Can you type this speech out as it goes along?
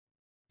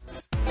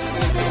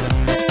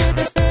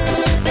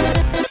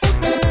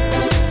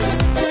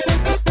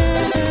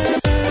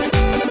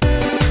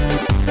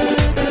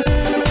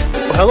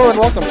Hello and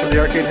welcome to the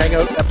Arcade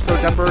Hangout,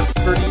 episode number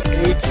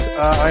 38.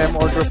 I am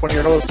Ordrup, one of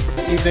your hosts for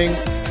the evening,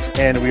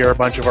 and we are a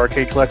bunch of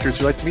arcade collectors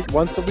who like to meet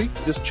once a week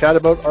to just chat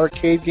about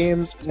arcade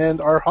games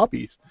and our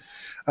hobbies.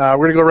 We're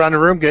going to go around the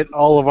room, get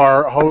all of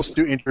our hosts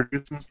to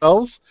introduce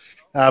themselves.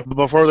 But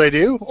before they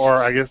do, or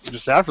I guess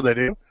just after they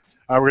do,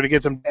 we're going to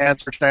get them to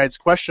answer tonight's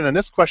question, and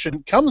this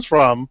question comes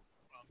from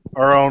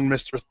our own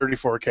Mr.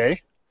 34K.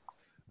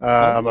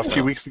 A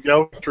few weeks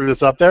ago, threw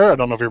this up there. I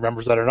don't know if he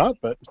remembers that or not,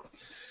 but...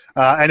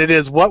 and it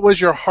is, what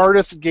was your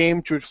hardest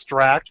game to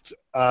extract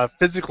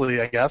physically,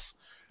 I guess,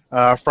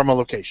 from a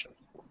location?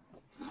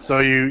 So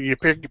you're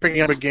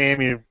picking up a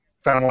game, you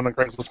found one on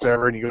Craigslist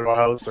whatever, and you go to a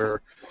house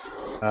or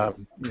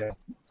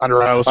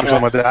under a house or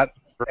something like that.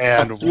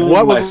 And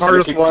what was the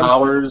hardest one?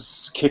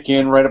 Powers kick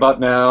in right about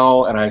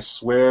now, and I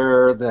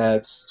swear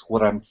that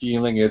what I'm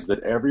feeling is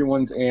that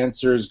everyone's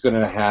answer is going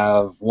to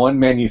have one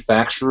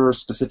manufacturer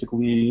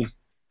specifically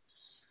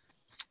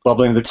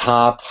bubbling to the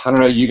top. I don't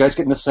know. You guys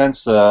getting the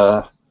sense?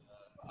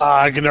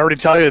 I can already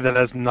tell you that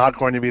that's not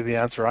going to be the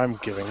answer I'm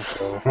giving.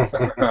 So.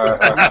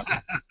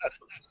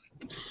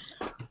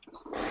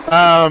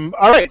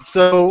 All right,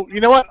 so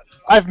you know what?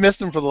 I've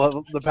missed him for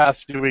the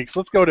past few weeks.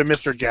 Let's go to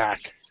Mr.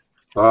 Gack.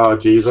 Oh,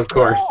 geez, of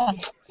course.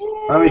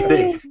 Let me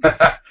think.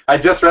 I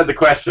just read the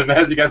question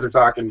as you guys are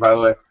talking, by the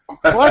way.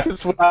 Well, I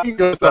can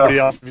go to somebody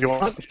else if you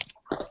want.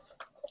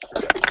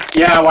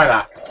 Yeah, why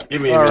not? Give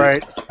me All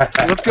right,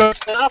 let's go to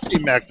Snappy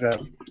Mac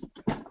then.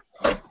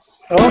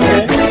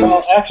 Okay,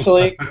 well,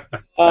 actually...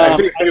 I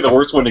think the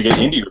worst one to get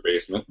into your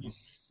basement.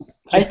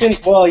 I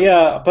think, well,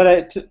 yeah,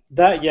 but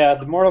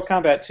the Mortal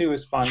Kombat 2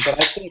 was fun, but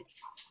I think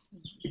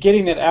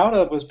getting it out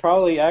of was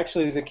probably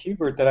actually the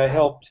Q*bert that I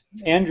helped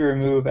Andrew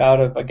move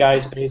out of a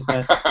guy's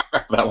basement.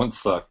 That one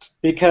sucked.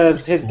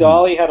 Because his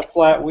dolly had a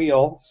flat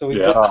wheel, so we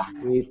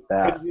couldn't use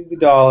the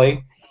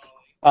dolly.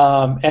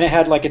 And it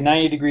had like a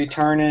 90-degree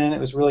turn in it. It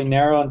was really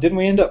narrow. And didn't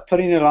we end up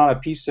putting it on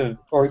we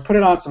put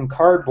it on some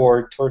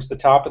cardboard towards the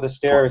top of the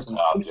stairs and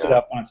pushed it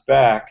up on its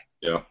back.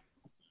 Yeah.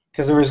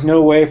 Because there was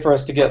no way for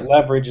us to get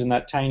leverage in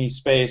that tiny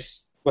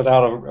space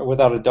without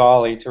a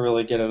dolly to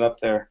really get it up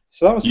there.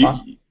 So that was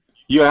fun.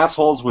 You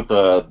assholes with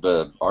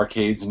the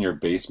arcades in your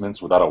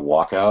basements without a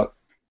walkout,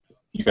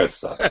 you guys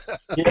suck.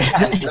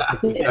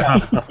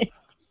 Yeah.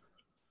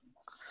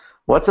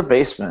 What's a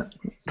basement?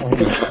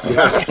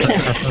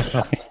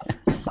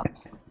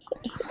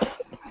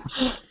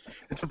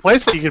 It's a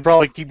place that you could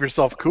probably keep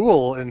yourself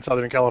cool in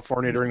Southern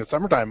California during the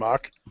summertime,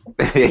 Mock.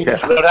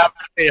 Yeah. Without having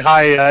to pay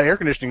high air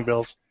conditioning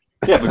bills.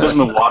 Yeah, but doesn't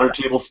the water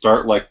table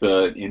start like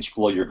the inch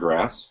below your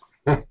grass?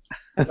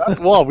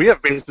 Well, we have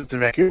basements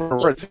in Vancouver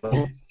where it's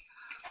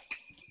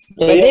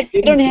They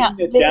don't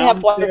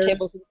have water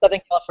tables in Southern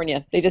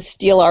California. They just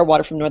steal our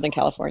water from Northern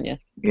California.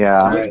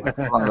 Yeah,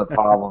 that's one of the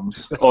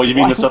problems. Oh, you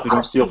mean the stuff they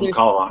don't steal from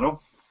Colorado?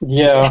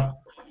 Yeah.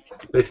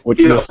 Which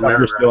is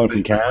never stolen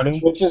from Canada?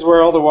 Which is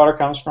where all the water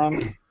comes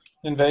from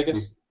in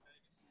Vegas.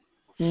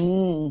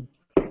 Mm.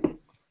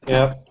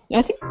 Yeah.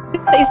 I think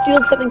they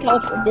steal Northern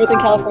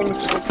California.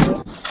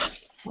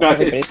 No,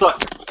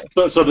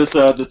 so this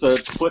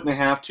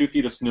 1.5 2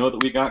 feet of snow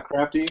that we got,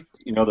 Crafty,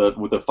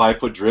 with the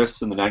 5-foot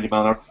drifts and the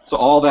 90-mile-an-hour. So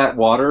all that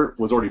water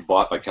was already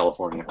bought by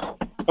California.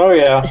 Oh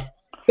yeah.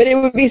 But it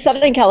would be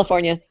Southern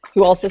California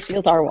who also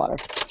steals our water.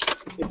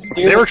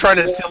 They were trying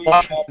to steal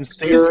Washington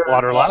State's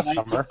water last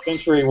summer. 19th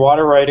century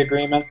water right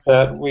agreements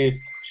that we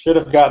should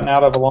have gotten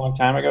out of a long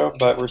time ago,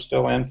 but we're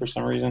still in for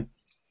some reason.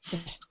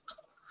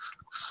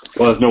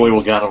 Well, there's no way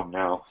we'll get them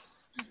now,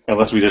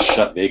 unless we just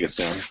shut Vegas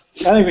down.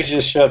 I think we should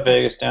just shut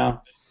Vegas down.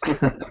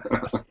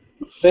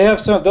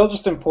 They'll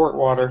just import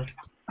water.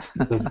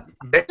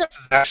 Vegas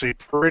is actually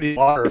pretty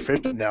water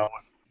efficient now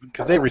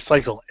because they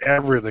recycle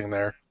everything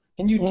there.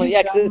 Can you Well,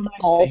 yeah, 'cause it's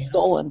all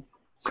stolen.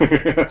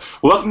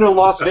 Welcome to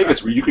Las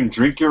Vegas, where you can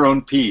drink your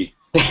own pee.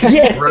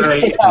 Yeah.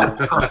 Right.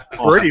 Yeah.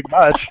 Pretty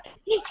much.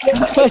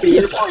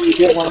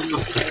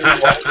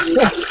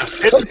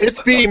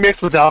 It's being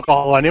mixed with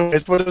alcohol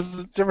anyways. What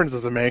difference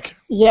does it make?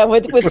 Yeah,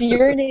 what's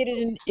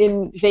urinated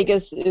in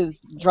Vegas is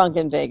drunk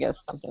in Vegas,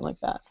 something like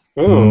that.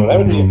 Ooh, that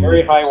would be a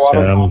very high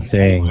water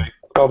Something.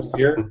 called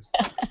beer.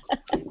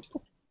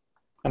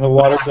 And the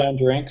watered down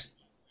drinks.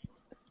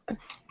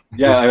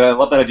 Yeah, I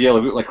love that idea.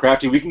 Like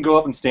Crafty, we can go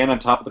up and stand on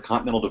top of the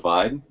Continental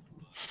Divide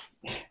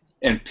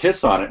and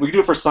piss on it. We can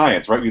do it for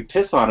science, right? We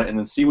piss on it and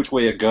then see which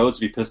way it goes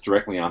if you piss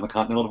directly on the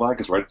Continental Divide,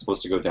 because right, it's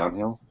supposed to go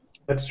downhill.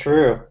 That's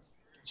true.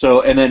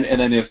 So, and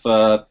then if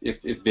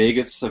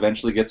Vegas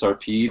eventually gets our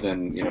pee,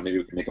 then maybe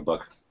we can make a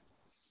buck.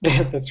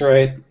 That's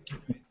right.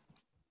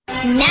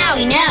 Now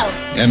we know.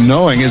 And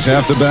knowing is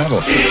half the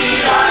battle.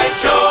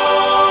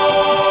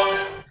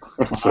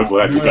 I'm so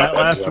glad you got that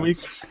last John. week.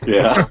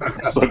 Yeah,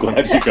 so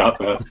glad you got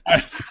that.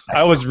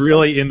 I was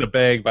really in the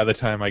bag by the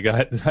time I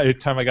got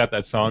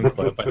that song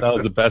clip. I thought it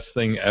was the best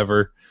thing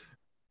ever.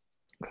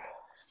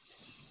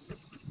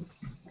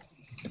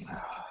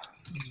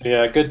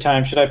 Yeah, good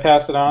time. Should I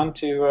pass it on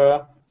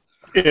to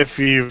If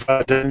you've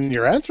done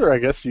your answer, I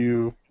guess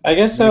you. I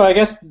guess so. I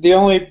guess the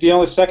only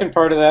second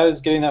part of that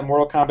is getting that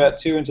Mortal Kombat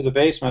 2 into the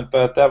basement,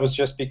 but that was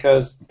just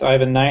because I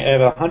have a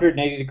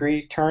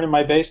 180-degree turn in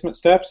my basement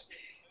steps,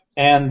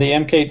 and the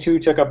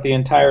MK2 took up the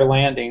entire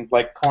landing,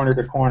 like corner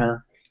to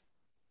corner.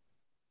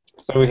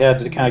 So we had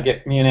to kind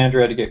of me and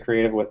Andrew had to get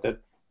creative with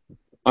it.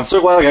 I'm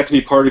so glad I got to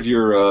be part of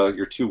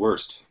your two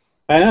worst.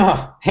 I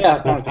know.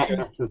 Yeah. No,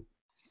 That's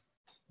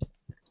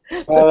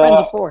what friends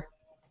are for.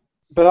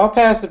 But I'll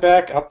pass it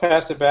back. I'll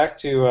pass it back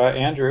to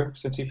Andrew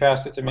since he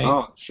passed it to me.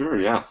 Oh, sure,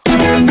 yeah.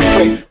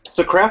 Wait,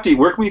 so Crafty,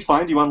 where can we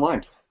find you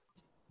online?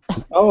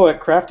 Oh, at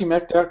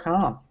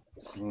CraftyMech.com.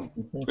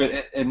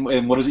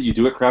 And what is it you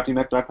do at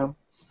CraftyMech.com?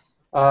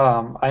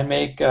 I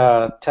make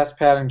test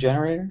pattern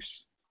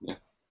generators. Yeah.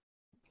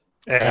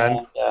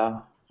 And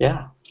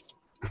yeah,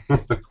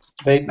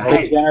 they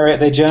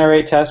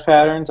generate test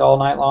patterns all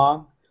night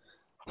long.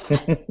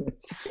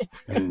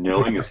 And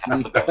knowing is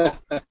half the battle.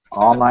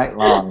 All night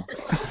long.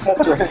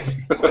 That's right.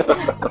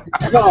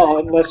 No,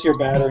 unless your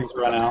batteries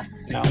run out.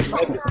 You know,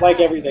 like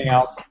everything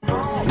else.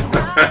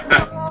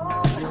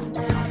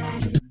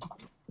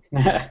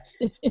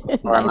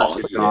 Or unless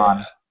you're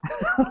gone.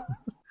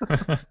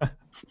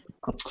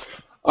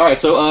 All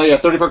right, so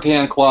 34K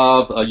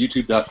Enclave,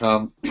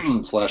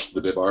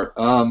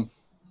 YouTube.com/thebibart.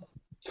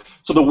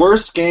 So the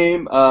worst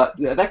game,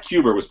 that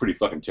Cuber was pretty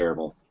fucking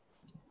terrible.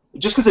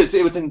 Just because it's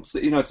in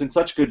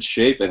such good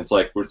shape, and it's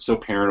like we're so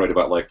paranoid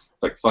about like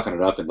fucking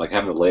it up and like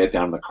having to lay it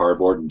down on the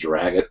cardboard and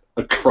drag it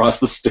across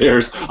the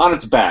stairs on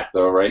its back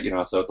though, right?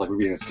 So it's like we're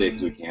being as safe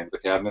as we can with the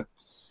cabinet.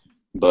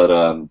 But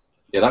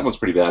yeah, that was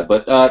pretty bad.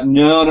 But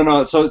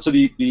no. So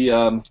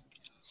the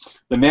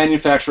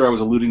manufacturer I was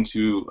alluding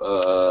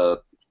to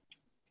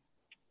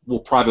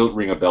will probably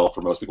ring a bell for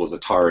most people is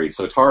Atari.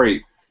 So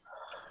Atari,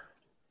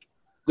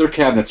 their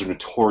cabinets are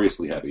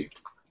notoriously heavy.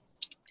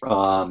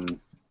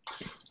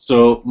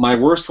 So my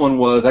worst one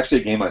was actually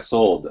a game I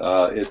sold.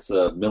 It's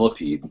a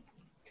Millipede.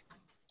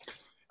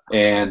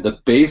 And the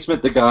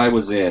basement the guy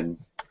was in,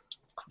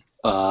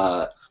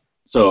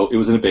 so it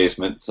was in a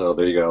basement, so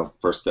there you go,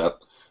 first step.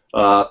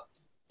 You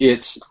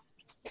guys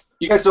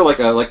know like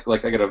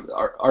I got a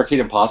Arcade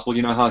Impossible,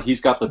 you know how he's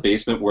got the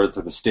basement where it's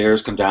like the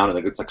stairs come down and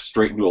it's like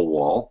straight into a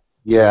wall?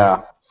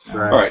 Yeah.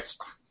 Right. All right.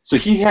 So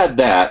he had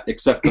that,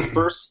 except the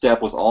first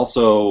step was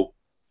also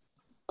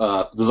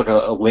there's like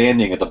a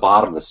landing at the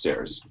bottom of the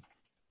stairs.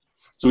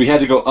 So we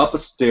had to go up a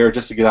stair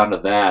just to get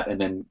onto that,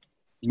 and then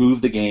move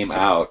the game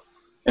out.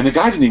 And the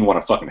guy didn't even want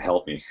to fucking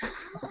help me.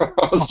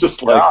 I was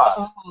just like,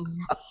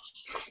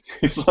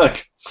 he's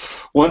like,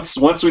 once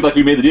we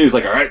made the deal, he's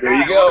like, all right, there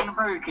you go.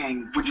 Burger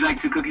King. Would you like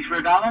 2 cookies for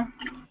 $1?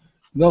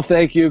 No,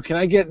 thank you. Can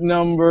I get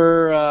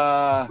number?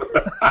 I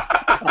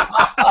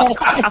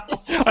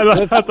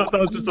thought that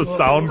was just a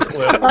sound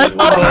clip. Let's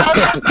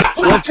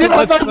go.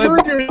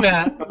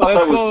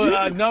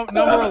 that.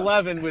 Number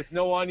 11 with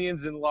no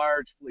onions and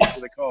large, please,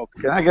 with a Coke.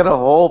 Can I get a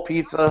whole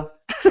pizza?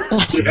 The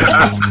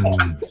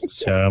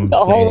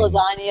whole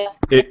lasagna.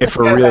 If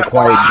we're really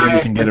quiet, Jim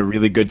can get a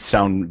really good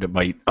sound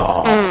bite.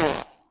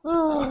 Oh.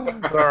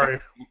 Sorry.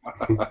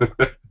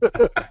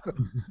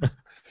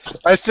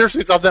 I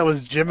seriously thought that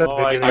was Jim at the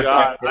beginning.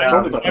 God. I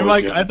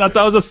thought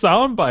that was a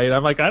sound bite.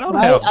 I'm like, I don't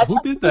have. Who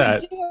did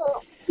that?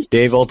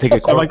 Dave, I'll take a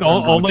Coke. I'm like,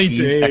 only cheese,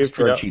 Dave.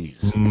 Extra cheese.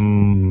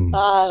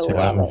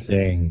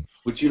 Something.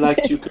 Would you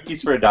like 2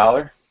 cookies for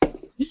 $1?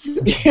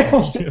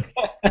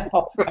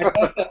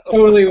 That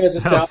totally was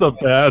a sound. That's the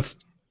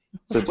best.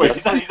 Wait,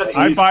 he's on the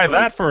I'd East buy Coast.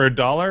 that for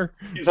 $1.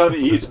 He's on the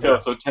East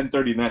Coast, so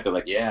 10:30 night. They're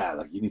like, yeah,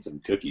 like you need some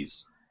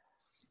cookies.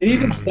 It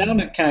even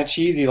sounded kind of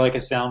cheesy, like a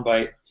sound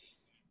bite.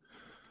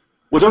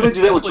 Well, don't they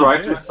do that with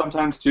drive-thrus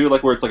sometimes too?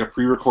 Like where it's like a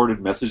pre-recorded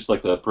message,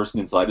 like the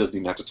person inside doesn't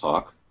even have to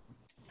talk.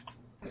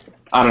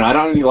 I don't know. I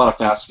don't eat a lot of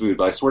fast food,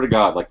 but I swear to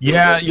God, like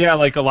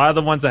like a lot of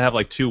the ones that have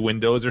like 2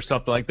 windows or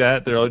something like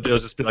that, it'll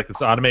just be like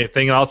this automated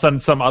thing, and all of a sudden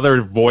some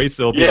other voice,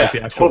 it'll be like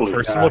the actual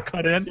person will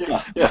cut in.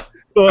 Yeah.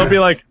 So it'll be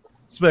like,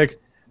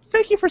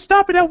 thank you for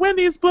stopping at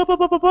Wendy's, blah blah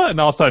blah blah blah, and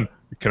all of a sudden,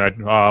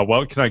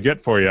 what can I get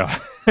for you?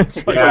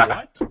 It's like,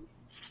 what?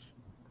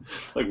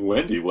 Like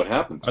Wendy, what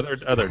happened?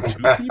 Are there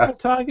 2 people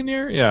talking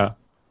here? Yeah.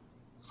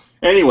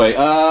 Anyway,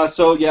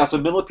 so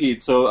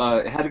Millipede. So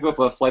it had to go up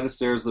a flight of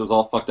stairs that was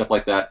all fucked up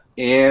like that,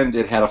 and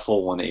it had a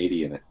full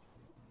 180 in it.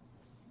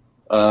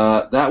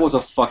 That was a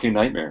fucking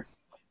nightmare.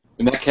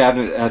 And that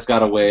cabinet has got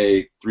to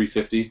weigh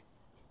 350.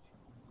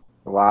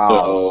 Wow.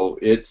 So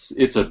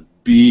it's a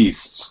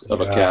beast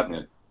of a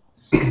cabinet.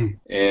 And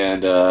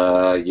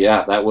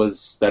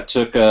that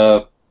took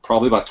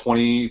probably about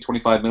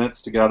 20-25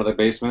 minutes to get out of the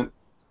basement.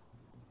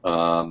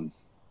 That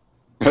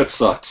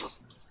sucked.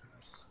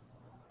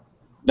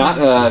 Not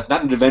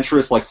an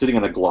adventurous like sitting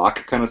on a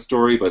Glock kind of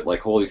story, but like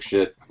holy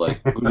shit,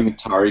 like moving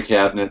Atari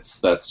cabinets,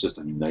 that's just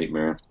a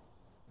nightmare.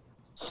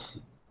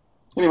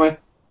 Anyway,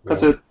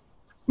 that's it.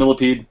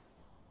 Millipede.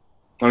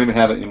 Don't even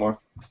have it anymore.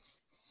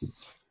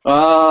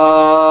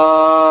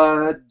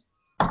 Gak,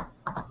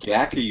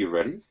 are you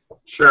ready?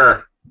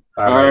 Sure.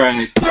 All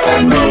right.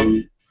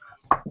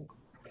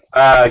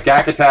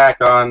 Gak Attack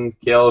on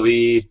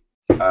KLV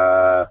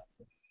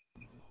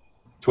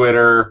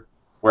Twitter,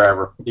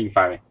 wherever you can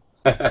find me.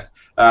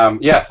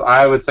 Yes,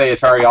 I would say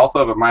Atari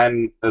also, but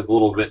mine is a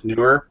little bit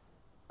newer.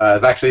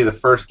 It's actually the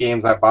first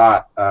games I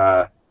bought.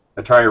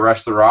 Atari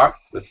Rush the Rock,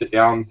 the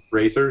sit-down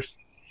racers,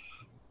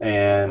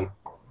 and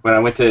when I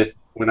went to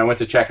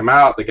check him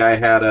out, the guy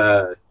had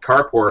a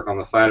carport on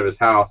the side of his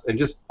house, and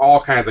just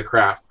all kinds of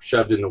crap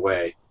shoved in the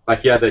way.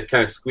 Like you had to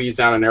kind of squeeze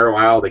down a narrow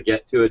aisle to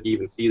get to it to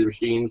even see the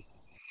machines.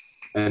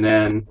 And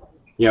then,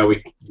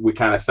 we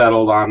kind of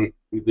settled on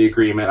the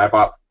agreement. I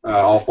bought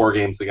all 4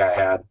 games the guy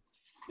had,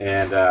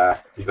 and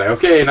he's like,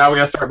 okay, now we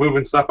gotta start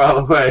moving stuff out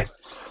of the way.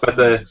 But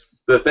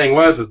the thing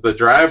is the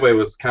driveway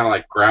was kind of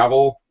like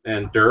gravel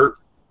and dirt,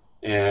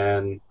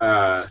 and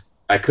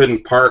I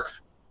couldn't park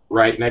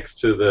right next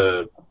to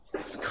the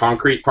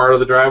concrete part of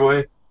the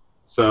driveway.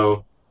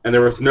 So, and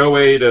there was no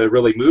way to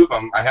really move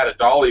them. I had a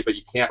dolly, but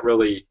you can't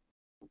really,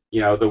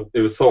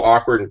 it was so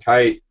awkward and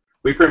tight.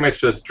 We pretty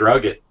much just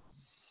drug it,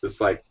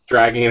 just like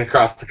dragging it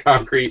across the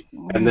concrete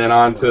and then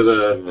onto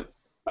the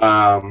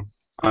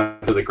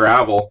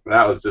gravel.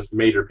 That was just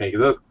major pain.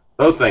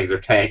 Those things are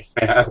tanks,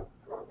 man.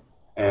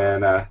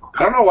 And I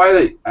don't know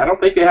why I don't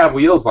think they have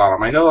wheels on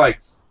them. I know, like,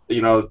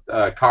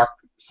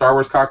 Star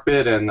Wars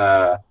Cockpit and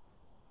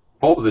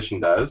Pole Position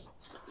does.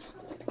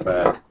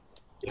 But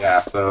yeah,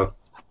 so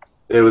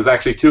it was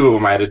actually 2 of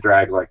them I had to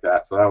drag like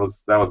that. So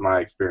that was my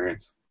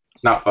experience.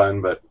 Not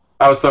fun, but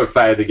I was so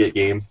excited to get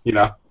games.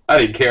 I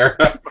didn't care.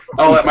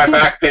 I'll let my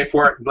back pay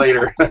for it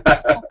later.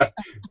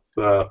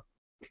 So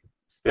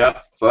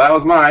yeah, so that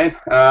was mine.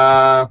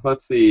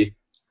 Let's see.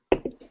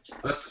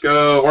 Let's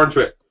go Orange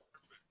Whip.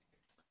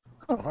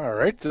 Oh, all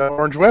right,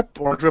 Orange Whip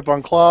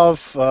on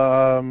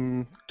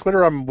Clav.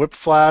 Twitter, I'm Whip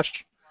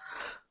Flash,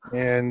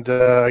 and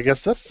I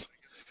guess this.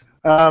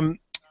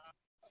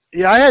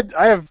 Yeah,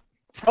 I have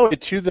probably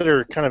 2 that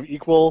are kind of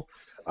equal.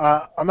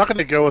 I'm not going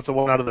to go with the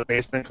one out of the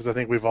basement because I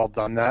think we've all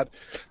done that.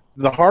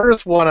 The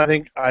hardest one I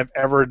think I've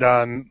ever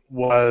done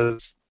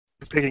was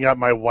picking up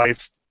my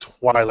wife's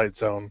Twilight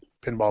Zone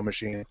pinball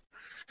machine.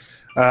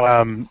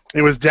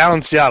 It was down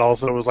in Seattle,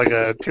 so it was like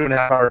a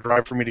 2.5-hour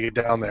drive for me to get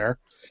down there.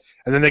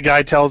 And then the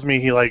guy tells me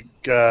he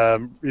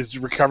is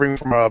recovering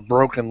from a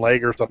broken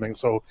leg or something,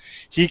 so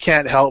he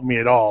can't help me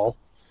at all.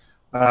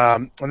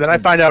 And then I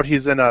find out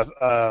he's in a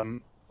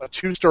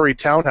 2-story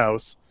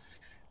townhouse,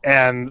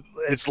 and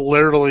it's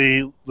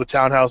literally, the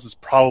townhouse is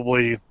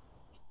probably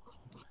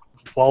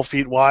 12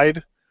 feet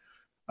wide,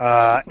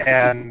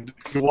 and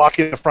you walk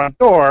in the front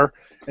door,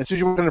 and as soon as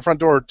you walk in the front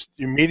door,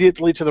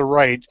 immediately to the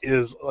right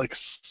is like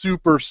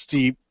super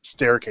steep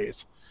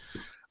staircase,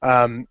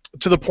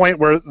 to the point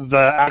where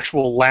the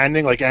actual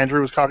landing, like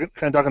Andrew was kind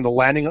of talking, the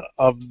landing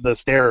of the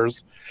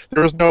stairs,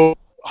 there was no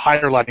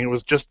higher landing, it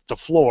was just the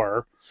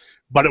floor,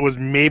 but it was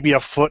maybe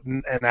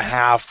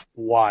 1.5 feet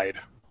wide.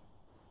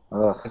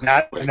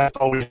 And that's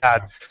all we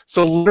had.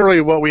 So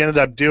literally what we ended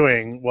up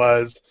doing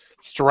was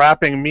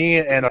strapping me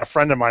and a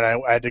friend of mine.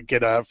 I had to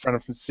get a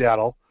friend from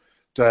Seattle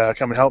to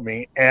come and help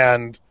me.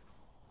 And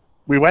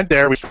we went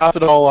there. We strapped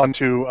it all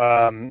onto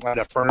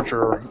a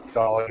furniture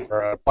dolly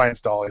or a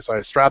appliance dolly. So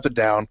I strapped it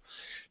down,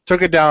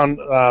 took it down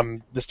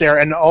the stair.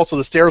 And also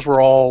the stairs were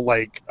all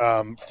like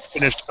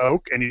finished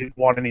oak, and he didn't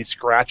want any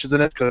scratches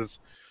in it because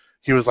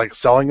he was like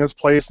selling his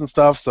place and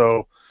stuff.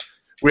 So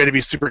we had to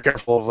be super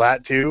careful of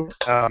that too.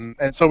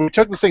 And so we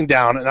took this thing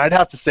down, and I'd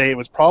have to say it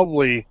was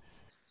probably,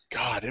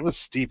 God, it was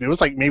steep. It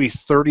was like maybe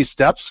 30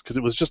 steps because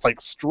it was just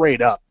like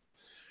straight up.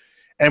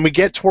 And we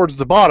get towards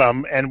the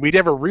bottom, and we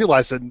never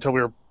realized it until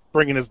we were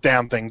bringing this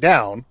damn thing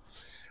down.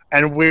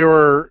 And we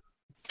were,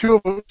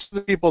 two of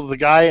the people, the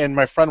guy and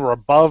my friend, were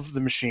above the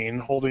machine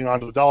holding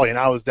onto the dolly, and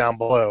I was down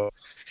below.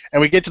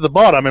 And we get to the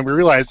bottom, and we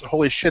realize,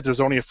 holy shit,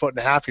 there's only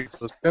 1.5 feet for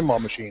this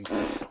pinball machine.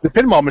 The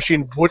pinball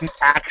machine wouldn't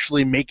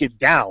actually make it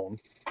down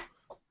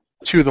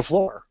to the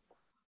floor.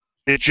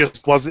 It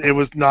just wasn't. It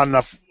was not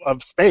enough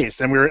of space,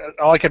 and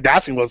all I kept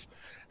asking was,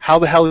 "How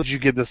the hell did you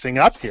get this thing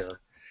up here?"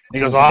 And he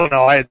goes, "Well, I don't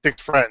know. I had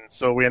 6 friends,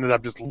 so we ended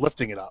up just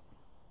lifting it up."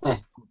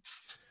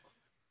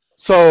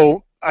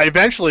 So I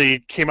eventually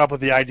came up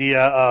with the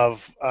idea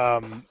of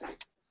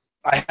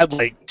I had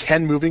like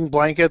 10 moving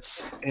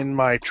blankets in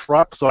my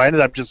truck, so I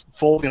ended up just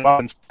folding them up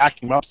and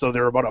stacking them up so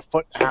they were about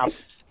 1.5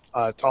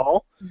 feet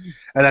tall,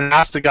 and then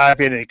asked the guy if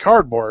he had any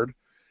cardboard.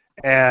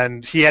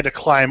 And he had to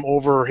climb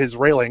over his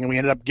railing, and we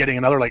ended up getting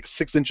another like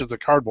 6 inches of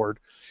cardboard,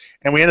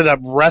 and we ended up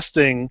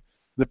resting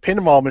the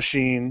pinball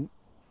machine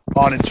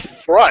on its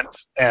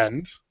front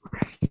end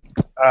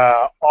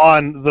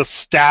on the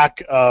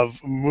stack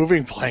of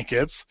moving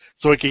blankets,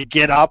 so it could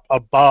get up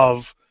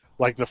above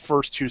like the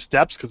first 2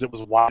 steps because it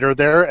was wider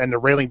there, and the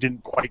railing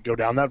didn't quite go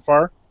down that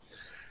far.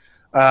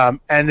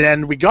 And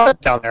then we got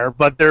it down there,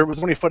 but there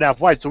was only 1.5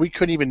 feet wide, so we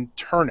couldn't even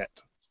turn it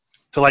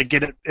to like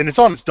get it, and it's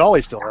on its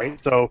dolly still, right?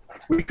 So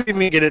we couldn't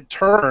even get it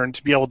turned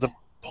to be able to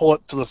pull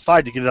it to the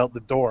side to get it out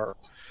the door.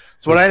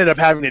 So what I ended up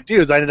having to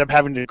do is I ended up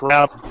having to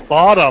grab the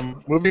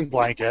bottom moving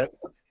blanket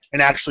and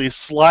actually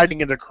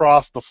sliding it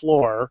across the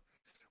floor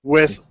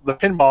with the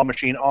pinball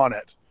machine on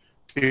it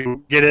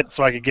to get it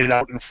so I could get it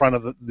out in front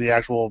of the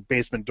actual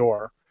basement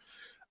door.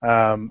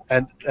 And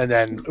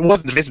then it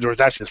wasn't the basement door; it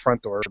was actually his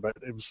front door, but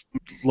it was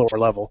lower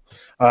level.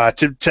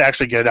 To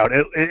actually get it out,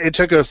 it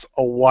took us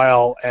a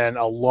while and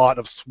a lot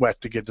of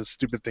sweat to get this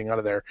stupid thing out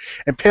of there.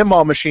 And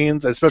pinball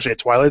machines, especially at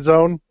Twilight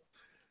Zone,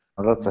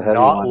 that's a heavy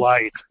not one.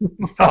 light,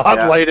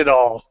 not light at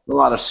all. A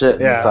lot of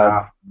shit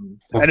inside.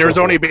 And there was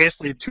only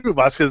basically two of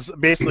us because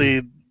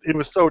basically it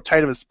was so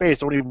tight of a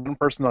space. Only one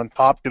person on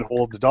top could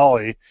hold the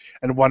dolly,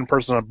 and one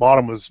person on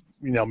bottom was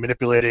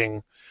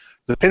manipulating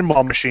the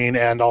pinball machine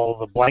and all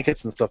the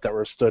blankets and stuff that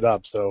were stood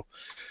up. So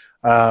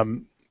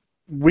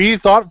we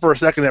thought for a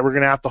second that we're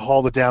going to have to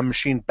haul the damn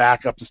machine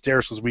back up the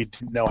stairs because we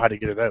didn't know how to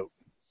get it out.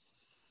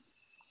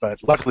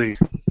 But luckily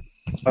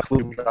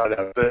we got it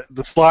out.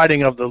 The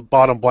sliding of the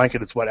bottom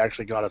blanket is what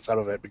actually got us out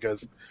of it,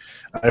 because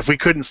if we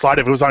couldn't slide,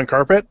 if it was on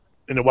carpet,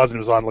 and it was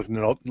on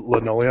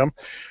linoleum,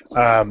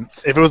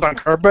 if it was on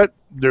carpet,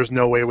 there's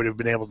no way we'd have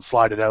been able to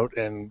slide it out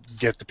and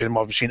get the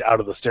pinball machine out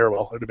of the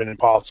stairwell. It would have been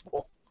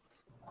impossible.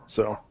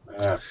 So,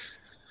 that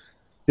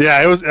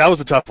was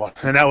a tough one,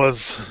 and that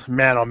was,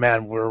 man, oh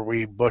man, were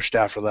we bushed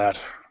after that.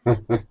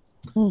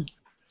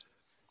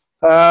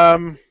 So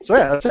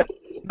that's it.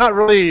 Not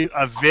really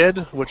a vid,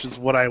 which is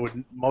what I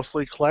would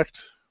mostly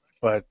collect,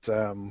 but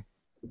that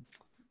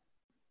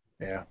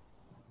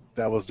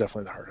was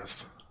definitely the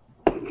hardest.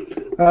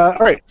 All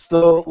right,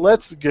 so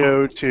let's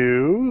go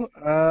to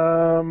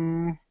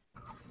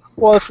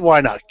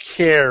why not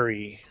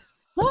Carrie?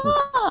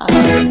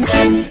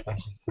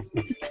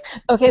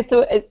 Okay,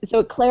 so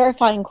a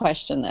clarifying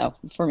question though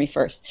for me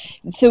first.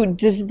 So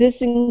is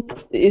this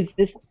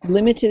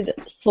limited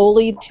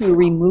solely to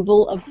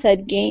removal of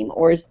said game,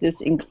 or does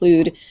this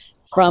include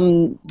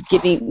from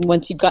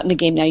once you've gotten the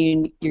game, now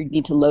you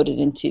need to load it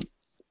into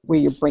where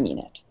you're bringing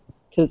it?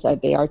 Because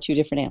they are two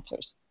different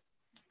answers.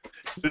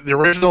 The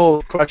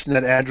original question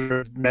that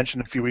Andrew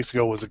mentioned a few weeks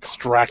ago was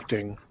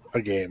extracting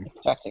a game.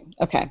 Extracting.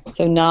 Okay,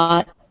 so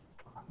not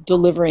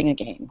delivering a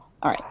game.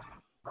 All right.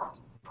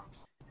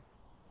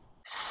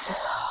 So,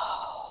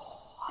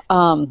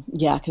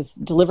 because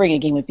delivering a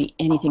game would be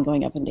anything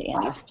going up into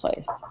Andy's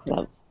place.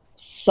 That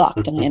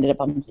sucked, and I ended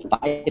up on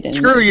Biden.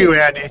 Screw you,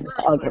 Andy.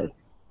 Ugly.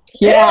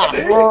 Yeah.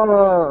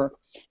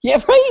 Yeah,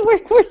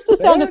 right. Where's the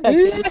sound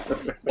effect?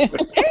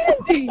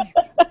 Andy!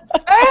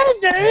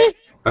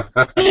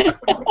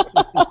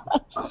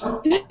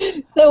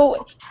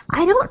 So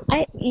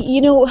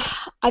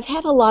I've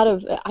had a lot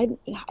of. I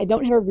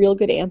don't have a real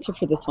good answer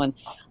for this one.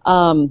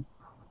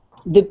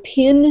 The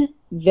pin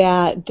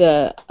that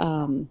the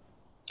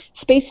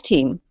space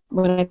team,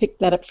 when I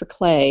picked that up for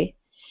Clay,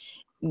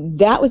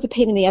 that was a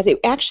pain in the ass. It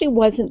actually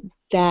wasn't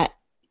that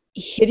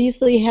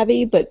hideously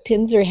heavy, but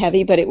pins are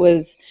heavy. But it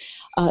was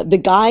the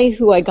guy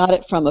who I got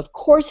it from, of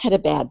course, had a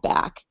bad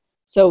back,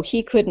 so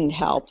he couldn't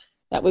help.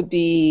 That would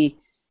be,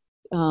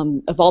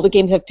 of all the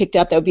games I've picked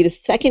up, that would be the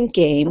second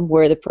game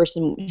where the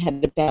person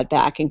had a bad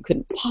back and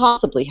couldn't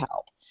possibly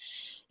help.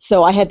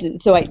 So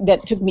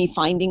that took me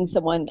finding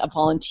a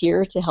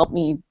volunteer to help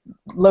me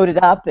load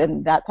it up,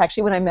 and that's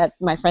actually when I met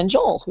my friend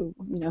Joel,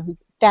 who's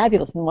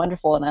fabulous and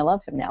wonderful, and I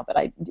love him now.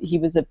 But he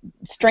was a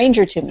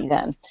stranger to me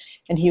then,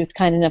 and he was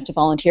kind enough to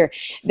volunteer.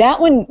 That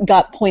one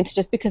got points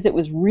just because it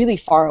was really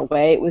far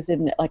away. It was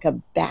in like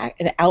an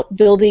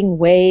outbuilding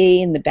way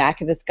in the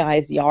back of this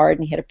guy's yard,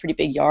 and he had a pretty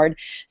big yard.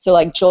 So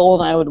like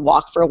Joel and I would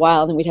walk for a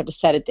while, and then we'd have to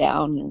set it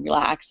down and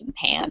relax and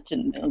pant,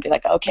 and be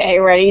like, okay,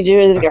 ready to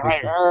do this.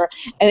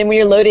 And then when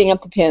you're loading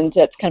up the pins,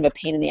 that's kind of a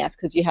pain in the ass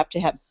because you have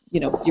to have,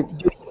 you're doing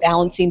the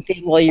balancing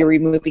thing while you're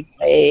removing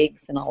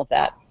legs and all of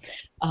that.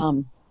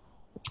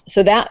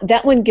 So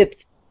that one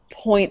gets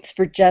points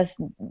for that's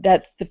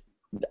the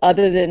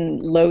other than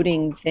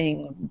loading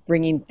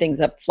bringing things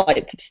up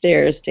flights of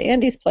stairs to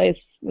Andy's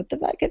place with the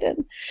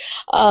Vicodin.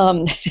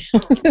 That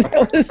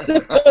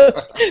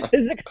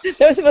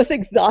was the most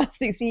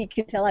exhausting. See, you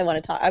can tell I want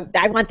to talk.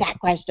 I want that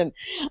question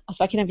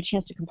so I can have a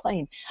chance to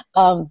complain.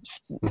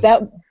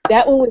 That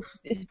one was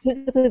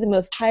physically the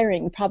most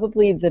tiring.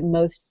 Probably the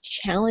most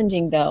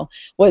challenging, though,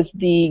 was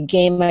the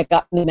game I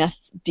got from the meth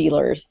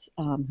dealers,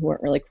 who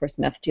weren't really, of course,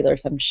 meth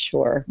dealers, I'm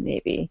sure,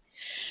 maybe.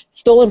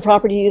 Stolen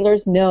property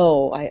dealers?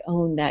 No, I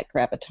own that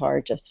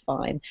Gravatar just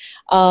fine.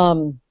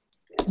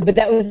 But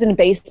that was in a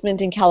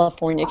basement in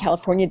California.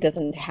 California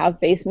doesn't have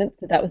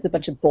basements, so that was a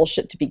bunch of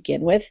bullshit to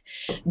begin with.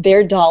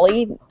 Their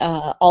dolly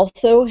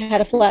also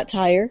had a flat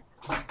tire.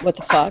 What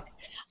the fuck?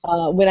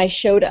 When I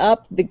showed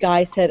up, the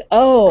guy said,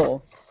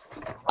 "Oh,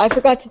 I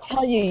forgot to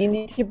tell you, you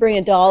need to bring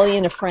a dolly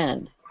and a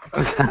friend."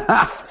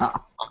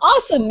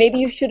 Awesome. Maybe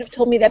you should have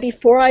told me that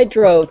before I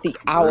drove the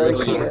hour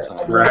here.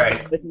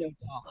 Right. With no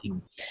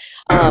dolly.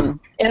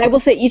 And I will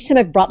say, each time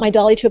I've brought my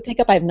dolly to a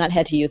pickup, I have not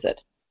had to use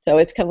it. So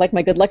it's kind of like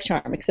my good luck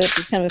charm, except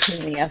it's kind of a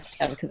pain in the ass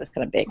because it's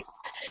kind of big.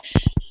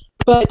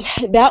 But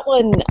that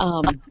one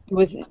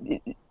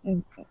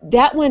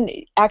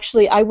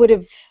actually, that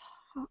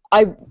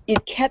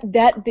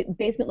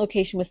basement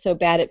location was so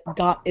bad,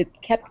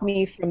 it kept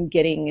me from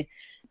getting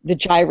the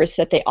gyrus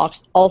that they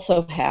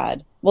also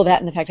had Well, that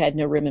and the fact I had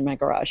no room in my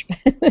garage.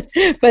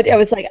 But I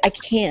was like, I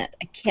can't.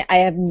 I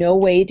have no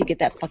way to get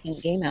that fucking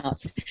game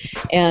out.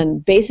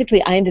 And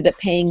basically, I ended up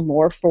paying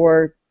more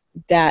for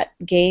that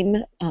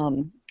game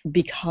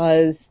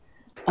because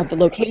of the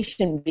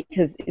location,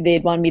 because they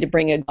had wanted me to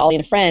bring a dolly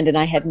and a friend, and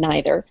I had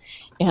neither.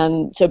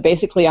 And so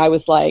basically, I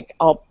was like,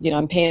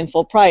 I'm paying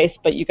full price,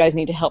 but you guys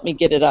need to help me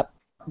get it up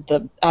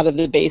out of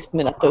the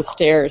basement, up those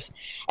stairs.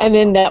 And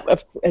then that,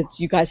 as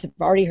you guys have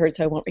already heard,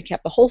 so I won't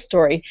recap the whole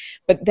story,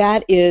 but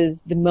that is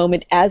the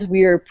moment as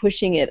we are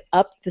pushing it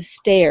up the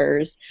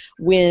stairs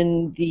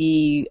when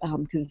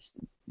because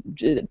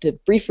the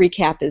brief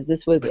recap is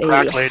this was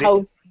a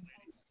house.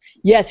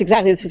 Yes,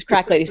 exactly. This was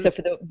Crack Lady. So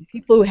for the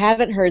people who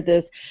haven't heard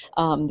this,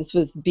 this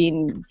was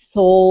being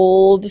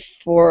sold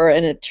for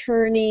an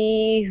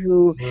attorney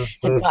who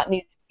had gotten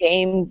these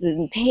games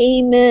in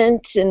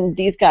payment, and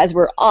these guys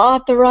were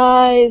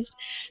authorized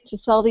to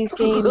sell these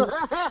games.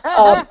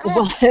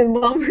 And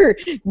while we're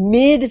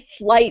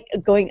mid-flight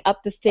going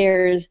up the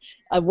stairs,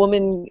 a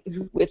woman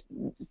with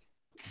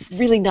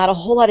really not a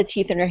whole lot of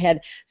teeth in her head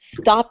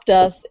stopped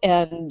us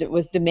and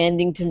was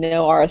demanding to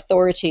know our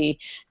authority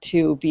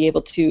to be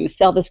able to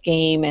sell this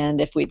game and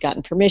if we'd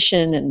gotten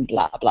permission and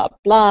blah blah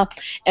blah.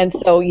 And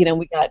so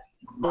we got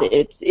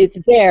it's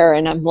there,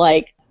 and I'm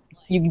like,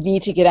 you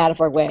need to get out of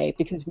our way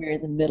because we're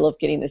in the middle of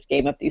getting this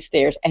game up these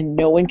stairs and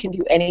no one can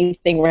do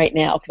anything right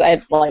now, because I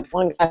had like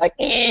one guy like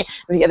and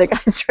the other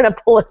guy's trying to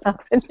pull it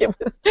up, and it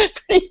was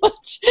pretty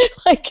much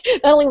like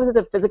not only was it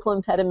a physical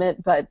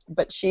impediment, but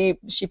she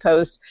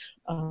posed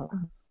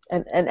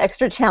an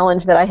extra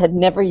challenge that I had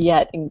never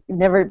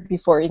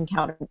before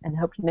encountered and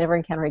hope to never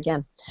encounter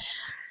again.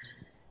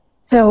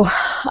 So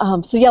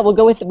yeah, we'll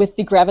go with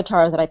the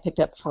Gravatar that I picked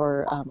up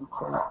for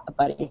a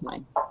buddy of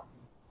mine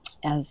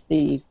as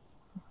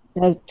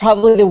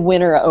probably the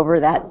winner over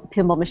that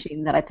pinball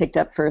machine that I picked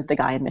up for the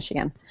guy in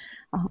Michigan.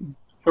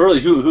 Really,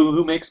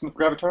 who makes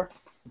Gravatar?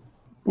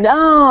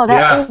 No,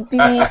 that would be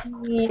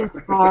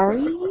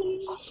Atari.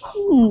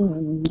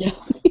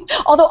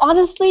 Although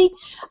honestly,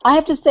 I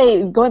have to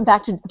say, going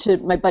back to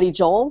my buddy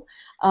Joel,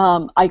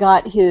 I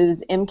got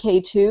his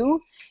MK2,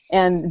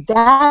 and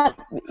that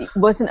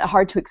wasn't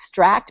hard to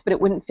extract, but it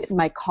wouldn't fit in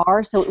my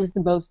car, so it was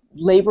the most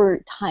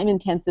time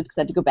intensive because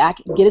I had to go back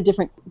and get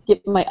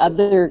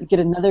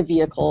another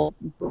vehicle,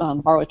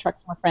 borrow a truck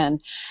from a friend,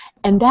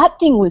 and that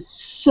thing was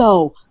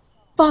so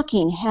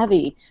fucking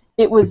heavy.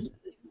 It was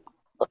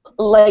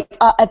like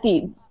at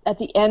the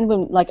end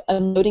when like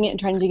unloading it and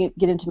trying to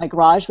get into my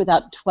garage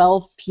without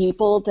 12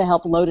 people to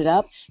help load it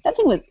up. That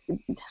thing was.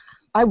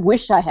 I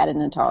wish I had an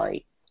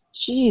Atari.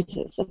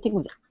 Jesus, that thing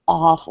was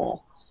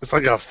awful. It's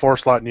like a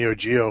 4-slot Neo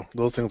Geo.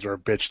 Those things are a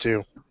bitch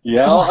too.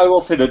 Yeah, I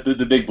will say that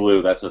the Big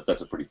Blue. That's a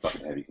pretty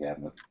fucking heavy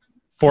cabinet.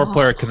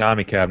 4-player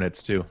Konami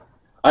cabinets too.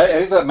 I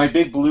think that my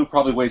Big Blue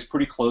probably weighs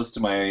pretty close to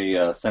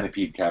my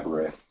Centipede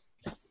Cabaret.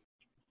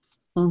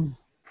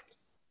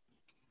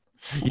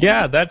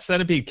 Yeah, that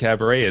Centipede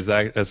Cabaret is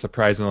a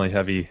surprisingly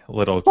heavy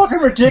little. Fucking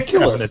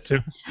ridiculous. Too.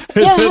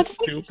 Is it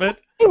stupid?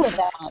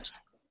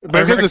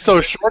 Because it's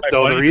so short,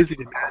 though, they're easy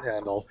to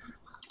manhandle.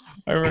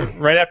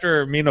 Right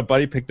after me and a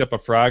buddy picked up a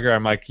Frogger,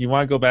 I'm like, you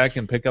want to go back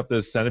and pick up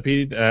this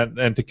Centipede?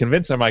 And to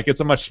convince him, I'm like, it's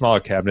a much smaller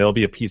cabinet. It'll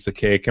be a piece of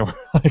cake. And we're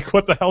like,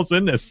 what the hell's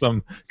in this?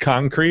 Some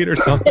concrete or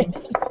something?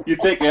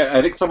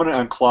 I think someone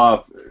on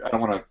Clav, I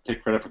don't want to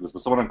take credit for this,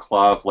 but someone on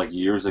Clav like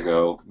years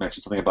ago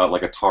mentioned something about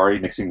like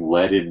Atari mixing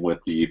lead in with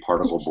the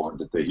particle board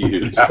that they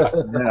use. Yeah.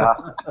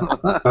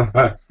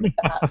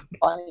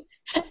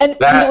 And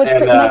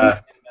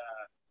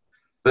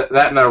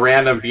that and a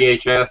random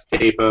VHS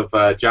tape of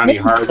Johnny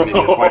Hardin in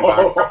the toy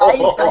box.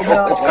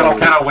 That'll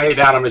kind of weigh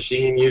down a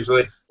machine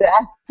usually.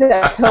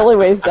 That totally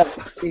weighs down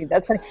a machine.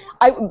 That's funny.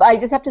 I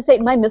just have to say,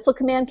 my Missile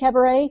Command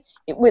Cabaret,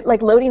 with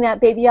like loading that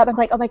baby up, I'm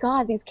like, oh my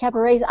god, these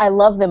cabarets, I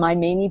love them. I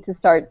may need to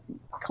start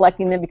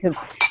collecting them because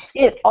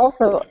it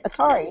also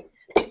Atari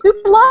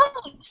super light.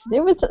 It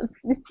was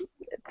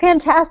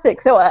fantastic.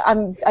 So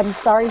I'm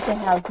sorry to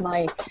have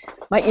my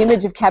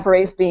image of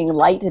cabarets being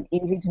light and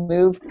easy to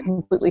move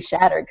completely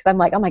shattered, because I'm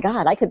like, oh my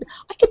god, I could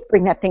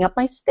bring that thing up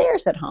my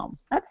stairs at home.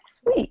 That's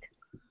sweet.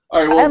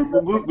 All right,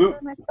 well,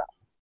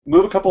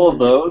 move a couple of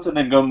those, and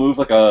then go move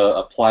like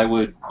a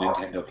plywood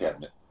Nintendo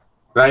cabinet.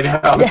 I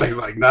know, things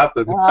like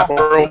nothing.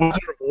 Or a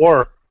Wizard of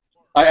War.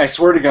 I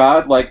swear to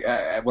God, like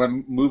when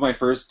I moved my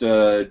first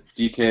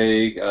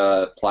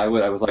DK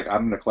plywood, I was like,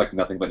 I'm gonna collect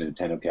nothing but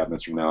Nintendo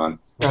cabinets from now on.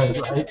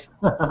 Right.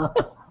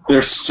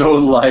 They're so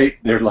light,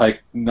 they're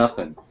like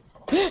nothing.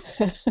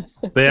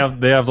 They have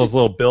those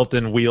little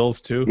built-in wheels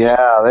too.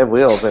 Yeah, they have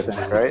wheels, I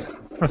think, right?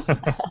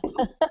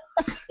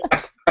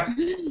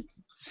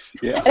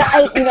 Yeah.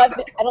 And I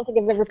don't think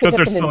I've ever picked up Because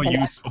they're a so Nintendo.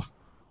 useful.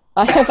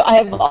 I have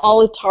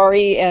all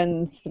Atari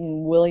and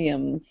some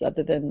Williams,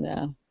 other than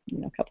a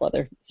couple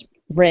other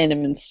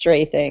random and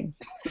stray things.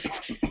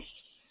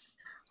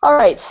 All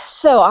right,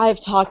 so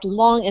I've talked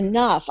long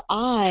enough.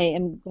 I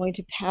am going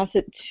to pass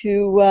it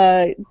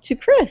to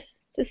Chris,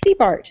 to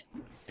Seabart.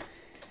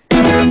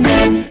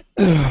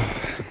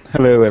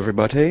 Hello,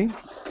 everybody.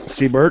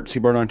 Seabart,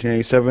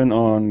 Seabart1987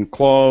 on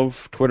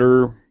Clove,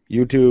 Twitter,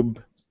 YouTube.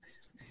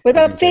 What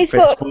about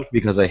Facebook?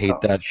 Because I hate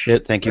that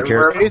shit. Thank you,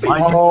 Where's Karen.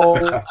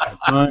 Facebook?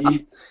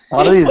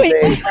 One of these Wait,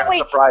 days, wait, you're going wait.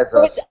 to surprise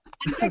us.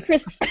 I'm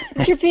sorry,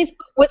 Chris.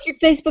 What's your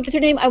Facebook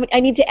username? I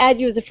need to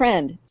add you as a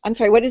friend. I'm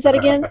sorry. What is that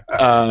again?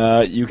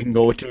 You can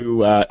go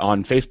to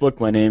on Facebook.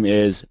 My name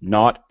is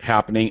Not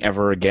Happening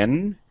Ever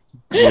Again.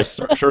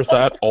 Just search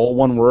that, all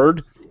one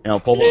word, and I'll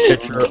pull up a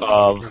picture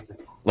of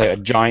like a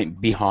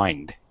giant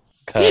behind,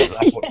 because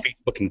that's what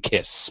Facebook can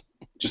kiss.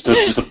 Just a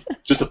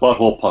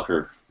butthole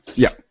pucker.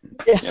 Yeah.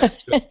 Yeah.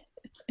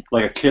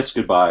 Like a kiss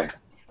goodbye.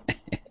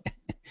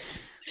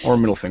 Or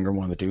middle finger,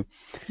 one of the two.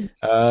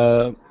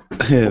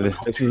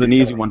 This is an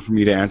easy one for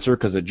me to answer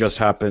because it just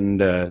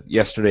happened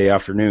yesterday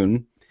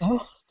afternoon. Oh.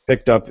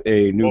 Picked up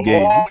a new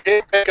game.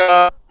 Game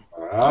pickup.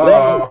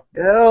 Oh.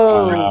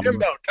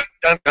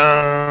 Dun,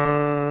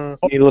 dun.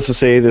 Needless to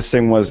say, this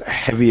thing was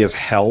heavy as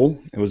hell.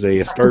 It was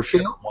a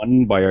Starship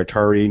 1 by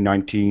Atari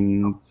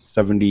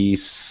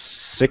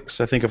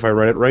 1976, I think, if I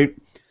read it right.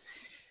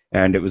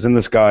 And it was in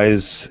this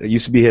guy's, it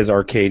used to be his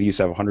arcade. He used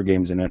to have 100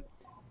 games in it.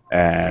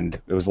 And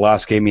it was the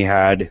last game he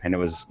had, and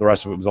the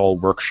rest of it was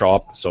all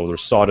workshop, so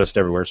there's sawdust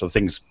everywhere, so the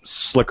thing's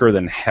slicker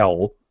than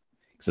hell,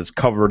 because it's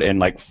covered in,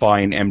 like,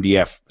 fine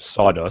MDF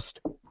sawdust.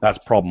 That's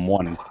problem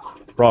one.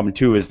 Problem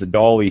two is the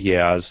dolly he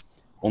has,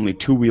 only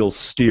 2 wheels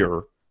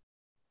steer,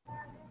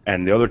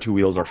 and the other 2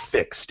 wheels are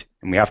fixed.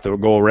 And we have to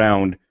go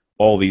around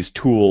all these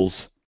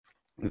tools,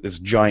 this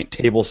giant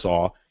table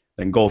saw,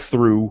 then go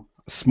through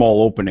a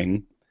small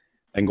opening,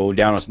 and go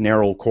down a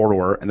narrow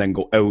corridor, and then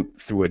go out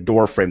through a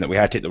door frame that we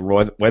had to take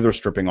the weather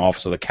stripping off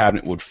so the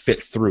cabinet would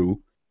fit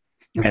through.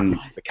 And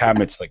the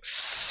cabinet's like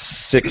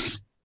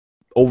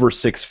over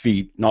 6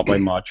 feet, not by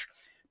much,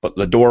 but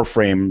the door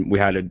frame, we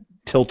had to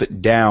tilt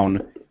it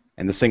down,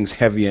 and this thing's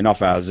heavy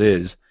enough as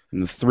is,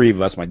 and the three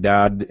of us, my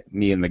dad,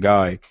 me, and the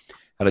guy,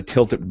 had to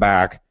tilt it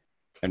back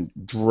and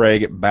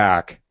drag it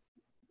back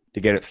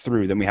to get it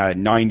through. Then we had to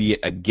 90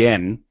 it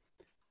again,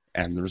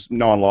 and there's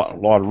not a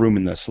lot of room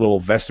in this little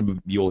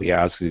vestibule he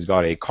has, because he's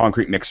got a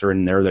concrete mixer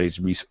in there that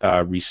he's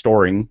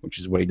restoring, which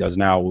is what he does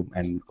now,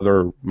 and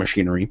other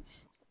machinery.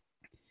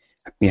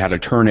 He had to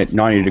turn it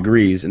 90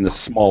 degrees in this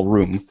small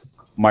room.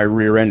 My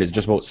rear end is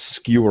just about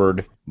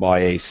skewered by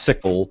a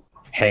sickle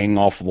hanging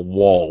off the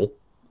wall.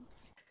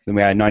 Then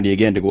we had 90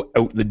 again to go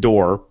out the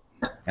door,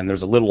 and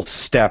there's a little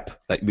step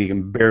that we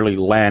can barely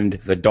land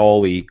the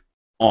dolly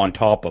on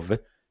top of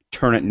it,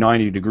 turn it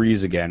 90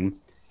 degrees again,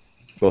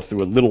 go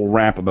through a little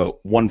ramp about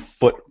 1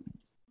 foot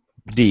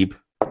deep,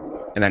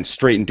 and then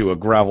straight into a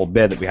gravel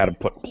bed that we had to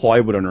put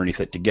plywood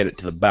underneath it to get it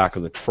to the back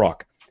of the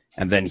truck,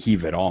 and then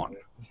heave it on.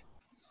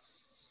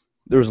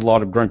 There was a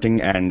lot of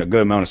grunting and a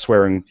good amount of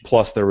swearing,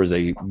 plus there was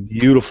a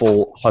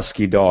beautiful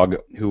husky dog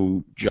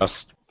who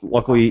just,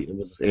 luckily, it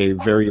was a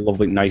very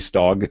lovely, nice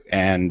dog,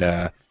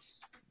 and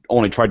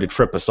only tried to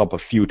trip us up a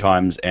few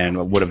times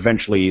and would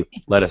eventually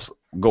let us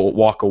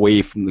walk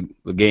away from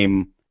the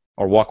game,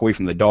 or walk away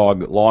from the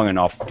dog long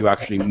enough to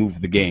actually move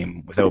the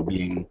game without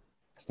being,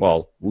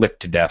 well,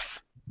 licked to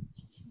death.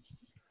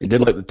 It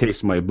did like the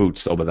taste of my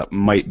boots, though, but that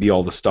might be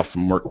all the stuff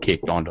from work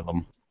caked onto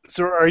them.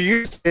 So are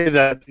you saying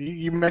that,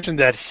 you mentioned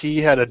that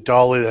he had a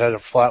dolly that had a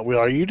flat wheel.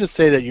 Are you to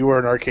say that you are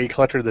an arcade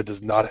collector that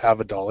does not have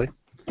a dolly?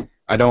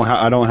 I don't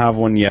have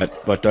one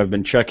yet, but I've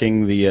been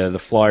checking the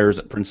flyers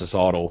at Princess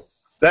Auto.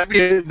 That'd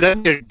be a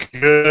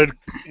good,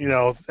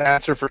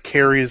 answer for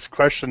Carrie's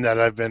question that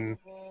I've been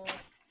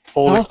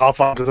holding off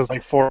on because it's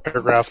like 4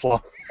 paragraphs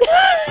long.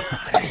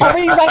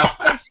 Already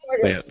right.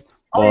 Yeah.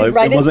 Well,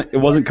 it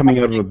wasn't coming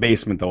out of a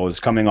basement though. It was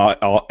coming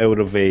out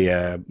of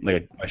a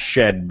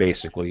shed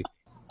basically.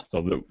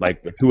 So the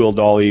 2-wheel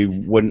dolly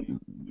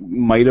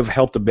might have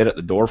helped a bit at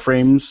the door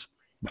frames,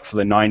 but for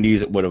the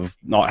 90s it would have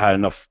not had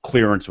enough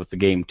clearance with the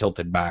game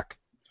tilted back.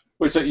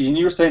 Wait, so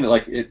you were saying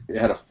that it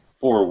had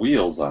 4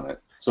 wheels on it?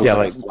 So yeah,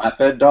 it's like a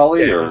flatbed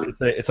dolly, or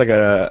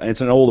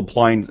it's an old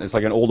appliance. It's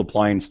like an old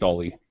appliance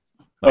dolly.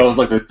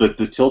 Like the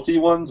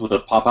tilty ones with the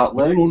pop-out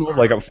legs? No,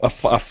 like a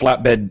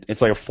flatbed.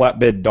 It's like a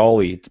flatbed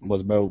dolly. It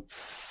was about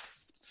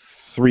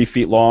 3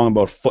 feet long,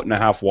 about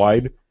 1.5 feet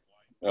wide.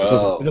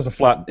 Oh. It's just a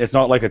flat. It's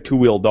not like a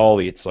 2-wheel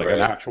dolly. It's like an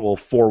actual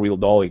 4-wheel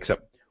dolly,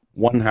 except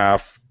one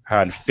half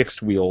had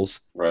fixed wheels,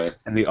 right,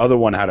 and the other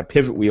one had a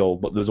pivot wheel,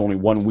 but there's only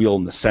one wheel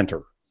in the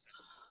center,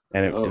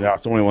 and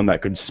that's the only one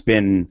that could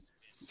spin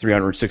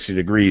 360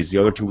 degrees. The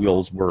other 2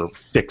 wheels were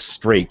fixed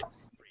straight,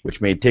 which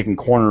made taking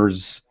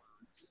corners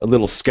a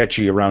little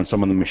sketchy around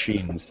some of the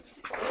machines,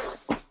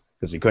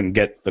 because he couldn't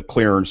get the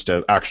clearance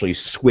to actually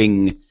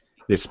swing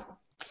this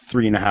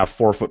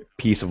 3.5-4 foot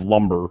piece of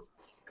lumber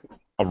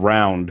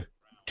around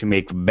to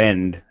make the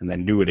bend and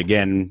then do it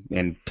again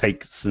in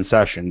tight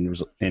succession. There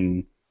was,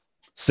 in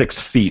 6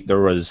 feet,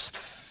 there was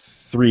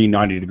 3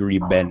 90-degree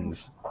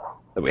bends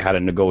that we had to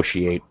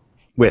negotiate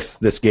with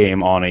this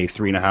game on a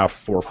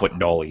 3.5-4 foot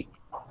dolly.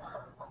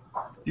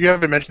 You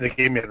haven't mentioned the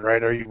game yet,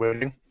 right? Are you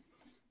waiting?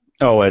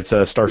 Oh, it's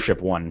a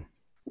Starship 1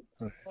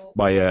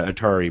 by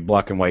Atari,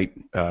 black and white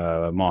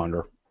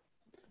monitor.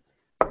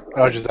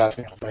 I was just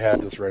asking if I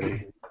had this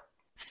ready.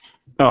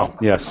 Oh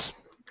yes.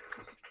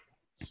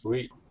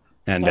 Sweet.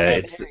 And Oh,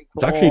 it's very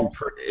actually cool.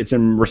 it's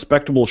in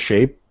respectable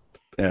shape.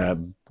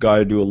 Got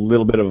to do a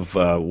little bit of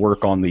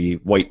work on the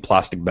white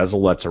plastic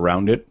bezel that's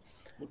around it,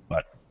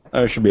 but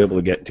I should be able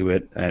to get to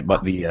it.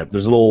 But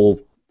there's a little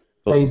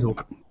Basil.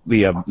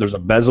 There's a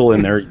bezel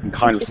in there. You can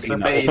kind of see that.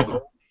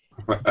 Basil.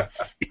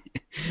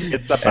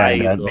 It's a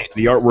And,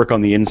 the artwork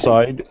on the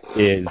inside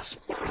is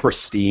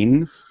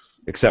pristine,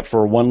 except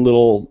for one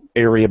little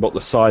area about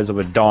the size of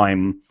a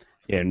dime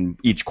in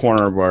each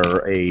corner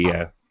where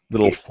a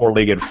little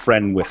four-legged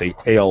friend with a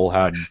tail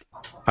had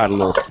a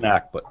little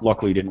snack, but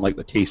luckily didn't like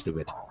the taste of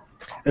it.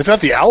 It's got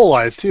the owl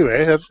eyes too,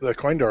 eh? That's the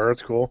coin door.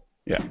 It's cool.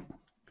 Yeah.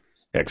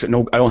 Except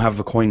no, I don't have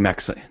the coin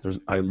mechs.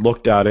 I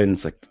looked at it and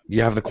it's like,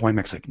 you have the coin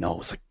mechs? Like, no.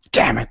 It's like,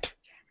 damn it.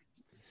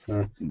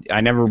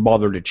 I never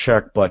bothered to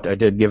check, but I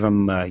did give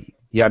him.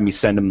 He had me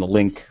send him the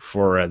link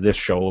for this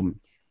show,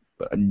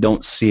 but I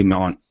don't see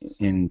him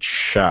in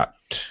chat.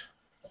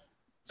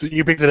 So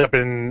you picked it up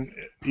in.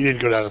 You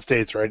didn't go down to the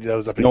States, right? That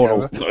was up in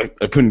No, Canada.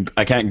 I couldn't.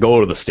 I can't go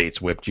to the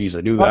States, Whip. Jeez,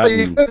 I do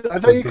that. I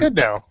thought you could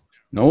now.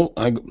 No,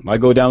 I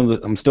go down.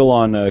 I'm still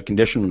on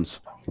conditions.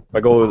 If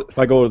I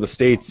go to the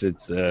States,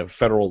 it's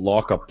federal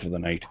lockup for the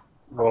night.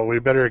 Well, we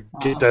better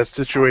get that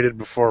situated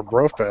before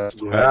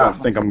Brofest. I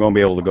don't think I'm going to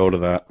be able to go to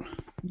that.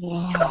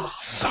 Yeah.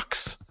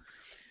 Sucks.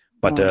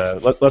 But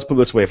let's put it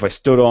this way: if I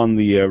stood on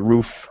the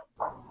roof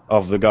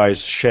of the guy's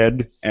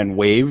shed and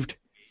waved,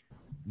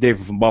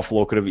 Dave from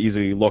Buffalo could have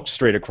easily looked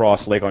straight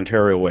across Lake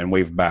Ontario and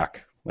waved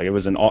back. Like it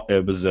was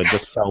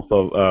just south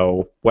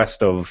of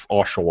west of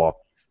Oshawa,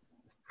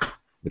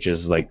 which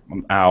is like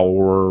an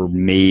hour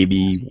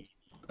maybe,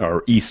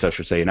 or east, I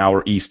should say, an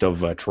hour east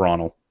of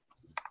Toronto.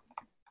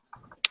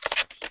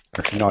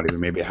 Actually, not even,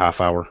 maybe a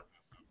half hour.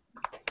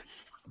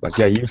 But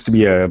yeah, he used to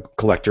be a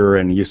collector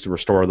and he used to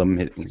restore them.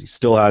 He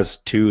still has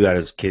two that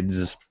his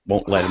kids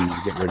won't let him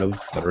get rid of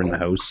that are in the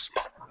house.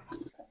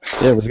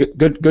 Yeah, it was a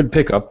good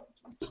pickup.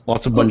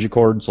 Lots of bungee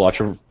cords, lots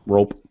of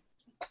rope.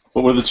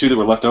 What were the two that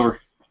were left over?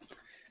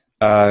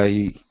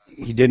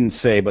 He didn't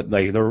say, but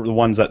like they were the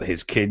ones that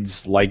his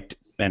kids liked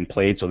and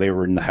played, so they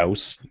were in the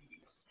house.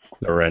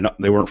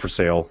 They weren't for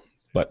sale,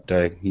 but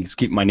he's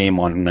keeping my name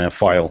on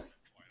file.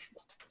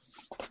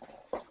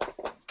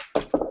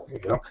 There you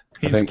go.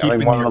 He's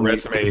keeping your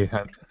resume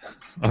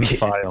on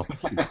file.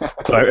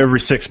 So every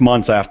 6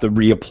 months I have to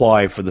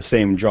reapply for the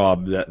same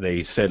job that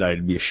they said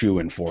I'd be a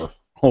shoo-in for.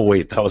 Oh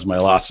wait, that was my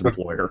last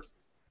employer.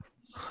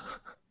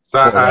 So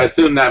I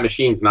assume that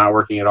machine's not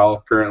working at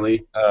all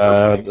currently.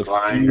 It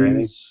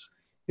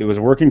was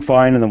working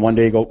fine, and then one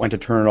day I went to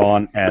turn it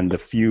on, and the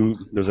fuse,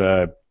 there's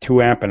a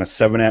 2 amp and a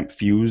 7 amp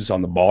fuse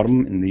on the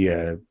bottom in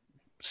the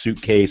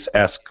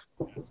suitcase-esque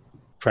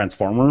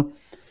transformer,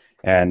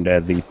 and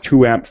the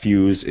 2 amp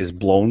fuse is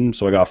blown,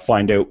 so I got to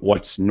find out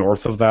what's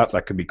north of that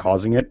could be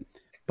causing it.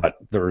 But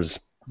there's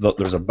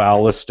a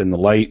ballast in the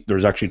light.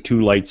 There's actually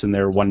two lights in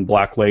there, one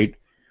black light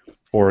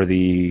for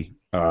the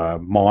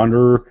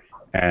monitor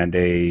and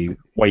a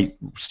white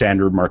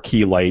standard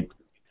marquee light.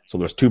 So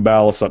there's two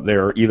ballasts up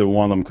there. Either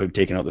one of them could have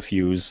taken out the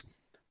fuse.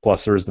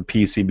 Plus there's the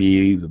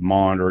PCB, the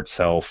monitor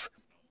itself.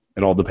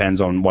 It all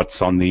depends on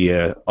what's on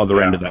the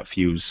other end of that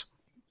fuse.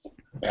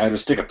 I had to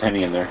stick a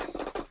penny in there.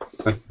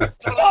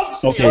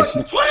 Okay, it's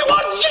 21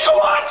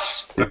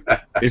 gigawatts!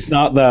 It's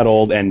not that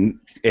old, and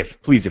if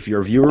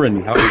you're a viewer and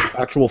you have an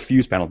actual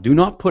fuse panel, do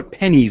not put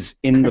pennies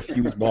in the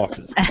fuse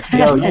boxes.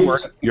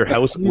 Your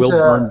house will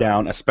burn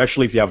down,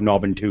 especially if you have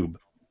knob and tube.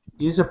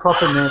 Use a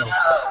proper nail.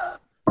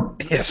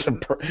 Yes, a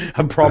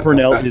proper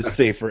nail is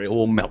safer. It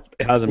will melt.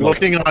 It hasn't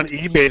melted. Looking on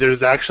eBay,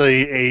 there's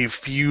actually a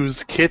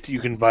fuse kit you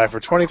can buy for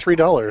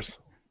 $23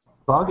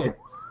 Bargain.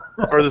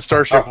 for the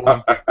Starship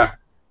one.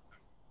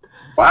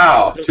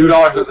 Wow,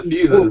 $2 for the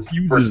fuses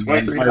for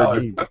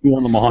 $23. Two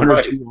on the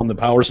monitor, two on the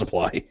power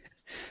supply.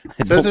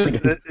 It says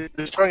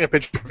they're showing a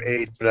picture of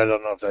 8, but I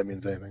don't know if that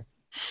means anything.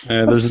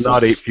 There's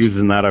not 8 fuses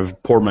in that.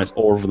 I've poured my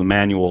all over the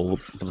manual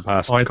for the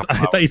past I couple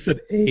hours. thought you said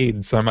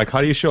AIDS, so I'm like,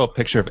 how do you show a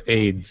picture of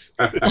AIDS?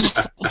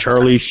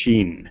 Charlie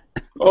Sheen.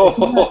 Ouch!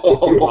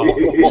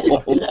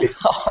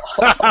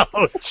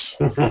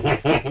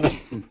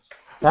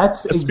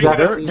 That's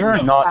exactly. There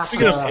are not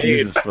 6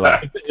 fuses for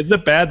that. Is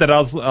it bad that I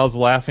was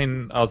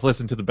laughing? I was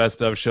listening to the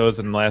best of shows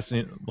and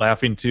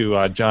laughing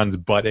to John's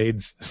Butt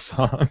AIDS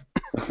song.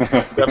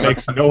 That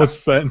makes no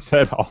sense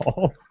at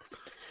all.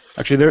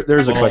 Actually,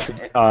 there's a question.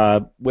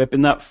 Whip,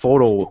 in that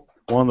photo,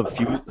 one of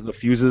the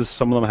fuses,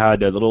 some of them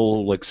had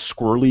little like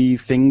squirrely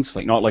things,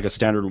 like not like a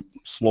standard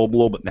slow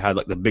blow, but they had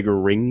like the bigger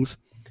rings.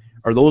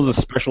 Are those a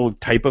special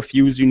type of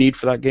fuse you need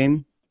for that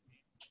game?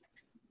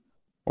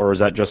 Or is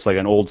that just like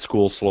an old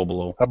school slow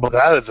blow? How about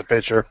that as a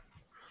picture?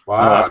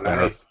 Wow, Oh,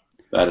 nice.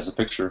 That is a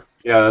picture.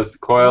 Yeah, that's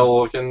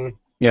coil looking.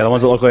 Yeah, the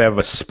ones that look like they have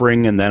a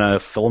spring and then a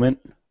filament.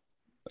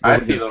 I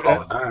see those all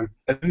the time.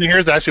 And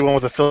here's actually one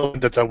with a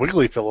filament that's a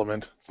wiggly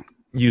filament.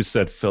 You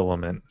said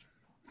filament.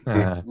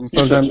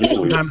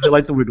 Sometimes I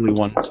like the wiggly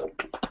one. But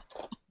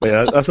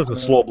yeah, that's just a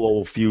slow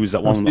blow fuse.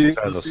 That one See,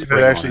 has a see if spring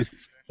it on actually it.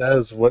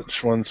 says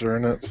which ones are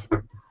in it.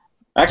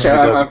 Actually,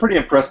 I'm pretty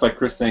impressed by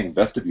Chris saying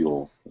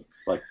vestibule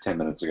like 10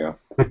 minutes ago.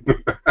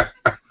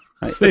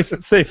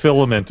 Say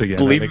filament again.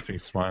 Believe- That makes me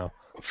smile.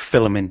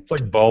 Filament. It's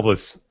like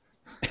bulbous.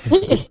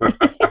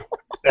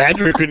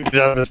 Andrew couldn't get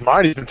it out of his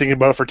mind. He's been thinking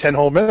about it for 10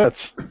 whole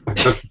minutes.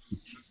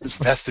 This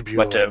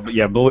vestibule. But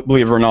yeah,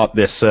 believe it or not,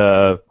 this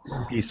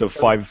piece of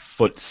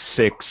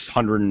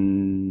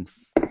 5'6",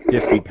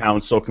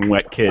 150-pound soaking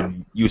wet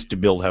kid used to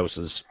build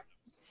houses.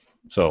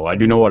 So I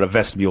do know what a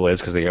vestibule is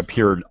because they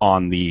appeared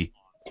on the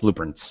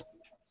blueprints.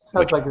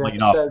 Sounds like an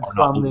episode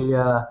from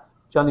the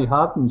Johnny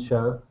Harden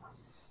show.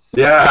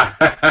 Yeah.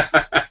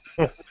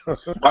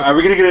 Are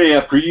we going to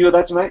get a preview of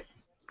that tonight?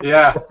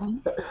 Yeah. Is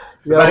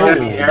that going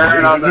to be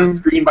Aaron on the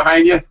screen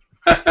behind you?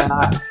 Don't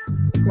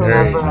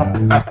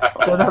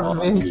have a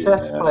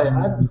VHS player.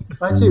 I'm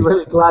actually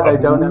really glad I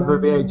don't have a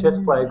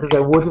VHS player because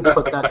I would have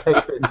put that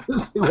tape in to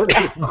see what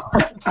it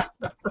was.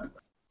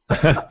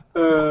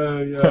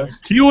 Yeah.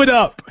 Cue it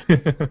up.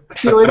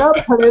 Cue it up,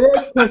 put it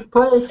in, press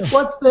play.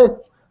 What's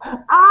this?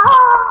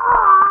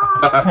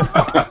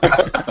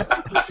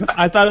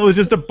 I thought it was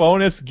just a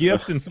bonus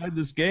gift inside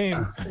this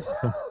game.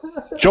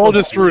 Joel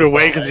just threw it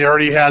away because he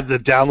already had the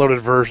downloaded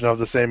version of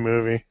the same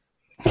movie.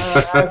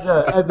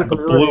 The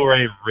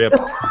Blu-ray rip.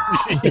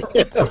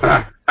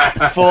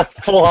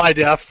 full high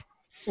def.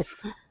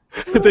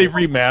 They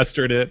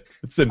remastered it.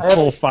 It's in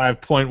full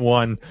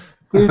 5.1.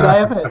 Dude, I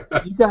have it.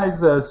 You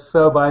guys are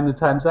so behind the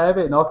times. I have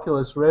it in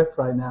Oculus Rift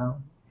right now.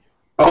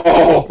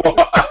 Oh,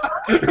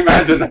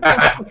 imagine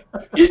that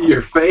in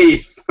your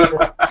face.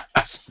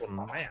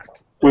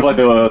 With like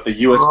the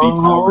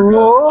USB power.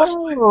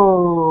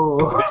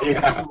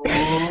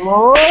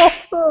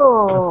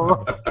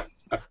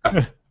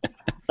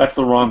 That's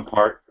the wrong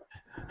part.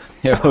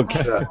 Yeah,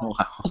 okay. Wow.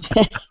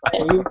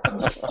 You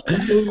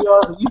do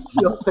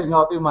your thing,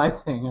 I'll do my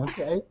thing,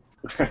 okay?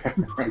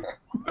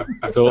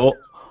 So,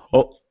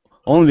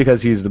 only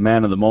because he's the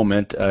man of the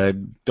moment. I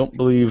don't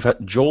believe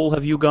Joel.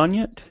 Have you gone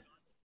yet?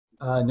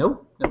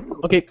 Nope.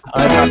 Okay,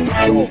 I'm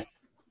Joel.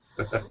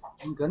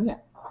 I'm gone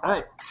yet. All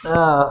right.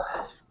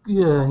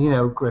 Yeah, you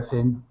know,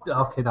 Griffin,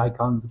 arcade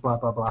icons, blah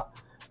blah blah.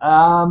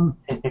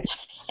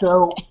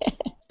 So,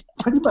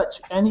 pretty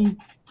much any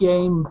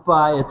game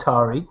by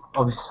Atari,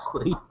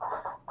 obviously,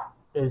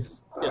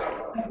 is just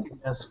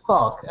as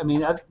fuck. I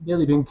mean, I've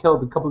nearly been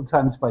killed a couple of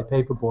times by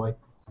Paperboy.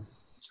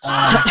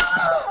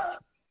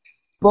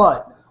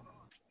 But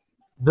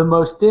the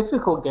most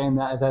difficult game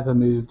that I've ever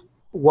moved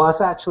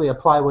was actually a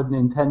plywood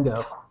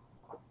Nintendo.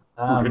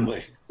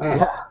 Really?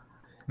 Yeah.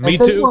 Me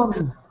Has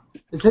too.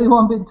 Has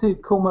anyone been to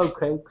Cormo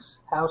Craig's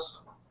house?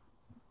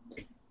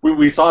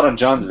 We saw it on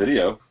John's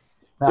video.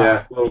 No.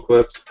 Yeah, little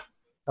clips.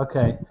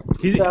 Okay.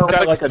 He's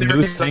got like a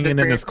noose hanging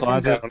in his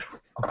closet.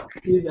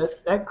 Dude,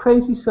 that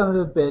crazy son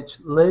of a bitch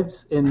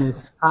lives in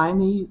this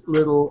tiny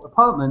little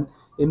apartment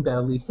in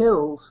Beverly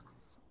Hills,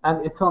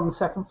 and it's on the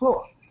second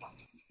floor.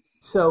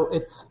 So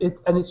it's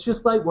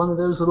just like one of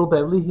those little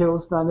Beverly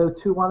Hills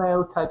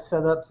 90210 type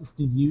setups. It's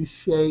the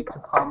U-shaped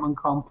apartment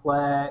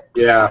complex.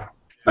 Yeah,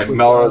 like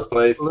Melrose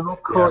Place. A little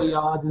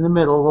courtyard in the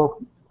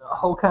middle, a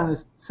whole kind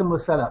of similar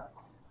setup.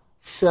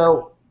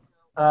 So,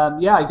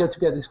 I go to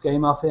get this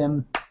game off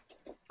him,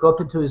 go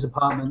up into his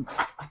apartment,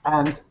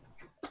 and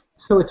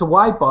so it's a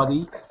wide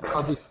body,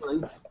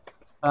 obviously.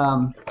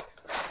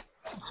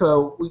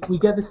 So we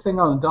get this thing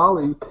on a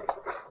dolly,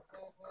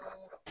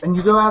 and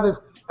you go out of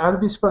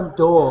his front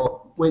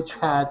door, which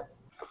had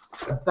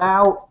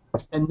about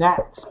a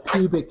gnat's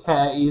pubic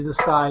hair either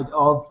side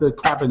of the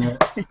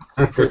cabinet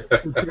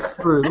to get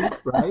through,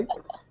 right?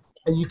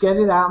 And you get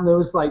it out, and there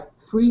was like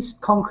 3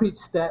 concrete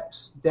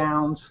steps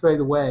down straight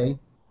away.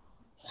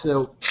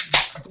 So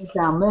you get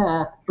down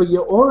there, but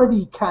you're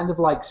already kind of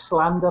like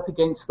slammed up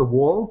against the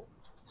wall.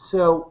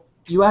 So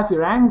you have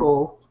your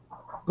angle,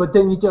 but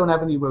then you don't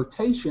have any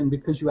rotation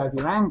because you have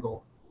your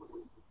angle.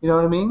 You know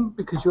what I mean?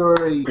 Because you're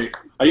already... Wait,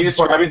 are you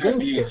describing the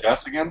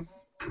VHS again?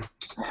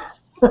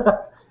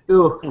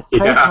 Ooh,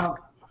 Yeah.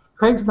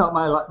 Craig's not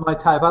my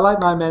type. I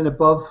like my men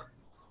above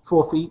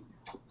 4 feet.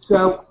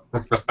 So...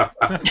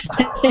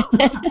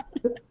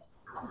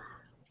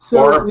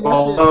 Or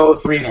below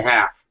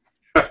 3.5.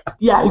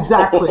 Yeah,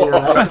 exactly.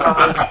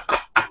 Right?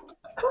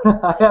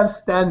 I have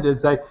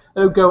standards. I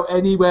don't go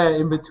anywhere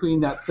in between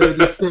that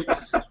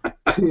 36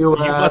 to You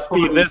must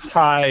 40, be this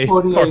high.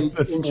 48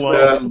 This inch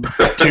low. range.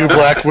 2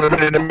 black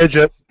women and a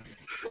midget.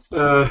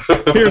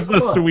 Here's the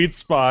sweet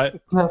spot.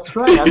 That's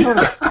right.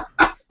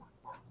 I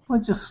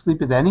don't just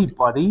sleep with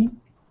anybody.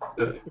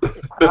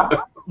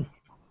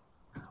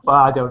 Well,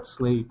 I don't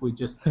sleep. We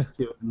just do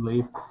it and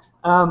leave.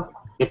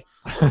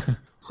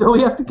 So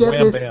we have to get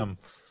Wham this. bam.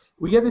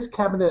 We get this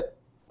cabinet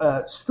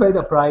straight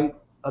upright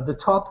at the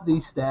top of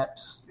these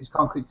steps, these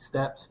concrete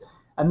steps,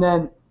 and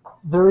then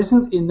there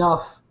isn't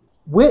enough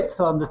width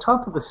on the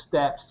top of the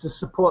steps to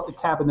support the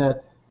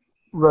cabinet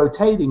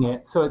rotating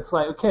it. So it's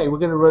like, okay, we're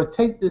going to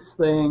rotate this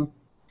thing.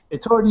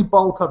 It's already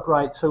bolt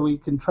upright, so we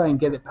can try and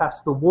get it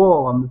past the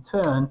wall on the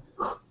turn.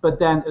 But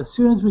then as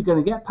soon as we're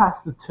going to get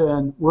past the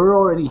turn, we're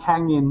already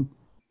hanging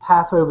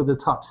half over the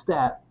top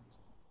step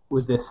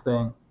with this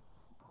thing.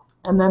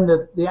 And then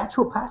the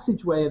actual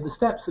passageway of the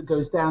steps that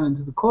goes down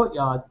into the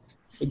courtyard,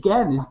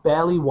 again, is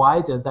barely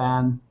wider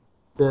than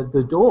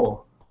the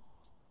door.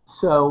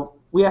 So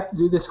we have to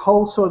do this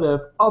whole sort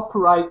of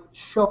upright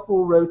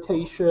shuffle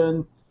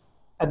rotation,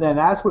 and then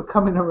as we're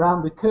coming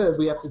around the curve,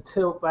 we have to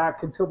tilt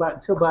back and tilt back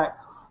and tilt back.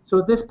 So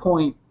at this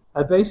point,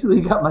 I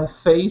basically got my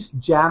face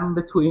jammed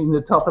between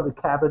the top of the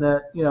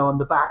cabinet, on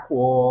the back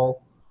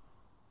wall,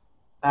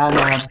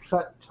 and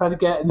try to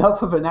get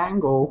enough of an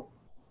angle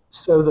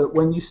so that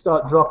when you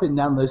start dropping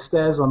down those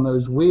stairs on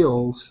those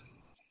wheels,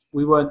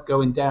 we weren't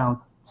going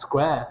down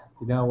square,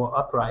 or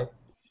upright.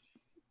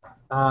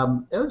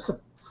 It was a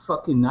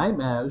fucking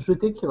nightmare. It was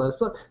ridiculous.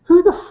 But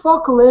who the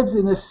fuck lives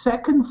in a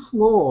second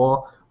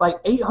floor, like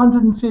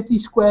 850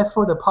 square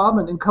foot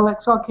apartment and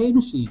collects arcade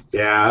machines?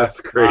 Yeah, that's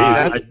crazy.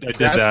 I did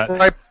that.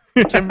 My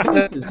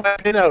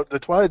pin out the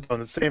Twilight Zone,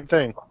 the same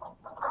thing.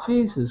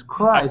 Jesus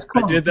Christ!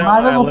 I did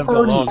that when I lived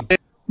alone.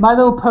 My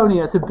Little Pony.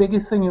 That's the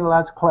biggest thing you're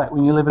allowed to collect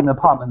when you live in an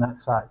apartment that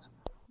size.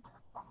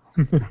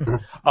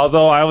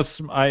 Although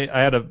I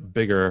had a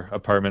bigger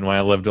apartment when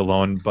I lived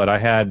alone, but I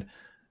had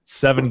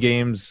 7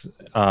 games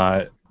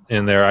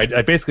in there.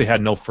 I basically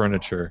had no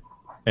furniture,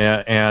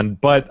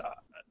 but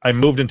I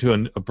moved into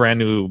a brand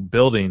new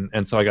building,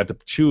 and so I got to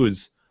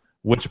choose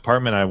which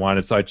apartment I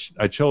wanted. So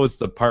I chose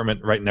the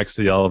apartment right next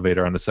to the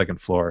elevator on the second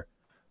floor.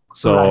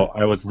 So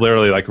Right. I was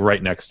literally like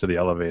right next to the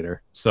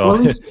elevator. So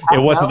it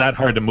wasn't that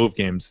hard to move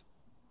games.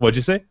 What'd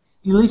you say? At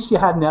least you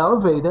had an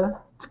elevator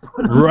to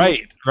put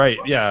Right,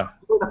 yeah.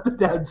 up and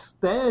down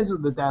stairs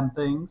with the damn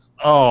things.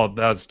 Oh,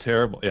 that's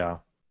terrible. Yeah.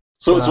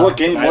 So what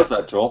game was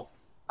that, Joel?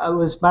 It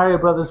was Mario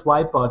Brothers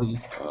Wide Body.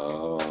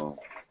 Oh.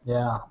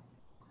 Yeah.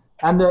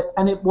 And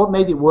what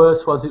made it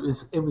worse was it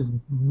was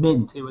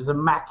mint. It was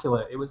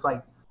immaculate. It was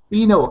like,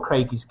 you know what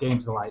Craigie's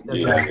games are like.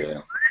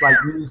 They're like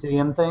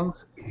museum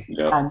things.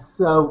 Yeah. And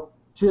so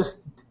just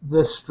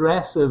the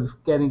stress of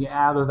getting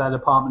out of that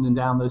apartment and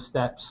down those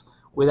steps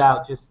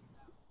without just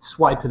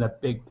swiping a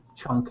big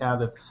chunk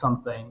out of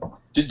something.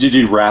 Did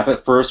you wrap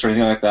it first or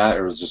anything like that,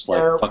 or was it just like,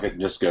 No. fuck it and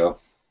just go?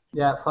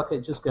 Yeah, fuck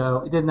it, just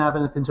go. It didn't have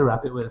anything to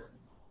wrap it with.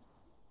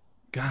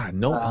 God,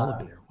 no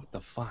elevator. What the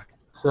fuck?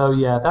 So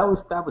yeah, that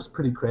was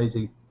pretty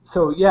crazy.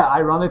 So yeah,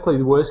 ironically,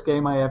 the worst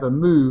game I ever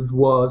moved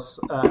was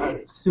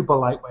super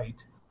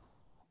lightweight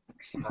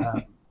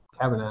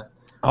cabinet.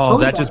 Oh,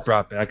 that just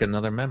brought back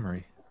another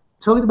memory.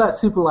 Talking about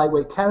super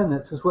lightweight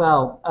cabinets as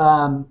well,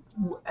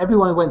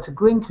 everyone who went to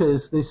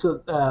Grinkers, they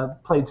sort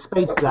of, played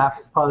Space Zap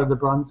as part of the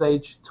Bronze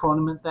Age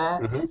tournament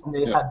there, and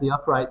they had the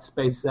upright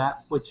Space Zap,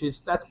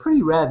 that's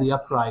pretty rare. The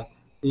upright,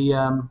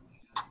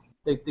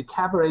 the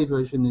cabaret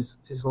version is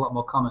a lot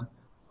more common.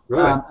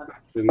 Really?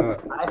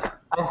 I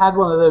had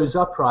one of those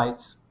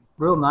uprights,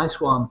 real nice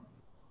one,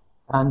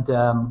 and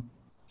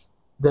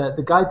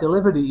the guy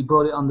delivered it. He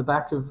brought it on the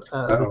back of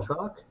the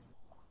truck.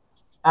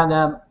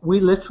 And we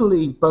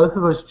literally, both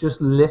of us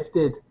just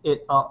lifted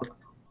it up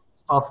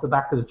off the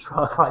back of the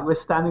truck. Like we're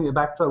standing in the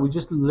back of the truck, we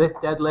just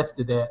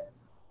deadlifted it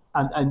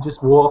and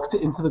just walked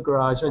into the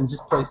garage and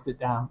just placed it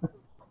down.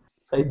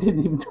 They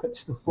didn't even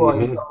touch the floor.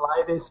 It was the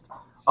lightest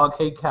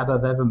arcade cab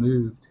I've ever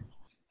moved.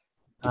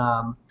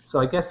 So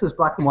I guess those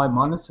black and white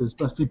monitors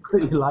must be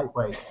pretty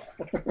lightweight.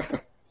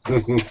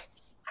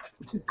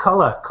 It's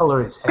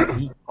color is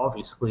heavy,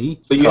 obviously.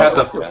 So you had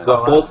the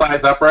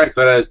full-size upright,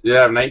 so you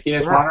have a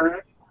 19-inch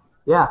monitor?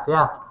 Yeah.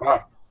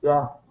 Wow.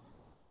 Yeah.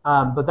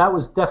 But that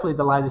was definitely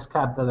the lightest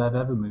cab that I've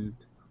ever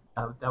moved.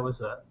 That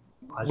was a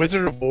pleasure.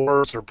 Wizard of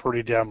Wars are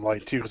pretty damn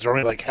light too, because they're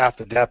only like half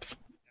the depth.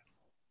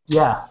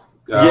 Yeah.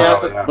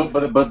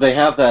 But they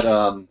have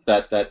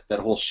that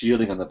whole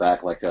shielding on the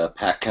back, like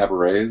Pack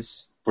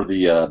Cabarets for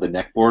the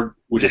neck board,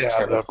 which is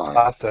terrifying.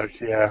 The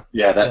plastic, yeah.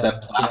 Yeah,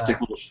 that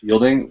plastic little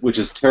shielding, which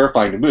is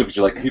terrifying to move, because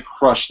you're like, if you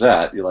crush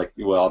that, you're like,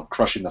 well, I'm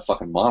crushing the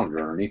fucking monitor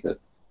underneath it.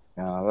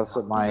 Yeah, that's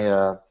what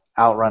my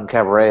Outrun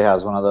Cabaret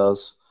has, one of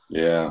those.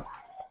 Yeah.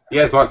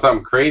 You guys want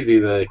something crazy,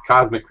 the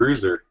Cosmic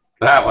Cruiser.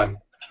 That one.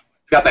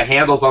 It's got the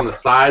handles on the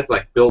sides,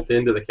 like, built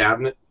into the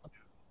cabinet.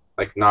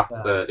 Like,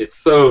 it's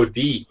so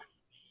deep,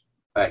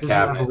 that Does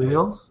cabinet. it have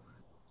wheels?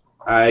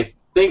 I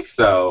think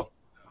so.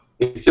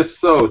 It's just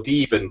so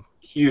deep and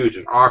huge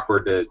and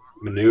awkward to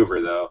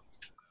maneuver, though.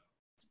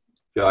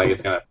 I feel like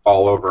it's going to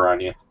fall over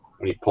on you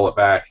when you pull it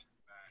back.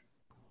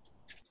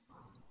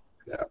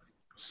 Yeah.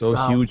 So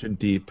huge and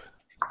deep.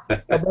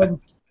 And then,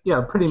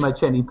 pretty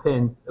much any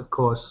pin, of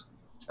course.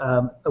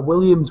 A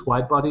Williams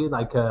wide body,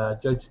 like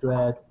Judge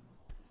Dredd,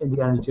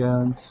 Indiana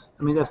Jones.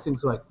 I mean, those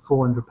things are like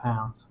 400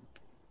 pounds.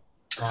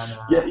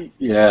 And,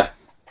 Yeah.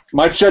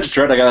 My Judge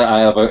Dredd,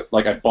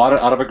 I bought it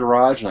out of a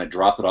garage and I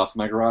dropped it off in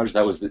my garage.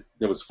 That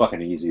was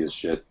fucking easy as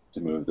shit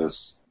to move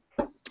this.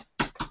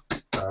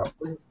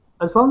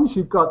 As long as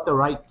you've got the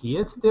right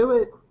gear to do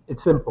it,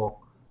 it's simple.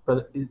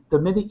 But the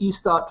minute you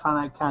start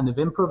trying to kind of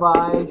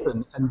improvise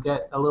and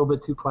get a little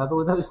bit too clever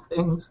with those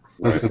things,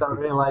 you start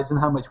realizing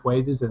how much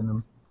weight is in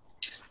them.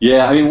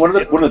 Yeah, I mean, one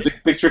of the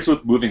big tricks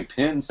with moving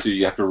pins too,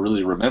 you have to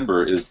really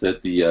remember is that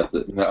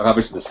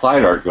obviously the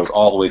side art goes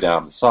all the way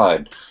down the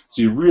side,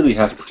 so you really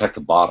have to protect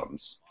the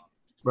bottoms.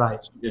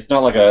 Right. It's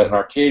not like an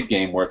arcade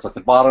game where it's like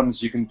the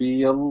bottoms you can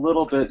be a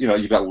little bit,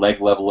 you've got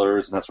leg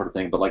levelers and that sort of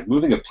thing, but like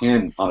moving a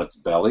pin on its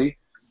belly,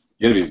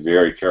 you got to be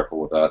very careful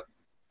with that.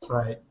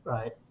 Right.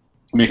 I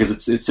mean, because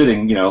it's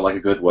sitting, like a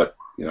good, foot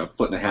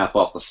and a half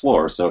off the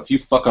floor. So if you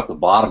fuck up the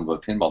bottom of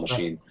a pinball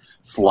machine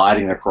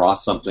sliding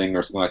across something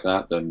or something like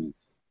that, then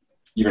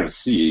you're going to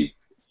see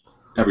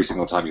every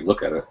single time you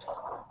look at it.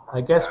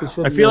 I guess we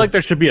should. I feel like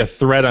there should be a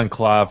thread on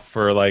Clav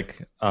for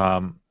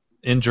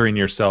injuring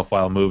yourself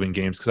while moving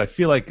games, because I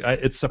feel like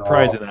it's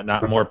surprising that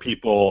not more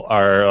people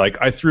are like,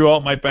 I threw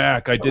out my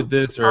back, I did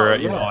this, or I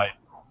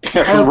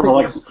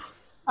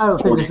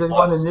don't think there's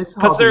anyone in this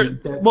hobby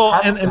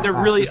and they're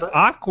really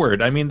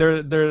awkward. I mean,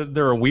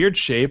 they're a weird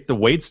shape. The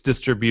weight's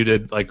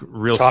distributed like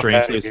real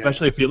strangely,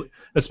 especially if you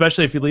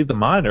leave the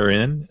monitor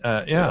in.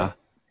 Yeah.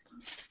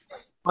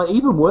 Well,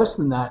 even worse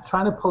than that,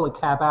 trying to pull a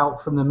cab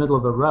out from the middle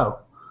of a row.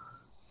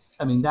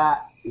 I mean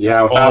that.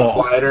 Yeah, without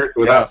sliders.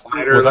 Without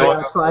sliders.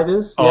 Carpet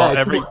sliders.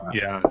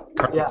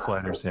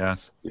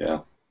 Yes. Yeah.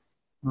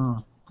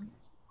 So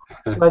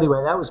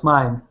anyway, that was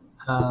mine.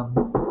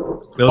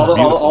 Although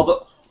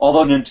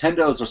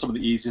Nintendo's are some of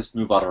the easiest to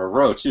move out of a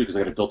row too, because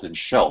they got a built-in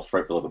shelf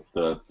right below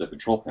the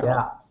control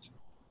panel.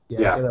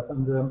 Yeah. Get up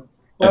under them.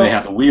 And they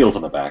have the wheels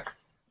on the back.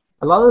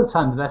 A lot of the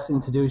time, the best thing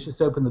to do is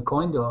just open the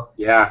coin door.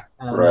 Yeah.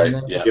 Right.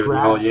 Give it a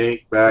little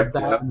yank back.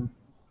 And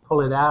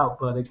pull it out.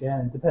 But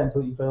again, it depends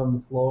what you put on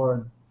the floor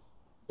and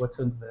what's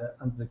under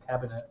the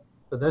cabinet.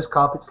 But those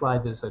carpet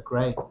sliders are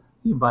great.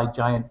 You can buy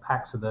giant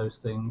packs of those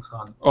things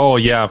on. Oh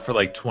yeah, for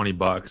like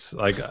 $20.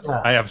 Like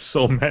I have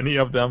so many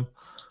of them.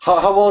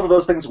 How well do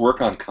those things work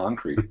on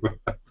concrete?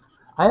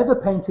 I have a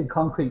painted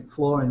concrete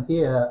floor in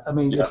here. I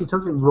mean, if you're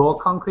talking raw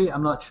concrete,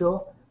 I'm not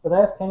sure, but I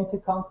have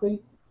painted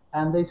concrete,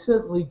 and they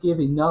certainly give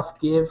enough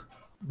give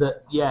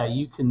that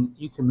you can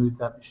move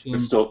that machine.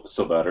 It's still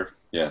better.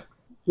 Yeah.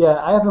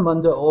 Yeah, I have them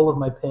under all of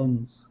my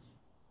pins.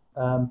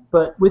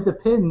 But with the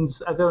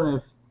pins, I don't know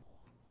if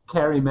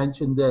Carrie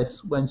mentioned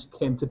this when she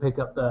came to pick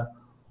up the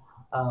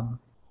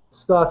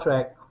Star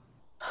Trek.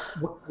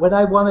 When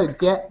I want to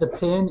get the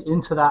pin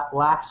into that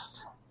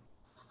last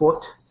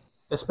foot,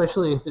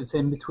 especially if it's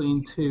in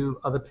between two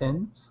other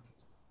pins,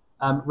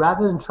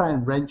 rather than try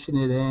and wrenching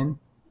it in,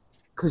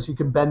 because you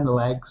can bend the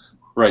legs.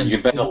 Right, you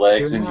can bend the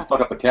legs, and you fuck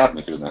up the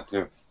cabinet doing that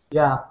too.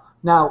 Yeah.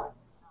 Now,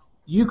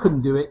 you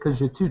couldn't do it because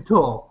you're too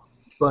tall,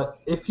 but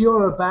if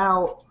you're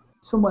about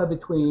somewhere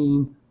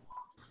between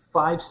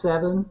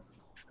 5'7"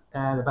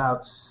 and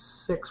about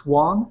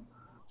 6'1",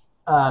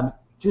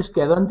 just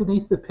get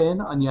underneath the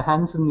pin on your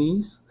hands and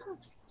knees.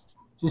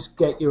 Just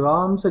get your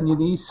arms and your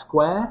knees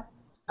square.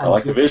 I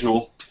like the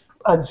visual.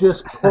 And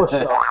just push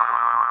up.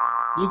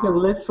 You can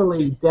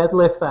literally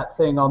deadlift that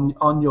thing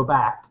on your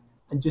back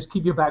and just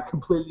keep your back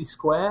completely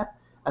square,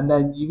 and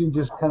then you can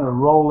just kind of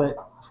roll it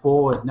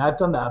forward. And I've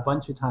done that a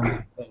bunch of times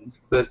with things.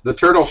 The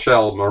turtle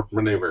shell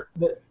maneuver.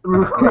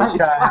 Right,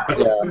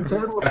 exactly. It's the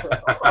turtle shell.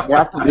 You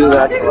have to do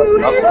that.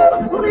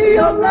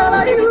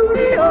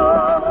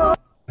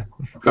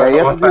 Yeah, you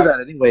have to do that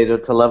anyway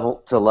to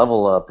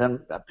level a pin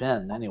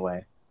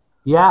anyway.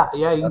 Yeah,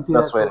 you can That's do the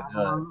that. best way to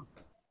do it.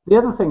 The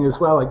other thing as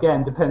well,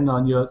 again, depending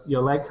on your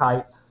leg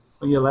height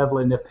when you're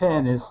leveling the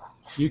pin, is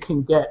you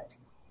can get,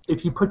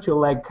 if you put your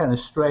leg kind of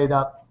straight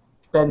up,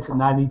 bent at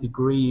 90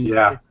 degrees,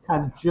 it's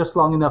kind of just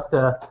long enough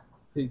to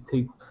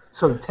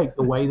sort of take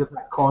the weight of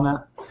that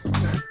corner.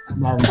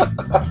 And then,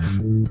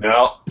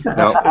 no, it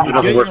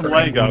doesn't work. Get your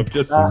leg up,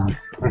 just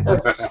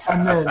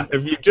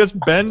if you just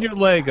bend your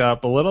leg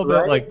up a little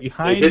bit, like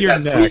behind your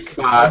neck,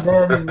 and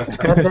then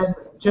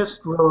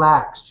just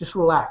relax. just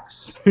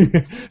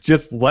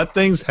let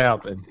things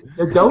happen.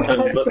 Don't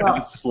tense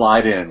up.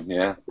 Slide in,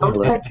 yeah.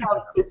 Don't tense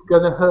up. It's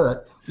gonna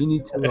hurt. You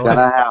need to. It's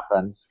gonna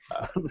happen.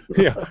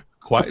 Yeah,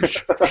 quite.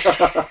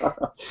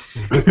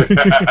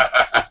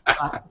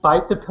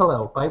 Bite the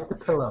pillow.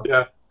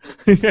 Yeah.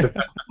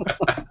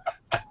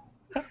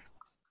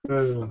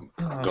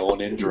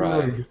 Going in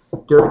dry.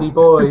 Dirty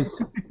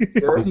boys.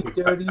 Dirty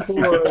boys.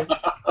 Going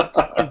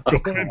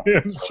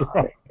in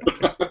dry. You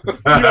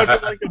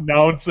have to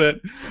announce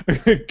it.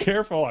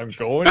 Careful, I'm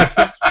going in.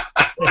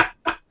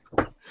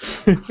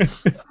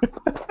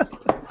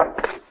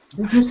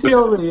 Did you see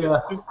all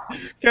the...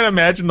 Can't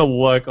imagine the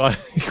look. Like,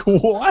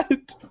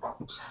 what?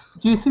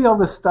 Do you see all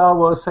the Star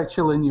Wars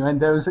sexual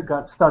innuendos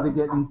that started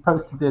getting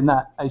posted in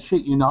that I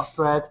shit you not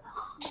thread?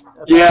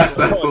 Yes,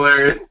 that's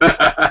hilarious.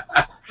 I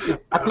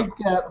think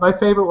my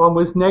favorite one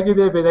was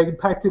negative. It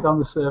impacted on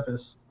the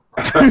surface.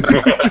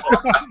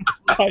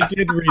 I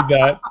did read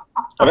that.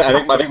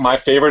 I think my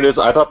favorite is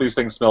I thought these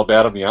things smell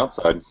bad on the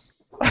outside.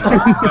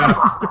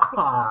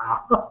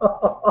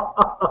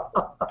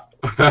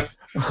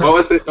 What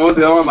was the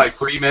other one, like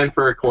 3 men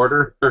for a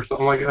quarter or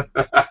something like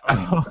that?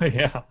 Oh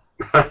yeah.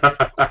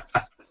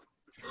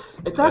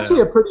 It's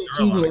actually a pretty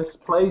genius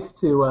place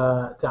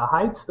to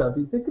hide stuff.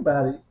 You think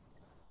about it.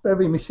 For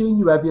every machine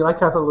you have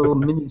a little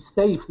mini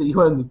safe that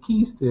you own the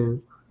keys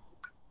to.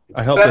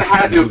 I hope that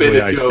had to have been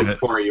a joke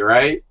for you,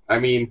 right? I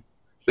mean,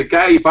 The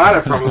guy you bought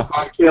it from was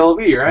on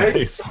KLB, right?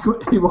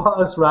 He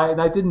was, right,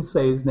 and I didn't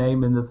say his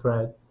name in the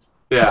thread.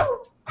 Yeah.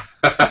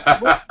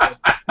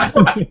 That's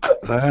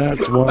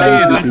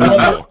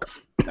why.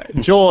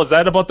 Joel, is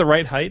that about the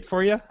right height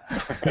for you?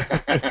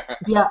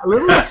 Yeah, a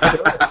little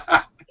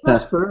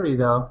less furry,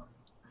 though.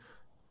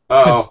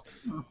 Oh.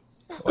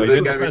 Well, Is you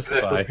it didn't going to be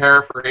specify.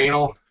 prepare for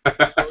anal?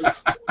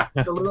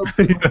 A little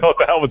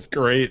That was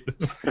great.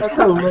 That's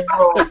a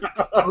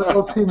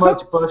little too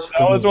much bush.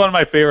 That was one of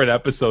my favorite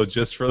episodes,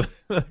 just for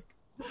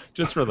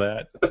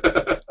that.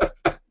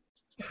 That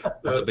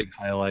was a big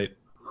highlight.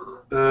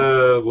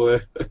 Oh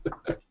boy.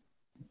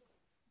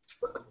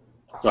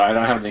 So I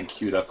don't have anything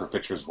queued up for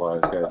pictures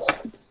wise, guys.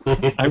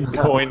 I'm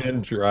going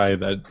in dry.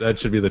 That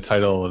should be the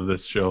title of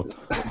this show.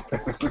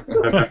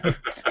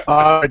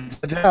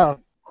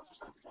 Down.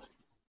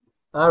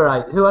 All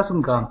right, who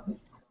hasn't gone?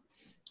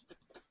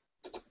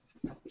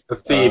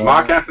 Let's see.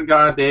 Mock hasn't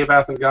gone. Dave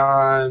hasn't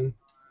gone.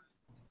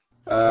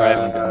 I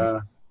haven't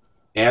gone.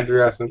 Andrew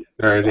hasn't.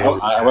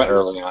 I went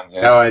early on.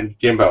 Yeah. Oh, and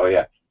Gimbo,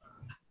 yeah.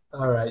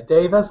 All right,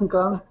 Dave hasn't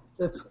gone.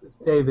 That's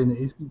Dave, and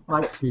his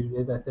mic's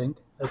muted, I think.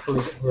 Hopefully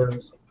he can hear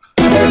us.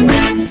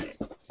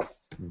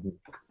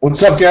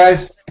 What's up,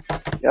 guys?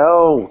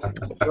 Yo.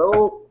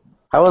 Yo.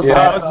 How was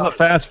How was the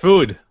fast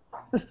food?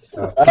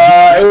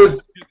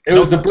 It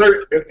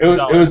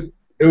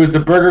was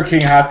the Burger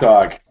King hot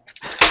dog.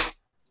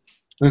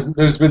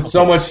 There's been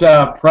so much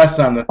press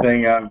on the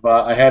thing,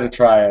 but I had to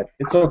try it.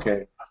 It's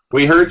okay.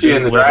 We heard you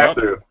in the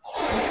drive-thru.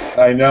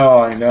 I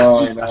know. Did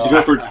you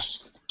go for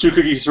 2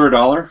 cookies for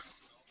 $1?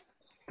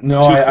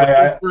 No,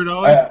 I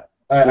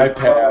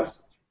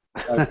passed.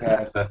 I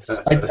passed.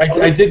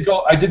 I did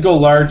go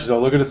large though.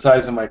 Look at the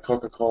size of my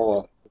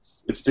Coca-Cola.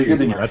 It's bigger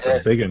than your That's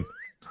head. a big one.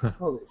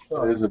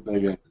 It is a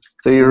big one.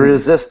 So you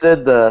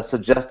resisted the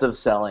suggestive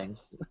selling.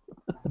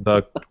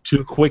 The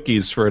 2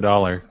 quickies for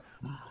 $1.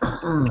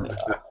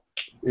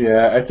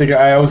 Yeah, I think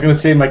I was gonna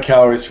save my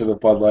calories for the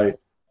Bud Light.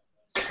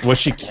 Was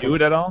she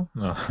cute at all?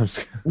 No.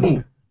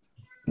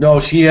 No,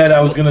 she had. I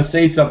was gonna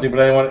say something,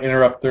 but I didn't want to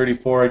interrupt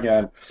 34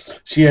 again.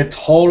 She had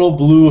total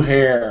blue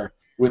hair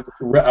with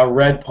a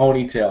red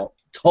ponytail.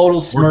 Total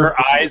Were Smurf. her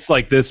eyes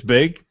like this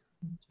big?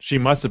 She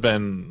must have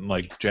been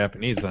like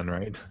Japanese then,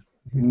 right?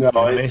 No,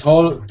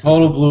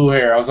 total blue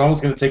hair. I was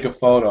almost gonna take a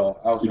photo.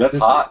 I was Dude, like,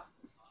 that's hot.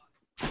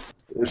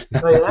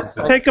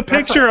 Take a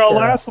picture, it'll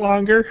last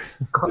longer.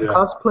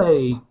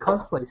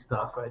 Cosplay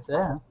stuff right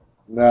there.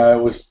 No,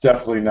 it was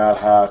definitely not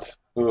hot.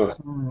 Ugh.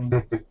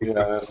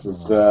 Yeah, this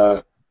is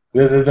the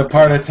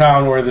part of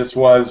town where this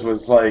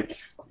was like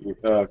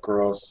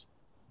gross.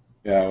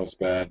 Yeah, it was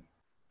bad.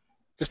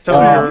 Just tell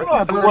her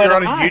you're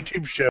on a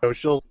YouTube show.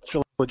 She'll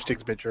let you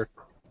take a picture.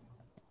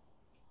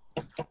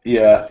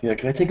 Yeah.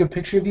 Can I take a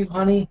picture of you,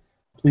 honey?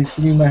 Please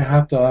give me my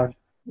hot dog.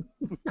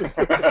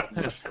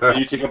 Did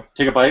you take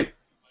a bite?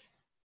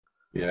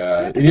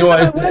 Yeah. You know what?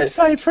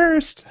 Website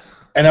first.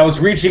 And I was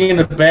reaching in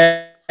the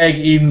bag,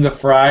 eating the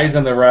fries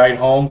on the ride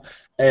home,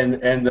 and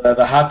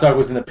the hot dog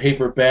was in a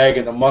paper bag,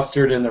 and the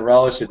mustard and the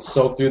relish had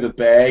soaked through the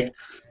bag.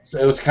 So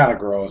it was kind of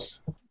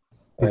gross.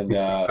 And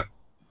yeah,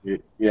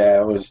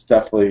 it was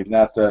definitely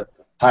not the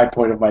high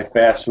point of my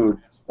fast food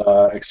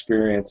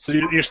experience. So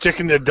you're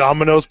sticking to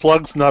Domino's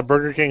plugs, not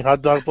Burger King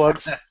hot dog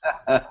plugs?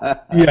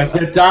 Yes,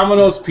 the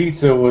Domino's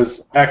pizza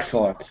was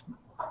excellent.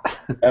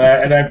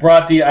 And I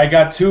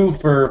got 2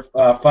 for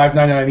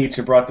 $5.99 each,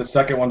 and brought the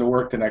second one to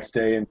work the next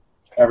day, and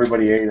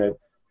everybody ate it.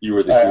 You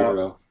were the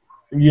hero.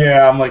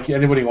 Yeah, I'm like,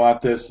 anybody want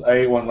this? I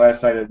ate one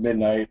last night at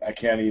midnight. I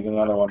can't eat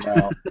another one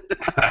now.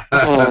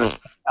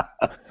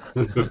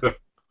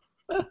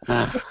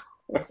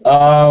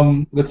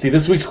 Let's see.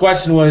 This week's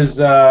question was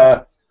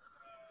the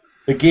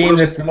game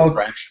that's the most.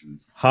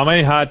 How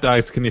many hot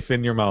dogs can you fit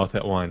in your mouth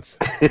at once?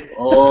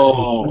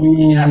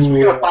 Oh, yes,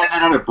 we gotta find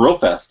that out at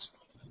Brofest.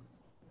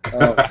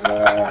 Oh,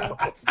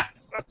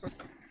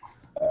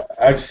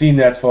 I've seen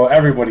that photo.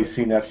 Everybody's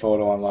seen that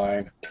photo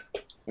online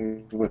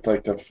with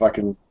like the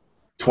fucking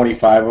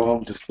 25 of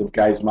them, just the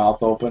guy's mouth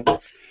open.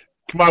 Come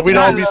on, we'd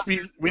all be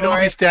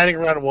standing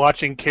around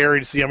watching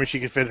Carrie to see how many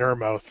she could fit in her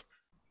mouth.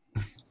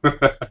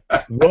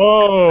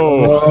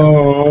 Whoa!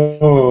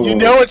 You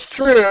know it's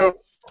true.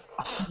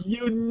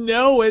 You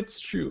know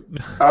it's true.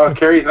 Oh,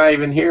 Carrie's not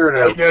even here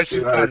to. I know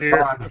she's not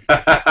here.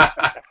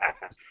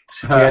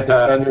 She can't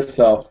defend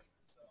herself.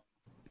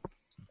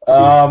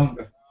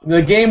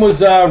 The game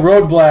was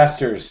Road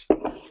Blasters.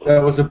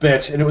 That was a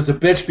bitch, and it was a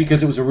bitch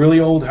because it was a really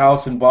old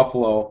house in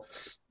Buffalo.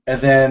 And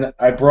then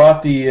I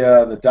brought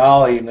the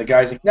dolly, and the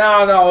guy's like,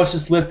 no, let's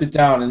just lift it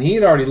down. And he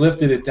had already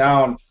lifted it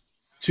down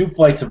 2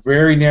 flights of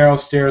very narrow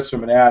stairs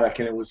from an attic,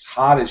 and it was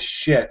hot as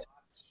shit.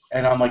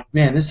 And I'm like,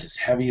 man, this is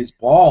heavy as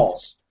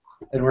balls.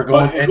 And we're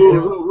going.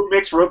 Who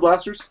makes Road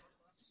Blasters?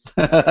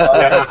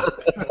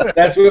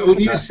 That's what when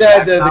you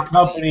said the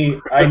company.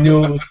 I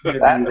knew it was going to be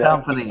that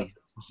company.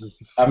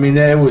 I mean,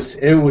 it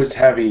was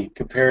heavy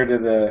compared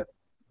to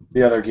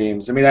the other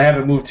games. I mean, I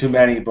haven't moved too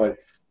many, but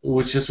it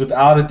was just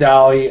without a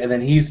dolly. And then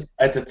he's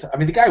at the. I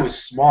mean, the guy was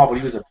small, but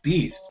he was a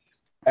beast.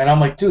 And I'm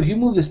like, dude, you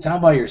moved this down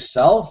by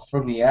yourself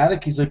from the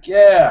attic? He's like,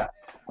 yeah.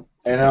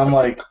 And I'm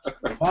like,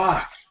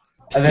 fuck.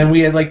 And then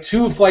we had like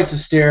 2 flights of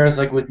stairs,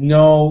 like with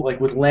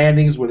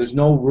landings where there's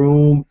no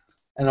room.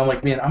 And I'm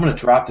like, man, I'm gonna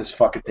drop this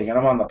fucking thing, and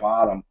I'm on the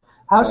bottom.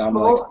 How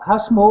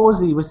small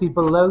was he? Was he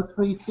below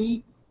 3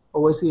 feet,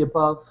 or was he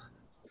above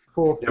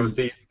 4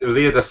 feet? It was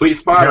either the sweet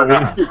spot or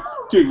not.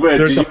 Dude, wait,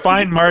 There's a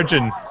fine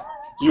margin.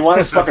 Do you want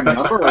his fucking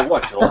number or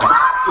what, Joel?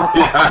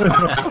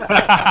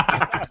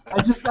 I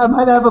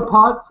might have a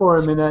part for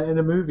him in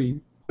a movie.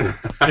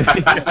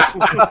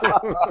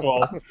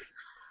 Well,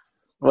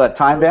 What,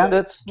 Time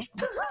Bandits?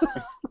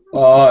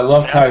 Oh, I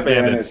love Time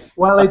Bandits.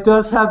 Well, it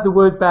does have the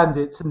word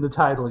bandits in the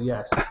title,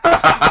 yes.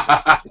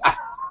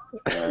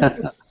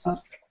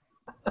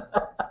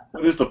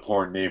 What is the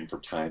porn name for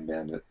Time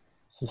Bandit?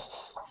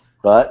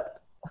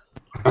 But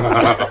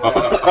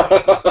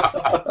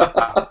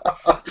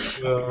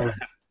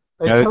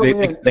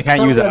they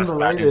can't use Ass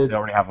Bandits. They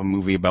already have a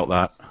movie about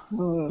that.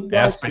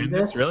 Ass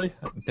Bandits, really?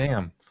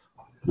 Damn.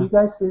 You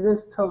guys see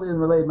this? Totally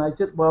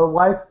unrelated. My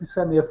wife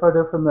sent me a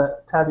photo from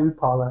the tattoo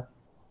parlor.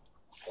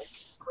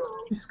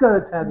 She's got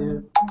a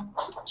tattoo.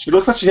 She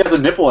looks like she has a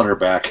nipple on her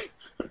back.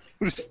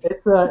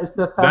 It's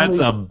the family. That's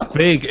a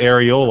big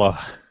areola.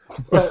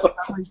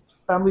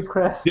 Family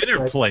crest.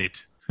 Dinner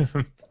plate.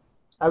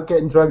 Out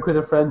getting drunk with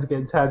her friends,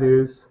 getting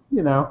tattoos.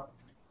 You know.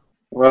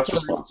 Well, that's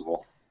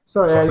responsible.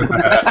 Sorry,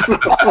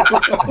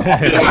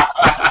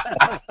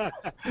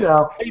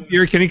 Yeah. Hey,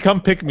 dear, can you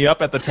come pick me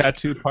up at the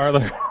tattoo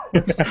parlor?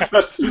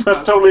 That's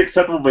totally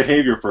acceptable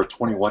behavior for a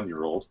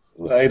 21-year-old.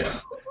 Right.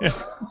 I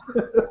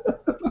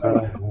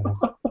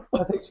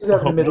think she's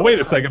having a middle. Wait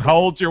a second. How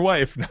old's your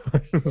wife?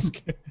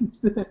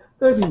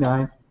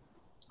 39.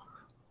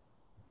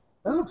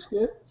 That looks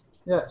good.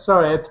 Yeah,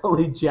 sorry, I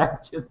totally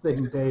jacked your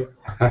thing, Dave.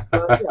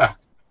 Yeah.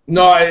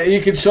 No,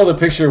 you can show the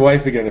picture of your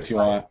wife again if you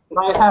want.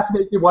 My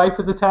half-naked wife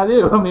with a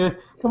tattoo. I mean,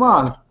 come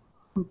on.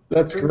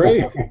 That's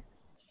great.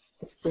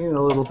 Bring in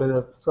a little bit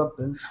of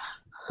something.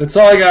 That's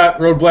all I got.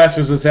 Road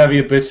Blasters was having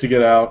a bitch to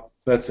get out.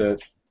 That's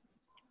it.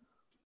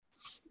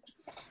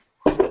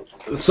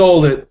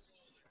 Sold it.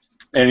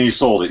 And you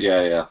sold it,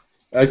 yeah.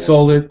 I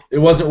sold it. It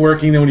wasn't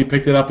working. Then when you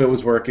picked it up, it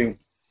was working.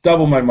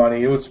 Double my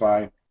money. It was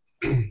fine.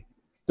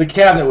 The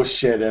cabinet was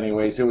shit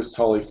anyways. It was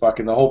totally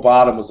fucking... The whole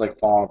bottom was like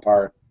falling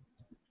apart.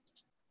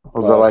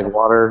 Was it like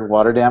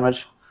water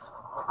damage?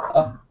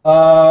 I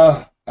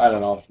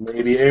don't know.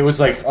 Maybe it was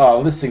like,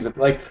 oh, this thing's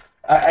like,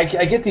 I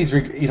get these,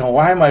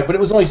 why am I? But it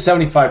was only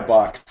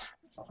 $75,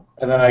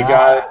 and then I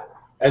got it,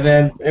 and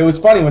then it was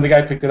funny when the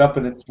guy picked it up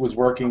and it was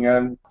working,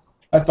 and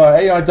I thought,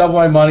 hey, I doubled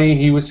my money.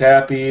 He was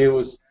happy. I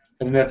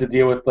didn't have to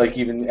deal with like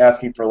even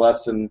asking for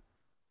less than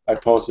I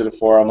posted it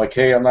for. I'm like,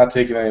 hey, I'm not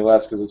taking any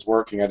less because it's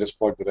working. I just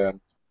plugged it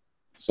in.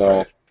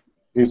 So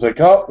he's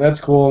like, oh, that's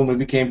cool, and we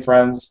became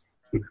friends.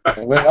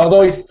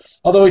 Although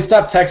he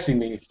stopped texting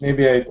me,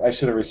 maybe I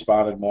should have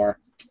responded more.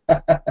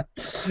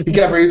 He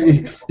kept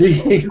we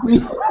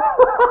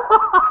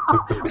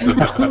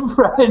became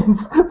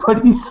friends,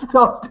 but he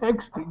stopped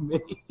texting me.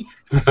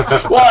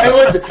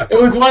 Well,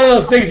 it was one of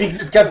those things. He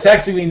just kept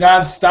texting me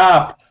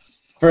nonstop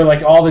for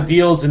like all the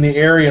deals in the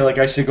area. Like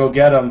I should go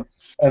get them,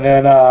 and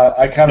then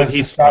I kind of. Did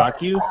he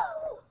stalk you?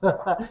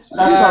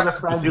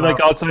 Is he like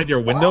outside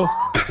your window?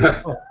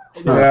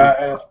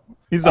 Yeah.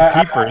 He's a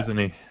peeper, isn't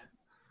he?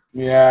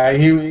 Yeah,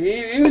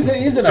 he's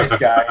a nice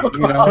guy,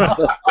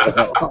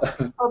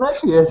 Oh, there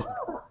she is.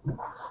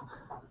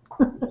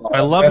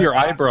 I love your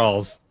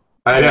eyebrows.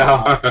 I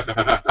know.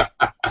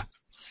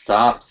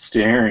 Stop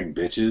staring,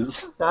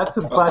 bitches. That's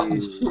some classy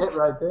shit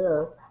right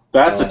there.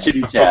 That's a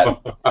titty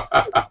tat.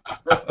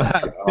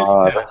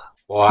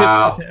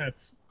 Wow.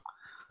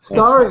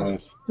 Starring.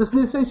 Nice. Doesn't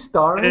it say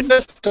starring? It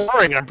says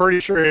starring, I'm pretty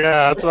sure,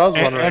 yeah. That's what I was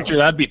wondering. Andrew,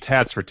 that'd be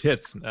tats for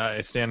tits.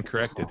 I stand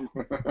corrected.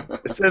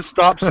 It says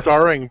stop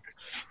starring.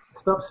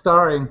 Stop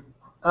starring.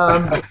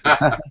 I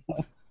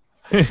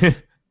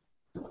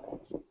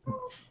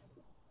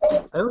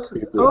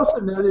also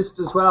noticed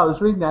as well, I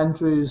was reading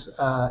Andrew's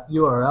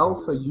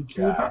URL for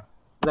YouTube,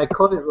 and I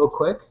caught it real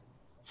quick,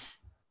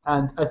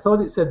 and I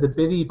thought it said the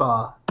Biddy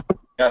Bar. Yeah,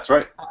 that's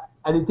right.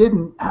 And it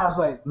didn't. I was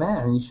like,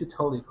 man, you should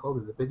totally call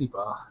it the Biddy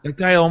Bar. That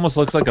guy almost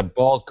looks like a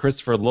bald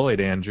Christopher Lloyd,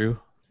 Andrew.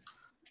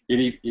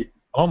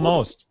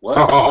 Almost.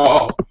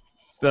 What?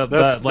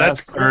 The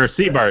last or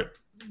Seabart.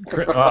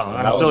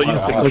 I'm so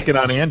used to clicking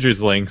on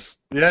Andrew's links.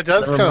 Yeah, it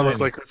does kind of look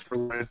like Christopher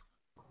Lloyd.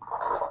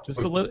 Just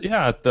a little,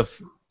 yeah.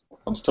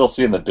 I'm still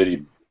seeing the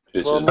bitty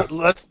bitches. Well, let's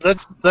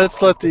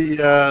let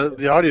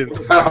the audience.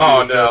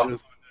 Oh no.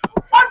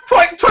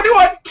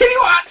 1.21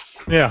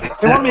 kilowatts! Yeah.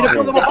 They want me to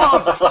build them a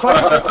bomb, so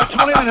I took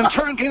plutonium and in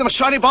turn gave them a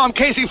shiny bomb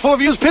casing full of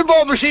used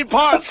pinball machine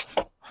parts.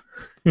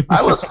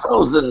 I was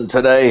frozen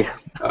today.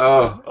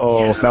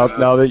 Oh,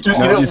 now that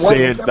you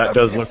say it, that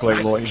does look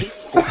like Lloyd.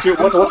 Dude,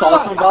 what's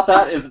awesome about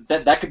that is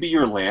that could be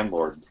your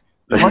landlord.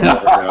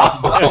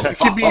 It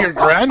could be your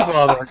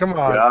grandfather. Come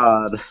on.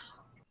 God.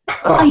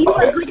 Are you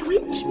a good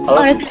witch?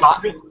 Oh, that's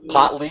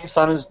pot leaves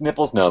on his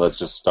nipples? No, that's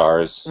just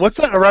stars. What's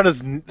that around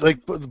his,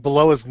 like,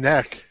 below his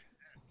neck?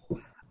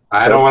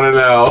 I don't want to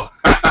know.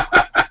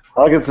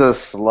 Like it's a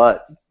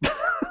slut.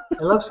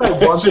 It looks like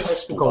one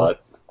Just testicle.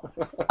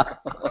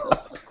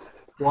 slut.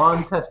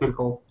 One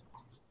testicle.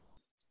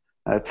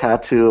 A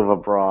tattoo of a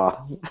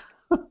bra.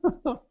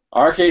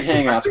 Arcade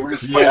Hangouts, we're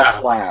just playing Yeah.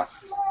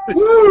 class.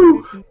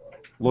 Woo!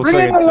 Looks Bring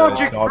like in the it's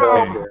logic dog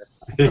pro.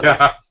 cage.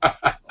 Yeah.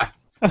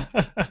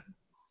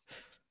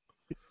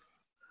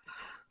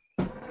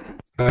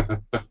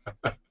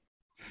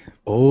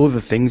 Oh, the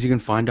things you can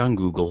find on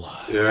Google.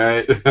 You're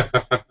right.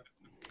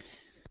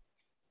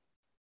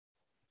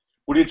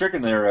 What are you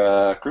drinking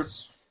there,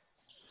 Chris?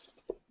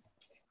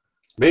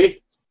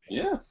 Me?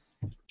 Yeah.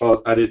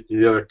 Oh, I did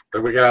the other.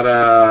 We got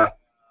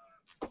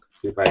let's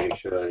see if I can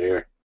show it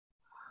here.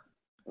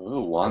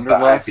 Oh,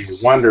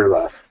 Wanderlust. Wanderlust.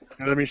 Wanderlust.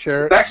 Let me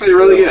share It's it. actually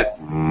really good.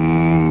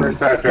 First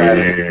time trying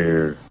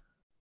it.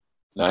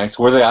 Nice.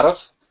 Where are they out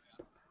of?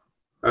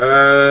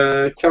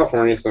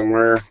 California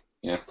somewhere.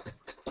 Yeah.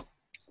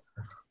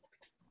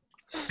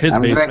 His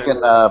I'm basement.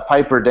 drinking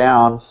Piper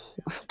Down.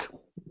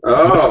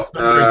 Oh,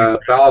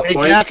 Ballast Hey,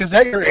 Point. Gak, is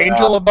that your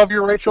angel above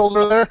your right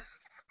shoulder there?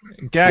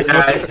 Gak,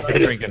 Yeah. what's he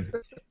drinking?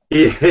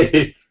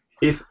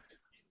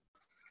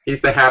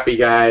 He's the happy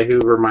guy who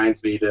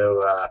reminds me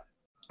to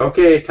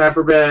okay, time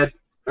for bed.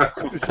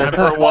 Time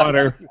for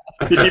water.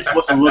 He keeps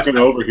looking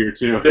over here,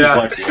 too. He's Yeah.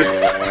 like,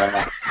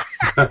 yeah.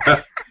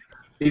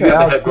 He's got the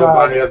Oh, headphones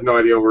God. on. He has no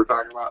idea what we're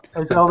talking about.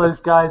 There's all those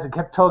guys that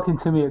kept talking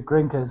to me at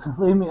Grinkers.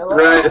 Leave me alone.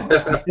 Right.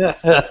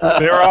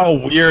 They're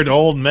all weird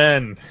old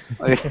men.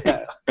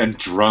 And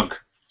drunk.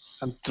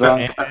 I'm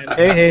drunk.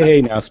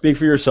 Hey, now speak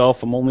for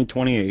yourself. I'm only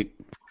 28.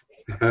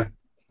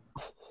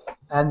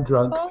 And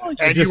drunk.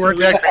 And you work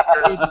at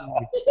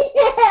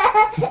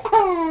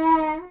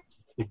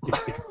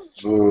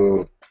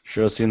Ooh.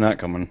 Should have seen that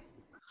coming.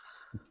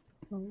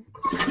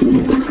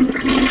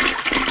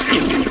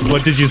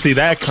 What did you see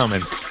that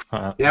coming?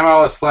 Damn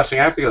all this flushing.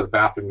 I have to go to the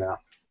bathroom now.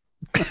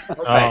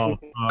 Oh,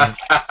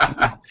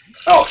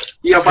 Oh,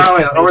 yeah, by the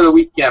way, over the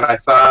weekend I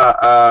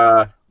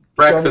saw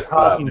Breakfast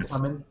Club.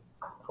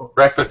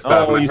 Breakfast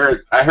Club. Oh,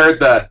 I heard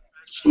the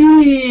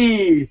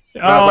chee.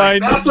 I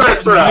That's what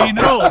it's now from. you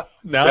know.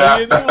 Now Yeah.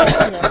 you know.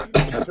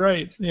 That's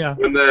right. Yeah.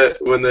 When the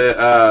doing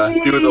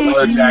the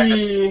leather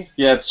jacket,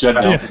 Yeah, it's Judd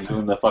Nelson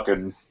doing the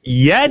fucking...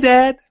 Yeah,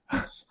 Dad.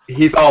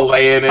 he's all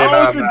laying in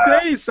How's on your the...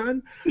 day,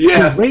 son?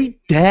 Yes. Great,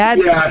 Dad.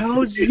 Yeah.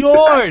 How's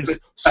yours?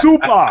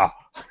 Super.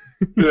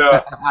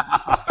 Yeah.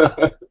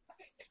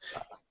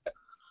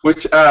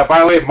 Which, by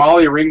the way,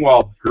 Molly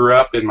Ringwald grew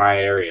up in my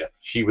area.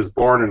 She was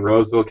born in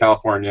Roseville,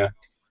 California,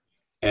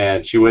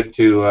 and she went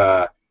to,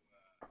 I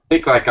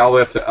think, like, all the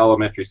way up to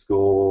elementary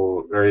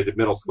school, or to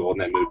middle school,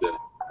 and then moved to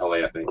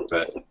LA, I think.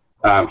 But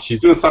she's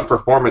doing some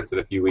performance in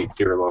a few weeks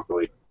here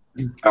locally.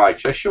 Kind of like,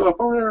 should I show up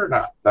over there or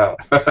not? No.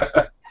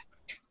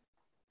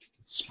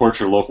 Support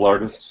your local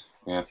artist.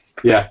 Yeah.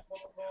 Yeah.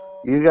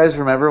 You guys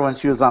remember when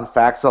she was on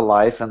Facts of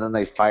Life and then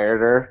they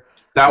fired her?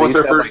 That They was used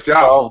her to have, first like,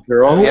 job. 12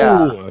 girls. Oh,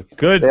 Yeah.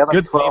 good, They had, like,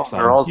 good 12 theme song.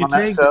 girls You on that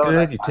take show, the and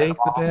good, they you fired take them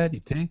the all. bad, you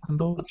take the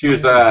low. She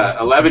was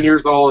 11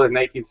 years old in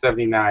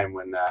 1979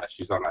 when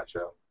she was on that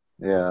show.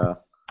 Yeah.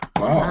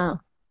 Wow.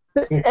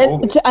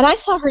 And I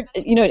saw her,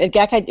 at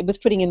GAC, I was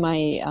putting in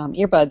my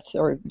earbuds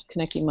or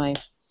connecting my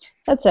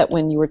headset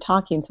when you were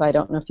talking, so I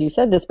don't know if you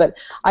said this, but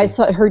I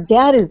saw her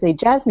dad is a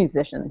jazz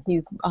musician.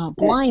 He's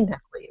blind, I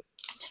believe,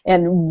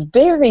 and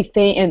very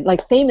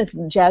famous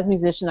jazz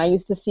musician. I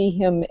used to see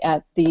him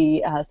at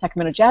the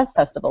Sacramento Jazz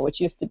Festival, which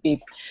used to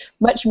be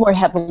much more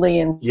heavily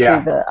into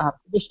the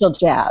traditional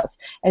jazz,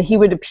 and he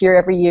would appear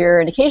every year,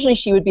 and occasionally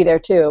she would be there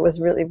too. It was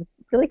really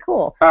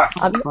cool.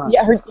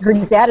 Yeah, her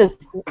dad is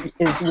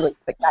really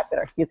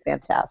spectacular. He's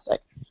fantastic.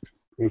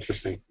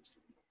 Interesting.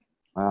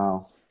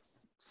 Wow.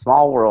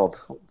 Small world.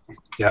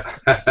 Yeah.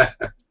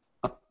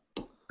 All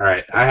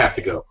right, I have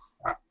to go.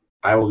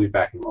 I will be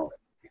back in a moment.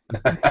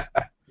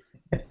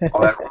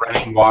 All that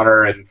running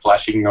water and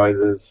flushing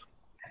noises.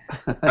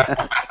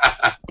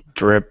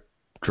 Drip,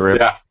 drip,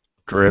 Yeah.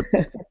 drip,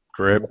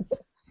 drip.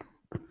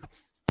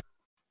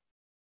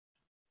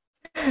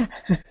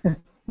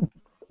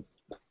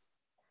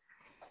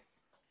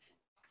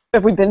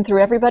 Have we been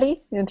through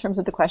everybody in terms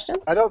of the question?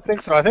 I don't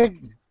think so. I think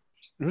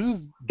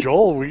who's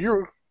Joel?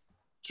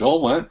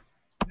 Joel went.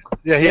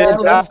 Yeah, he has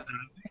jazz.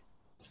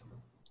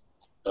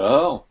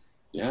 Oh,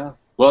 yeah.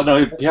 Well,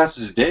 no, he has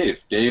to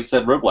Dave. Dave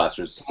said Road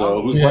Blasters.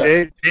 So who's left?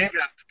 Dave has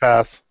to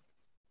pass.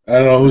 I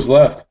don't know who's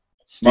left.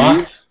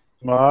 Steve?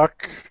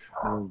 Mock.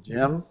 And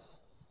Jim.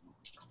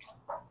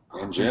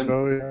 And Jim.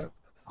 Oh,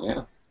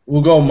 Yeah.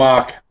 We'll go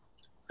Mock.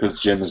 Because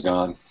Jim is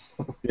gone.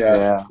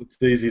 Yeah. It's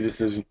the easy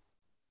decision.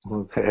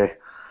 Okay.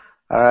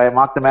 All right,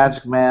 Mock the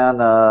Magic Man.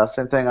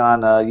 Same thing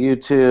on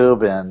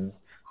YouTube and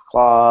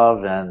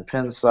Clav and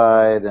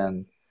Pinside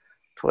and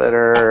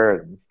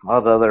Twitter and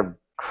all the other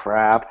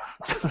crap.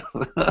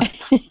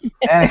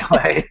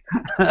 Anyway,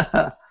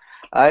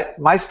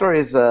 my story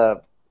is kind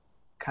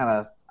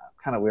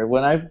of weird.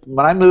 When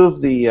I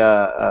moved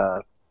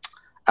the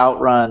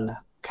Outrun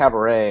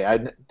Cabaret,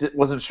 I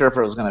wasn't sure if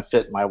it was going to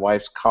fit my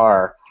wife's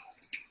car,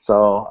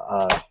 so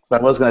I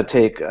was going to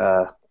take.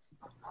 I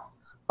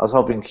was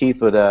hoping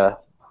Keith would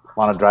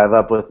want to drive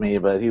up with me,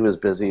 but he was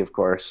busy, of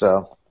course.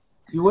 So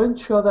You weren't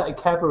sure that a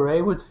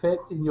cabaret would fit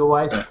in your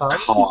wife's car?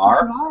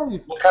 Car?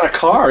 What kind of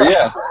car?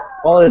 Yeah.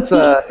 Well, it's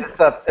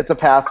a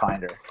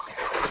Pathfinder.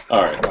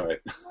 All right.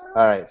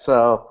 All right.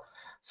 So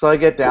I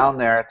get down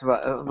there. It's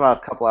about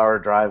a couple-hour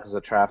drive because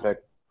of traffic,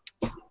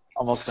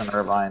 almost in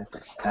Irvine,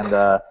 and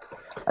I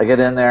get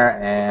in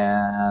there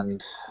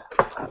and.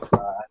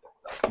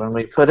 When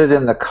we put it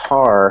in the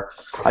car,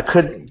 I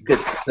couldn't get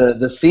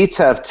the seats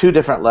have two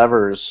different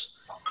levers,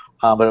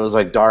 but it was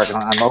like dark. And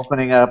I'm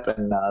opening up,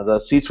 and the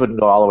seats wouldn't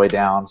go all the way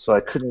down, so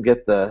I couldn't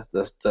get the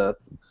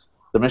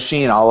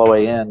machine all the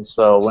way in.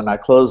 So when I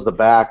closed the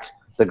back,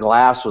 the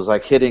glass was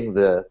like hitting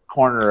the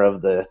corner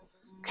of the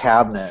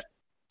cabinet.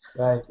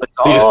 Right. Like,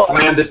 So you just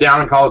slammed it down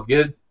and called it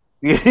good?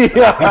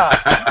 Yeah.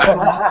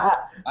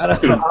 I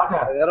don't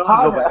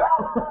want to go back.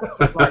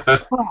 Like,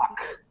 fuck.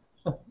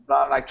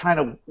 I'm like trying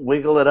to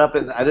wiggle it up,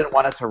 and I didn't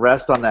want it to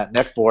rest on that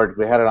neck board.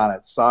 We had it on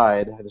its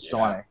side. I just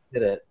don't want to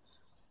hit it.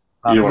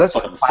 You don't want to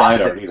fuck on the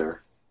side art either.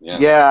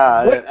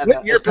 Yeah.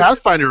 What year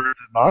Pathfinder is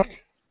it, Mark?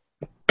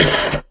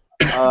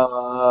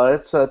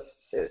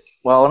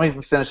 Well, let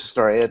me finish the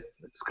story.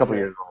 It's a couple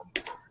years old.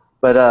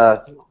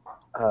 But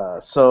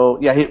so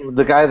yeah,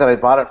 the guy that I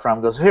bought it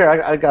from goes, here,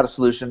 I got a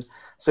solution.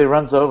 So he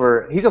runs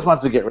over. He just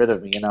wants to get rid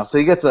of me, So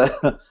he gets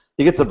a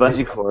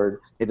bungee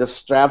cord. He just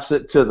straps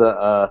it to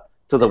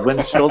the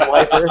windshield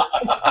wiper.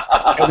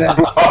 And then,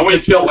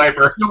 windshield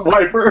wiper.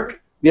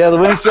 Yeah, the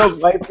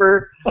windshield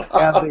wiper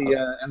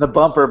and the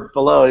bumper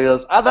below. He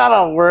goes,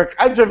 that'll work.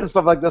 I've driven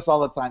stuff like this all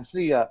the time.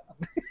 See ya.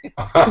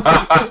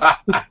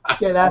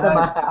 Get out of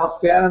my house. I'm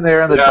standing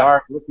there in the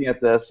dark looking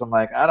at this. I'm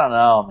like, I don't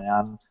know,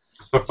 man.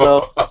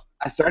 So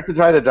I start to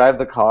try to drive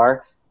the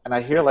car, and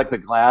I hear like the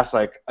glass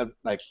like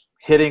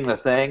hitting the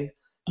thing,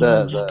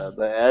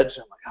 the edge.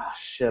 I'm like, oh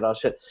shit.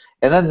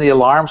 And then the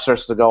alarm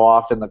starts to go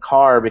off in the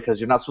car because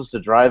you're not supposed to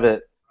drive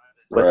it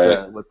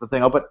with the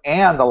thing open,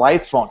 and the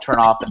lights won't turn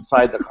off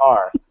inside the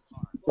car.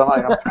 So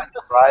I'm trying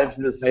to drive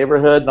through this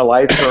neighborhood, and the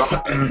lights are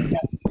on. I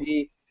can't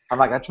see. I'm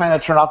trying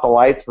to turn off the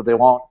lights, but they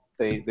won't.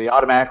 They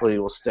automatically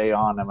will stay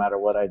on no matter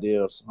what I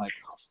do. So I'm like,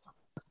 oh,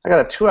 I got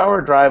a 2-hour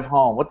drive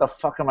home. What the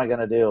fuck am I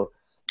gonna do?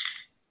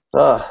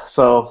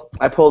 So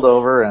I pulled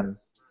over and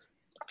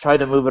tried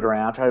to move it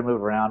around. And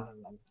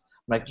I'm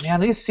like, man,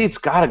 these seats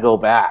got to go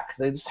back.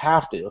 They just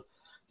have to.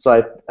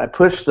 So I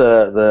pushed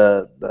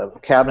the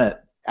cabinet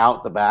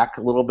out the back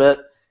a little bit,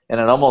 and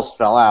it almost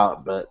fell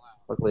out, but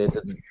luckily it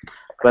didn't.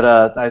 But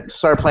I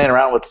started playing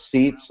around with the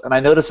seats, and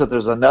I noticed that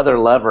there's another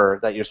lever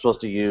that you're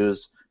supposed to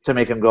use to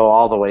make them go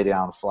all the way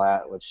down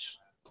flat, which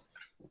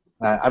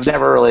I've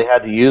never really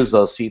had to use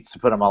those seats to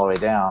put them all the way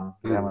down.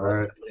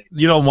 Right.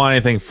 You don't want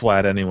anything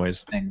flat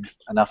anyways.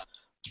 Enough.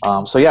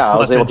 So yeah, So I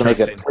was that's able to make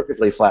it interesting.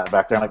 perfectly flat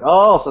back there. I'm like,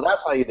 oh, so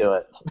that's how you do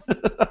it.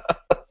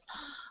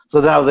 So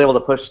then I was able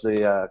to push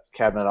the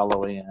cabinet all the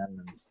way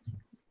in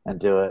and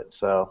do it.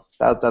 So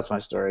that's my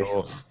story.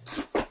 Cool.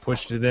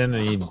 Pushed it in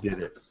and he did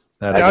it.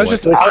 I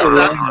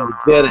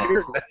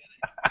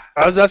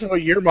was asking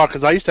what year, Mark,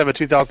 because I used to have a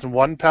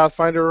 2001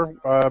 Pathfinder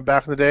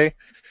back in the day,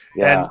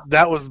 and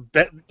that was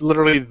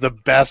literally the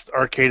best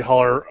arcade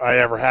hauler I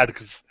ever had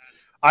because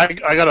I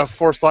got a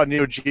 4-slot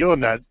Neo Geo in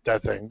that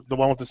thing, the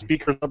one with the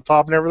speakers up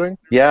top and everything.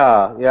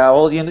 Yeah.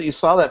 Well, you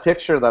saw that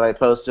picture that I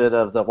posted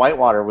of the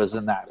Whitewater was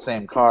in that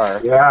same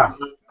car. Yeah.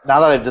 Now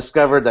that I've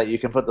discovered that you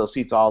can put those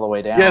seats all the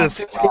way down. Yeah, the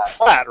seats go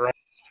flat, right?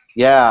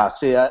 Yeah.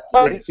 See, I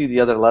didn't see the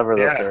other lever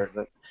there.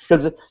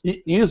 Because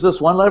you use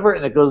this one lever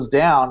and it goes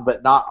down,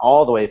 but not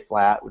all the way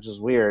flat, which is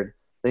weird.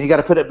 Then you got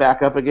to put it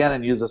back up again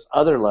and use this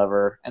other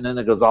lever, and then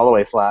it goes all the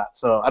way flat.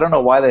 So I don't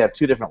know why they have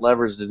two different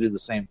levers to do the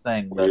same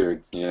thing. But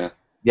Weird, yeah.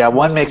 Yeah,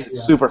 one makes it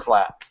super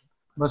flat.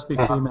 Must be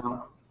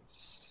female.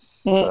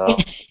 So,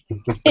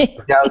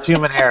 yeah, it's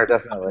human hair,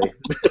 definitely.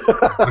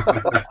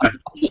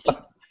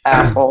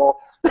 Asshole.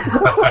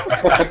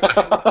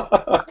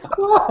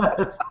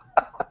 What?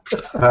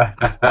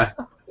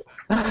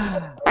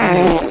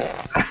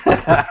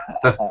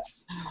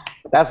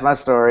 That's my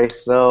story.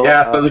 So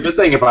yeah. So the good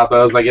thing about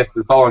those, I guess,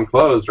 it's all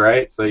enclosed,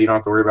 right? So you don't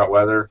have to worry about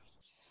weather.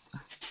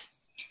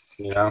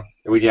 We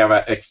can have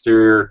an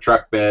exterior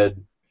truck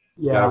bed.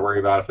 You gotta worry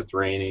about if it's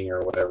raining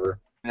or whatever.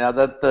 Yeah,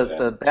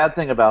 the bad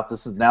thing about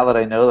this is now that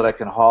I know that I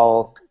can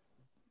haul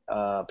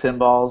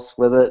pinballs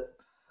with it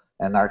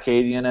and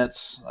arcade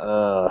units,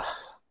 I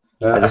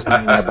just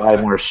need to buy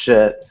more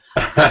shit.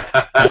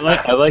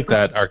 I like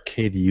that,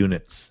 arcade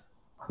units.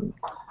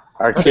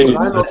 Arcade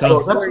That's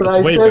what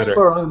I searched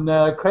for on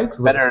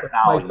Craigslist. That's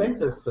my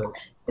Craigslist search.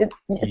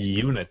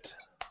 Unit.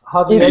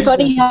 It's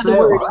funny how the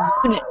word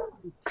unit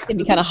can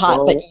be kind of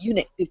hot, but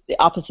unit is the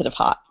opposite of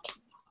hot,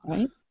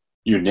 right?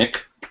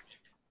 Unique.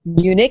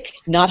 Unique,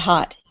 not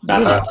hot.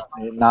 Unit.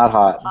 Not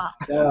hot.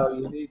 No,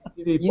 you need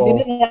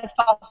Unit has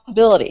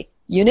possibility.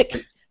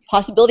 Unique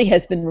possibility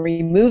has been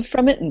removed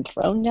from it and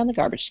thrown down the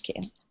garbage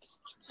can.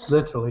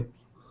 Literally.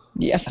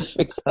 Yes,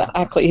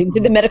 exactly.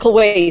 Into the medical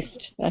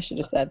waste, I should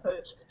have said.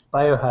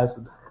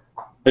 Biohazard.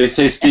 Hey,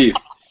 say Steve.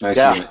 Nice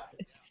unit.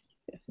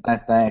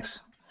 Thanks.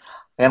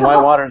 And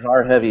Whitewaters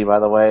are heavy, by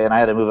the way, and I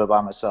had to move it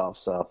by myself.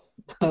 So.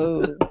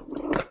 Oh.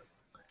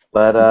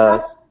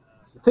 But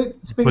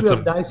speaking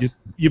of nice,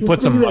 you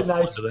put some muscle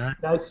nice, into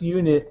that. nice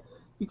unit.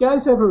 You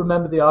guys ever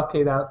remember the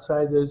Arcade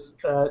Outsiders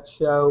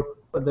show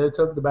when they were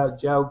talking about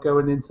Joe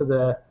going into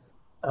the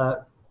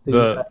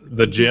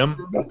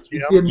gym?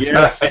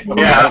 Yes.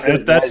 Yeah.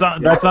 That's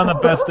on the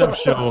best of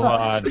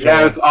show. The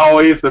guy was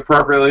always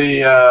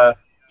appropriately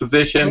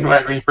positioned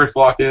when you first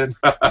walk in.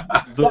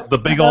 the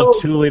big old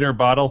 2-liter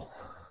bottle.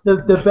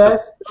 The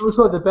best, it was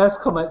one of the best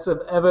comments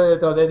I've ever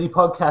heard on any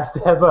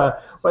podcast ever.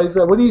 Where he's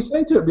like, what do you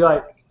say to him? Be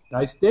like,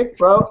 nice dick,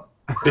 bro.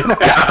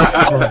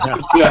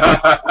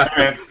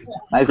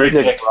 Nice Great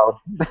dick, dick. bro.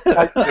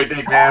 Great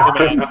dick, man.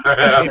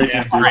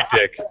 Great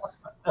dick.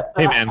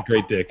 Hey man,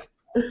 great dick.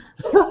 I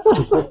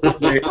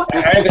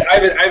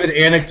have an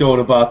anecdote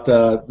about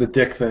the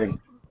dick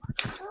thing.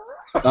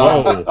 Is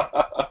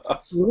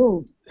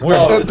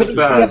this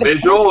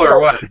visual or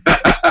what?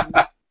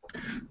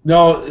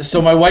 No,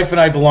 so my wife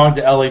and I belong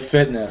to LA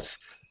Fitness,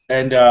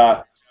 and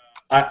I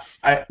have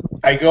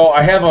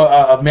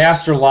a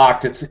master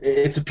locked.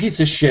 It's a piece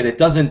of shit. It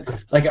doesn't,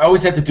 like, I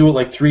always have to do it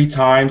like 3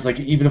 times. Like,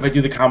 even if I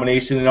do the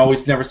combination, it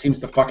always never seems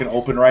to fucking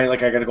open right.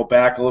 Like, I got to go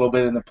back a little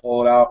bit and then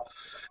pull it out,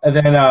 and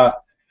then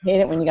hate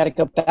it when you got to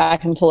go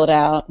back and pull it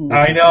out.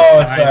 I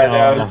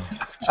know.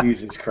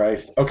 Jesus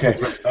Christ. Okay.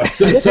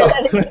 So sorry,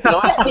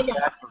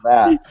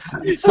 I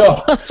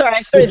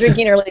started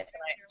drinking early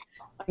tonight.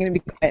 I'm gonna be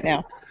quiet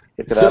now.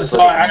 So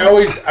I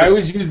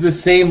always use the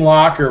same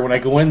locker when I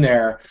go in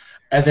there,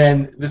 and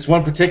then this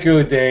one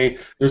particular day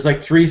there's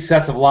like 3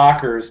 sets of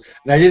lockers,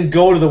 and I didn't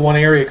go to the one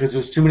area because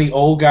there's too many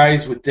old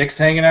guys with dicks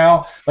hanging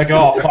out. Like,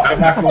 oh fuck, I'm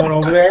not going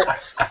over there.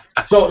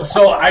 So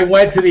I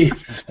went to the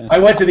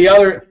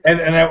other,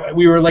 and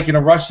we were like in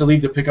a rush to leave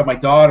to pick up my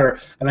daughter,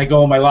 and I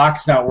go, my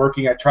lock's not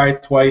working. I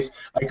tried twice.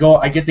 I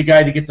get the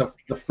guy to get the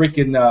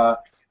freaking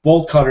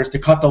bolt cutters to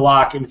cut the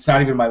lock, and it's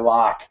not even my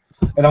lock.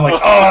 And I'm like,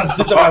 oh, this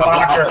isn't my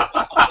locker.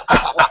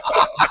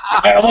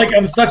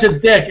 I'm such a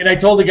dick. And I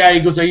told the guy,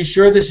 he goes, are you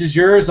sure this is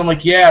yours? I'm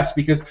like, yes,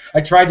 because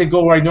I tried to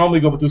go where I normally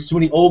go, but there's too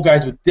many old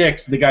guys with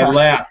dicks. And the guy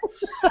laughed.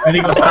 And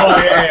he goes,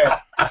 oh, yeah.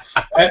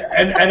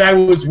 And I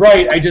was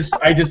right. I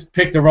just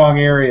picked the wrong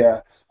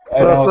area.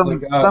 So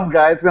some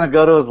guy's going to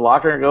go to his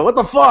locker and go, what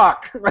the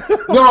fuck?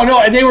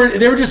 No, and they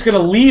were just going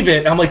to leave it.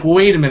 And I'm like,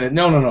 wait a minute.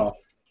 No.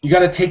 You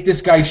got to take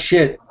this guy's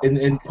shit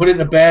and put it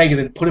in a bag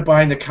and then put it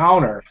behind the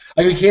counter.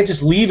 Like, we can't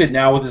just leave it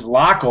now with his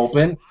lock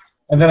open.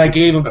 And then I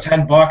gave him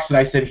 $10 and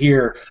I said,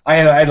 here. I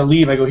had to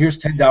leave. I go, here's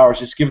 $10.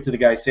 Just give it to the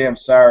guy. Say I'm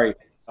sorry.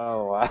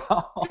 Oh,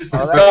 wow. Just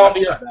tell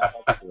me.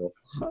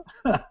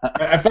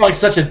 I felt like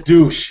such a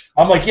douche.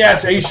 I'm like,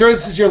 yes, are you sure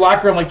this is your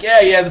locker? I'm like,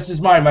 yeah, this is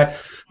mine.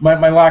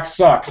 My lock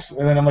sucks.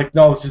 And then I'm like,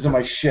 no, this isn't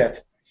my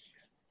shit.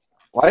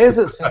 Why does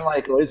it seem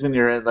like always when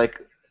you're in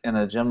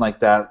a gym like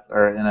that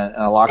or in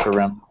a locker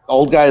room,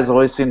 old guys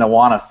always seem to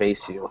want to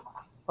face you?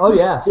 Oh,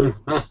 yeah.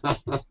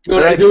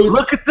 Like,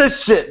 look at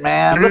this shit,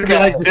 man. Look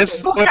at it. This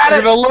is what it's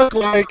going to look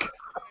like.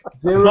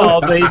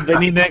 No, they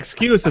need an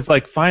excuse. It's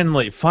like,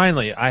 finally,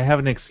 I have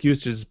an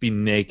excuse to just be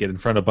naked in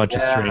front of a bunch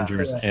of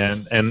strangers,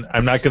 and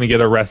I'm not going to get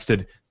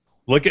arrested.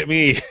 Look at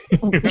me.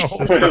 Look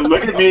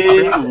at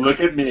me. Look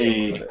at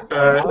me.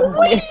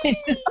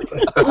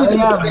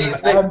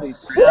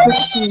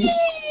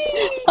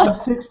 I'm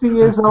 60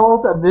 years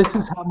old, and this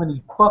is how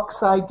many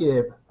fucks I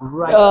give.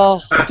 Right.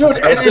 Oh. Dude,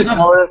 and there's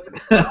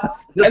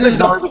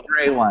the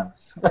gray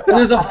ones. And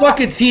there's a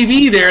fucking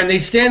TV there, and they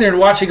stand there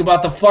watching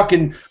about the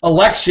fucking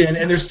election,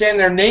 and they're standing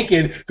there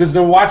naked because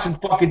they're watching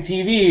fucking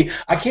TV.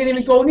 I can't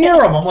even go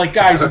near them. I'm like,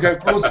 guys, you got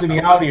close to me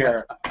out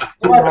here. What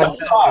the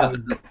fuck?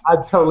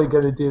 I'm totally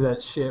going to do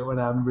that shit when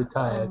I'm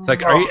retired. It's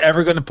like, are you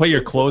ever going to put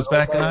your clothes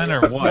back on,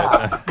 or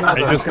what? Are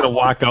you just going to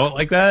walk out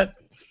like that?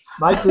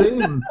 My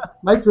dream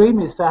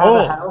is to have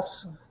a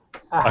house.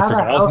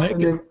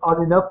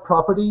 On enough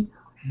property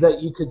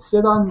that you could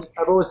sit on.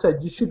 I've always said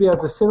you should be able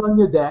to sit on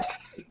your deck,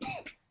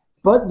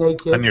 butt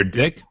naked. On your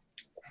dick?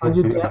 On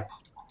your deck,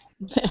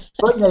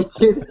 butt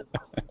naked,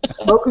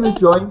 smoking a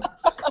joint,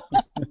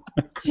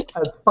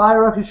 and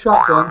fire off your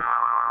shotgun,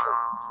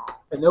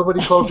 and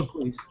nobody calls the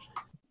police.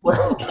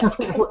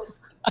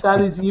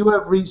 That is, you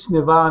have reached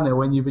nirvana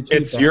when you've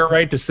achieved It's your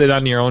right to sit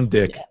on your own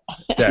dick.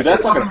 Dude,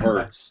 that fucking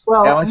hurts.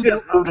 Well, I want you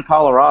to move to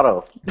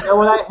Colorado. You know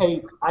what I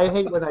hate? I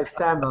hate when I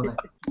stand on it.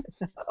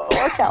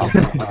 Or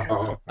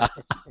California. I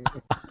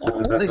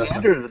think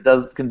Andrew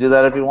can do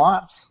that if he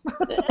wants.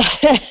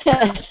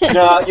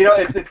 No,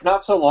 it's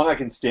not so long I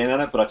can stand on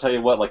it, but I'll tell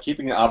you what, like,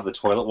 keeping it out of the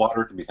toilet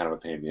water can be kind of a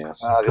pain in the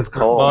ass. It's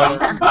cold. Well,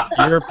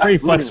 you're a pretty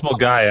flexible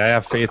guy. I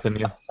have faith in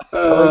you.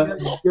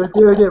 You're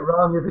doing it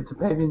wrong if it's a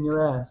pain in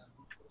your ass.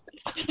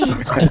 but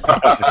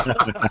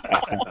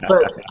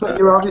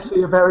you're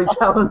obviously a very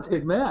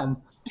talented man.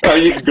 Oh,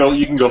 you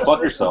can go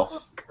fuck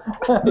yourself.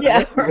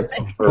 Yeah, for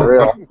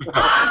real.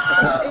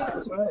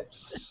 That's right.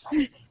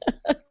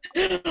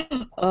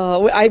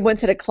 I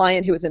once had a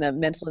client who was in a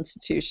mental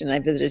institution. I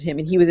visited him,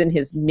 and he was in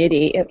his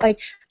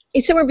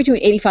he's somewhere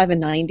between 85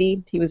 and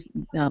 90. He was,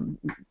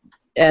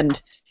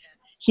 and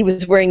he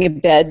was wearing a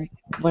bed,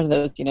 one of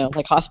those,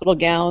 like hospital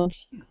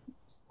gowns.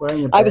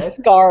 Wearing a I was bed?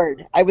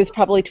 scarred. I was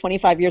probably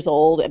 25 years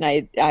old, and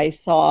I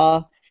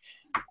saw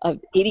a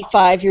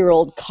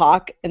 85-year-old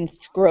cock and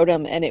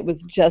scrotum, and it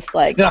was just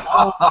like,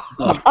 oh.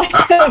 And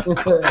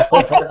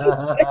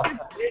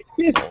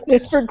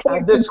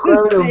the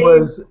scrotum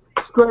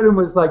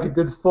was like a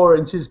good 4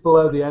 inches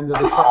below the end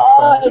of the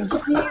cock.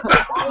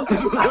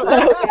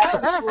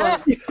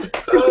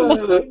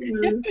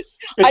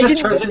 It just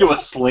turns into a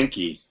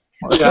slinky.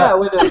 Yeah,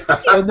 with a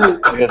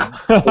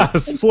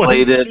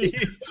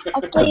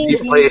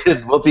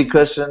deflated whoopee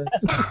cushion.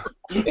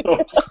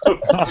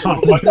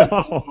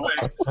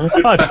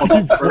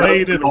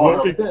 Deflated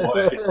whoopee.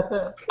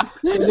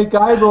 When the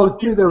guy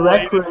walked through the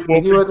rec room,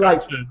 he would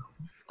like.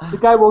 The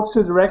guy walks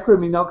through the rec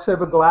room, he knocks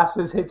over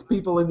glasses, hits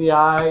people in the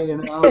eye, you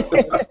know.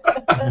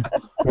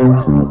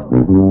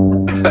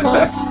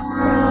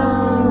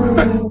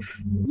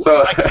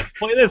 So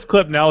play this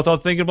clip now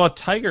without thinking about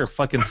Tiger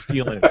fucking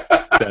stealing it.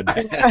 That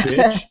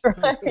bitch.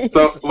 Right.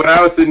 So when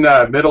I was in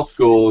middle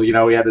school, you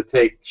know, we had to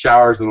take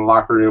showers in the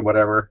locker room,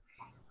 whatever.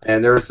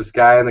 And there was this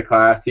guy in the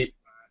class. He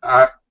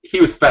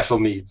was special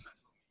needs,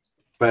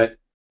 but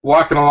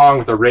walking along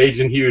with a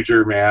raging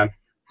huger, man.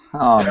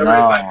 Oh,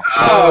 everybody's like,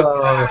 oh,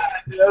 God.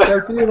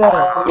 Don't do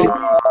that. He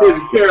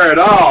didn't care at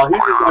all. He's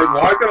just like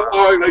walking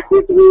along, like,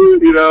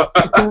 you know.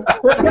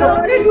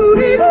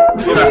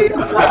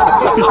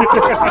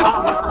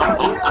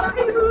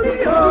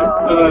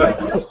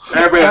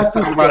 Everybody was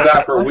talking about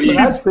that for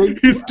weeks.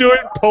 He's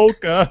doing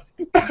polka.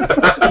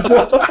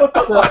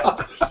 A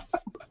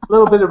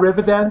little bit of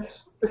river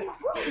dance.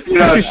 You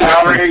know,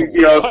 showering,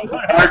 you know,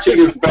 arching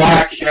his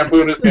back,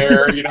 shampooing his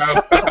hair, you know.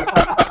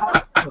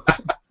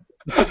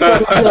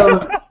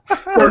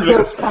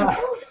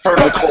 Turn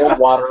the cold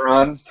water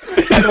on.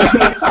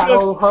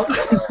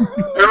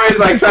 Everybody's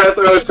like trying to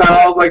throw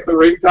towels like the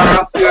ring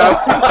toss, you know.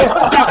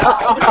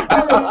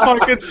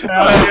 Fucking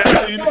towel.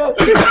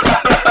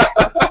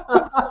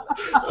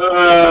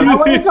 I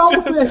want a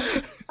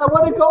goldfish. I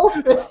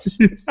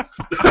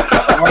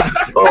want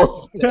a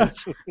goldfish.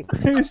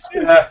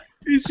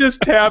 He's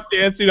just tap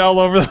dancing all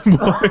over the place.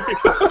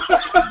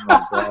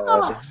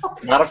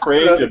 Not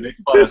afraid to make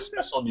fun of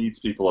special needs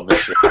people on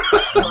this show.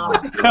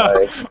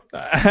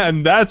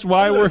 And that's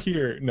why we're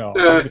here. No.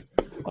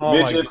 Oh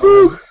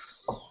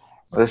Midgets.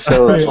 This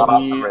show is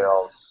off the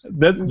rails.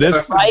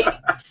 This Right.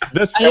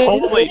 This I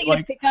totally think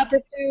like.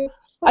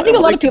 I think a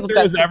lot of people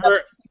got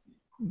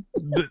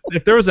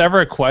if there was ever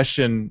a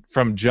question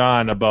from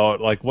John about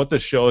like what the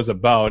show is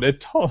about,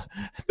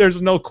 there's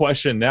no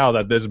question now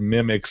that this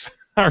mimics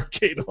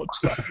arcade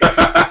outside.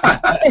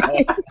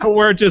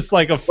 We're just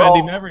like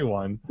offending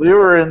everyone. We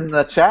were in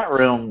the chat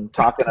room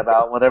talking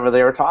about whatever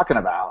they were talking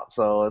about,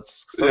 so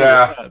it's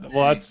Yeah.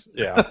 Well, that's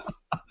yeah.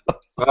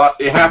 Well, at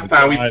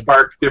halftime we'd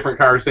spark different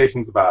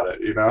conversations about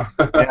it, you know.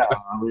 Yeah,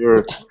 we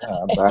were.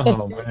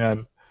 Oh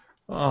man.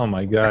 Oh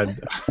my God.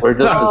 We're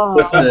just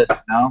pushing it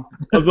now.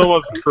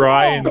 Someone's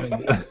crying.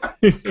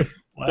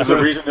 There's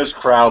a reason this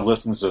crowd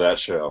listens to that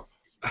show.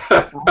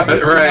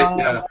 Right.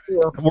 Yeah.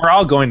 We're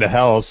all going to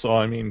hell, so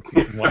I mean,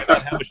 why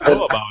not have a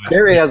show about it?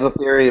 Gary has a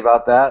theory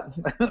about that.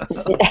 That's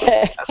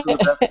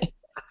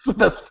the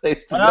best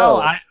place to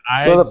go.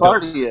 I Where the don't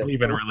party is.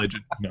 believe in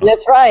religion. No.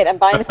 That's right. I'm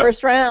buying the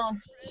first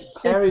round.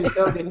 Gary's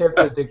only here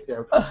for the dick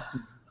jokes.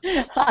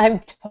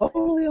 I'm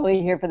totally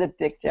only here for the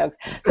dick jokes.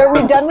 So are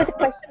we done with the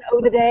question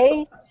of the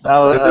day?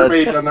 No, Has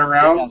everybody done their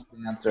rounds?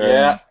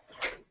 Yeah.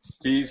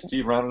 Steve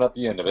rounded up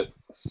the end of it.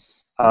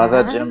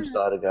 That Jim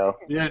saw to go.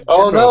 Yeah.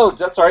 Oh, no,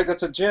 that's all right.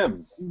 That's a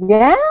Jim.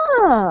 Yeah.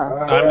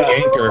 I'm the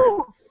anchor.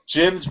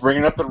 Jim's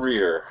bringing up the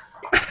rear.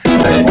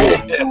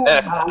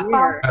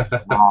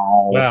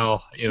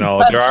 Well, you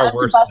know, there are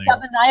worse things.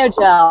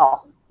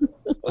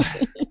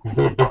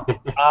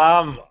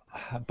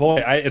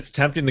 Boy, it's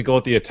tempting to go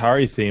with the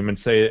Atari theme and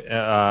say,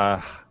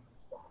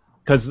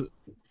 because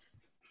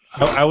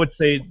I would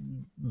say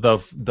the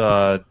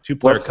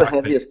two-player. What's the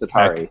heaviest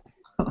Atari?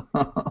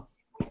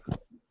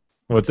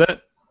 What's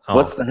that? Oh.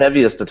 What's the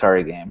heaviest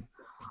Atari game?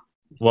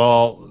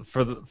 Well,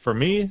 for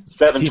me,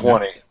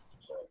 720.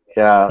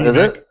 Yeah, T-Mac. is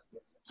it?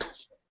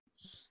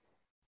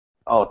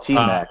 Oh,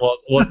 T-Mac. Well,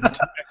 T-Mac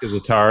is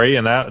Atari,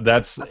 and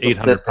that's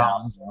 800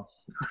 pounds.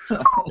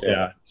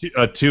 Yeah,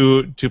 a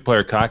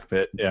two-player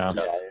cockpit. Yeah.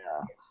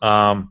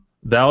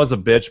 That was a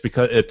bitch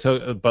because it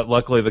took. But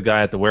luckily, the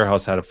guy at the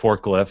warehouse had a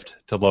forklift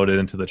to load it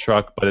into the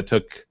truck. But it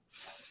took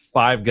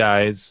 5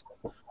 guys,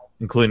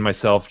 including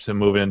myself, to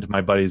move it into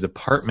my buddy's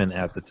apartment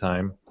at the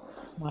time.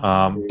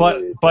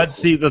 But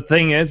see, the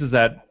thing is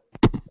that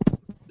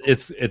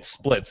it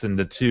splits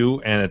into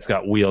 2, and it's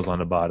got wheels on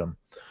the bottom,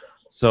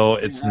 so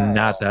it's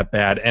not that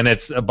bad, and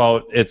it's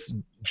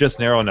just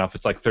narrow enough.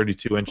 It's like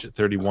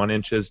 31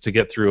 inches to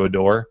get through a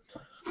door,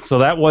 so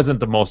that wasn't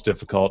the most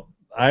difficult.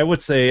 I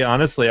would say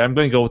honestly, I'm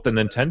going to go with the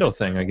Nintendo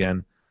thing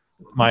again.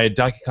 My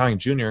Donkey Kong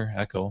Jr.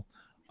 Echo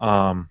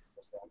was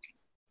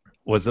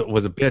a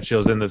bitch. It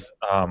was in this.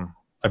 I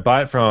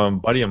bought it from a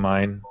buddy of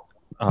mine,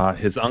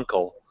 his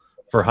uncle,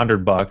 for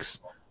 $100,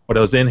 but it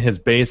was in his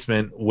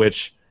basement,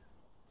 which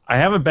I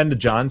haven't been to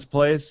John's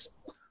place,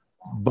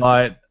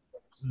 but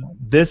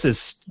this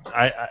is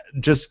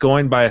just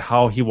going by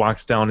how he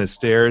walks down his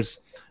stairs.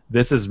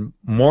 This is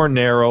more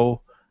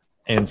narrow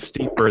and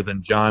steeper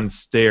than John's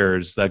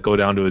stairs that go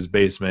down to his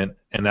basement,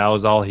 and that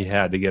was all he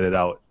had to get it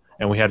out.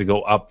 And we had to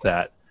go up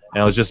that,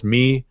 and it was just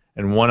me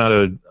and one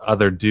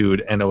other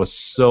dude, and it was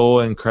so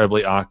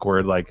incredibly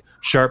awkward, like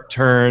sharp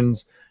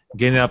turns,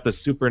 getting up the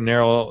super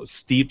narrow,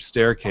 steep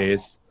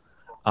staircase.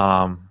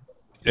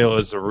 It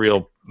was a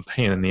real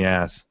pain in the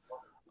ass.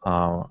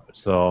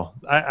 So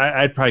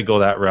I'd probably go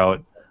that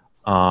route.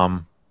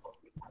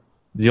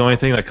 The only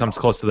thing that comes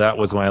close to that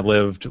was when I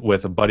lived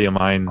with a buddy of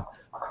mine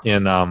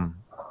in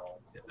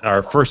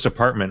our first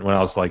apartment when I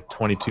was like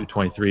 22,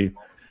 23,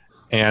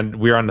 and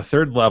we were on the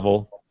third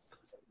level,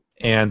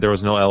 and there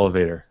was no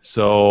elevator.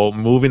 So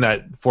moving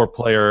that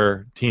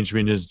 4-player Teenage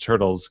Mutant Ninja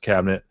Turtles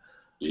cabinet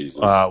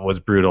was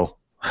brutal.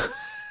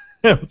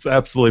 It was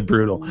absolutely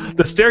brutal.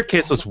 The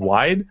staircase was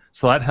wide,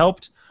 so that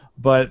helped,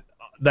 but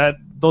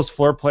those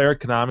 4-player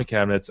Konami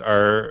cabinets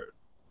are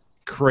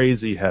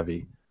crazy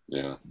heavy.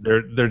 Yeah.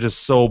 They're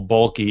just so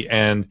bulky,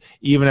 and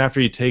even after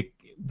you take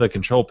the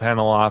control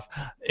panel off,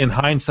 in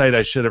hindsight,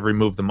 I should have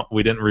removed them.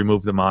 We didn't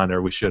remove the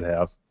monitor. We should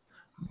have,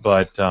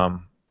 but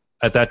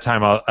at that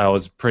time, I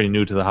was pretty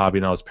new to the hobby,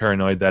 and I was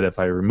paranoid that if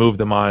I removed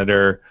the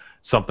monitor,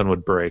 something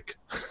would break,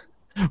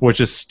 which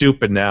is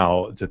stupid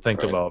now to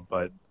think about.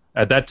 But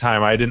at that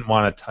time, I didn't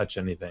want to touch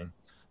anything.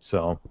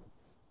 So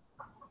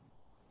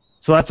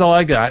that's all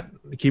I got.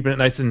 Keeping it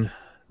nice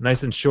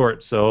and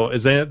short. So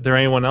is there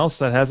anyone else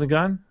that hasn't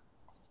gone?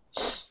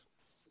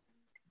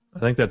 I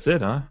think that's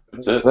it, huh?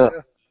 That's it. All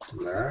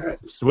right.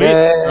 Sweet.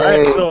 All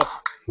right. So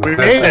We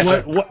made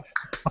it.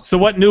 So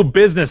what new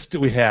business do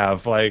we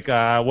have? Like,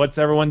 what's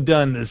everyone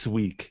done this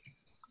week?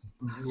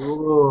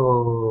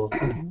 Whoa.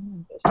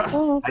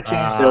 I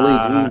changed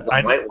LEDs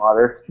on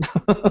Whitewater.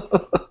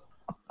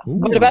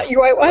 What about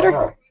your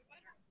Whitewater?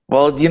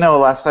 Well,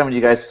 last time when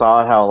you guys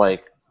saw how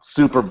like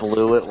super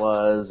blue it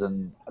was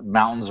and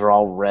mountains are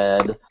all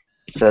red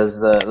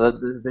because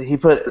he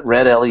put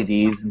red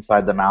LEDs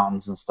inside the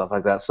mountains and stuff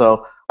like that.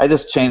 So I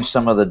just changed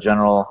some of the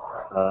general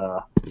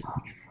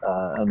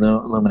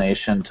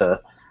illumination to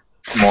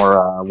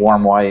more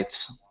warm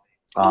whites,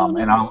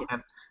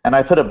 and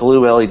I put a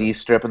blue LED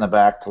strip in the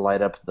back to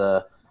light up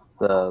the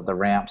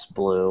ramps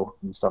blue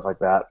and stuff like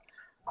that.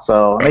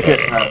 So make it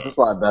just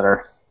a lot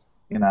better,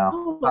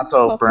 not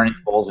so burning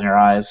holes in your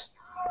eyes.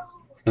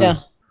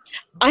 Yeah,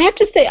 I have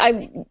to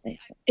say,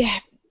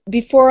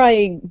 before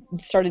I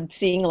started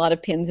seeing a lot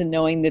of pins and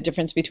knowing the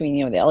difference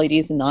between the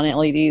LEDs and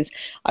non-LEDs,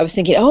 I was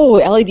thinking, oh,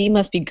 LED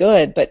must be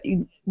good, but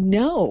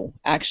no,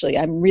 actually,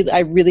 I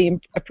really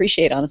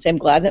appreciate. Honestly, I'm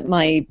glad that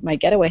my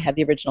Getaway had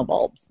the original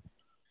bulbs.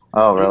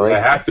 Oh, really?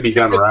 It has to be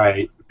done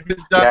right. If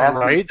it's done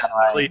right,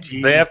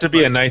 They have to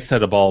be a nice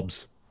set of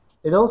bulbs.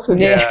 It also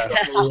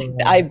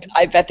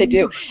I bet they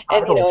do,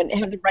 and and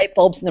have the right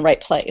bulbs in the right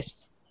place.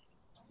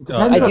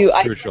 I do.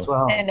 Crucial.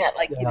 And that,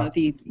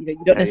 you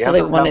don't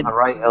necessarily want the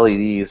right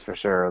LEDs for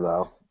sure,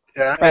 though.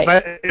 Yeah,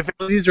 right. if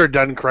LEDs are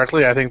done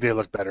correctly, I think they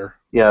look better.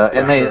 Yeah,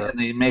 and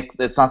they make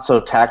it's not so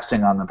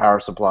taxing on the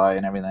power supply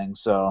and everything.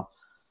 So.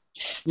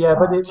 Yeah,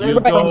 but do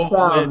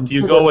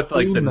you go with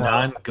like the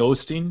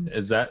non-ghosting?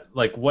 Is that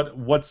like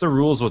what's the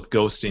rules with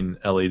ghosting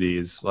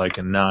LEDs, like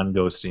a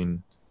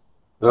non-ghosting?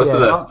 Those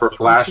are for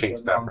flashing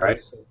stuff, right?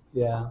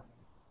 Yeah.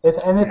 If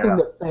anything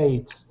that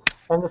fades,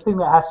 anything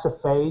that has to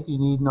fade, you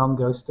need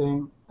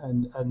non-ghosting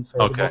and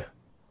fadable,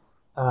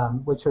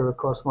 which are of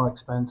course more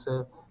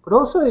expensive. But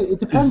also it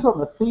depends on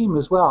the theme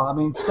as well. I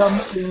mean, some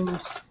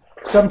themes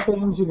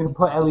you can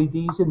put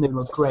LEDs in, they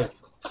look great,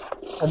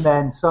 and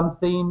then some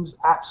themes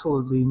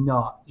absolutely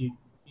not. You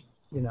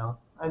know.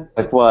 And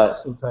like what?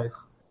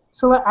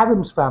 So like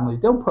Addams Family,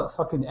 don't put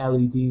fucking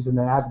LEDs in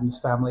the Addams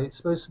Family. It's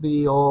supposed to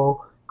be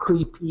all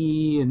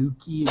creepy and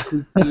ooky and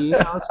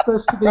kooky. It's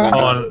supposed to be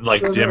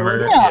like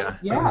dimmer.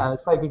 Yeah,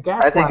 it's like a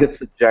gaslight. I think it's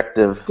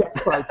subjective.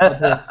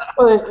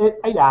 Well,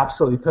 it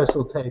absolutely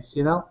personal taste,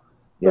 Yeah.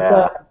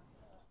 But,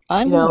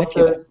 I'm with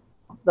you.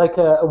 Like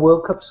a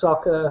World Cup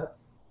soccer,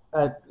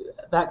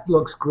 that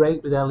looks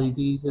great with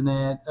LEDs in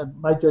it.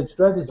 My Judge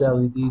Dredd is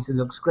LEDs. It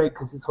looks great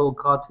because it's whole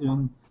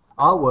cartoon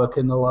artwork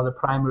in a lot of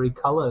primary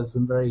colors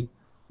and very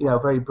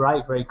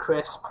bright, very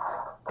crisp.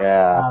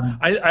 Yeah.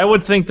 I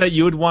would think that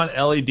you would want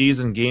LEDs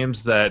in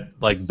games that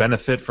like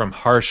benefit from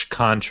harsh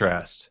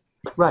contrast.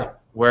 Right.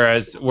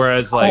 Whereas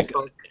like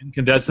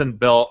incandescent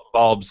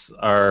bulbs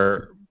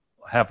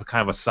have a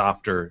kind of a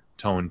softer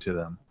tone to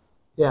them.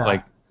 Yeah.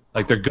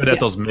 Like they're good at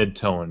those mid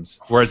tones.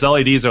 Whereas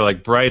LEDs are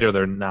like bright or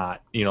they're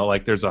not.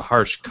 Like there's a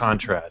harsh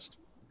contrast.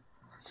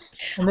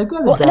 And they're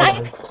good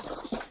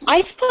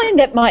I find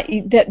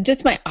that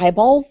just my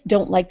eyeballs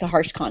don't like the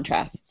harsh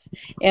contrasts,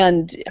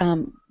 and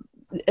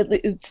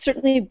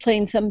certainly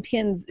playing some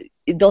pins,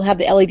 they'll have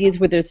the LEDs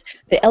where there's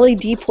the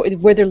LED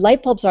where their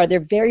light bulbs are. They're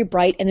very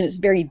bright, and then it's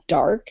very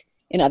dark,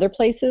 in other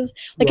places.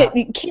 Like Yeah.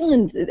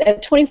 Caitlin's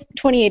at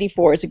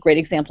 2084 is a great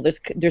example.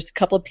 There's a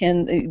couple of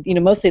pins,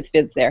 mostly it's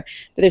vids there,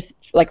 but there's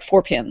like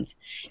 4 pins,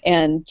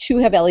 and 2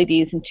 have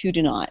LEDs and 2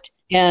 do not.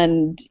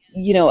 And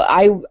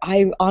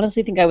I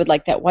honestly think I would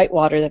like that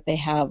Whitewater that they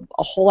have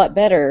a whole lot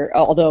better.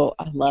 Although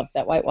I love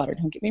that Whitewater,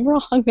 don't get me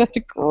wrong, that's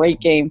a great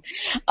game.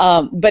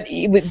 But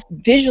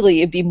visually,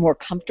 it'd be more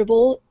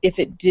comfortable if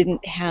it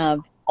didn't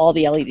have all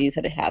the LEDs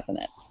that it has in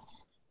it.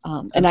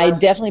 And I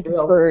definitely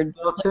preferred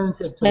the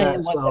alternative to playing that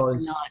as ones that well were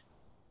is not.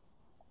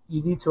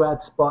 you need to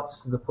add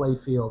spots to the play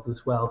field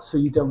as well, so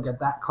you don't get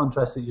that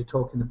contrast that you're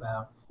talking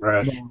about.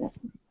 Right.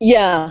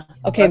 Yeah.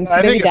 Okay. So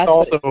I maybe think it's that's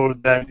also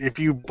that if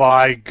you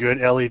buy good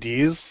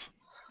LEDs,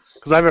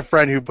 because I have a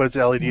friend who puts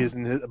LEDs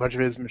in a bunch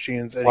of his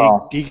machines, and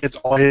he gets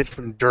all his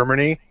from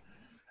Germany,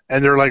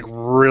 and they're like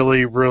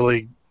really,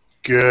 really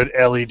good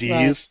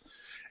LEDs,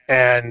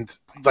 and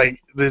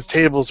like these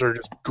tables are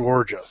just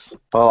gorgeous.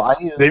 Well,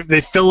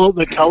 they fill out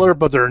the color,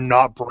 but they're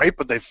not bright.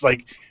 But if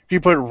you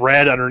put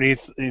red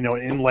underneath,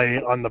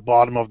 inlay on the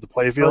bottom of the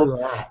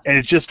playfield, and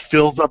it just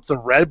fills up the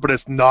red, but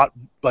it's not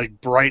like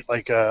bright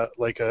like a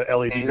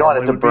LED. You don't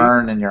want it to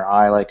burn in your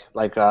eye.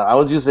 I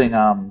was using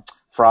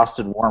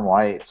frosted warm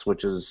whites,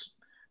 which is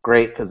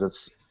great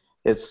because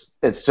it's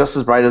just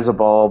as bright as a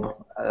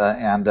bulb,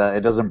 and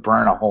it doesn't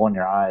burn a hole in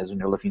your eyes when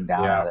you're looking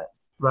down at it.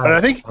 Right. And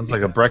I think sounds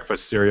like a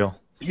breakfast cereal.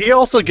 He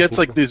also gets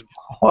like these.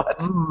 What?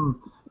 You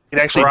can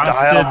actually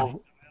Frosted.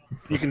 dial.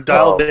 You can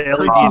dial the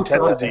LED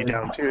intensity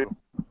down too.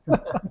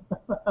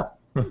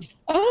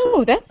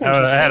 Oh, that's interesting.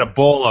 I had a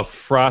bowl of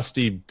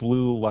frosty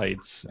blue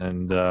lights,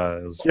 and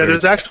it was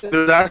there's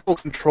actual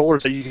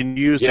controllers that you can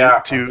use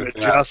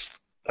to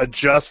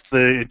adjust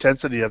the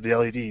intensity of the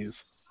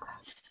LEDs.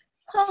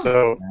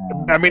 So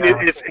I mean,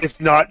 it's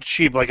not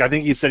cheap. Like I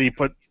think he said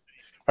if I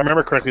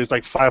remember correctly, it's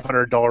like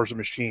 $500 a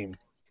machine.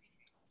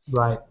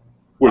 Right.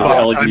 With the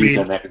LEDs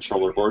on that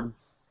controller board.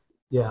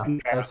 Yeah,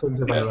 that sounds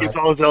about right. It's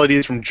all those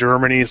LEDs from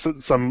Germany,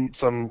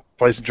 some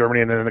place in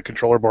Germany, and then a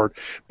controller board.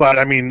 But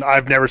I mean,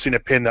 I've never seen a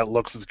pin that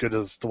looks as good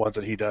as the ones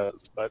that he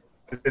does. But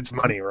it's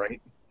money,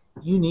 right?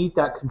 You need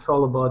that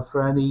controller board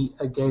for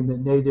a game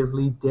that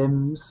natively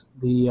dims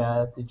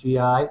the GI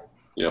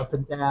up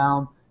and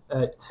down.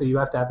 So you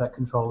have to have that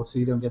controller so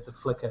you don't get the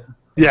flicker.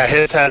 Yeah,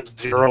 his has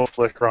 0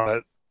 flicker on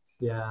it.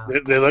 Yeah.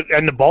 They look,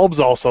 and the bulbs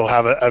also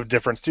have a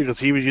difference too, because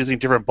he was using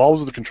different bulbs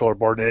with the controller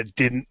board, and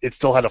it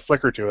still had a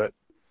flicker to it.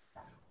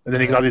 And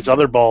then he got these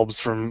other bulbs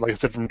from, like I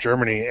said, from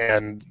Germany,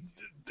 and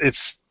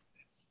it's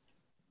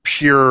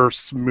pure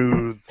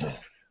smooth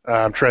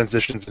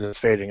transitions in its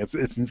fading.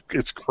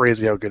 It's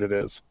crazy how good it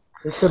is.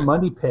 It's a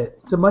money pit.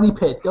 It's a money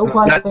pit. Don't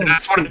buy pins.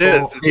 That's what it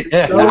is.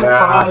 Don't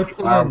buy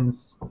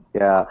pins.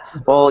 Yeah.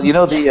 Well,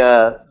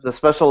 the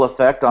special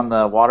effect on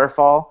the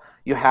waterfall,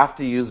 you have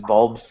to use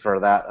bulbs for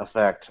that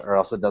effect, or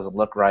else it doesn't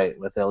look right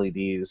with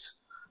LEDs.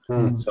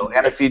 So,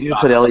 and if you do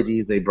put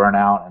LEDs, they burn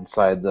out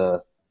inside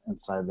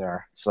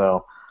there.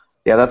 So,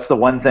 yeah, that's the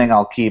one thing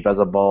I'll keep as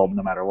a bulb,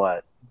 no matter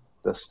what,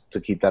 just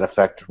to keep that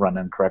effect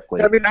running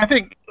correctly. I mean, I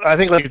think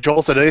like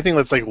Joel said, anything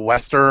that's like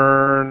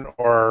Western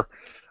or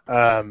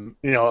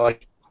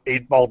like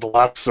 8-Ball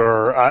Deluxe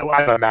or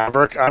I'm a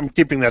Maverick, I'm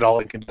keeping that all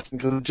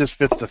incandescent because it just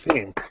fits the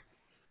theme.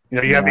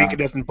 You have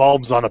incandescent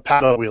bulbs on a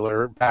paddle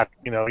wheeler.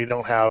 You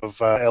don't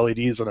have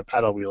LEDs on a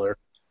paddle wheeler.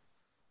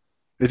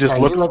 It just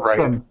looks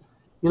right.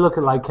 You look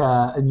at like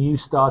a new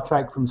Star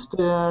Trek from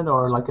Stern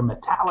or like a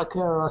Metallica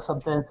or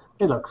something.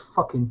 They look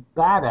fucking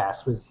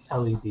badass with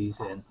LEDs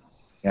in.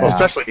 Yeah. Well,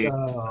 especially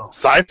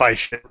sci-fi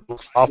shit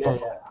looks awesome.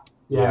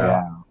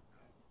 Yeah.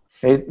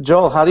 Hey,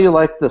 Joel, how do you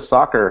like the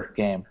soccer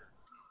game?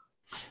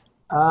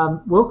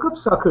 World Cup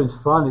Soccer is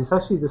fun. It's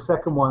actually the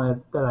second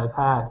one that I've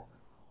had.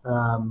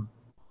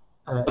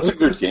 It's a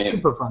good game. It's a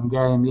super fun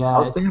game, yeah. I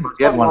was thinking about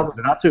getting one.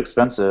 They're not too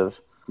expensive.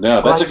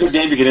 No, that's a good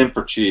game to get in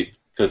for cheap,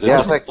 because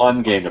it's a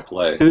fun game to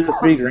play. $2,000 to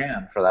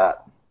 $3,000 for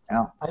that.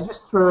 Yeah. I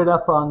just threw it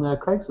up on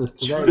Craigslist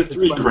today. $2,000 to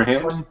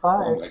 $3,000? 25.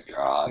 Oh my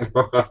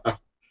god.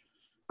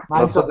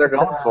 That's what they're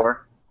going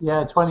for.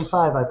 Yeah,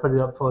 25 I put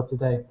it up for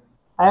today.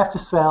 I have to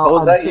sell. Oh,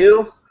 is that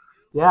you?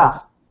 Yeah.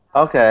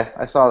 Okay,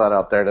 I saw that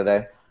out there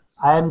today.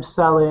 I'm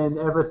selling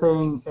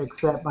everything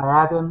except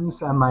my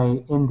Adams and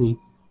my Indy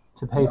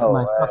to pay for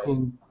my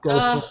fucking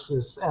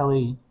Ghostbusters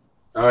LE.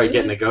 Oh, you're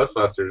getting the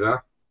Ghostbusters, huh?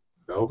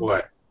 Oh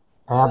boy.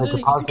 I have a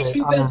deposit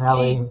on an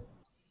LE.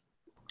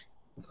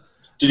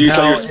 Did you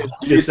sell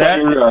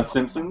your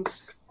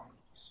Simpsons?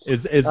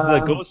 Is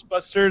the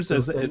Ghostbusters,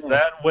 is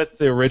that with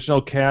the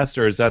original cast,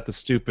 or is that the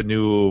stupid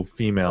new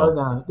female?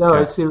 Oh, no,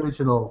 it's the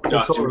original. No,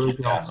 it's all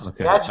original.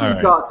 Okay. They actually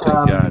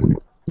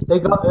they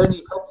got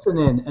Ernie Hudson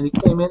in, and he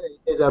came in and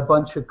did a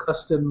bunch of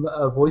custom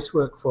voice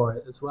work for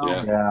it as well.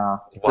 Yeah.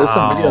 There's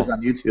some videos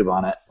on YouTube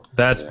on it.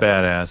 That's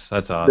badass.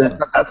 That's awesome.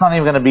 That's not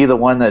even going to be the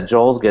one that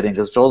Joel's getting,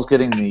 because Joel's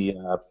getting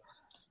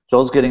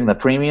the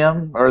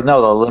premium, or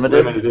no, the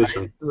limited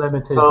edition.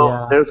 Limited,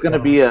 so there's going to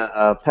be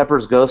a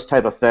Pepper's Ghost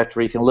type effect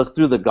where you can look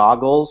through the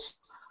goggles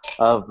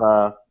of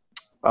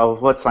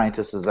what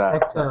scientist is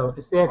that? Ecto.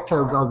 It's the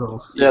Ecto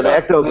goggles. Yeah, the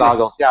Ecto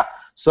goggles. Yeah.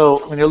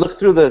 So when you look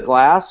through the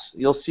glass,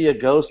 you'll see a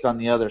ghost on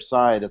the other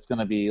side. It's going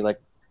to be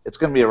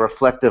a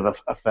reflective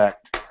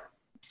effect.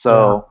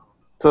 So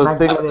think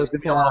about there's going to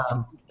be a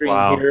little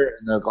screen here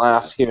and the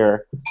glass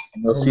here,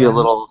 and you'll see a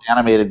little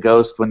animated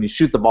ghost. When you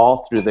shoot the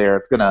ball through there,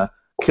 it's going to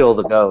kill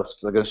the ghost.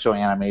 They're going to show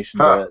animations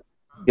of it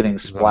getting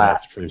splat.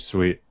 That's pretty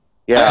sweet.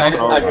 Yeah,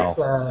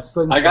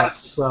 I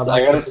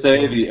gotta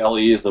say the LE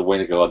is the way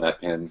to go on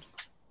that pin.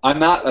 I'm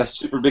not a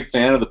super big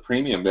fan of the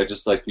premium. It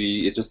just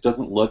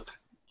doesn't look.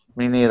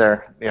 Me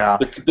neither. Yeah.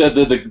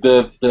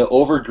 The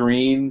over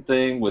green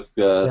thing with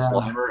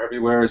Slimer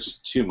everywhere is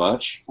just too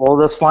much. Well,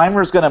 the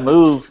Slimer's going to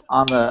move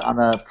on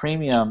the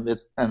premium.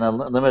 It's and the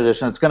limited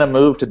edition. It's going to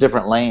move to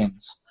different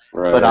lanes.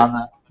 Right.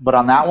 But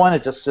on that one,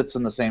 it just sits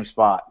in the same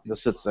spot. It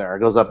just sits there. It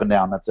goes up and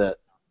down. That's it.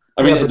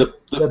 I mean,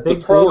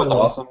 the Pro is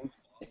awesome.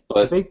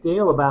 But the big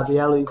deal about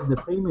the LEs and the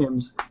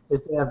premiums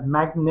is they have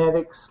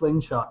magnetic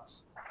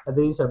slingshots. And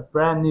these are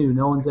brand new.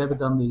 No one's ever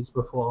done these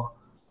before.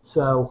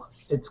 So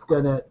it's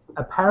gonna.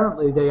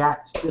 Apparently, they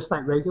act just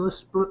like regular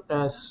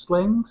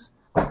slings,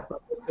 but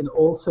they can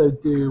also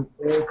do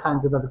all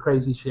kinds of other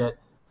crazy shit.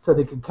 So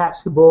they can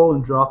catch the ball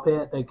and drop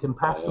it. They can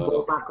pass the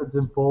ball backwards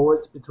and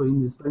forwards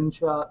between the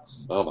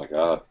slingshots. Oh my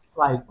god!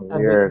 And they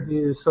can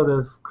do sort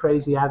of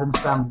crazy Addams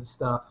Family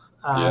stuff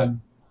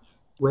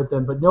with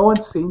them, but no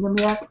one's seen them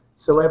yet.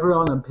 So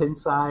everyone on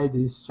Pinside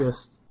is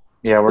just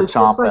we're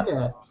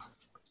chomping.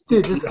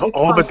 I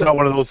hope it's not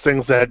one of those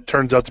things that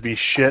turns out to be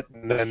shit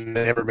and then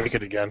they never make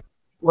it again.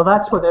 Well,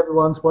 that's what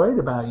everyone's worried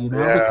about,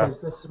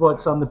 because this is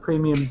what's on the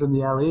premiums and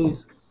the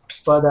LEs.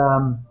 But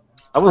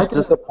I was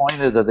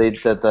disappointed that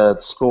the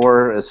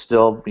score is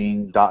still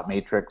being dot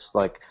matrix.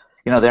 Like,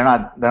 they're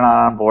not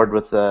on board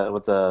with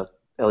the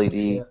LED.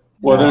 Yeah.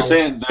 Well, they're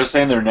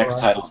saying their next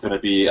title's going to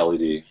be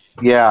LED.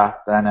 Yeah,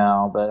 I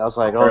know, but I was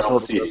like, Or so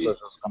LCD. they're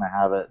just going to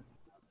have it.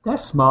 They're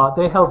smart.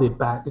 They held it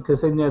back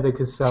because they know they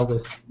could sell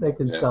this. They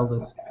can sell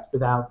this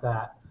without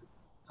that.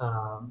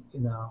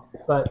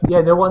 But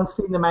no one's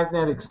seen the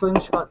magnetic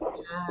slingshot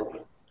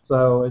yet.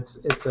 So it's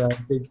a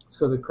big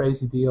sort of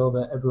crazy deal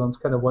that everyone's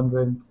kind of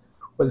wondering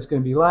what it's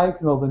going to be like,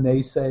 and all the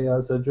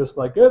naysayers are just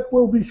like, it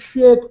will be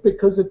shit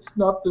because it's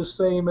not the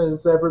same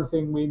as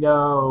everything we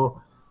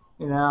know,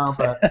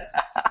 But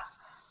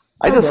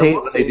I just hate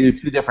when they do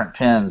two different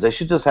pins. They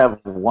should just have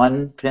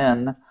one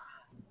pin.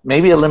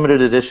 Maybe a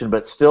limited edition,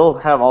 but still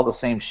have all the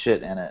same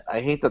shit in it.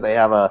 I hate that they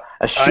have a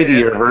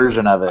shittier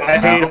version of it. I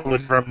hate all the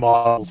different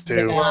models,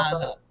 too.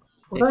 Well,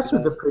 that's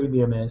what the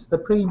premium is. The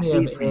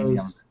premium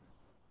is...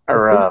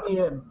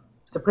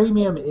 The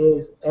premium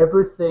is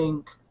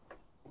everything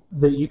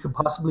that you could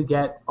possibly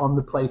get on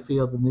the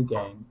playfield in the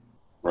game.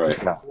 Right.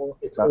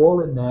 It's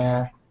all in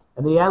there.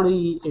 And the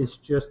LE is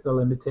just the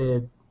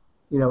limited,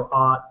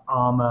 art,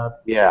 armor,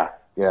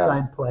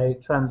 sign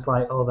plate,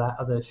 translate, all that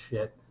other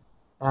shit.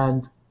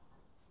 And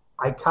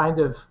I got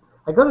to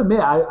admit,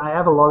 I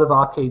have a lot of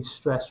arcade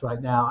stress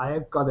right now.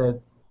 I've got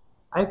to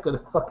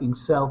fucking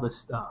sell this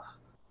stuff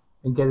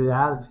and get it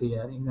out of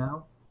here,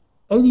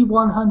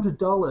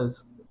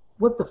 $8,100.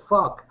 What the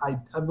fuck?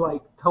 I'm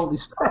like totally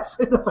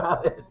stressing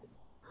about it,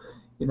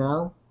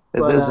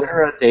 But, is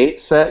there a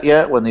date set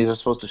yet when these are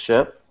supposed to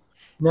ship?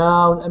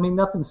 No, I mean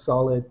nothing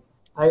solid.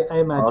 I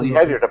imagine. Well, you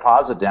have your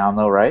deposit down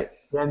though, right?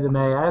 The end of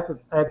May. I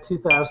have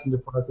 2,000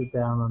 deposit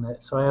down on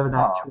it, so I have an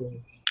actual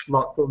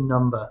locked-in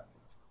number.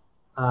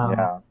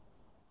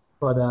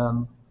 But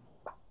I'm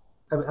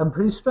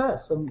pretty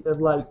stressed. I'm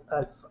like,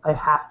 I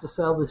have to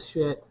sell this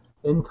shit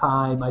in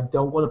time. I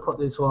don't want to put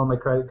this all on my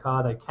credit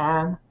card. I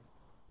can,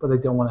 but I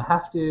don't want to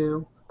have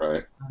to.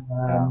 Right.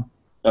 No,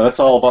 that's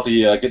all about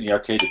the getting the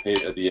arcade to pay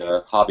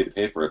the hobby to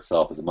pay for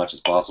itself as much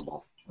as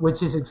possible.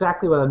 Which is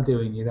exactly what I'm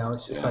doing.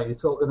 It's just like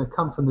it's all going to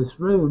come from this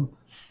room,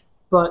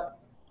 but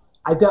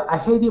I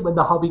hate it when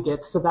the hobby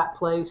gets to that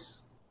place,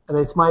 and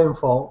it's my own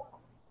fault.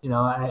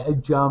 I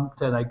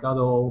jumped and I got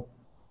all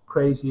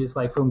crazy. It's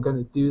like, if I'm going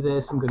to do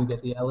this, I'm going to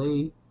get the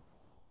LE,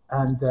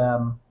 and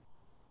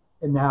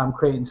now I'm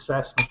creating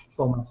stress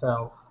for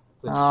myself.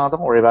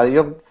 Don't worry about it.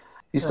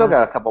 You still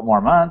got a couple more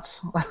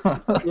months.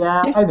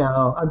 Yeah, I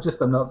know. I'm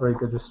not very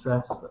good with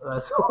stress.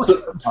 That's all.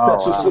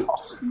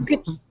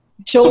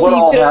 Joel,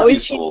 you could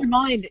always change your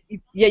mind.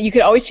 Yeah, you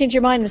could always change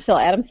your mind and sell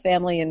Addams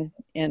Family and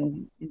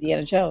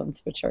Indiana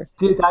Jones, which are.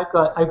 Dude, I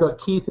got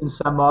Keith in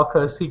San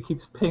Marcos. He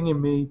keeps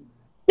pinging me.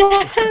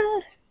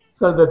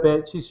 So the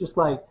bitch, he's just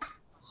like,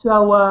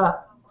 so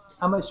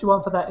how much you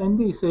want for that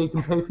indie so you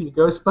can pay for your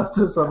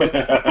Ghostbusters? I'm like,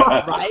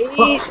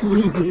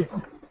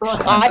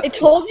 right. I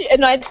told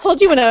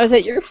you when I was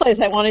at your place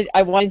I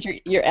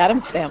wanted your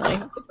Addams Family.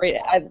 It's a great.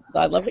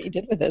 I love what you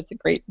did with it. It's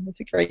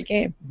a great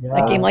game. Yeah,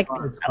 that game, I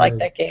like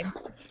that game.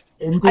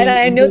 And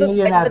I know the way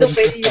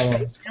you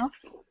play now.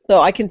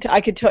 So I can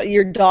tell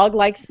your dog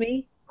likes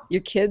me,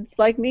 your kids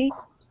like me,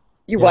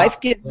 your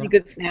wife gives you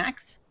good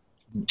snacks.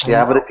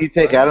 Yeah, but if you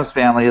take Addams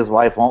Family, his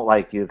wife won't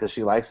like you because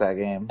she likes that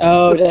game.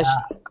 Oh, does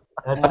she?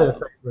 That's her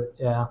favorite.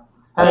 Yeah.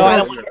 I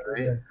don't want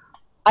her.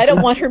 I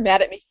don't want her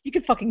mad at me. You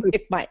can fucking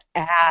kick my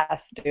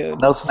ass, dude.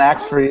 No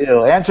snacks for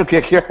you, and she'll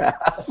kick your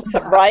ass.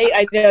 Right?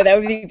 I know that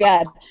would be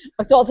bad.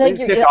 So I'll take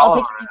You your. kick all of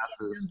our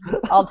asses.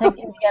 I'll take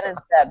Indiana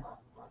instead.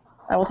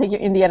 I will take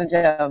your Indiana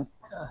Jones.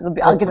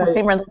 I'll get the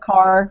same rental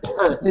car.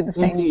 Do the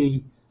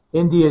same.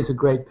 Indy is a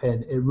great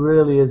pin. It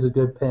really is a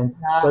good pin.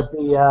 Yeah. But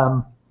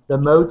the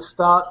mode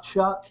start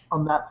shot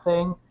on that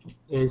thing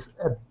is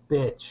a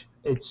bitch.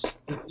 It's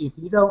if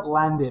you don't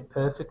land it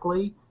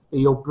perfectly,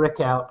 you'll brick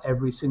out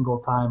every single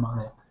time on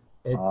it.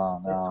 It's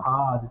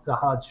hard. It's a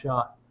hard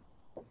shot.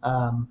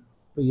 But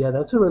yeah,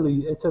 it's a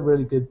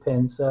really good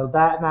pin. So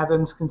that and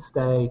Adams can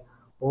stay.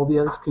 All the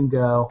others can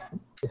go.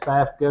 If I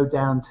have to go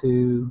down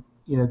to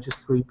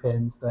just 3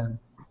 pins, then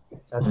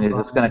that's You're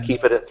fine. just gonna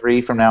keep it at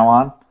 3 from now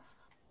on.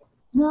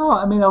 No,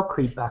 I mean I'll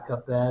creep back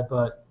up there,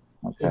 but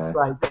it's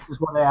like this is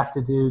what I have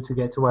to do to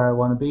get to where I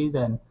want to be.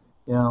 Then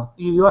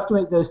you have to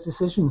make those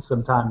decisions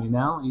sometime.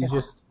 You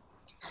just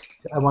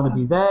I want to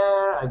be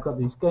there. I've got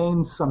these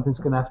games. Something's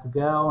going to have to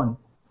go. And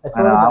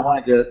I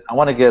want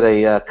to get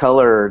a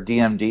color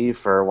DMD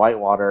for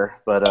Whitewater,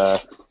 but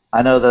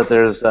I know that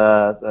there's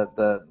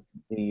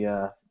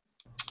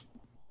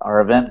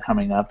our event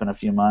coming up in a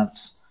few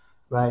months.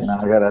 Right.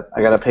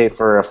 I gotta pay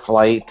for a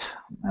flight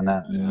and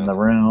the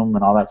room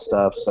and all that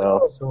stuff.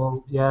 So it's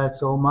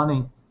all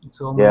money. It's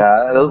all money.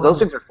 yeah, those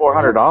things are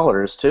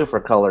 $400 too for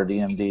color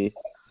DMD.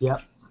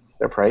 Yep.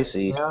 They're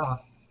pricey.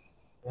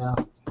 Yeah.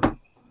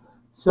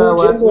 So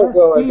Steve,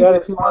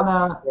 if you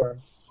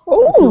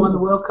want the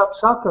World Cup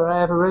soccer, I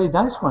have a really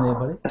nice one here,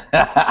 buddy.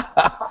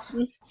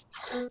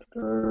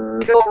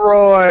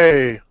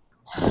 Gilroy.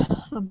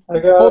 I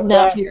got a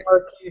marquee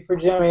for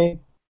Jimmy.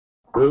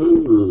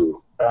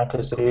 Ooh.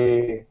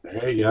 Fantasy.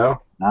 There you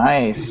go.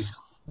 Nice.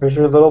 There's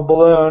your little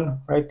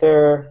balloon right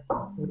there.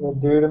 Little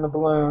dude in the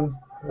balloon.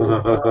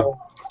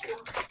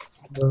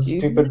 Those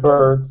stupid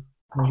birds.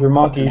 There's your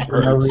monkey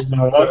for no reason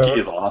whatsoever.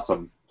 Monkey is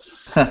awesome.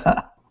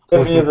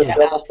 Give me the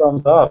double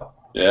thumbs up.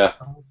 Yeah.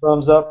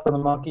 Thumbs up for the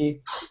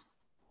monkey.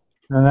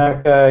 And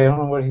that guy, I don't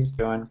know what he's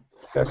doing.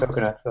 He's got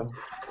coconuts though.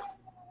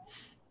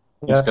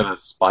 He's got a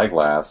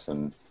spyglass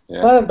and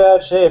It's not in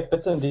bad shape.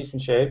 It's in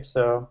decent shape,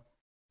 so.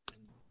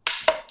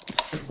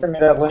 He sent me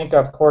that link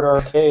of Quarter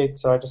Arcade,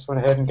 so I just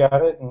went ahead and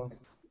got it. And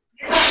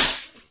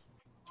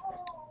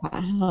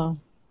wow.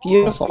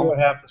 We'll Beautiful. see what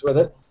happens with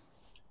it.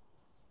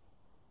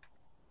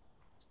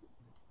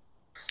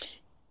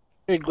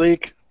 Hey,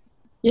 Gleek.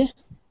 Yeah.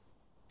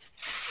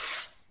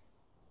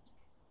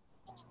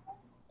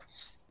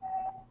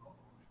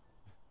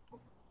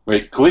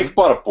 Wait, Gleek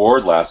bought a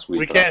board last week.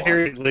 We can't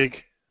hear you,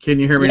 Gleek. Can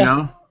you hear me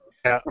now?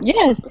 Yeah.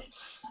 Yes.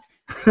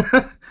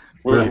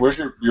 Where's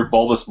your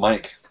bulbous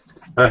mic?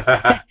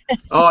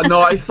 Oh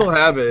no, I still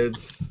have it.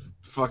 It's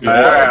fucking.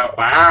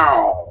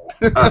 Wow.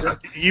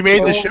 You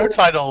made the show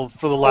title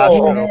for the last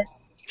show.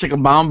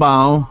 Chicka bow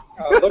bow.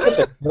 Oh, look at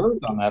the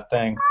curves on that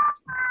thing.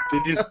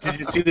 Did you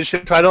see the show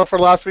title for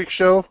last week's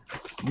show?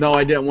 No,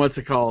 I didn't. What's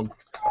it called?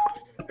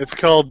 It's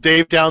called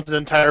Dave Downs an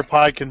Entire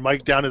Pie Can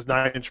Mike Down His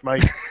 9-inch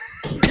Mic.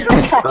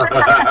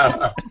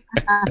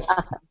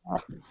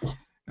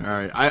 All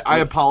right, I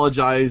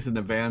apologize in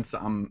advance.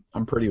 I'm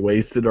pretty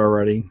wasted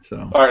already.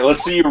 So. All right,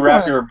 let's see you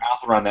wrap your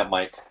mouth around that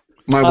mic.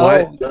 My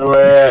what? Do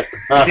it.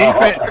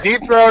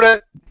 Deep throat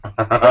it.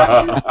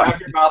 Wrap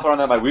your mouth around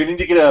that mic. We need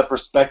to get a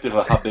perspective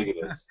of how big it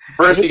is.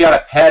 First, you got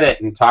to pet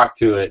it and talk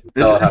to it and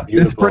tell it how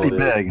beautiful It's pretty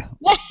it is.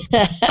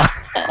 big.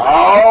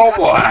 Oh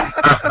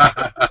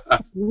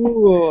boy!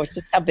 Ooh,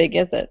 just how big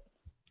is it?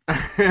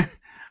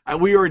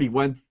 We already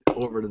went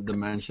over the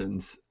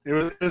dimensions.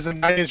 It was a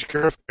 9-inch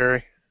girth,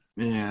 Gary.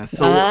 Yeah.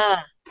 So.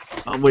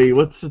 Wait,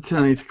 what's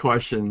tonight's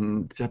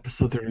question? It's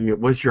episode 38.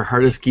 What's your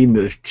hardest game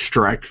to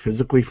extract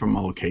physically from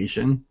a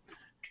location?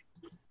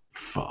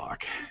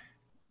 Fuck.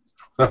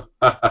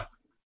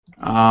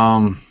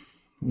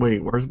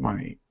 Wait, where's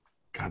my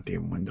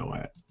goddamn window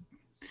at?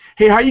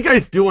 Hey, how you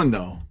guys doing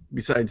though?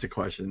 Besides the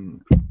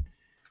question.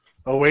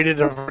 A way to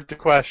divert the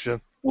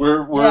question.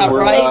 We're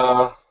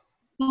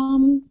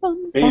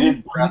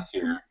bated breath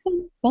here.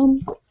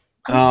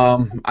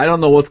 I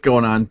don't know what's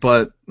going on,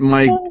 but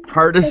my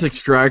hardest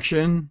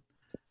extraction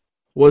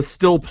was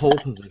still pole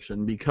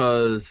position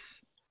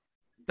because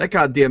that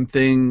goddamn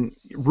thing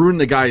ruined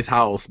the guy's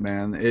house,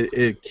 man.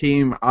 It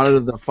came out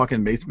of the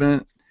fucking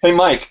basement. Hey,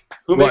 Mike,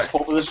 who makes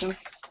pole position?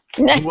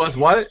 Who was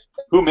what?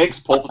 Who makes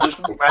pole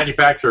position?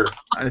 Manufacturer.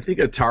 I think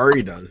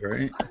Atari does,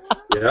 right?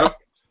 Yeah.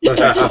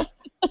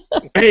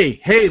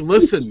 Hey,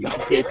 listen,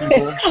 okay,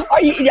 people.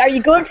 Are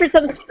you going for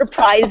some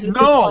surprise with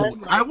No, this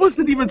one? I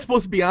wasn't even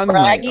supposed to be on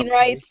Bragging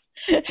rights?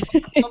 Some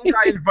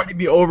guy invited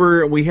me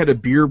over, and we had a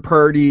beer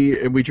party,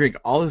 and we drank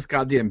all this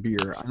goddamn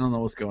beer. I don't know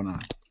what's going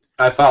on.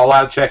 I saw a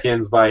lot of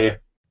check-ins by you.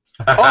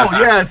 Oh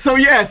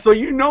yeah, so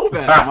you know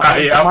that.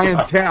 My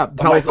Untapped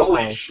tells like,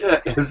 holy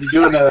shit, is he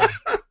doing a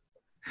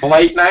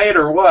late night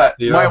or what?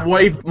 You know?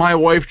 My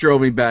wife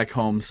drove me back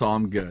home, so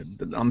I'm good.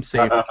 I'm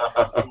safe.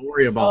 Don't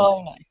worry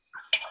about it.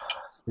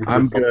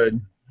 I'm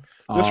good.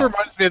 This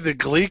reminds me of the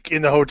Gleek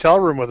in the hotel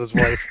room with his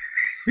wife.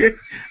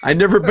 I've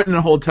never been in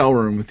a hotel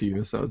room with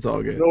you, so it's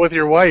all good. Go with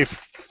your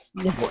wife.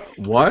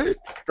 What?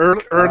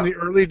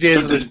 Early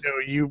days of the show,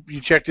 you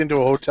checked into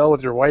a hotel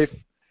with your wife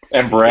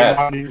and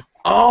Brad.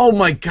 Oh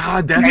my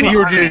God, that's and what you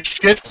were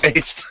just shit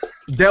faced.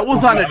 That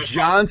was on a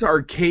John's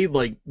Arcade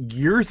like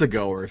years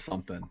ago or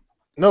something.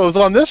 No, it was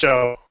on this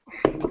show.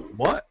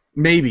 What?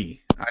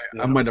 Maybe.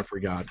 I might have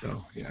forgot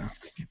though. Yeah.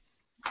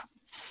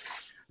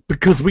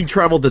 Because we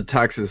traveled to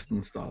Texas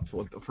and stuff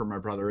for my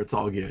brother. It's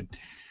all good.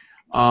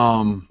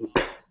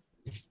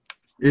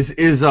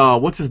 Is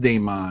what's his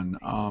name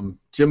on?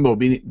 Jimbo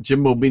Beanie.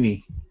 Jimbo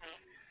Beanie.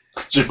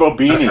 Jimbo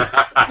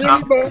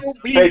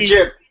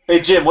Beanie. Hey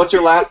Jim, what's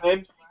your last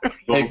name?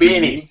 Hey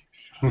Beanie.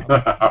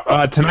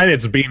 Tonight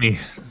it's Beanie.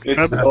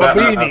 It's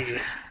Beanie.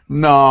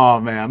 No,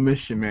 man, I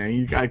miss you, man.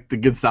 You got the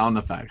good sound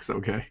effects,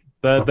 okay?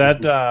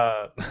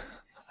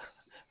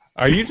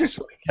 Are you just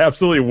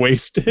absolutely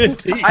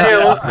wasted?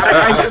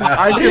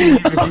 I didn't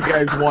leave if you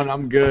guys won.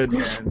 I'm good,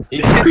 man.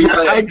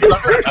 I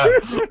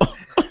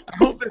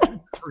hope this is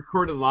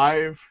recorded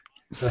live.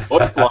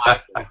 What's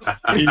live?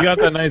 You got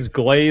that nice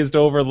glazed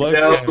over look.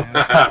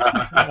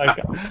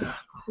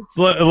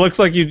 It looks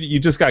like you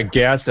just got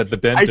gassed at the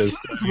dentist.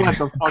 I just went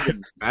to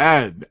fucking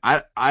bed.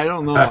 I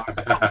don't know.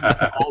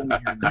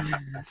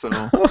 So,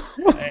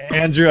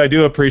 Andrew, I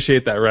do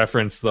appreciate that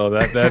reference though.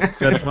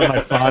 That's one of my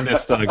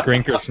fondest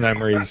Grinkers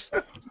memories.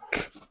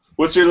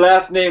 What's your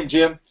last name,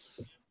 Jim?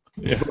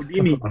 Yeah.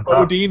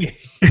 Bodini.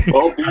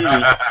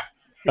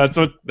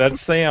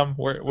 That's Sam.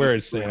 Where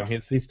is Sam?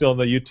 He's still in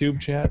the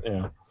YouTube chat.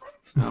 Yeah.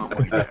 Oh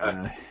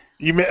my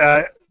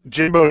God.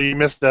 Jimbo, you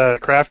missed the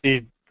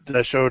Crafty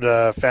that showed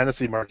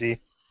Fantasy Marquee.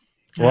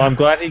 Well, I'm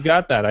glad he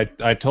got that.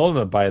 I told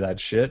him to buy that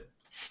shit.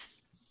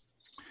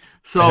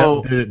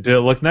 So did it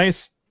look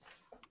nice?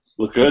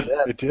 Look good.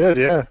 It did,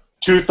 yeah.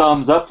 2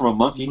 thumbs up from a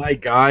monkey. My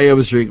guy I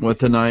was drinking with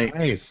tonight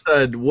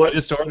said, "What?" I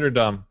just ordered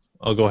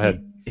Oh, go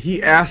ahead.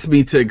 He asked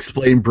me to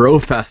explain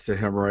Brofest to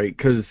him, right?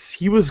 Because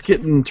he was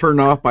getting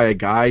turned off by a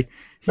guy.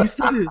 He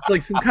said it's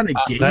like some kind of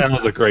gay. That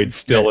was a great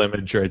still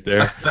image right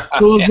there.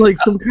 It was like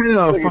some kind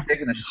of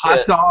fucking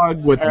hot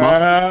dog with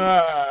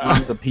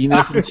on the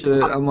penis and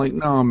shit. I'm like,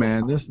 no,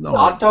 man, there's no.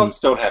 Hot dogs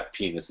don't have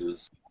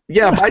penises.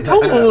 Yeah, but I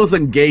told him it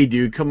wasn't gay,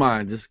 dude. Come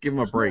on, just give him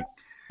a break.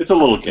 It's a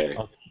little gay.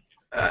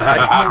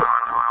 I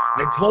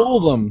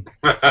told him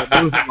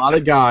there was a lot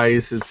of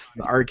guys. It's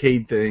the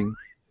arcade thing.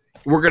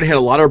 We're gonna hit a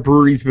lot of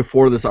breweries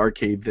before this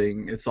arcade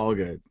thing. It's all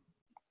good.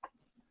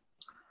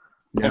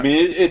 Yeah. I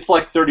mean, it's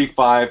like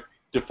 35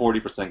 to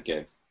 40%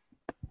 gay.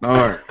 All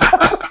right.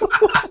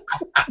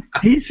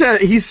 He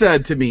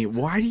said to me,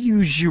 "Why do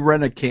you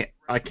rent a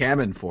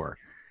cabin for?"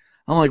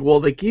 I'm like, "Well,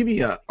 they gave me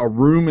a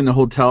room in the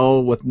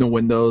hotel with no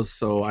windows,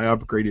 so I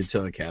upgraded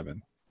to a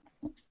cabin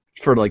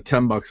for like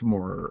 $10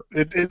 more."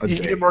 You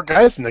get more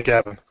guys in the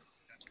cabin.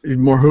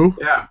 More who?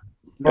 Yeah.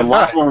 And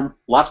lots more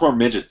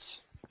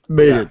midgets.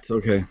 Midgets, yeah.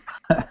 Okay.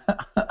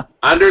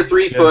 Under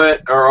 3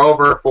 foot or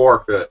over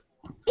 4 foot.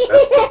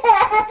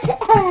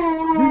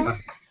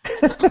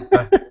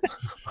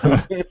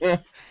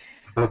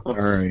 All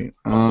right.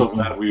 I'm so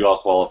glad we all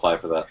qualify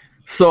for that.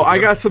 So I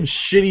got some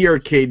shitty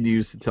arcade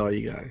news to tell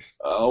you guys.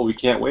 Oh, we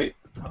can't wait.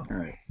 All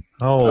right.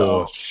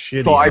 Oh,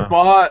 shitty. So I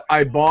bought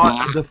a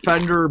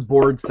Defender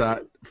board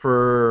set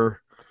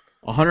for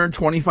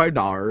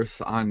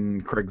 $125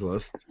 on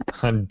Craigslist.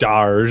 On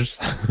Dars.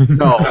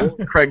 No,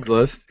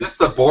 Craigslist. Just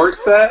the board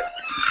set?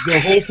 The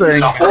whole thing.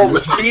 The whole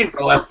machine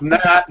for less than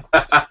that.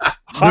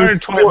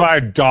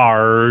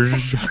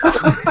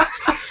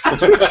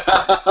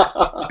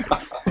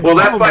 $125. Well,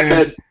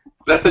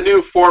 that's a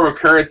new form of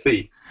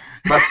currency.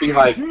 Must be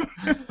like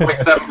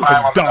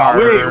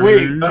 0.75.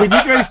 Wait, can you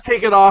guys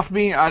take it off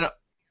me?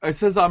 It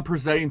says I'm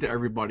presenting to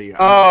everybody.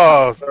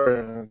 Oh,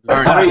 sorry.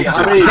 All right.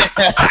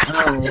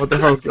 What the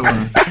hell's going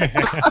on?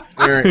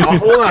 All right.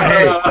 Hold on.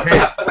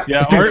 Hey.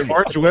 Yeah,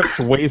 Orange Whip's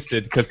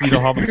wasted because you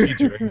know how much he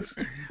drinks.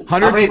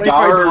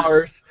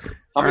 $125.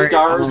 How many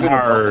dollars?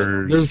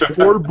 There's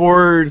 4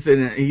 boards,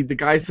 and the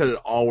guy said it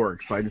all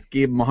works. So I just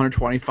gave him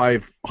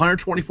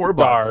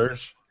 $124.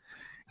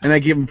 And I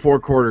gave him 4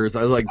 quarters.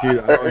 I was like, dude,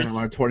 I don't have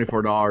my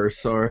 $24,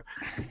 so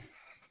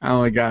I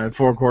only got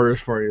 4 quarters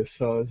for you,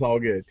 so it's all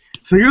good.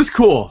 So he was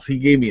cool. He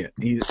gave me it.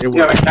 You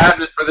have a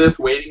cabinet for this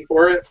waiting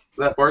for it?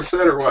 That board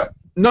set or what?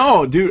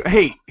 No, dude.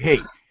 Hey.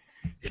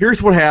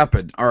 Here's what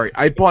happened. All right,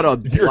 I bought a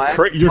black.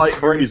 You're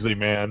crazy,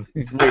 man.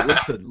 Wait,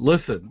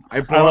 listen. I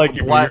like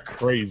you. You're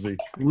crazy.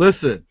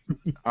 Listen.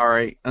 All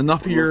right,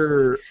 enough of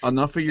your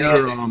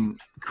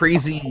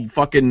crazy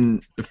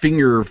fucking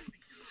finger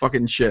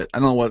fucking shit. I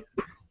don't know what.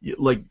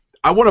 Like,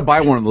 I want to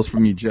buy one of those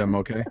from you, Jim.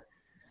 Okay.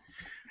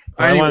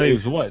 I want to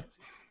use what?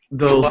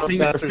 Those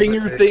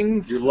finger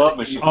things. Your love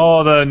machine.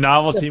 Oh, the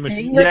novelty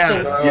machine.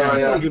 Yes.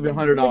 I'll give you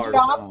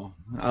 $100.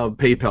 I'll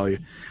PayPal you.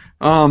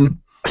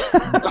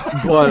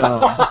 But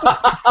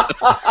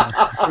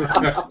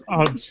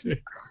oh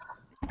shit.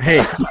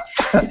 Hey.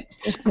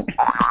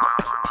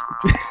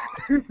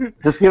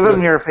 Just give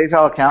him your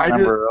PayPal account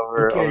number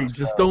over. Okay,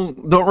 just don't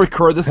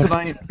record this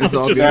tonight. It's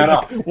all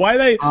good. Why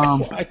did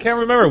I can't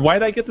remember. Why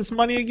did I get this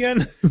money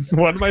again?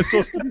 What am I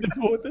supposed to do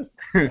with this?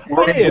 Hey,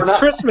 it's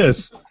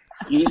Christmas.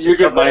 You're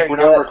good, Mike. We're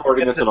not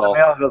recording this at all.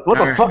 What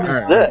the fuck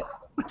is this?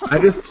 I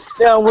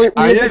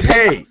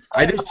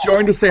just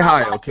joined to say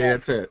hi. Okay,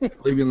 that's it.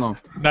 Leave me alone.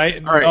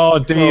 Night. All right, oh,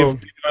 Dave,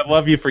 so- I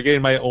love you for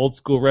getting my old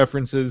school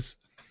references.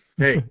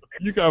 Hey,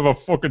 you have a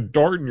fucking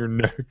dart in your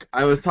neck.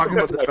 I was talking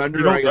about the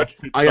Fender.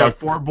 I got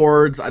 4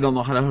 boards. I don't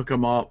know how to hook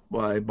them up,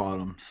 but I bought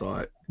them.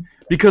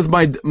 Because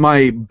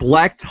my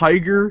Black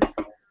Tiger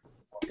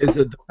is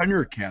a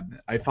Defender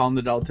cabinet. I found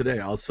it out today.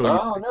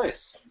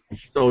 Nice.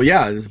 So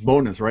yeah, it's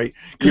bonus, right?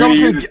 Because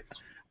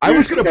I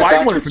was gonna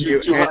buy one from you.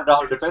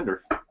 $200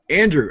 Defender.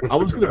 Andrew, I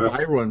was gonna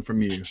buy one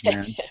from you,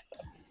 man.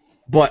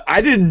 But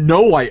I didn't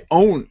know I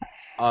owned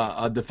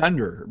a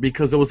Defender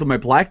because it was in my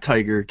Black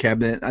Tiger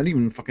cabinet. I didn't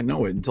even fucking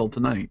know it until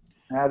tonight.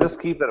 Yeah, just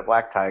keep it a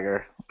Black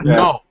Tiger.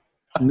 No.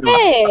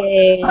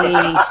 Hey.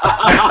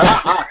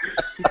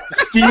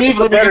 Steve,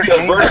 let me give you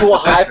a virtual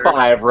high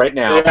five right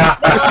now.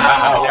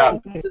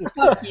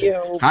 Fuck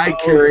you. Hi,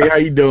 Carrie. How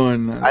you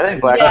doing? I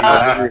think Black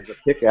Tiger is a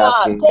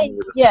kick-ass game.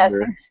 Yes.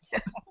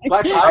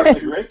 Black Tiger's a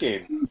great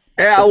game.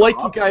 Yeah, I like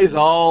you guys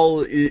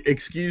all.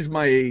 Excuse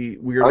my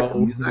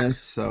weirdness,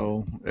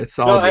 so it's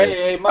all good.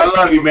 Hey, Mike.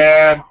 I love you,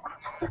 man.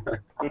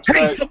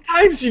 Hey,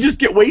 sometimes you just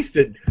get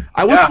wasted.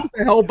 I was supposed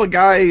to help a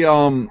guy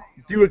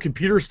do a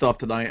computer stuff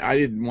tonight. I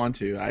didn't want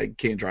to. I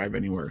can't drive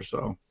anywhere,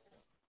 so.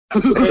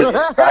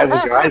 Drive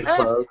with your eyes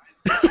closed.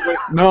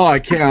 No, I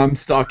can't. I'm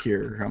stuck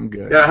here. I'm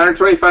good. Yeah,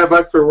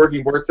 $125 for a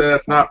working board set.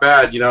 That's not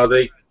bad. You know,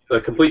 the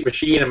complete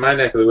machine in my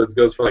neck of the woods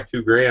goes for like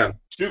 $2,000.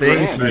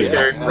 Thank you.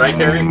 Right,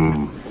 Carrie?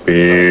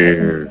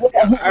 Beer.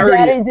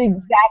 That is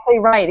exactly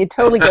right. It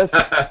totally goes.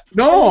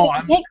 No,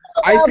 It takes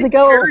a while to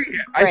go.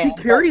 I think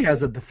Carrie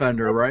has a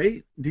Defender,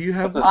 right? Do you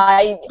have?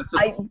 I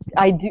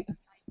do.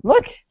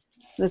 Look,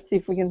 let's see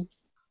if we can.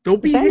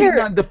 Don't be hating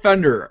on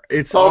Defender.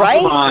 It's Oh,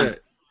 right? come on.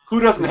 Who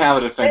doesn't have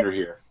a Defender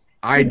here?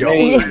 I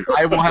don't.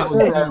 I will have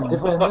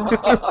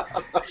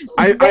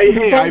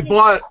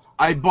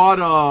I bought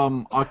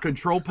a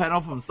control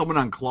panel from someone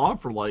on Claw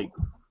for like,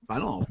 I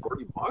don't know,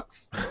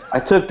 $40. I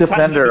took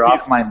Defender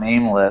off my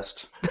name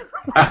list.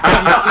 Got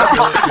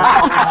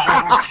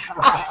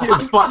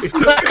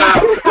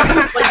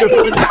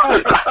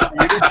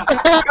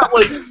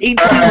like 18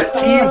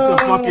 keys to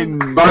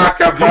fucking.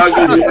 Mark, I'm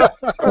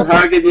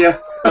hugging you.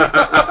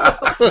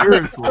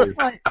 Seriously.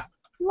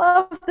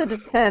 Love the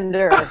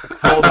Defender.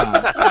 Hold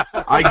on.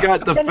 I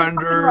got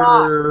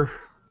Defender.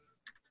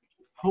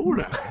 Who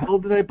the hell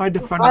did I buy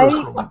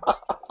Defender from?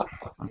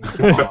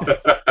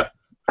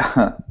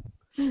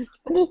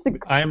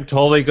 I am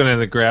totally going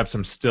to grab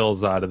some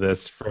stills out of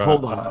this from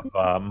Hold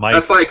on. Mike.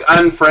 That's like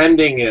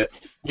unfriending it,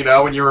 you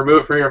know, when you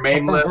remove it from your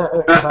main list.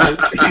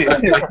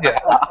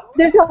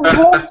 There's a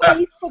whole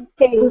Facebook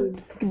page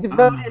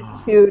devoted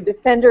to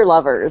Defender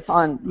lovers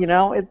on, you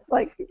know, it's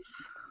like,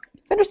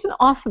 Defender's an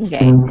awesome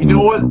game. You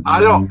know what?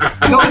 I don't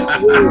know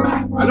who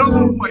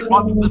I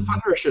bought the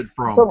Defender shit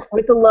from. So,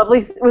 with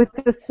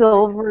the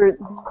silver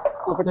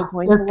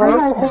coin. The thing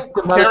I hate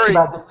the most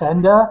about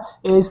Defender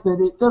is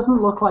that it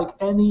doesn't look like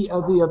any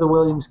of the other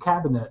Williams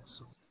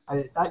cabinets.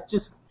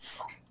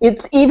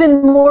 It's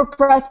even more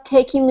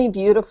breathtakingly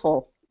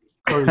beautiful.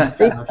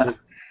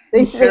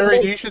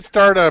 Sherry, you should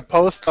start a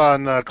post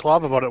on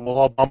Club about it. We'll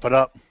all bump it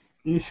up.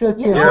 You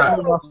should, yeah.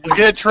 We'll get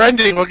it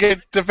trending. We'll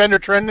get Defender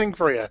trending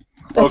for you.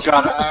 Oh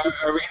God,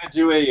 are we gonna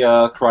do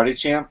a Karate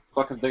Champ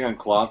fucking thing on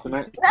Club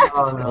tonight?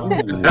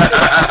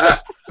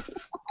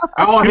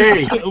 Oh,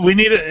 hey, we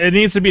need it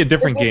needs to be a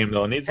different game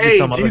though. It needs to be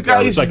some other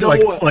game.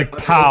 Like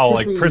POW,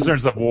 like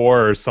Prisoners of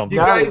War or something.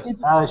 You guys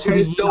know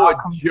what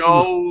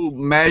Joe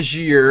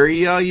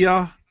Maggioria?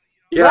 Yeah.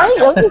 Yeah,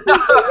 he was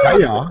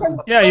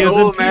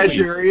Joe in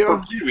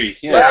Maggioria. Kiwi.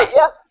 Yeah. Right,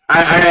 yeah.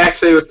 I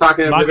actually was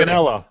talking to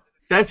Maganella.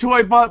 That's who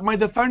I bought my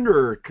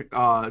Defender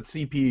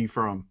CP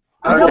from.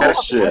 Oh, yeah,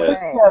 shit.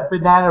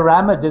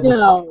 Bananarama did this.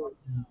 No.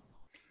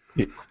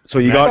 So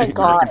you got a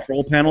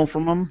control panel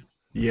from him?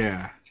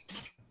 Yeah.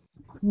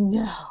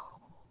 No.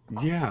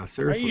 Yeah,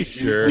 seriously. Are you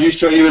sure? Did he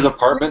show you his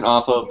apartment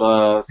off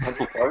of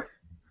Central Park?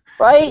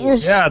 Right?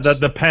 Yeah,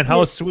 the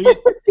penthouse suite.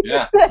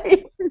 Yeah.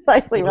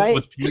 Precisely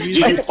right. Did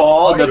you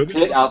fall in the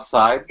pit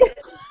outside?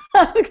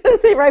 I was going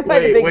to say right by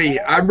the big Wait,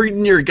 I'm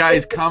reading your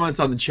guys' comments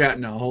on the chat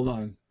now. Hold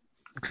on.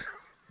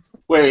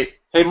 Wait,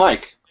 hey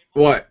Mike.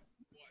 What?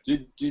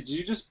 Did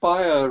you just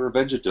buy a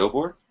Revenge of Dough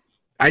board?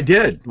 I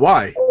did.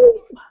 Why?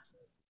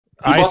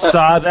 I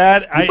saw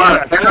that. I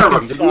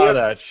saw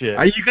that shit.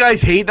 Are you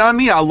guys hating on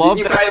me? I love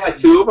Did you that. buy like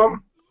 2 of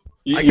them?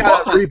 I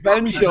got a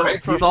Revenge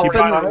of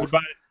something.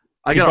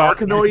 I got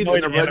Arkanoid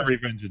and a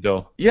Revenge of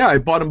Dough. Yeah, I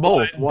bought them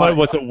both. But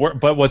was it?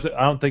 But was it?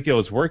 I don't think it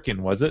was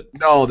working. Was it?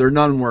 No, they're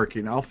none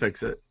working. I'll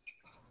fix it.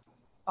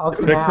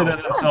 Fix it and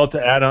then sell it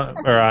to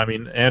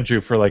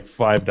Andrew for like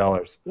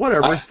 $5.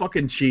 Whatever, it's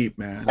fucking cheap,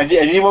 man. I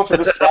need one for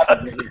this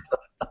cabin.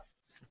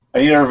 I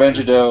need a Revenge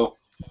of Dough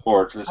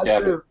board for this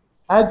cabin.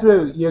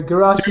 Andrew, your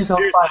garage is on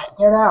fire.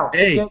 Get out.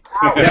 Hey,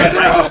 Get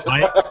out.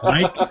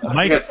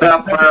 Mike,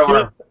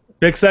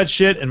 fix that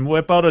shit and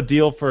whip out a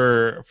deal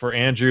for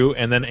Andrew,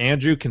 and then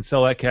Andrew can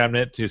sell that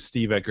cabinet to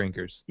Steve at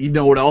Grinkers. You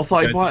know what else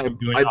I You guys bought? have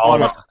been doing I all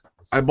bought of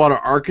I bought an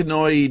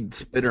Arkanoid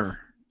spinner.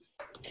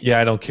 Yeah,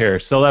 I don't care.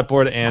 Sell that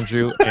board to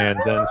Andrew, and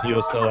then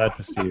he'll sell that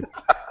to Steve.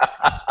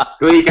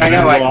 Gleek, I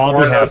got like We'll all 4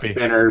 be of those happy.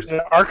 spinners.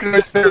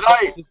 Arcanoid spinner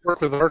doesn't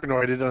work with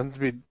Arcanoid. It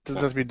doesn't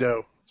have to be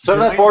dough.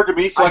 Send that forward to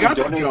me so I can got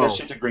to donate go. that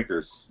shit to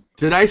Grinkers.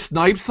 Did I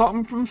snipe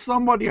something from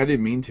somebody? I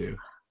didn't mean to.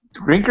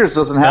 Grinkers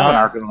doesn't have an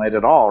Arkanoid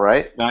at all,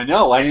 right? I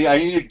know. I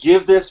need to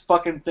give this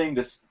fucking thing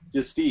to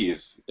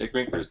Steve at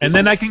Grinkers. And This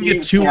then is I can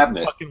get Steve's 2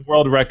 cabinet. fucking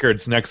world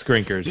records next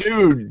Grinkers.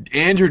 Dude,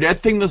 Andrew,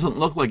 that thing doesn't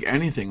look like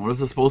anything. What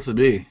is it supposed to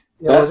be?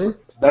 That's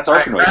All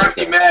right, Arkanoid.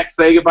 Crafty Max,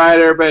 say goodbye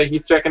to everybody.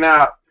 He's checking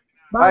out.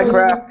 Bye,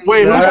 Crafty.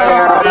 Wait, who's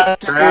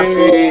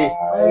Crafty.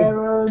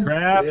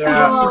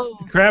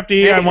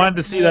 Crafty, I wanted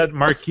to see that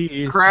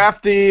marquee.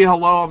 Crafty,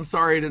 hello. I'm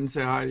sorry I didn't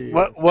say hi to you.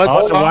 What I'll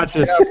have to song watch do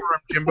you this. have for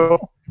him, Jimbo?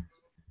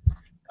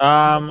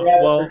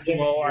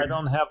 Well, I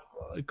don't have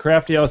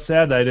Crafty. I was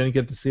sad that I didn't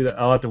get to see that.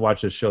 I'll have to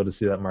watch this show to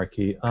see that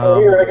marquee.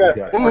 Here, I got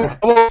it. How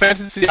about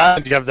Fantasy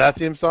Island? Do you have that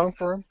theme song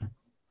for him?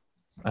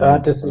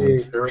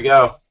 Fantasy. Here we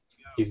go.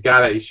 He's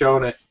got it. He's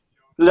showing it.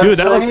 Dude,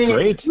 that looks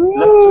great.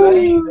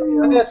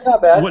 That's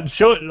not bad. What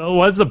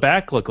does the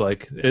back look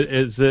like?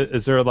 Is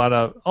there a lot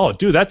of? Oh,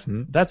 dude, that's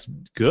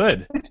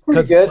good.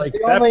 Pretty good. Like, the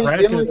that only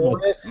bracket limit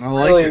will- I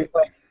like really it.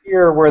 like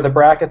here where the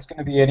bracket's going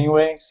to be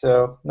anyway.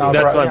 So no,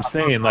 That's what yeah. I'm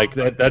saying. Like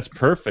that's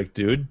perfect,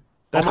 dude.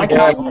 That's my like,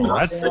 God.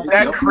 that's Is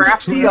that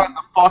Crafty on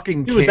the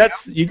fucking dude. cam?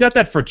 You got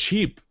that for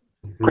cheap.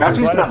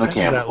 Crafty's Why been on the send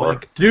cam that before.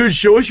 link? Dude,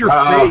 show us your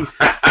face.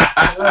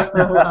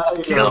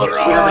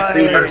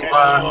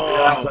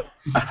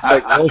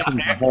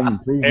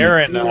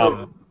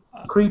 Aaron,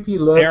 Creepy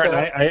look. Aaron,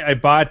 I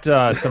bought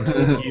some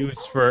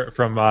CPUs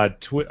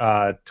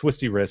from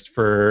Twisty Wrist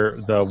for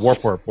the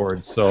Warport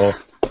board. So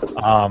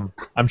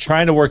I'm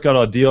trying to work out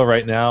a deal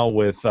right now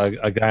with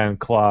a guy on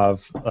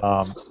Clav.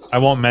 I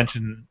won't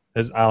mention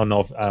his. I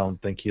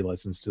don't think he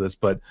listens to this,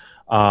 but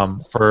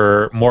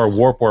for more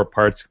Warport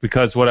parts,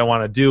 because what I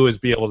want to do is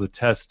be able to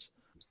test.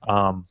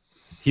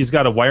 He's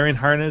got a wiring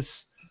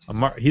harness.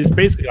 He's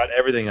basically got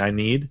everything I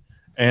need,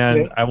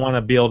 and I want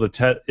to be able to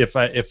test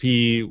if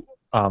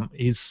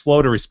he's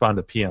slow to respond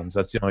to PMs.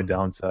 That's the only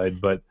downside.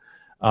 But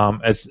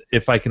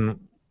if I can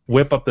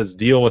whip up this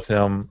deal with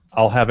him,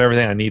 I'll have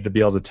everything I need to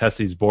be able to test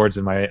these boards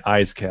in my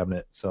eyes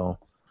cabinet. So.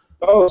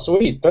 Oh,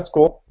 sweet. That's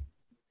cool.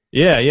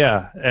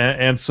 Yeah.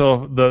 And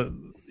so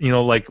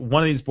like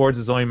one of these boards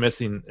is only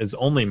missing the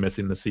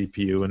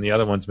CPU, and the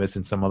other one's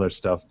missing some other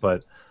stuff.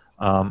 But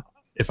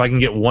if I can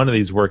get one of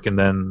these working,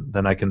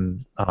 then I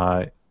can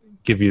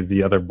give you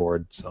the other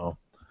board. So.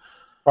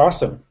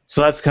 Awesome.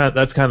 So that's kind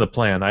of the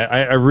plan.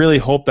 I really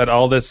hope that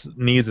all this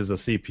needs is a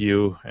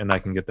CPU, and I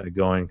can get that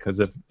going. Because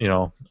if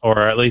or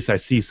at least I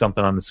see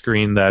something on the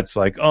screen that's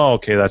like, oh,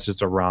 okay, that's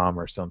just a ROM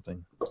or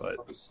something.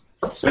 But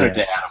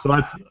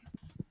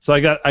so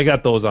I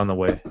got those on the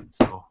way.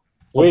 So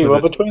Sweet.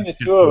 Well, between the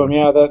two of them,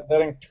 yeah,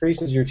 that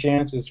increases your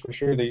chances for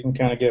sure that you can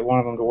kind of get one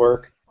of them to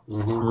work.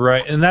 Mm-hmm.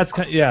 Right, and that's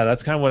kind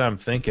of what I'm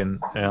thinking.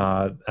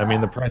 I mean,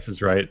 the price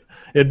is right.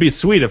 It'd be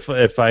sweet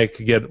if I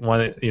could get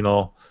one.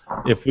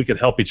 If we could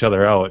help each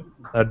other out,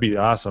 that'd be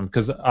awesome.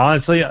 Because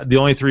honestly, the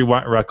only 3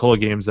 Racola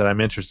games that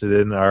I'm interested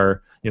in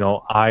are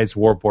Eyes,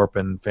 Warp,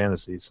 and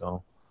Fantasy.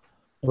 So.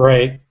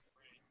 Right.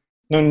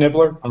 No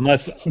Nibbler.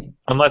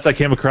 Unless I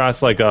came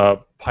across like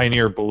a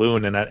Pioneer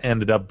Balloon and that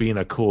ended up being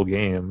a cool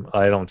game,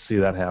 I don't see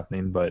that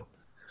happening. But.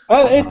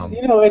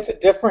 It's a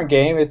different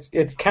game. It's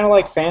kind of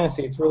like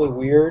Fantasy. It's really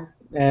weird,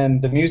 and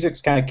the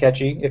music's kind of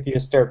catchy if you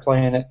just start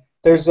playing it.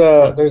 There's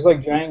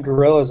like giant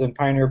gorillas in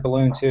Pioneer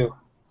Balloon too.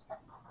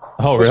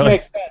 Oh, really? Which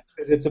makes sense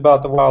because it's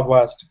about the Wild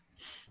West.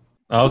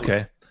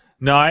 Okay.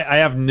 No, I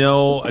have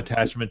no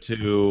attachment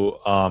to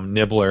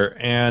Nibbler,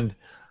 and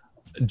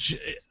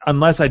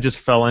unless I just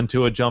fell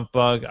into a jump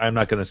bug, I'm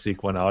not going to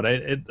seek one out.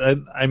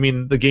 I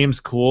mean, the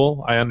game's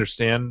cool. I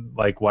understand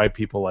like why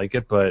people like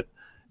it, but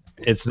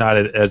it's not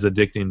as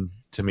addicting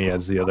to me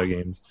as the other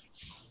games.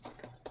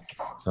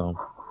 So,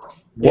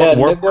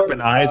 Warp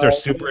and Eyes are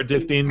super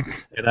addicting,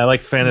 and I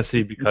like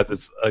Fantasy because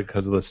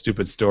of the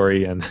stupid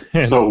story and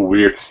so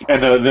weird.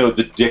 And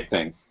the dick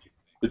thing,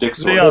 the dick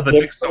sword. Yeah, the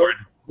dick sword.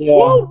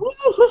 Yeah.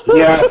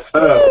 Yes.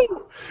 The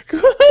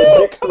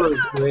dick sword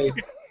is great.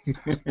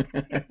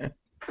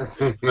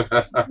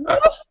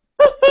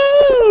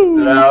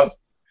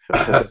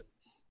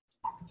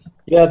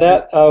 Yeah,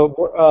 that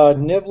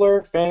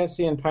Nibbler,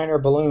 Fantasy, and Pioneer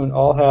Balloon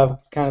all have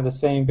kind of the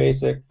same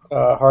basic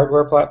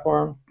hardware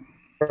platform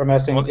from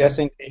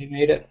S&K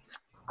made it.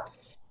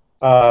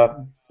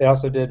 They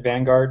also did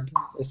Vanguard,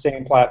 the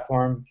same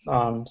platform.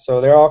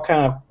 So they're all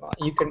kind of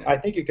I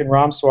think you can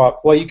ROM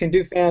swap. Well, you can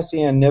do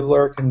Fantasy, and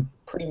Nibbler can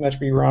pretty much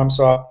be ROM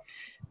swap.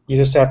 You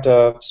just have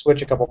to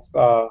switch a couple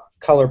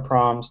color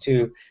proms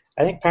too.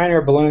 I think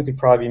Pioneer Balloon could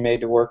probably be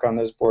made to work on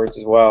those boards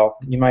as well.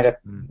 You might have,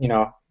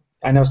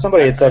 I know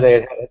somebody had said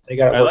they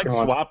got it I like working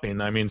once. swapping.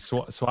 I mean,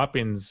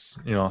 swapping's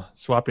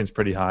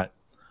pretty hot.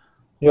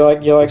 You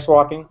like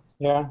swapping?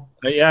 Yeah.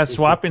 Yeah,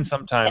 swapping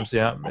sometimes.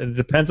 Yeah, it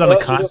depends on the You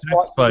just context,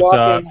 walk but in,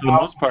 for the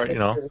most part, put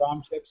your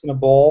ROM chips in a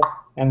bowl,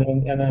 and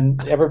then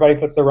everybody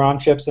puts the ROM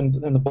chips in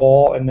the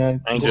bowl, and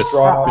then and just just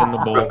draw spin the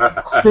bowl.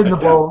 Spin the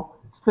bowl.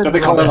 Spin Don't the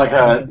they call bowl. it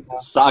like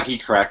soggy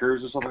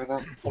crackers or something like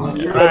that?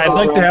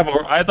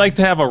 I'd like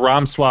to have a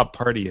ROM swap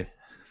party.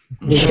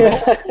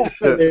 Yeah.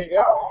 There you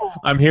go.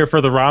 I'm here for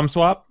the ROM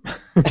swap.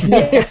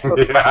 Yeah,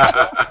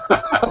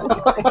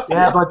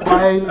 but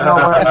why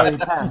not wearing any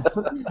pants?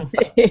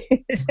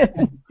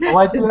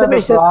 Why do you have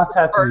a bra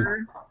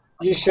tattoo?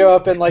 You show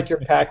up in like your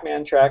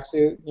Pac-Man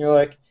tracksuit, and you're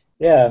like,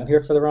 "Yeah, I'm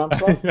here for the ROM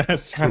swap."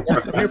 That's right.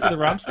 I'm here for the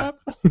ROM swap.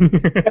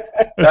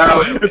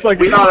 No, It's like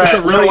we don't it's a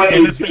have really really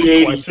innocent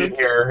innocent question. in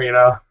here, you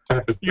know.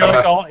 You're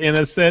like all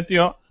innocent.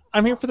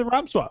 I'm here for the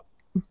ROM swap.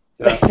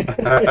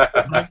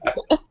 Like,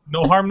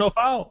 no harm, no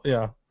foul.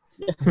 Yeah.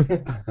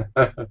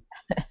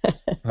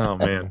 Oh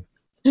man.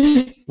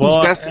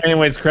 Well,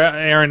 anyways,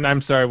 Aaron,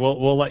 I'm sorry.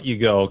 We'll let you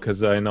go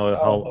because I know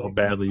how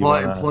badly you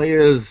want to Play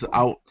his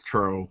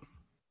outro.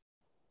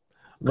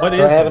 What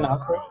Do I is have it? an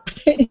outro?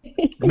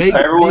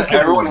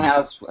 Everyone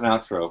has an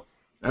outro.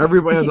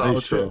 Everybody has an They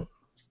outro.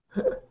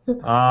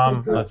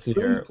 Let's see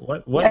here.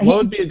 What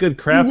would be a good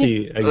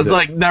crafty exit? It's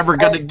like never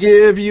gonna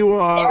give you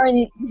up.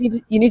 Aaron,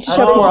 you need to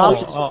show more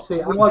options.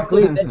 See, I want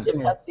gluten this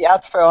year. That's the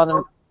outro on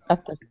the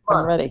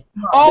I'm ready.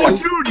 Oh,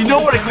 dude, you know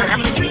what a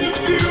crafty?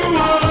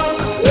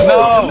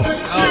 No.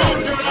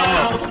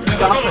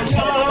 Stop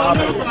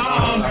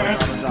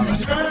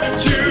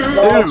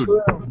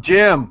it.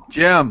 Dude,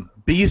 Jim,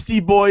 Beastie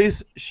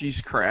Boys,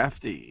 she's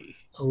crafty.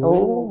 Sorry,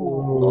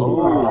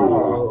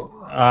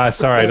 I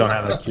don't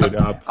have that queued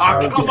up.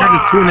 Oh, You come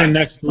have to tune in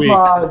next week.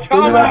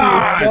 Come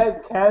on.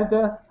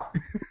 Canada.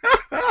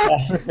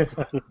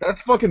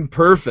 That's fucking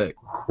perfect.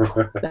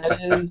 That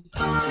is.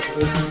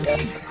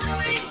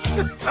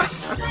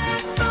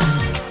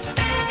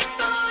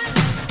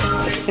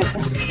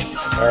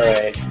 All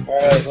right,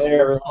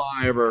 later. First song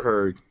I ever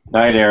heard.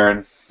 Night,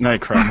 Aaron.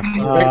 Night, Craft.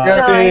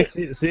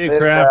 See you,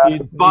 crafty.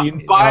 Buy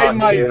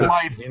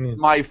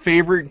my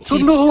favorite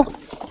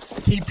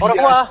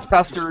TPS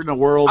tester in the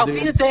world,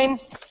 dude. I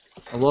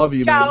love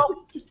you, man.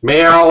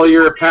 May all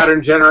your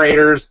pattern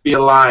generators be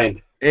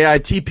aligned. Hey, I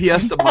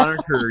TPS'd the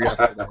monitor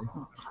yesterday.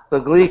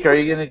 So, Gleek, are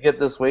you going to get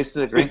this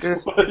wasted at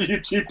Grinkers? You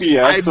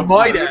GPS. I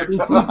might actually.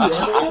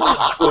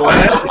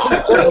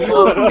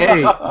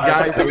 Hey,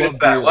 guys, I love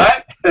beer.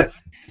 What?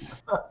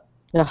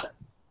 Yeah.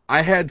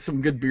 I had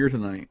some good beer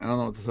tonight. I don't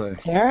know what to say.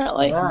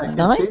 Apparently. Yeah, I can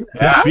Nice. see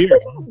Yeah. Beer.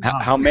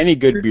 How many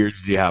good beers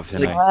did you have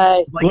tonight?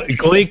 Right.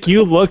 Gleek,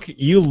 you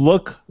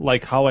look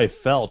like how I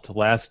felt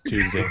last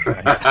Tuesday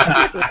night.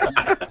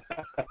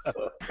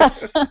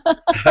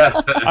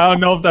 I don't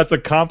know if that's a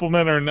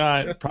compliment or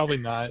not. Probably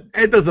not.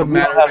 It doesn't We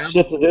matter. don't have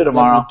shit to do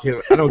tomorrow.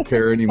 I don't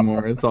care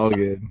anymore. It's all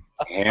good.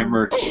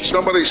 Hammered.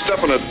 Somebody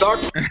stepping a duck.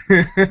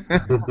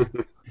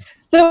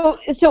 So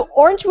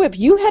Orange Whip,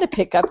 you had a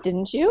pickup,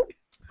 didn't you?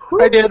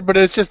 I did, but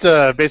it's just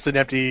basically an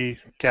empty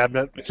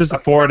cabinet. It's just a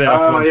Ford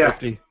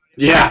F-150.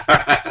 Yeah.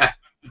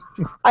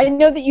 I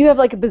know that you have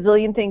like a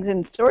bazillion things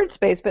in storage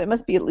space, but it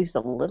must be at least a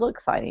little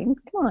exciting.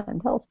 Come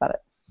on, tell us about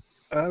it.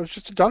 It was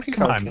just a Donkey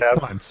Kong Come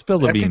cab. on, spill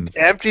the beans.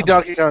 Empty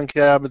Donkey Kong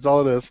cab is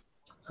all it is.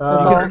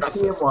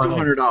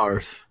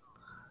 $200.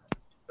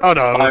 Oh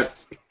no!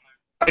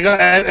 It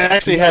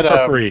actually had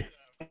for free.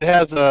 It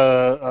has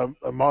the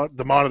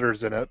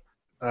monitors in it.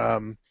 I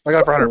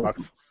got it for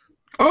 $100.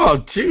 Oh,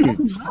 dude.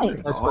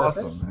 That's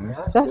awesome, man.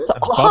 That's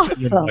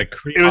awesome.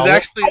 It was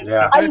actually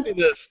in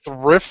this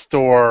thrift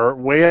store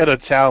way out of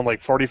town,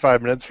 like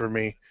 45 minutes from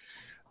me.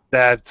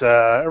 That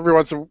every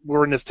once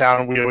we're in this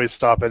town, we always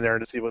stop in there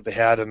to see what they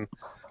had. And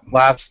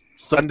last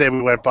Sunday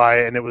we went by,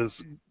 and it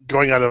was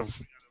going out of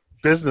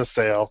business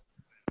sale,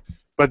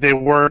 but they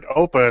weren't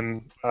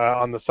open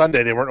on the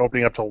Sunday. They weren't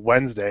opening up till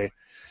Wednesday.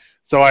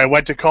 So I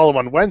went to call them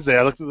on Wednesday.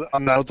 I looked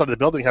on the outside of the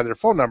building, had their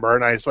phone number,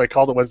 and so I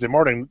called it Wednesday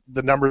morning.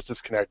 The number's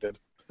disconnected.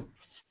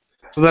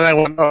 So then I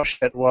went, oh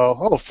shit,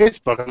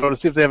 Facebook. I'll go to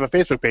see if they have a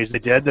Facebook page. They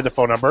did. Did a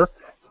phone number,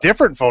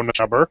 different phone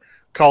number.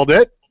 Called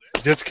it,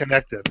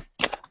 disconnected.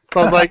 So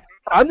I was like,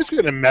 I'm just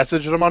going to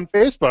message them on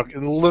Facebook,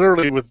 and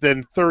literally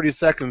within 30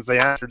 seconds they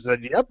answered and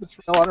said, "Yep, it's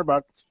for sale,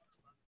 $100."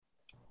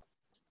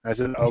 I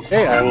said,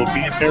 "Okay, I will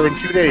be there in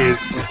 2 days."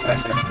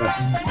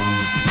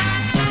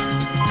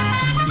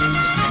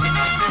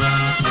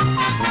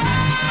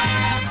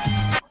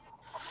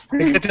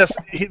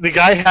 The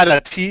guy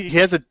had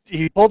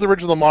he pulled the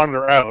original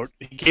monitor out.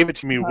 He gave it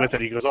to me with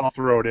it. He goes, "I'll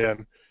throw it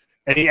in,"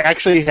 and he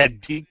actually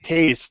had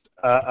decased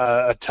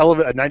a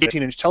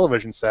 19-inch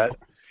television set,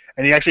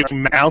 and he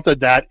actually mounted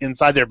that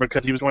inside there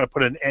because he was going to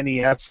put an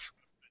NES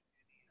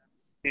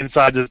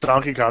inside this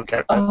Donkey Kong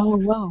cabinet. Oh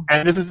wow!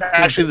 And this is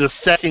actually the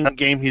second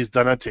game he's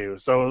done it to.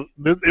 So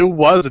it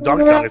was a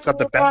Donkey Kong. It's got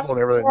the bezel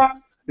and everything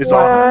is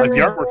on it. Like the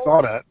artwork's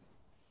on it.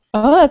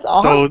 Oh, that's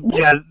awesome.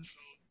 So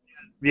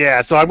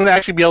yeah. So I'm going to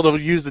actually be able to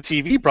use the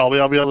TV.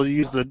 Probably I'll be able to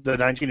use the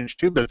 19-inch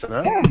 2-bits in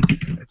it.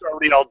 It's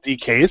already all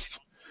decased,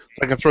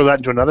 so I can throw that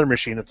into another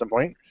machine at some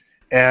point.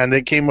 And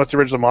it came with the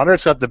original monitor.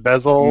 It's got the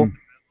bezel.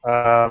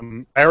 I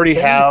already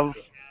have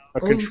a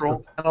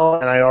control panel,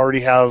 and I already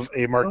have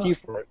a marquee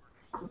for it.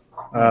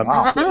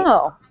 Wow, that's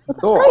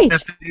Cool. great. All I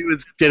have to do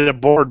is get a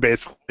board,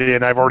 basically,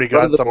 and I've already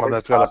What do got the someone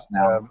boards that's got cost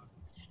now?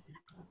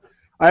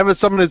 I have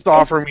someone that's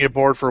offering me a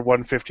board for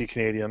 $150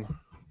 Canadian.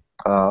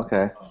 Oh,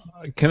 okay.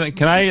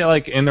 Can I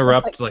like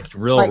interrupt like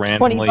real like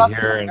randomly $20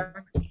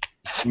 here?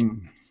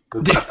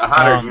 That's a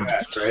hotter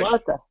US, right?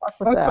 What the fuck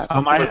was that?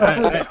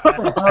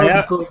 I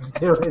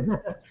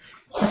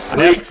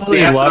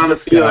absolutely love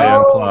this guy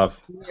on Club.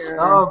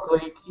 Oh,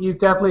 Gleek, you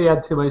definitely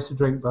had too much to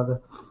drink,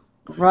 brother.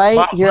 Right?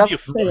 Why You're do you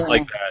upsetting. feel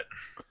like that?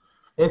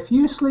 If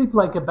you sleep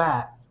like a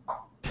bat,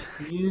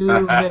 you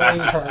may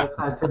have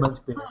had too much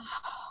beer.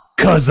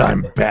 'Cause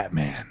I'm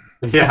Batman.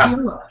 Yeah.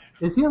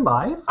 Is he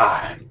alive?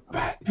 I'm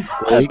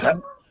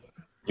Batman.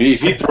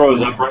 If he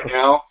throws up right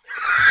now.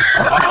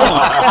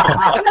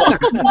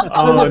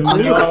 Oh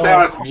no!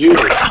 That's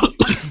muted.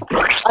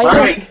 I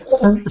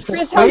know.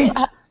 Chris,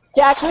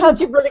 Jack, how's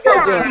your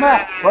vertigo doing?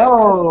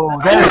 Whoa,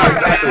 there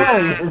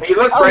He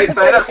looks right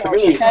side up to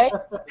me. Okay.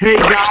 Hey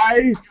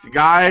guys,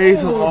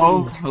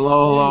 hello.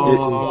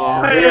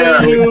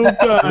 Yeah.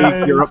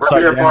 You're We're upside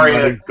here down, for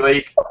you,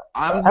 buddy. Gleek.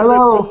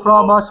 Hello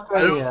from I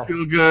Australia. don't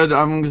feel good.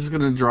 I'm just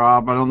gonna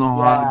drop. I don't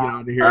know how to get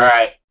out of here. All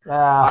right.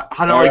 Yeah.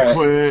 How do I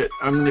quit?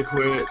 I'm gonna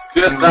quit.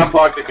 Just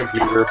unplug the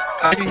computer.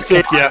 I can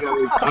kick you.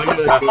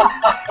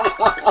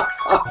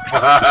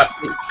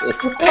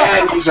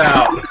 And he's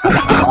out.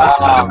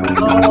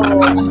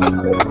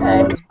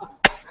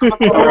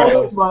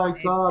 Oh my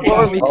God.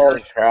 Holy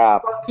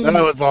crap.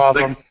 That was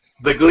awesome.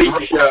 The Gleek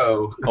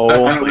Show.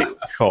 Holy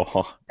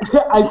cow.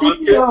 I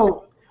didn't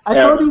know. I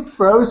thought he'd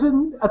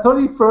frozen. I thought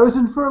he'd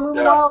frozen for a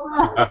little while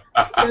there.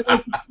 And I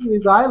could see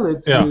his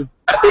eyelids Yeah. move.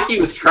 I think he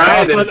was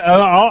trying to.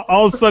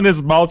 All of a sudden, his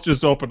mouth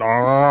just opened.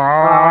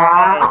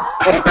 I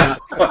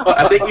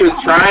think he was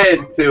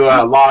trying to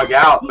log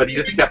out, but he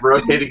just kept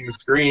rotating the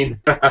screen.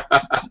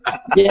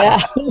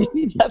 Yeah,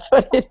 that's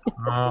what it is.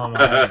 Oh,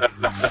 my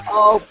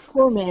Oh,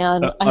 poor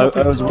man. I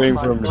was waiting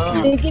for him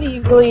to Take it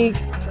easily.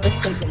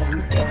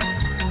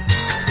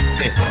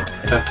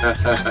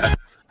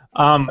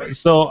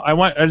 So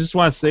I just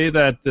want to say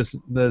that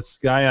this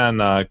guy on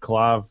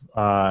Clav,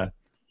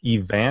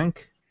 Evanc,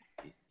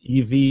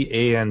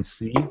 EVANC,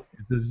 is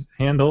his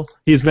handle.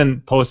 He's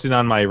been posting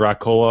on my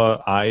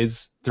Rockola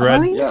Eyes thread.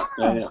 Oh,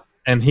 yeah.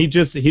 And he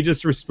just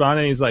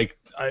responded. He's like,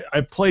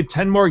 I played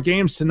 10 more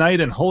games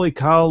tonight, and holy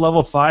cow,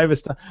 level 5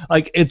 is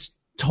like it's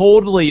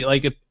totally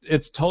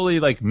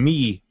like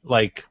me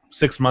like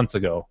 6 months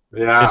ago.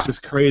 Yeah. It's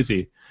just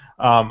crazy.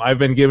 I've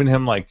been giving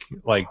him like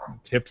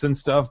tips and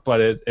stuff, but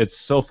it's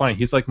so funny.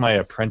 He's like my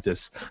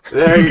apprentice.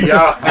 There you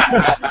go.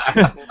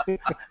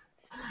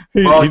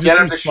 Well, get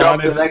him to show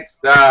up to the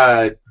next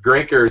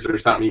Grinkers or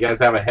something. You guys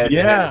have a head.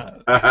 Yeah.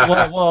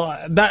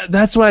 well,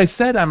 that's what I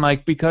said. I'm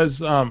like,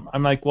 because I'm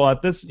like, well,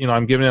 at this,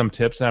 I'm giving him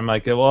tips, and I'm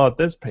like, well, at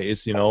this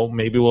pace,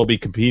 maybe we'll be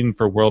competing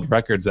for world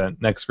records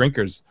at next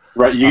Grinkers.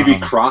 Right, you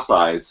can be cross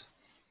eyes.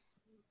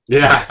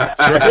 Yeah.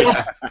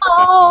 Yeah.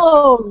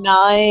 Oh,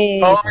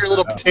 nice. Oh, your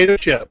little potato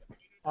chip.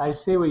 I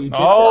see what you did.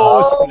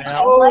 Oh, snap.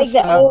 I like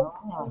that.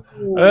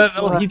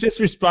 Well, he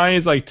just responded.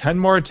 He's like, 10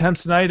 more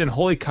attempts tonight, and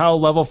holy cow,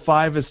 level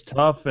 5 is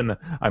tough, and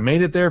I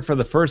made it there for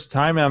the first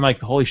time, and I'm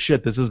like, holy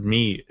shit, this is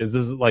me. This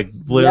is like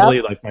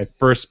literally like my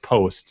first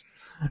post,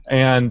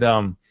 and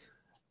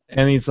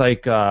he's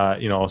like,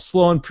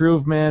 slow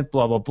improvement,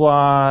 blah blah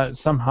blah.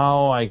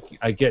 Somehow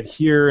I get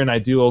here and I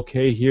do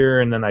okay here,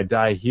 and then I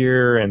die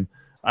here, and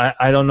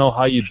I don't know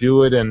how you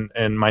do it,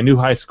 and my new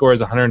high score is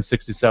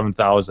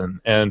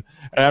 167,000, and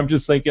I'm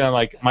just thinking,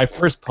 like, my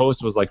first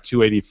post was like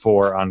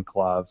 284 on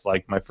Clav,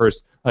 like my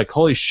first, like,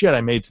 holy shit,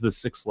 I made to the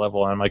 6th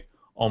level, and I'm like,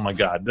 oh my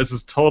god, this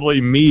is totally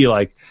me,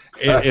 like,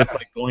 it's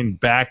like going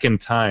back in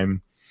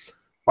time.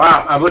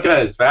 Wow, I'm looking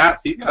at his VAPs.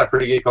 He's got a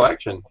pretty good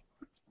collection.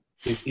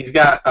 He's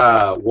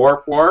got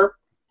Warp,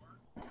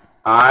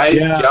 Eyes,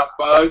 Jump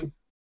Bug.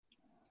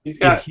 He's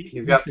got a few.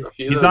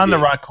 He's on the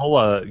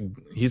Rockola.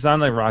 He's on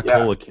the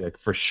Rockola kick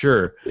for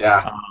sure.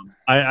 Yeah.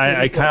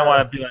 I kind of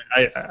want to be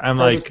like I'm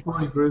like,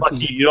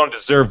 Lucky, you don't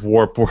deserve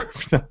Warp.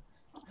 But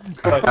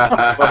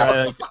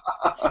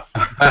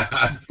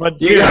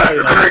you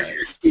gotta earn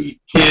your keep,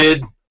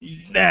 kid.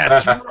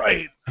 That's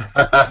right.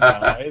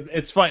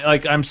 It's fine.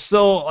 Like I'm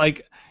so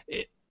like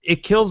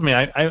it kills me.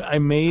 I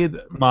made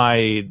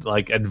my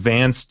like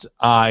advanced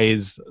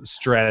eyes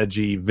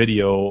strategy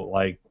video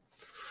like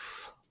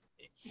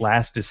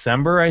last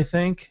December, I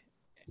think,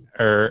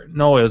 or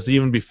no, it was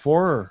even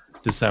before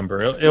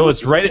December. It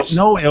was right.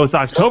 No, it was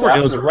October.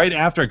 It was right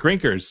after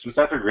Grinkers. Just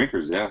after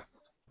Grinkers, yeah.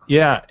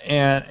 Yeah,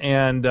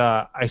 and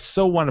I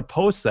so want to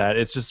post that.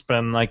 It's just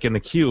been like in the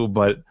queue,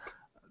 but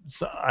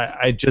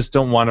I just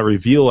don't want to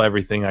reveal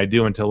everything I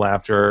do until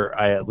after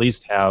I at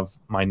least have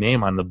my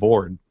name on the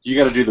board. You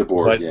got to do the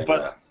board,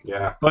 but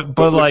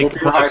like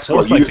high score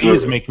posts like user.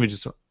 these make me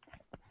just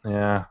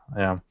yeah.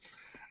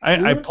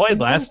 I played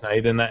last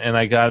night, and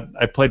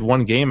I played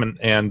one game,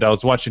 and I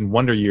was watching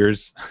Wonder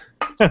Years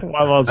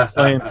while I was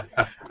playing,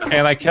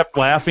 and I kept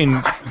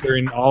laughing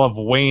during all of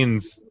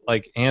Wayne's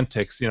like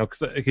antics,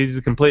 because he's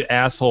a complete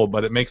asshole,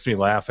 but it makes me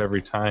laugh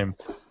every time.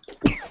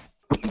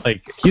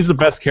 Like, he's the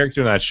best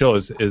character in that show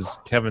is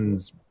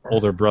Kevin's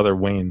older brother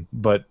Wayne,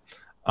 but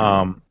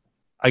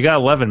I got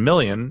 11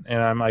 million,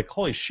 and I'm like,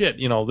 holy shit,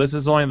 this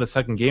is only the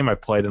second game I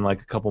played in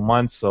like a couple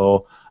months,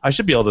 so I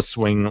should be able to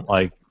swing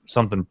like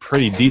something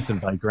pretty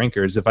decent like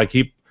Grinkers. If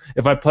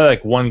I play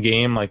like one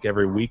game like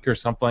every week or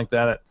something like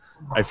that,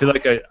 I feel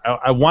like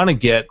I want to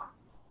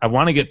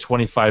get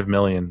 25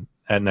 million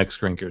at next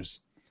Grinkers,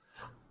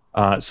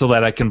 so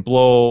that I can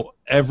blow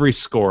every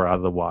score out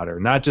of the water,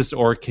 not just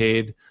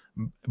Arcade,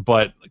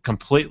 but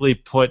completely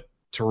put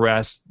to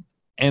rest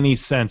any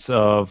sense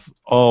of,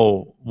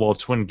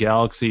 Twin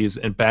Galaxies,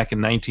 and back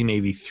in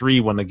 1983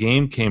 when the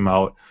game came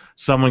out,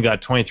 someone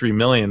got 23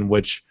 million,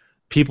 which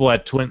people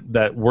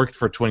that worked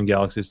for Twin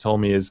Galaxies told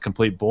me is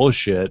complete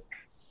bullshit.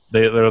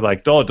 They're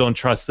like, don't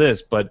trust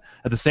this, but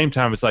at the same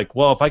time, it's like,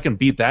 well, if I can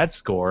beat that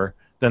score,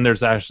 then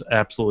there's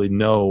absolutely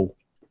no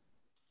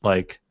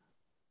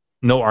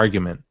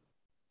argument.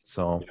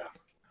 So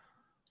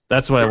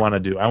that's what I want to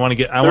do. I want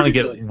to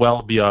get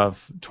well beyond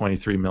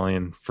 23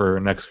 million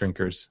for next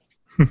Grinkers.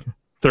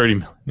 30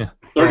 million. Yeah.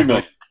 30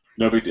 million.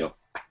 No big deal.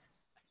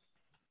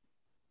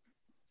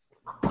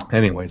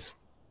 Anyways,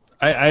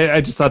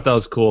 I just thought that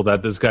was cool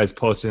that this guy's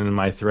posting in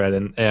my thread,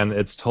 and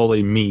it's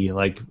totally me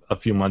like a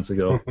few months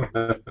ago.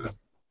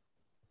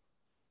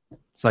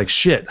 It's like,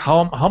 shit,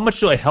 how much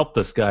do I help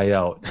this guy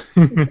out?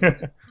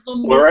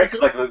 Well, right,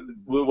 because like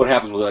what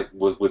happens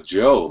with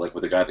Joe, like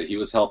with the guy that he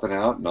was helping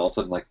out, and all of a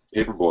sudden like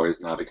Paperboy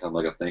has now become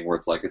like a thing where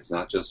it's like it's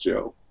not just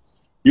Joe.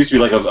 It used to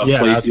be like a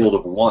play field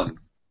of one.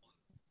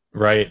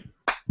 Right.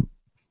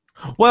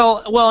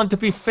 Well, and to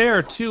be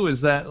fair too,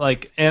 is that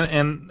like,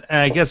 and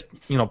I guess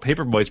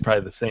Paperboy's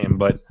probably the same,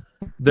 but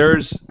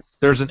there's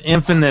an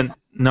infinite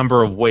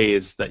number of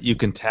ways that you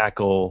can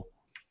tackle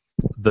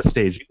the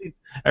stage.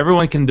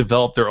 Everyone can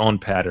develop their own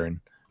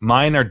pattern.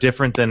 Mine are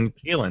different than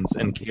Kaelin's,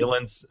 and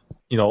Kaelin's,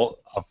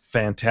 a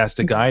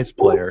fantastic ice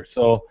player.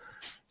 So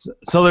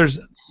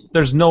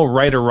there's no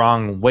right or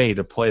wrong way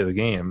to play the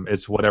game.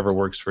 It's whatever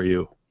works for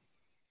you,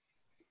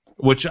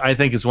 which I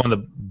think is one of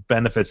the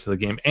benefits of the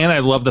game. And I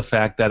love the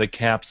fact that it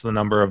caps the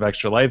number of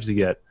extra lives you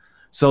get.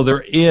 So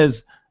it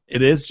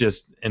is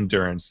just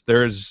endurance.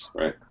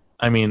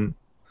 I mean,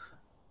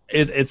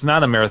 it's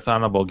not a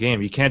marathonable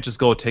game. You can't just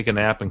go take a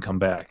nap and come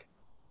back,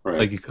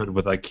 like you could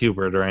with like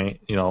Cubert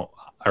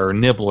or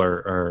Nibbler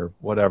or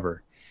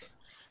whatever.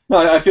 No,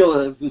 I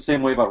feel the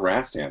same way about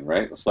Rastan,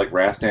 right? It's like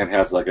Rastan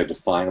has like a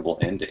definable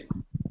ending.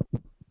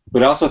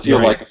 But I also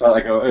feel like if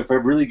I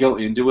really go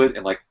into it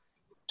and like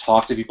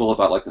talk to people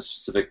about like the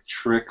specific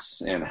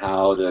tricks and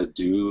how to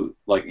do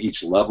like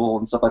each level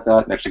and stuff like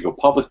that, and actually go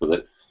public with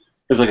it,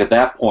 because like at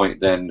that point,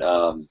 then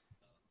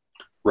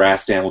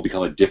Rastan will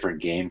become a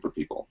different game for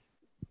people.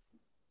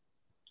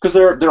 Because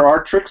there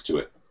are tricks to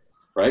it,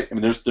 right? I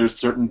mean, there's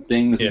certain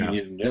things that you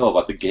need to know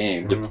about the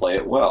game to play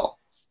it well.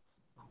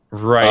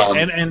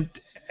 Right,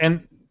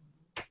 and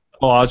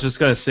I was just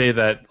gonna say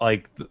that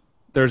like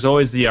there's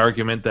always the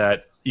argument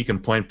that you can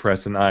point,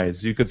 press, and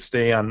eyes. You could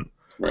stay on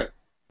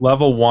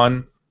level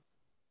 1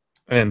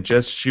 and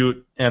just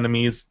shoot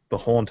enemies the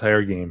whole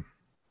entire game,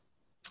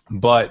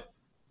 but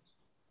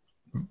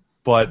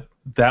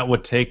that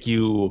would take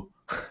you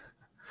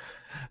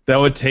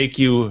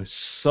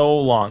so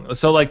long.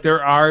 So like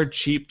there are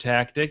cheap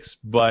tactics,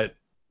 but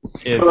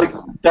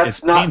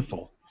it's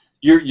painful.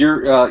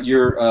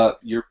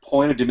 Your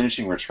point of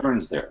diminishing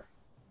returns there,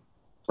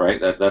 right?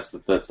 That's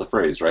the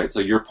phrase, right? So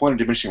your point of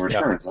diminishing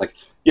returns, like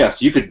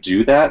yes, you could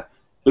do that,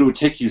 but it would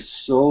take you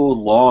so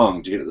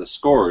long to get to the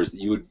scores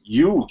that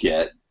you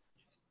get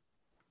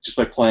just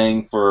by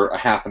playing for a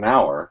half an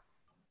hour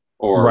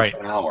or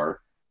an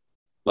hour,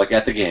 like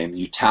at the game.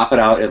 You top it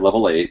out at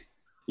level 8,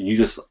 and you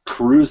just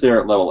cruise there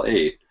at level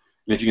 8.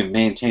 And if you can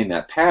maintain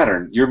that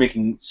pattern, you're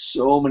making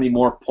so many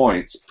more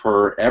points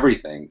per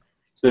everything,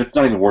 so that it's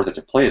not even worth it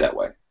to play that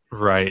way.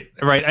 Right.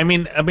 I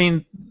mean,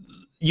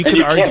 you and could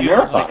you argue can't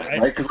marathon it,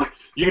 right? Because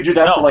you could do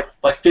that for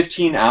like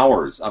 15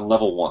 hours on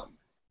level 1.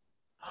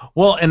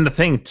 Well, and the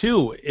thing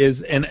too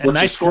is, and What's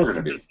I your score going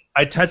to be?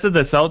 I tested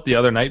this out the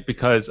other night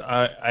because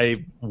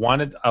I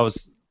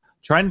was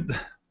trying.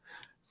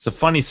 It's a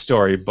funny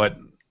story, but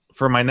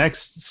for my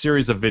next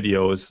series of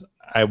videos,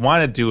 I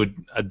want to do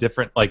a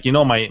different, like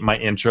my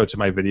intro to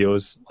my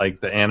videos, like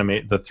the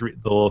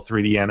little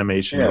 3D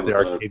animation with the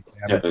arcade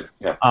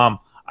camera.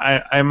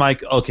 I'm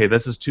like, okay,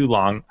 this is too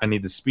long. I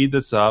need to speed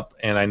this up,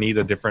 and I need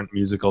a different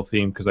musical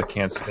theme because I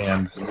can't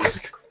stand the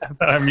music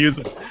that I'm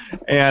using,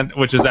 and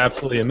which is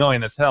absolutely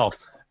annoying as hell.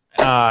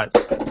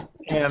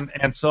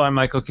 And so I'm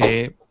like,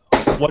 okay,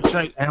 what should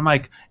I? And I'm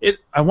like,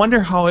 I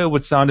wonder how it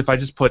would sound if I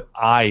just put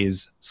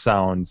eyes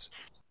sounds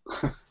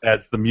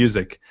as the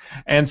music.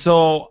 And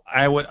so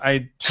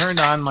I turned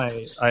on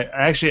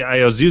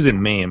I was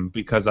using MAME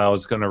because I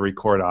was going to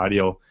record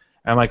audio.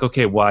 And I'm like,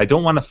 okay, well, I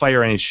don't want to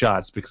fire any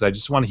shots because I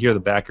just want to hear the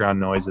background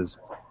noises.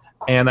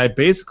 And I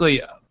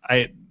basically,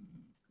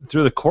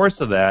 through the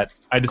course of that,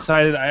 I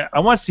decided I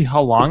want to see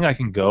how long I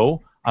can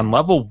go on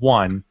level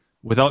 1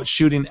 without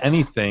shooting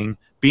anything,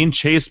 being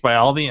chased by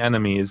all the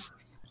enemies,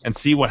 and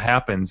see what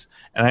happens.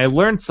 And I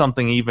learned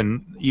something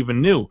even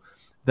new,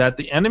 that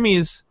the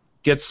enemies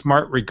get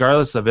smart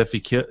regardless of if you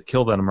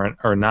kill them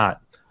or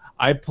not.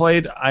 I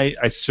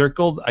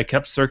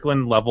kept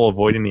circling level,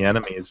 avoiding the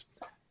enemies,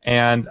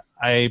 and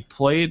I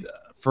played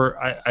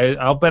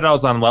I'll bet I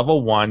was on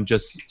level 1,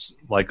 just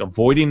like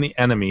avoiding the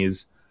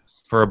enemies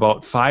for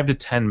about 5 to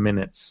 10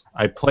 minutes.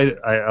 I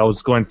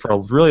was going for a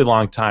really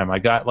long time. I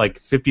got like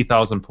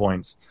 50,000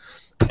 points,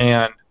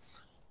 and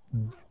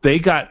they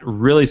got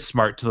really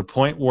smart to the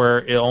point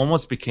where it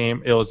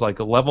was like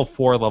a level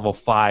 4, level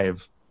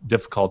 5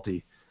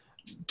 difficulty,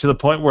 to the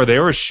point where they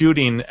were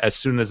shooting as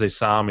soon as they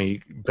saw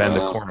me bend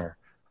a corner,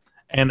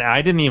 and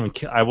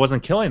I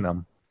wasn't killing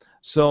them.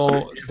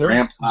 So it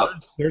ramps up.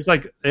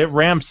 It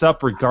ramps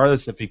up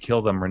regardless if you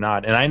kill them or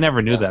not, and I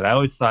never knew that. I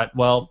always thought,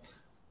 well,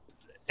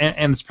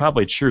 and it's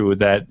probably true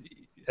that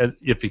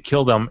if you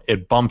kill them,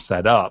 it bumps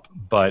that up,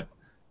 but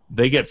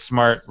they get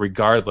smart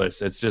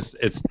regardless.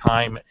 It's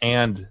time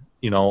and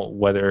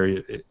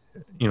whether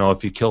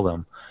if you kill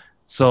them.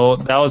 So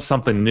that was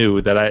something new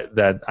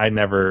that I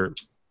never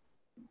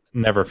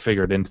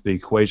figured into the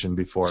equation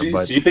before.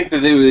 So you think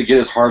that they would get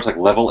as hard as like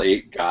level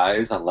 8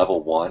 guys on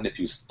level 1 if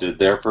you stood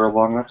there for a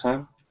long enough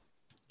time?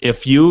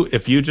 If you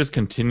just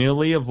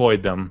continually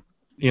avoid them,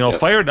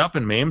 fire it up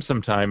and maim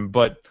sometime,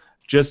 but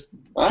just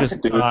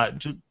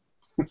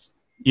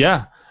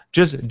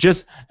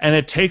and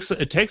it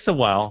takes a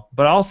while,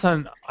 but all of a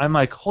sudden I'm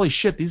like, holy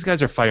shit, these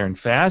guys are firing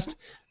fast.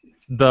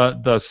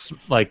 Level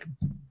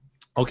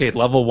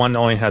 1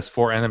 only has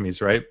 4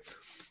 enemies, right?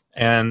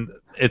 And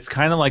it's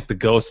kind of like the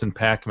ghosts in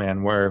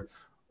Pac-Man, where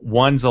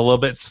one's a little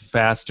bit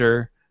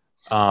faster,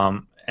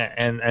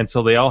 and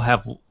so they all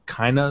have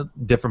kind of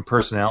different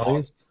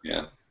personalities.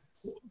 Yeah.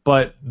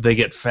 But they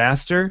get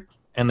faster,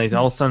 and they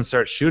all of a sudden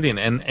start shooting,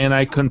 and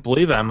I couldn't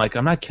believe it. I'm like,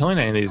 I'm not killing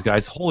any of these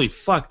guys. Holy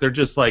fuck! They're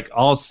just like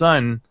all of a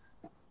sudden,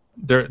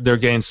 they're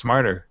getting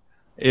smarter.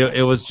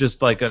 It was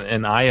just like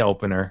an eye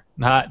opener.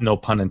 No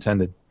pun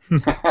intended.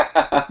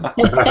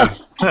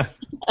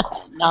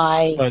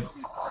 Nice.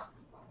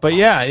 But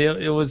yeah,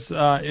 it was.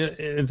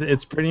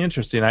 It's pretty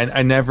interesting.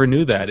 I never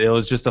knew that. It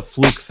was just a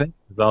fluke thing.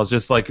 I was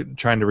just like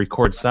trying to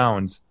record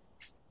sounds,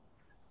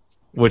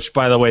 which,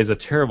 by the way, is a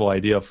terrible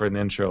idea for an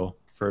intro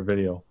for a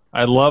video.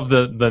 I love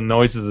the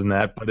noises in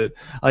that, but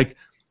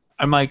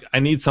I'm like, I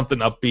need something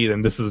upbeat,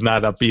 and this is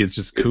not upbeat. It's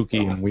just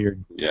kooky and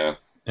weird. Yeah.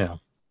 Yeah.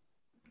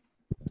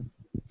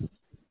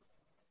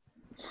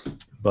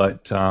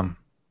 But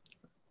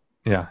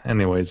yeah.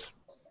 Anyways,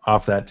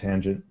 off that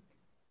tangent.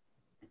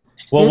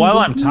 Well, while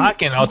I'm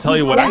talking, I'll tell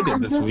you what I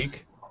did this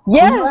week.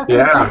 Yes.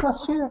 Yeah.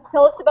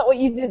 Tell us about what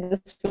you did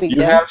this week.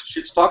 You have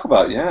shit to talk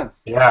about, yeah.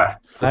 Yeah.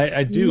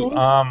 I do.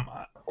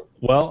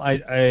 Well,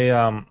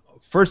 I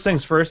first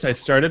things first. I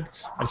started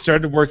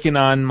working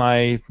on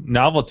my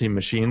novelty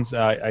machines.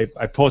 I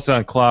posted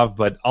on Clav,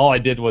 but all I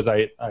did was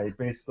I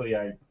basically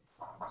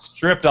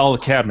stripped all the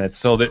cabinets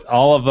so that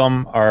all of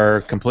them are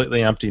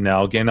completely empty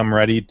now, getting them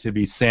ready to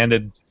be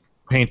sanded,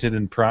 painted,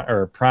 and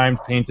primed,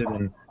 painted,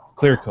 and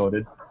clear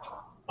coated.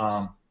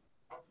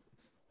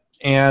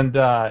 And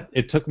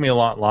it took me a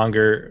lot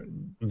longer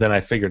than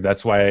I figured.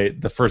 That's why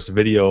the first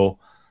video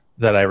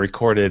that I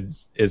recorded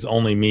is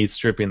only me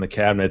stripping the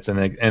cabinets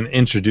and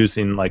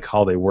introducing like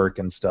how they work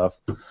and stuff.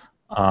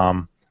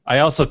 I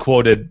also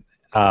quoted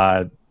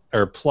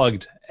or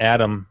plugged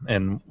Adam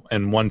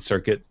in one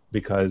circuit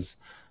because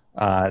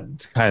to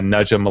kind of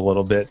nudge him a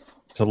little bit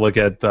to look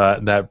at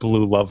that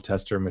blue love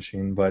tester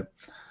machine. But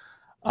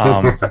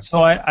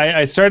so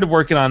I started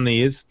working on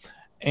these,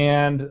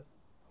 and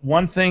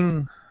one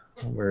thing,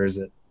 where is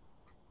it?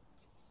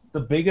 The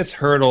biggest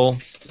hurdle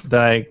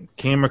that I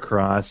came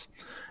across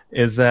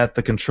is that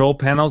the control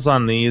panels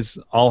on these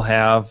all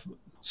have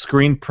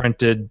screen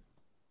printed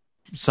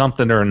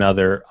something or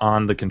another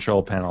on the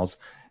control panels.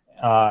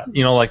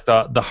 Like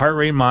the heart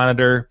rate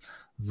monitor,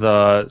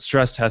 the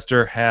stress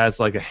tester has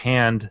like a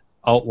hand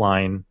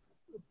outline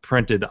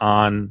printed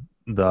on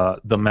the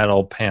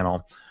metal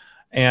panel.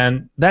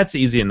 And that's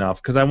easy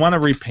enough because I want to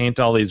repaint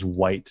all these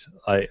white.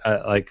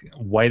 Like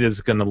white is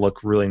going to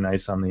look really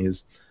nice on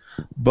these,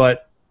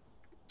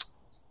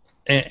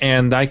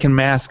 and I can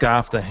mask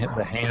off the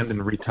hand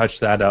and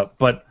retouch that up.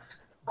 But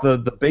the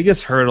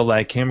biggest hurdle that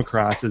I came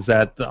across is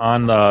that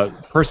on the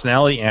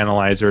personality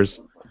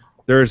analyzers,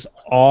 there's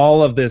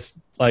all of this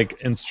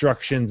like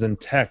instructions and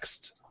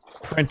text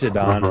printed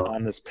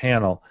on this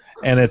panel,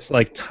 and it's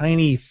like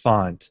tiny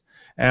font.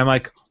 And I'm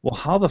like, well,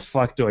 how the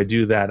fuck do I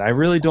do that? I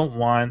really don't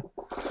want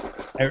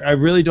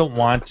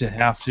to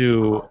have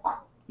to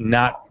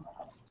not,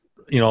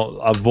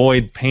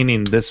 avoid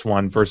painting this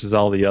one versus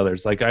all the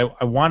others. Like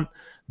I want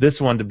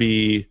this one to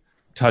be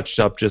touched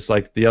up just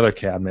like the other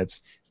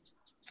cabinets.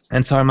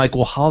 And so I'm like,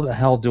 well, how the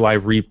hell do I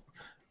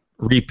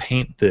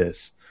repaint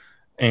this?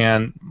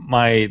 And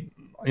my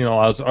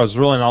I was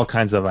rolling all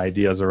kinds of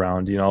ideas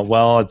around.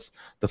 Well, it's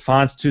the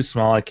font's too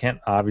small. I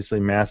can't obviously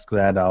mask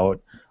that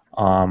out.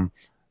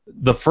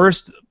 The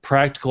first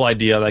practical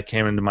idea that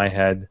came into my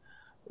head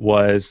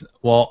was,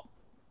 well,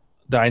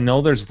 I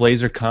know there's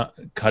laser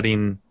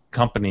cutting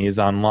companies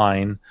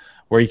online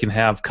where you can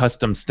have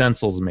custom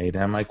stencils made.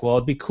 And I'm like, well,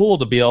 it'd be cool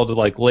to be able to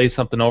like lay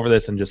something over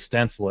this and just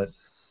stencil it.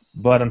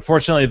 But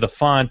unfortunately, the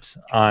font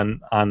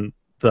on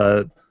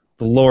the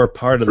lower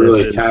part of this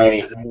really is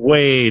tiny.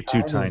 way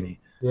too tiny.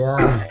 Yeah.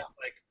 Like,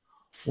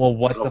 well,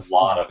 what There's the a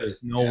lot fuck? of it.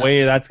 There's no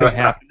way that's gonna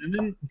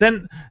happen.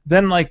 And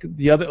then like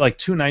the other, like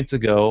 2 nights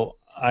ago,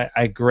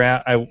 I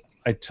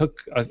took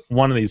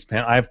one of these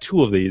pans. I have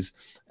 2 of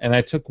these, and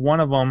I took one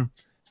of them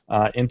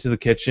into the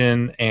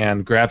kitchen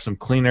and grabbed some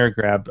cleaner,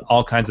 grabbed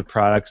all kinds of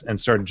products, and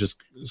started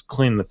just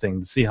cleaning the thing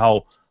to see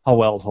how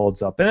well it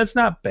holds up. And it's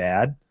not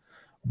bad,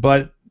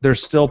 but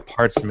there's still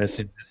parts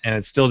missing, and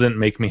it still didn't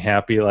make me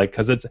happy. Like,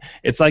 because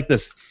it's like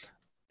this.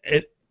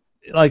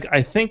 Like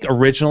I think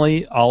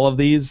originally all of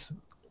these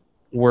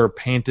were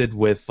painted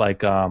with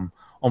like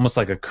almost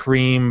like a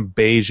cream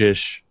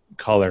beige-ish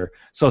color.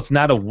 So it's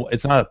not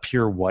a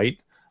pure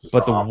white,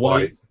 but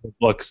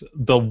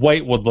the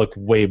white would look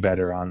way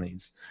better on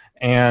these.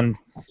 And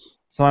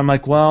so I'm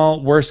like,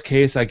 well, worst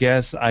case, I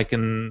guess I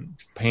can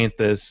paint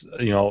this,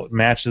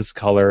 match this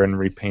color and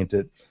repaint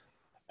it.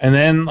 And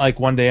then like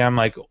one day I'm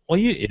like, well,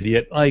 you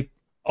idiot, like,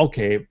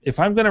 okay, if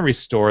I'm gonna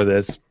restore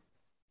this,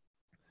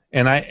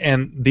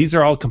 and these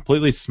are all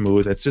completely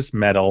smooth, it's just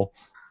metal,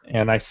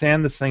 and I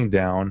sand this thing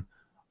down.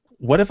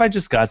 What if I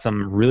just got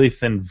some really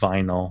thin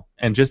vinyl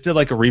and just did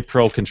like a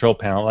repro control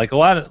panel, like a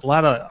lot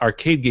of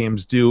arcade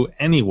games do,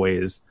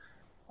 anyways?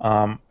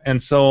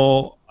 And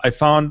so I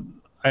found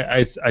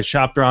I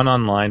shopped around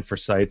online for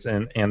sites,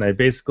 and I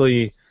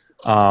basically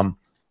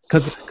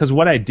because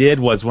what I did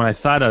was when I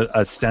thought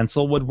a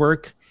stencil would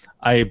work,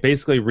 I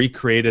basically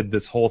recreated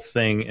this whole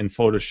thing in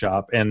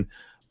Photoshop. And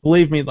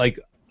believe me, like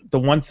the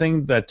one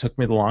thing that took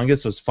me the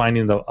longest was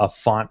finding a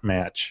font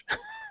match.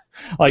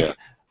 Like. Yeah.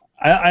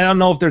 I don't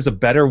know if there's a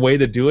better way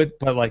to do it,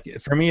 but like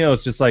for me, it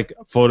was just like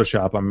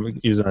Photoshop. I'm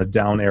using a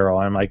down arrow.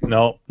 I'm like,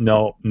 nope,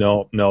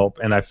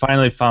 and I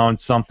finally found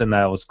something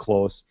that was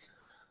close.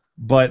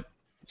 But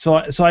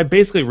so I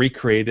basically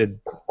recreated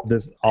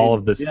all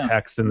of this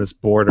text and this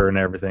border and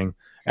everything.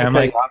 And I'm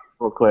like,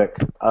 real quick,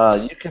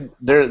 you can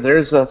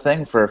there's a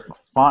thing for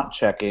font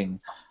checking.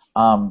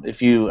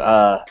 If you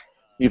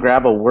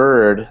grab a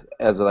word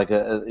as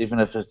even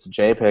if it's a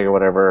JPEG or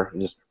whatever,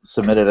 you just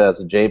submit it as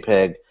a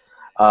JPEG.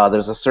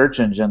 There's a search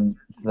engine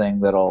thing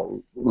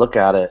that'll look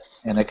at it,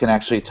 and it can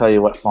actually tell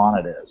you what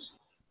font it is.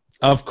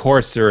 Of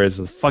course there is.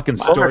 A fucking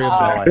story of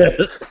my life.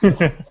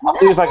 I'll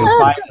see if I can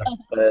find it.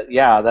 But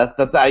yeah,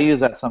 I use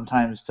that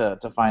sometimes to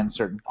find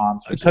certain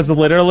fonts. Because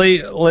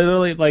literally,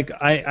 like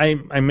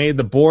I made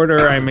the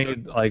border.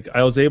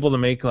 I was able to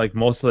make like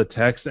most of the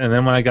text, and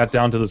then when I got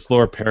down to this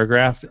lower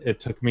paragraph,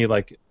 it took me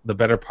like the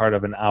better part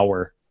of an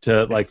hour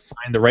to like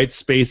find the right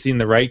spacing,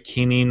 the right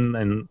keying,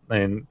 and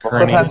kerning.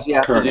 Sometimes you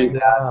have to do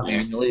that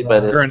manually,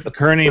 but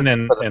kerning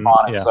and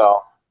yeah.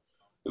 So.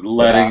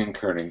 Letting and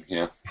kerning,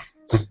 yeah.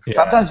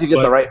 Sometimes you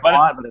get the right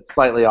font, but it's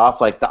slightly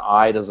off. Like the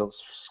eye doesn't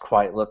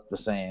quite look the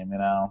same,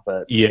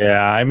 But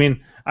yeah, I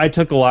mean, I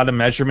took a lot of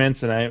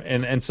measurements,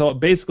 and so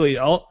basically,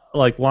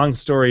 like long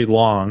story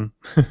long,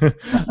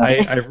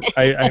 I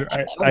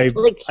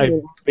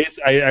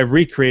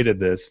recreated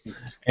this,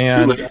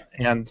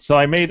 and so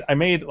I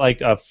made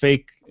like a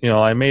fake,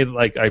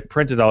 I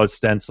printed out a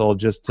stencil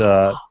just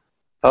to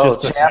make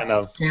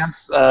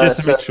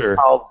sure.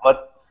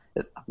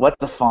 What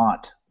the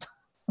font?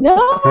 No.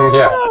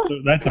 Yeah,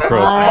 that's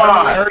appropriate.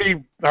 I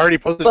already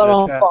posted it in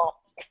the chat.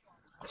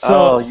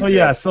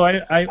 So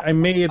I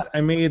made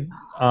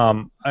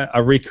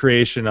a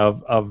recreation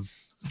of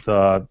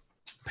the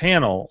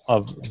panel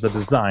of the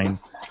design,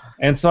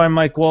 and so I'm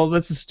like, well,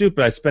 this is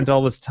stupid. I spent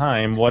all this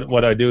time. What do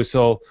I do?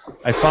 So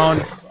I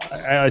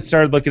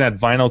started looking at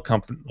vinyl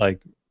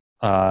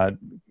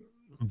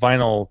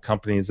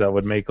companies that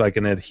would make like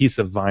an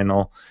adhesive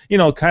vinyl,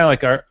 kind of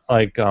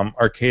like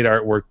arcade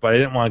artwork, but I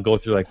didn't want to go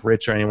through like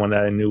Rich or anyone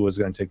that I knew was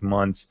going to take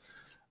months.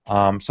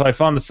 So I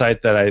found a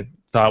site that I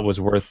thought was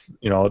worth,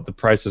 the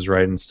price is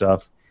right and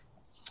stuff.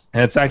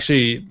 And it's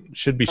actually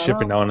should be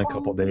shipping out in a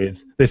couple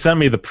days. They sent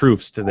me the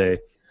proofs today,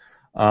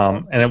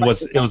 and it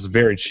was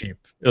very cheap.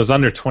 It was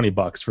under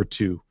 $20 for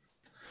 2.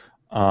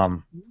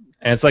 And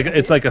it's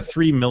like a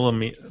 3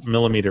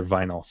 millimeter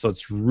vinyl, so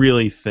it's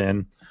really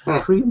thin.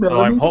 3 millimeter?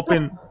 So I'm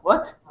hoping.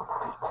 What?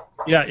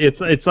 Yeah, it's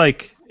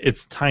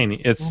tiny.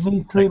 It's you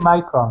need 3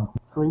 micron.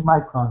 3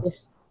 micron.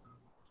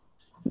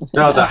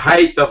 No, the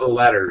height of the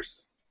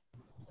letters.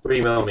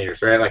 3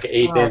 millimeters, right? Like an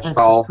 1/8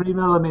 tall. 3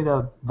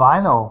 millimeter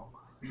vinyl.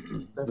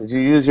 Did you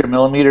use your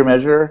millimeter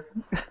measure?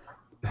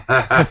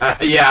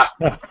 Yeah.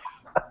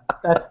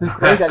 That's the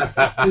grade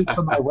I use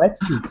for my wet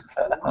heat.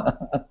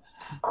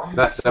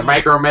 That's the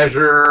micro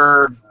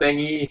measure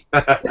thingy.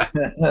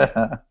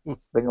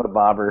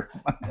 Thingamabobber.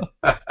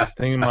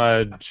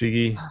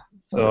 Thingamajiggy.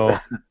 So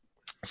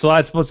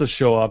that's supposed to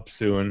show up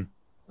soon.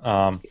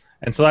 And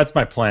And so that's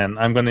my plan.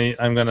 I'm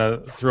gonna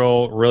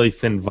throw really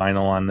thin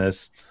vinyl on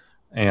this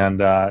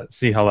and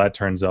see how that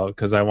turns out,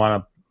 because I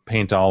want to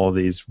paint all of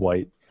these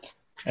white.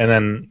 And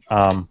then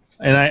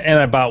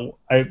I bought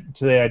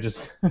today I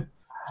just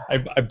I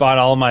bought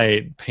all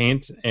my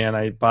paint, and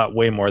I bought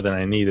way more than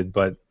I needed,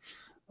 but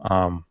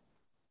I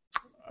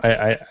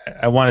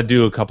want to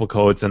do a couple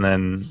coats and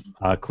then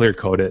clear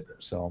coat it.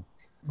 So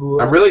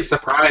I'm really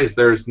surprised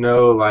there's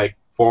no like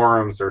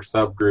forums or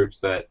subgroups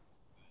that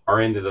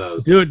are into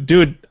those.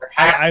 Dude,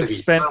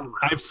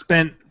 I've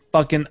spent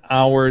fucking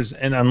hours,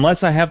 and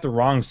unless I have the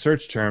wrong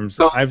search terms,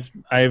 so,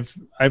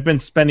 I've been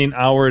spending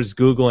hours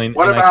Googling.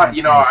 What about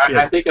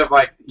I think of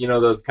like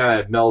those kind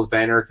of Mel's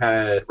Diner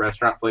kind of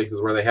restaurant places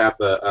where they have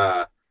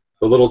the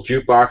little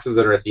jukeboxes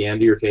that are at the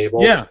end of your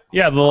table. Yeah,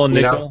 the little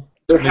nickel.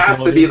 There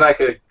has to be like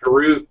a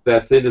group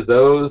that's into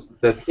those,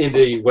 that's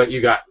into what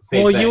you got.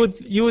 Same thing.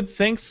 you would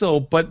think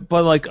so, but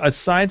like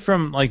aside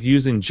from like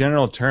using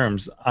general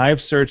terms, I've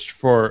searched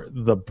for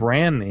the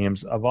brand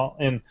names of all,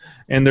 and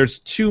there's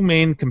two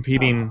main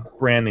competing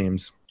brand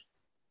names.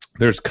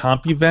 There's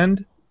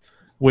CompuVend,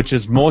 which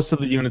is most of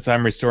the units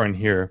I'm restoring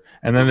here,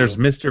 and then there's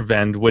Mr.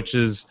 Vend, which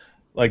is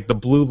like the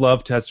blue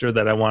love tester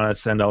that I want to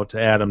send out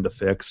to Adam to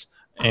fix.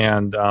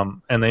 And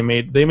they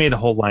made a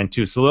whole line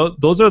too. So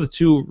those are the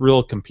two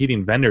real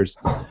competing vendors,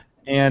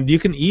 and you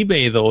can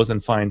eBay those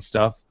and find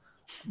stuff,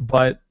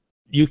 but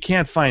you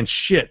can't find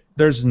shit.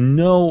 There is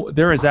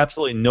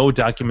absolutely no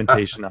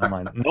documentation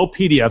online, no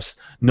PDFs,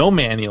 no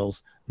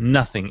manuals,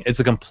 nothing.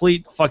 It's a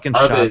complete fucking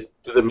shop.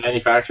 Do the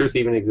manufacturers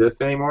even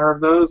exist anymore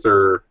of those,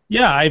 or?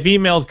 Yeah, I've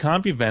emailed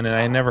CompuVend and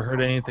I never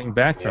heard anything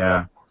back from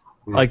them.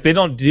 Like they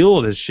don't deal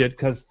with this shit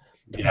because.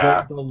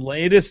 Yeah. The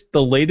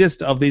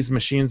latest of these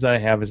machines that I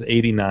have is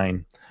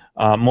 89.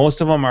 Most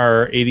of them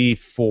are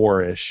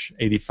 84-ish,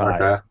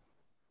 85.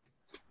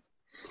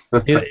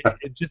 Okay.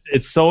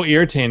 It's so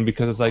irritating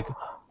because it's like,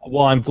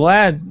 well, I'm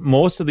glad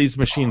most of these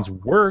machines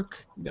work.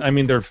 I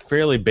mean, they're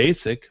fairly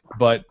basic,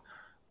 but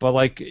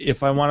like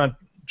if I want to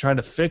try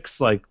to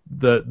fix like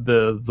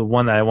the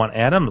one that I want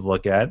Adam to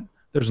look at,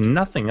 there's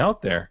nothing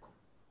out there.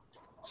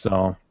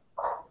 So.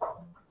 All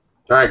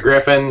right,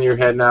 Griffin, you're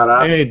heading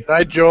out. Hey,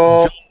 hi,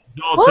 Joel.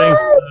 What? Thanks.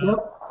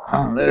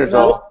 There's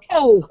Joel.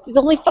 It's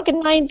only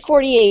fucking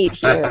 9:48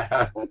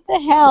 here. What the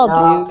hell,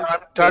 dude?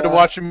 Time to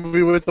watch a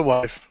movie with the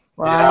wife.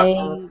 Right.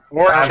 Yeah.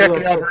 Or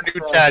checking out her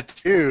new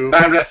tattoo.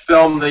 Time to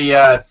film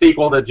the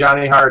sequel to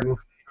Johnny Harden.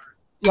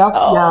 Yep,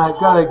 I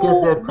gotta get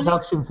the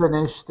production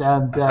finished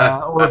and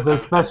all of the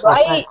special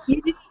effects.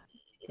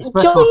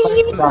 Special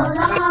effects done.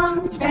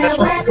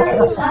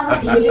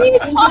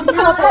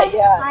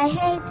 I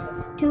hate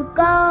to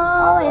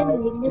go and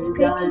leave this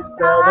pretty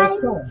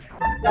side.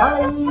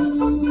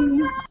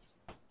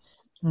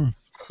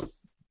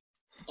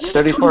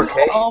 34K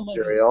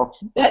cereal.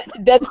 That's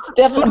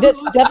definitely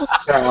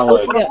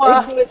salad.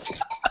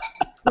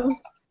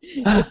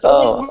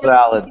 Oh,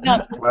 salad.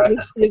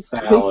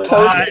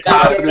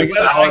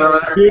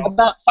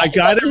 I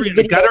gotta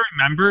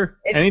remember.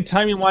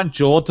 Anytime you want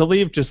Joel to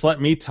leave, just let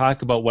me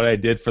talk about what I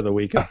did for the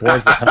week. It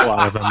bores the hell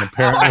out of him,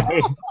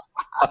 apparently.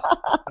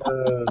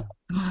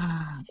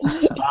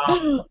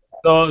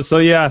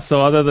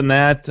 So other than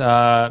that,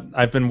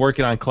 I've been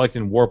working on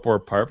collecting warp ore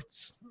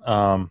parts.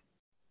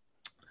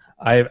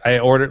 I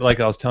ordered, like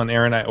I was telling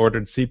Aaron, I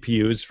ordered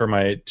CPUs for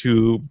my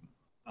two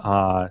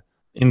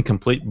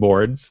incomplete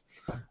boards,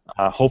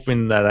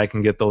 hoping that I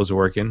can get those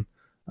working.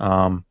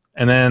 And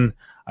then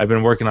I've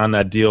been working on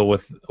that deal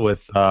with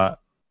a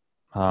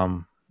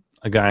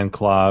guy in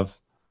Clav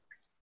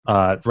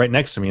right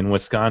next to me in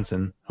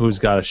Wisconsin who's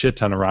got a shit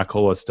ton of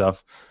Rockola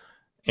stuff.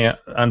 And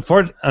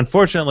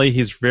unfortunately,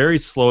 he's very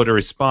slow to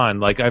respond.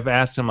 Like I've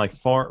asked him like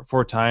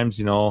four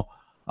times,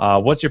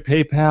 what's your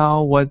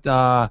PayPal?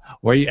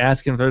 Where are you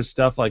asking for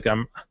stuff? Like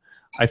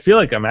I feel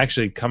like I'm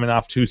actually coming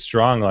off too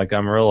strong. Like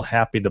I'm real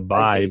happy to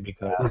buy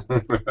because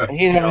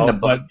he's having to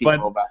bug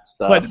people about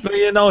stuff. But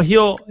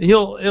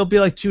he'll be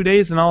like 2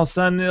 days, and all of a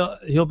sudden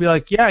he'll be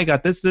like, yeah, I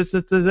got this,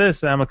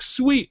 and I'm like,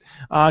 sweet.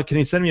 Can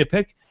you send me a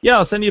pic? Yeah,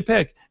 I'll send you a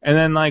pic. And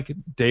then like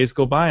days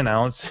go by, and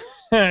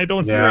I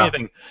don't hear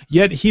anything.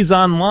 Yet he's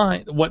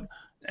online.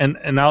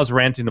 And I was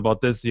ranting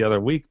about this the other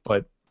week,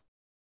 but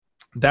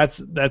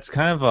that's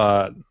kind of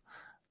a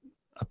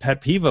pet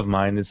peeve of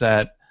mine is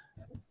that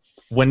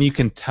when you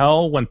can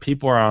tell when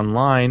people are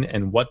online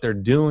and what they're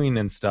doing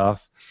and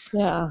stuff,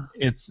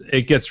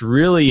 it gets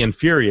really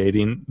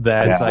infuriating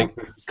that it's like,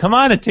 come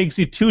on, it takes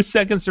you 2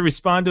 seconds to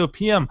respond to a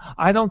PM.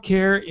 I don't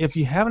care if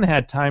you haven't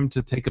had time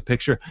to take a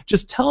picture.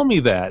 Just tell me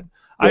that.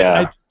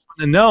 I want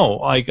to know.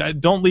 Like,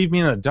 don't leave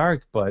me in the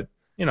dark, but,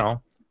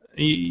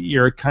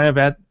 you're kind of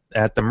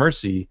at the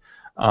mercy.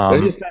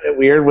 It's just kind of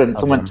weird when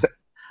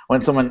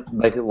someone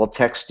like will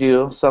text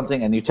you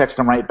something and you text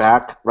them right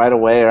back right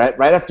away,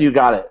 right after you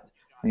got it.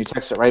 And you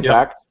text it right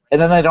back, and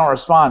then they don't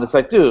respond. It's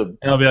like, dude.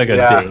 It'll be like a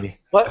day.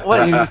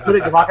 What? You just put it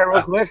in your pocket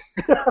real quick?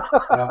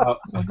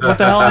 What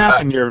the hell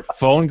happened? Your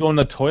phone going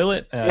to the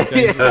toilet?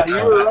 You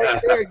were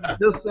right there. You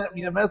just sent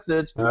me a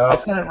message. I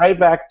sent it right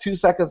back 2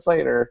 seconds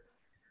later.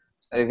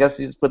 I guess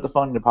you just put the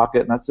phone in your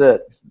pocket and that's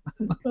it.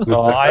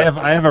 Well, I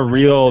have a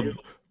real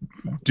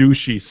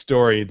douchey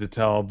story to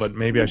tell, but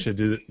maybe I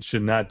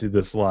should not do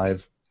this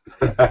live.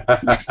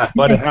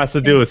 But it has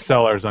to do with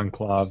Sellers on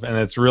Clav, and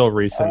it's real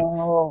recent.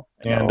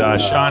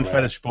 Sean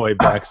Fetish Boy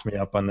backs me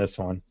up on this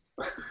one.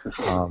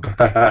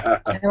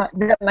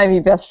 That might be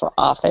best for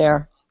off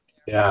air.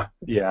 Yeah.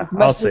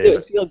 I'll say it.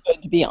 It feel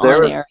good to be on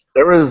air.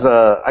 There was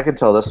I can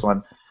tell this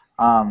one.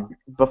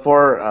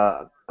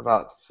 Before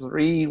about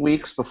 3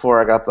 weeks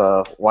before I got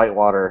the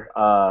Whitewater,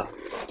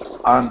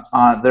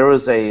 there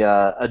was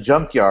a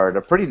junkyard,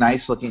 a pretty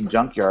nice looking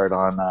junkyard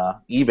on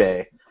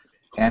eBay,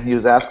 and he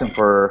was asking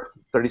for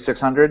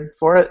 $3,600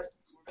 for it,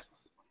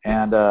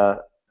 and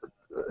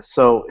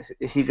so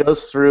he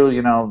goes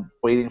through,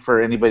 waiting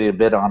for anybody to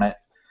bid on it,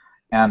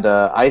 and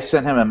I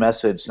sent him a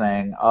message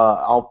saying,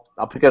 I'll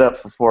pick it up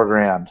for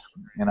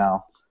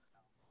 $4,000,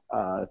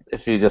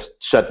 if you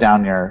just shut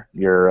down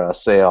your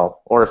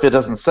sale, or if it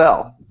doesn't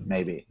sell,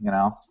 maybe,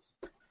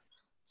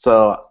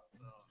 So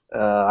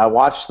I'm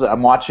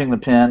watching the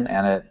pin,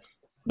 and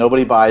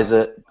nobody buys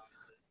it,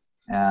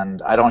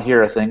 and I don't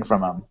hear a thing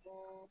from him.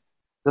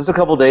 Just a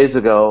couple days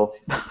ago,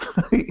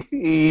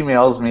 he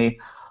emails me,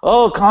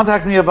 "Oh,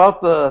 contact me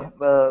about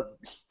the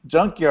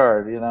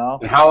junkyard," And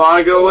how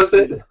long ago was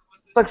it?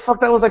 It's like, fuck,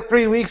 that was like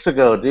 3 weeks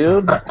ago,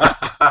 dude.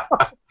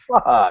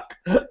 Fuck.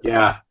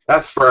 Yeah,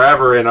 that's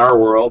forever in our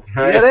world,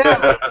 right?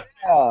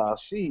 Yeah,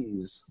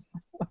 jeez.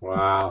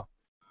 Wow.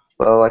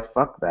 So, like,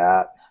 fuck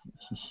that.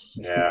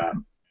 Yeah.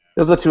 It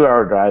was a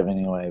 2-hour drive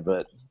anyway,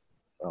 but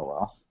oh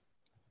well.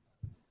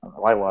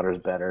 Whitewater's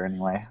better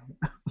anyway.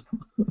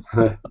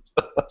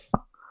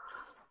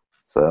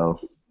 So.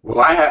 Well,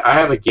 I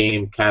have a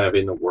game kind of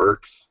in the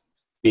works,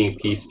 being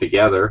pieced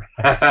together.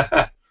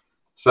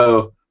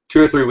 So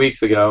 2 or 3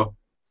 weeks ago,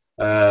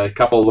 a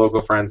couple of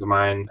local friends of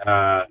mine,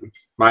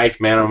 Mike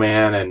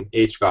Manoman and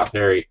H. Goth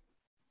Harry,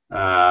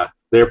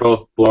 they're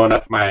both blowing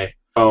up my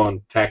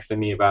phone, texting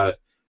me about it.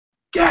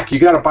 Gak, you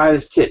gotta buy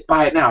this kit.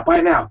 Buy it now.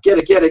 Get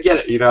it.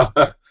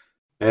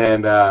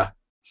 And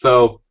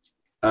so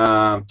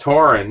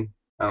Torin,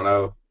 I don't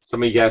know,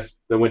 some of you guys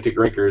that went to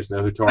Grinkers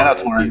know who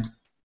Torin is.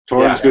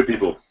 Torin's good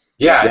people.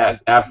 Yeah,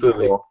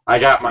 absolutely. Cool. I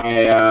got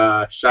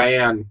my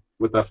Cheyenne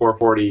with the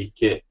 440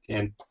 kit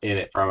in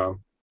it from him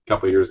a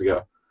couple of years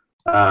ago.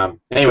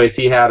 Anyways,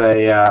 he had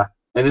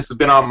and this has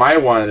been on my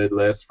wanted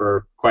list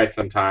for quite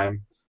some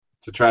time,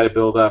 to try to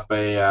build up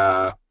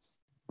a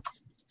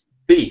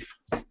thief.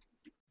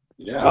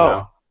 Yeah.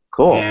 Oh,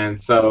 cool. And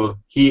so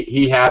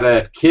he had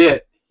a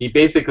kit. He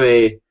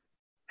basically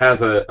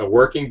has a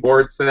working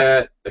board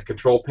set, a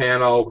control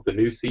panel with the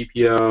new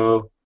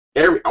CPO,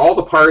 all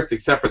the parts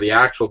except for the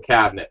actual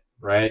cabinet,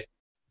 right?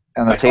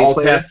 And the like tape all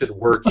player? tested,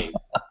 working.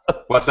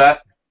 What's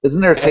that?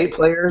 Isn't there a tape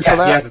player for that?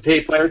 Yeah, he has a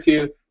tape player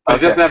too. But it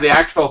doesn't have the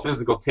actual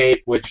physical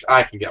tape, which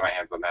I can get my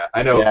hands on that.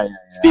 I know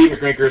Steve at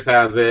Grinkers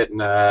has it,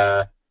 and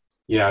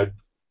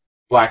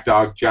Black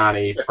Dog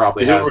Johnny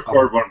probably has. He'll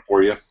record one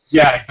for you.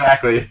 Yeah,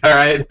 exactly. All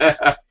right.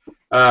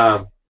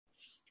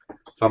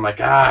 So I'm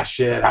like,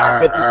 shit. All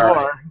right.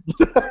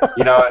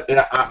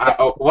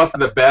 It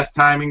wasn't the best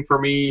timing for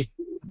me,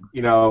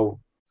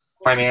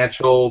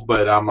 financial,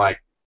 but I'm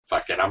like,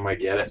 fuck it, I'm gonna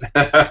get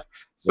it.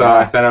 So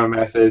I sent him a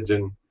message,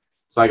 and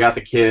so I got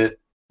the kit.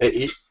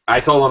 I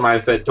told him, I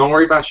said, don't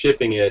worry about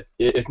shipping it.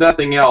 If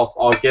nothing else,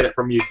 I'll get it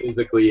from you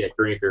physically at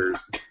Grinkers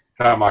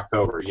come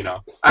October.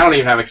 I don't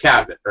even have a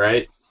cabinet,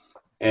 right?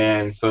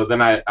 And so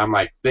then I'm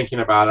like thinking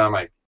about it. I'm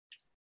like,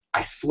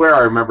 I swear I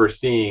remember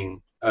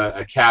seeing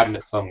a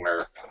cabinet somewhere.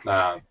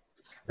 Here,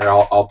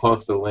 I'll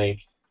post a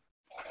link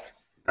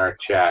in our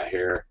chat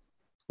here.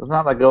 Doesn't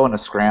that like go in a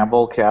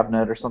scramble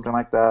cabinet or something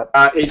like that?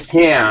 It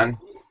can.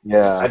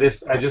 Yeah. I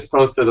just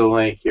posted a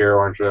link here,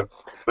 Orange Rip.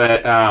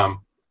 But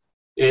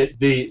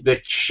the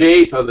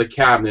shape of the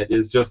cabinet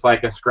is just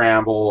like a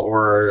scramble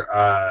or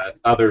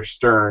other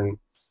Stern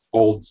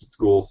old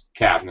school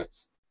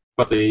cabinets.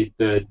 But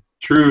the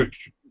true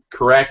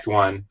correct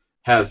one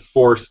has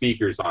 4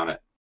 speakers on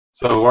it.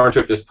 So Orange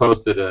Rip just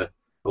posted a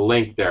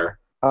link there.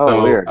 Oh,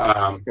 so, weird.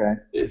 Okay.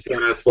 It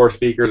has 4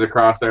 speakers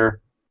across there.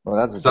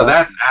 Well,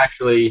 that's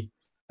actually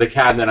the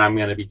cabinet I'm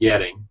going to be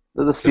getting.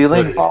 Did the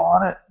ceiling fall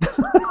on it?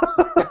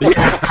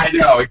 Yeah, I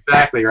know,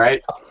 exactly,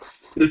 right?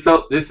 This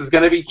is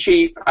going to be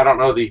cheap. I don't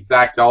know the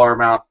exact dollar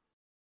amount.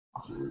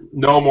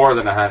 No more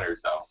than 100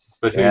 though.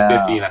 Between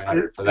 50 and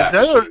 100 for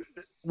that.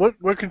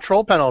 What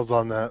control panel's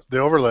on that? The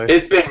overlay.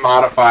 It's been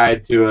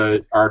modified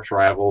to Arch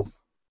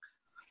Rivals.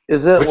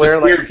 Is it which where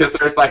is weird because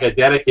there's like a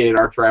dedicated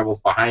Arch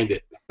Rivals behind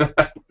it.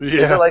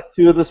 Is it like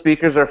 2 of the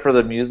speakers are for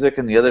the music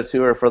and the other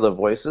 2 are for the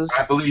voices?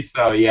 I believe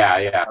so.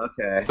 Yeah.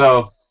 Okay.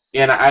 So,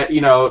 and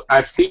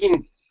I've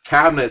seen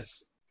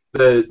cabinets.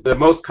 The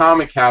most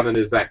common cabinet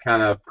is that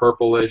kind of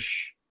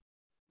purplish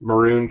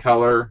maroon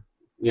color,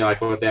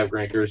 like what they have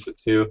Grinkers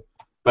too.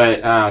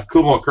 But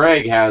Kumo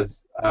Craig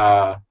has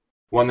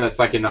one that's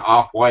like an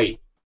off-white.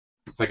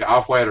 It's like an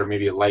off-white or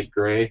maybe a light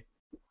gray.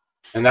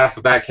 And that's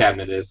what that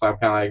cabinet is. So I'm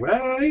kind of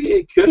like, well,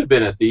 it could have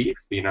been a thief,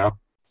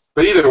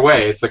 But either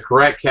way, it's the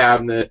correct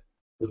cabinet.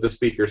 with the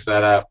speaker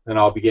set up, and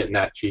I'll be getting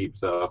that cheap.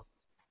 So,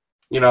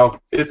 we're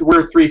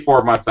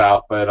 3-4 months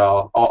out, but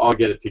I'll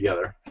get it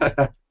together.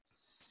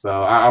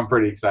 So I'm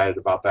pretty excited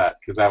about that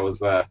because that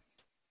was, I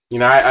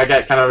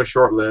got kind of a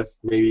short list,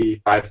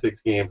 maybe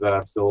 5-6 games that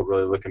I'm still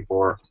really looking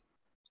for.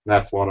 And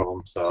that's one of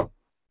them. So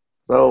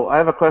I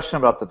have a question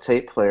about the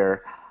tape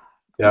player.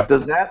 Yeah.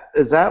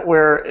 Is that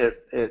where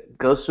it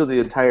goes through the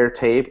entire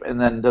tape and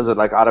then does it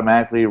like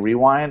automatically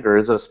rewind, or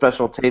is it a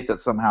special tape that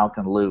somehow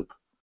can loop?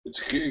 It's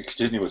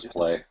continuous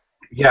play.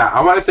 Yeah,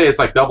 I want to say it's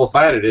like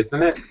double-sided,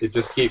 isn't it? It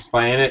just keeps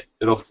playing it.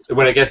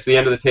 When it gets to the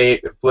end of the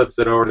tape, it flips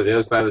it over to the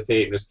other side of the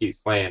tape and just keeps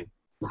playing.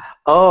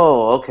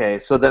 Oh, okay.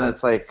 So then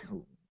it's like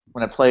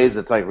when it plays,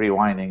 it's like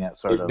rewinding it,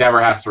 sort of. It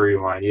never has to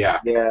rewind. Yeah.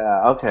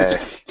 Yeah. Okay. It's a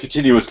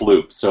continuous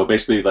loop. So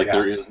basically,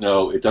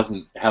 it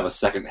doesn't have a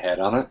second head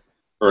on it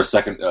or a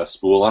second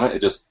spool on it.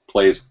 It just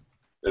plays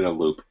in a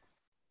loop.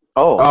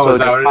 Oh, so is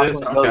that what it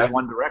is? goes Okay.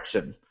 one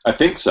direction. I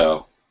think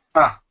so.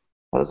 Huh.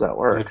 How does that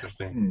work?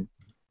 Interesting.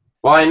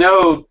 Well, I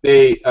know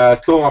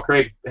Cool and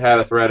Craig had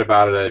a thread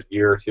about it a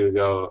year or two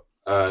ago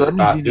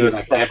about doing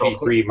like an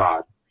MP3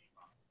 mod.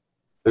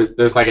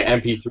 There's like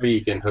an MP3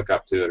 you can hook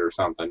up to it or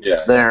something.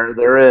 Yeah.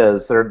 There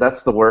is.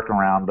 That's the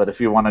workaround. But if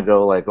you want to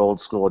go like old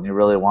school and you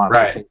really want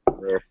Right. to take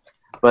it there.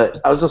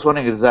 But I was just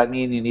wondering, does that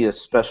mean you need a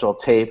special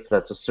tape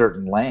that's a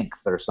certain length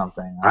or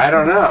something? I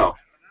don't know.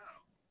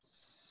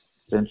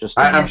 It's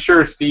interesting. I'm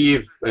sure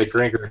Steve at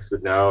Grinkers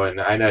would know,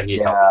 and I know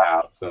he'd help me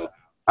out. So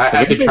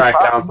I could track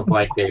down some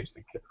blank tapes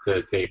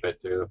to tape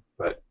it too.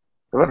 But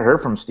I haven't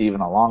heard from Steve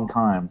in a long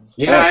time.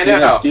 yeah, I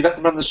know. Steve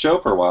hasn't been on the show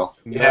for a while.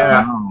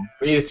 Yeah,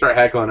 we need to start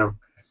heckling him.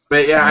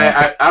 But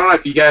yeah, I don't know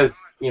if you guys,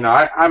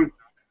 I'm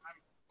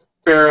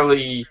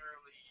fairly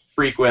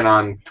frequent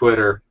on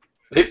Twitter.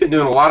 They've been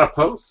doing a lot of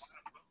posts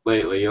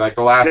lately, like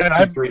the last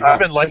 2-3 months. I've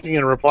been liking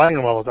and replying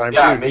them all the time.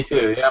 Yeah, too. me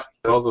too. Yep,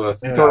 those of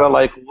us. Sort of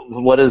like,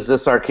 what is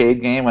this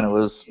arcade game when it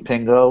was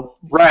Pingo?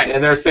 Right,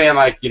 and they're saying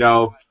like,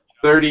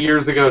 30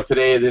 years ago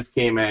today, this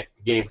game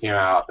came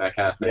out, that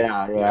kind of thing.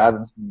 Yeah, I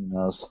haven't seen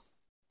those.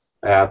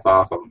 Yeah, that's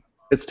awesome.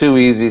 It's too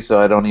easy, so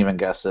I don't even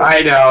guess it.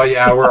 I know,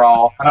 yeah, we're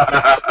all.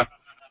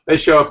 They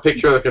show a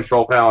picture of the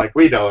control panel, like,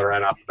 we know it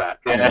right off the bat.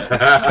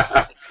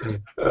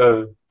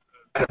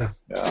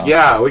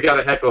 Yeah, we got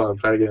to heckle him,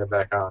 try to get him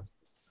back on.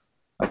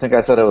 I think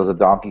I said it was a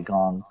Donkey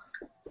Kong.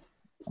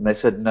 And they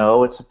said,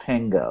 no, it's a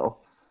Pingo.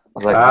 I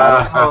was like,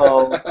 I don't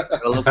know. I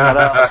gotta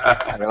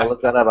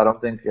look that up. I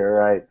don't think you're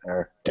right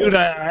there. Dude,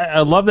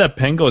 I love that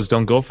Pengos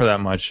don't go for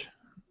that much.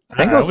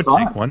 I would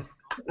fun. take one.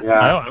 Yeah.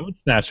 I would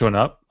snatch one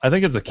up. I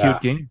think it's a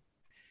cute game.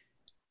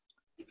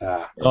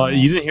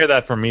 You didn't hear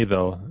that from me,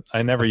 though.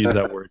 I never use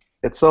that word.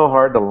 It's so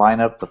hard to line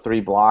up the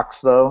 3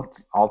 blocks, though,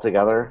 all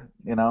together,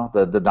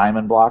 the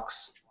diamond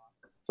blocks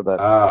for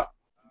that,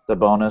 the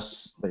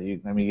bonus. That you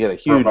get a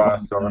huge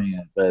bonus doing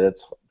it, but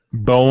it's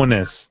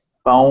bonus.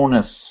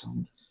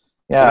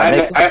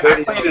 Yeah, I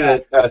played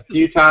it a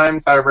few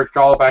times, I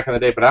recall, back in the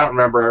day, but I don't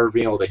remember ever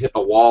being able to hit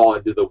the wall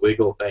and do the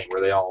wiggle thing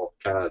where they all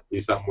kind of do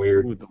something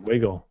weird. Ooh, the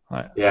wiggle.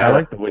 I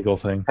like the wiggle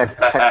thing. Heck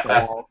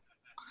the wall.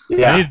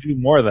 Yeah. I need to do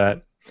more of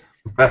that.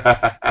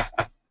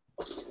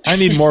 I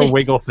need more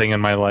wiggle thing in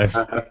my life.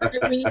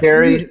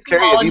 Carrie,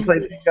 have you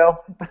played Bingo?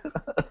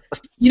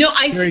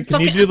 Carrie,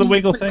 can you do the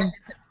wiggle thing?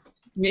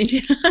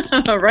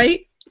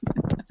 Right?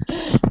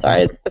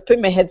 Sorry, I put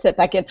my headset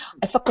back in.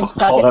 I fucking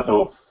suck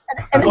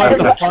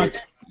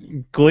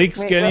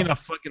Gleek's getting a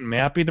fucking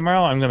Mappy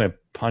tomorrow. I'm gonna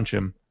punch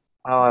him.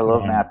 Oh, I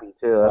love Mappy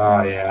too.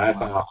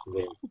 That's an awesome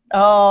game.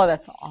 Oh,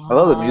 that's awesome. I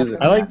love the music.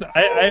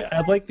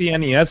 I like the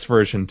NES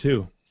version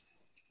too.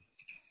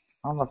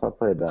 I don't know if I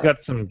played that. It's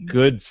got some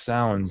good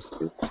sounds.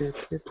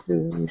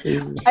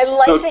 I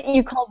like that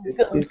you call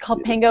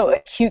Pango a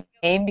cute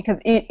game because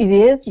it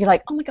is. You're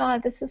like, oh my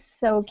god, this is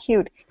so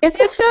cute. It's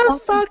a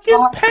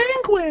fucking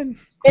penguin.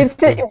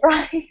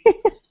 Right.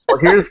 Well,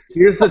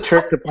 here's the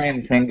trick to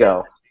playing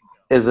Pingo.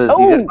 You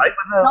get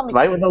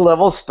right when the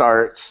level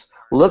starts,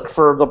 look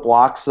for the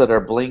blocks that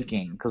are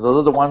blinking because those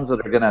are the ones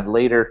that are going to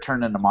later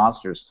turn into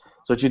monsters.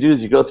 So what you do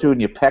is you go through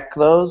and you peck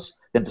those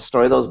and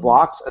destroy those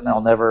blocks, and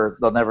they'll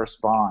never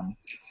spawn.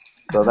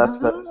 So that's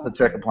the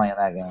trick of playing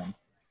that game.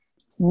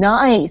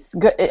 Nice,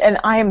 good. And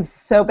I am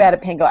so bad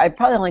at Pango. I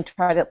probably only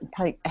tried it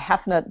a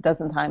half a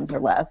dozen times or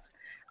less.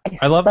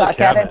 I love the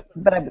cabinet.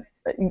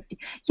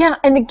 Yeah,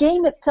 and the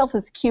game itself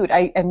is cute.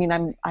 I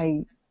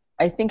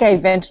think I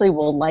eventually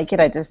will like it.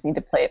 I just need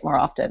to play it more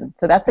often.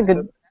 So that's a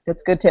good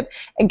tip.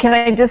 And can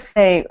I just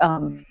say,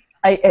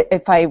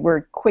 if I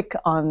were quick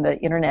on the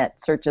internet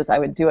searches, I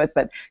would do it.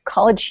 But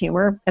College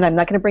Humor, and I'm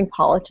not going to bring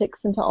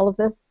politics into all of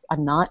this.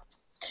 I'm not.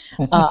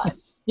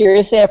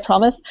 Seriously, I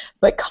promise.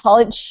 But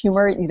College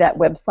Humor, that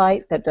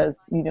website that does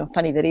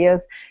funny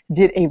videos,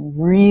 did a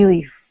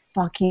really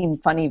fucking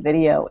funny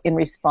video in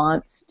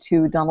response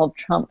to Donald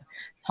Trump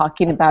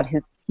talking about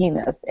his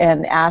penis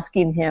and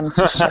asking him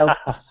to show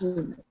his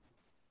penis.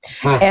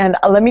 And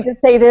let me just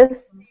say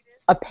this: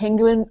 a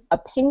penguin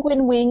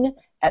wing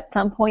at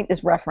some point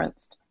is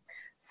referenced.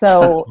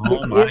 So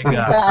oh my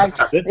god!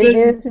 This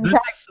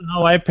is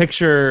how I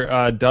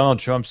picture Donald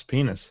Trump's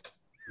penis.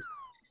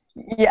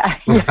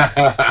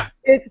 Yeah.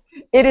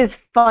 It is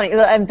funny.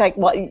 In fact,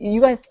 well,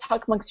 you guys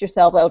talk amongst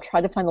yourselves. I'll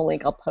try to find the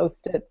link. I'll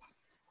post it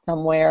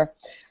somewhere.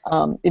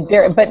 But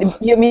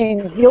I mean,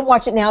 you don't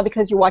watch it now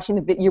because you're watching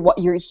the video.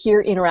 You're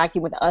here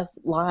interacting with us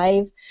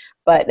live.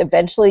 But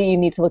eventually, you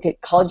need to look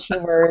at College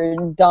Humor.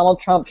 Donald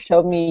Trump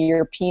showed me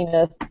your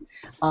penis.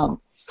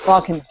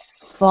 Fucking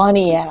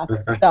funny ass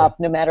stuff.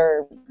 No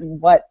matter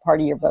what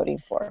party you're voting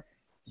for.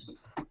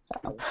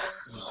 So.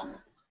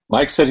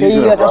 Mike said he's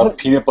going to rub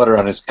peanut butter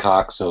on his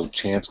cock so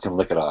Chance can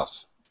lick it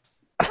off.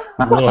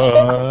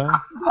 What?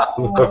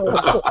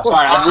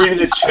 Sorry, I'm reading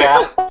the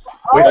chat.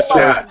 Which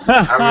chat?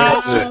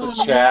 That's just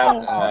the chat.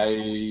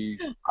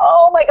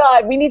 Oh my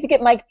God, we need to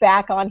get Mike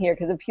back on here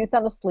because if he's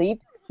not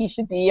asleep, he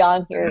should be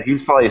on here.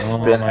 He's probably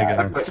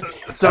spinning.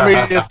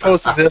 Somebody just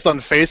posted this on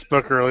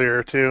Facebook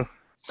earlier too.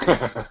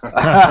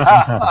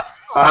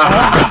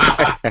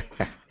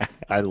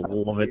 I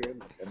love it.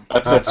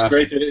 That's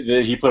great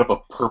that he put up a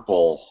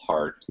purple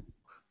heart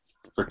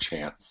for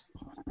Chance.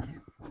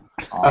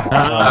 I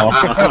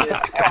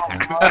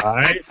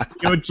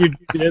see what you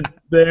did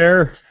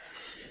there.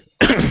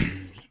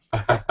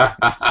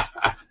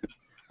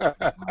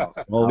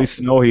 Well, at least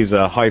you know he's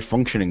a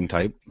high-functioning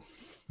type.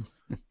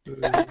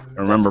 I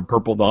remember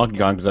Purple Donkey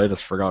Kong because I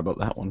just forgot about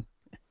that one.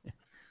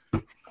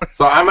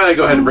 So I'm gonna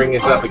go ahead and bring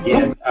this up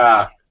again.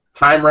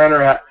 Time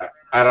Runner,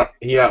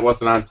 he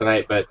wasn't on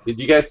tonight, but did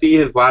you guys see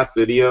his last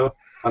video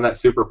on that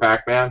Super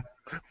Pac-Man?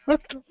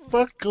 What the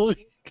fuck?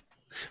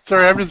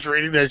 Sorry, I'm just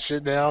reading that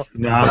shit now.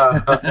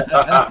 No.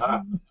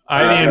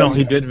 I didn't know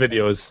he did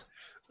videos.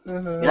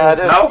 Yeah, I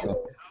did.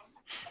 No?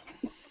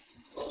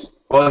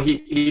 Well,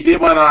 he did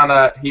one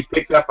on he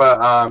picked up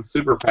a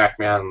Super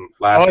Pac-Man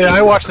last. Oh yeah, week.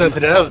 I watched that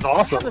today. That was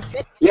awesome.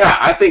 Yeah,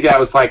 I think that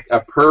was like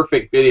a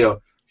perfect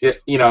video.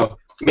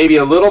 Maybe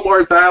a little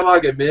more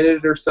dialogue, a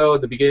minute or so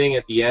at the beginning,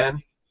 at the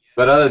end,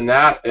 but other than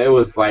that, it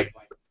was like,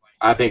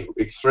 I think,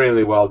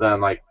 extremely well done.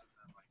 Like,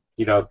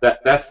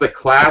 that's the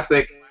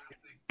classic.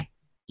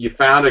 You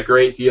found a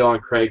great deal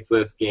on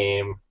Craigslist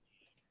game.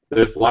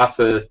 There's lots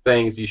of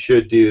things you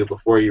should do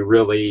before you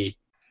really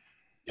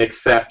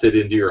accept it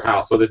into your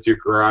house, whether it's your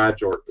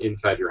garage or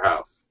inside your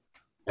house.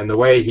 And the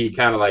way he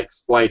kind of like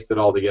spliced it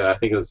all together, I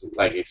think it was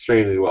like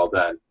extremely well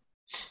done.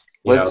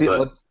 Is it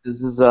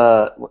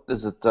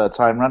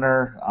Time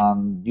Runner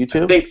on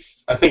YouTube?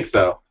 I think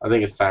so. I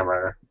think it's Time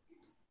Runner.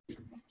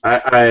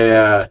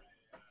 I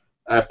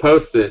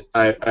posted.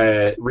 I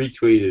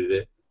retweeted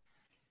it.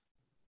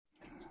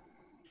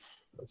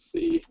 Let's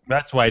see.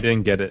 That's why I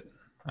didn't get it.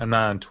 I'm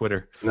not on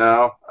Twitter.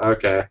 No?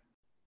 Okay.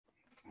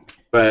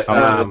 But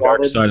I'm on the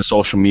dark side of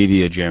social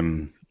media,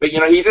 Jim. But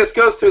he just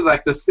goes through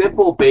like the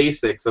simple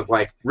basics of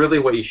like really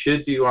what you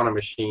should do on a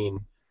machine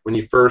when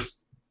you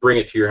first bring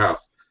it to your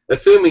house.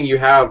 Assuming you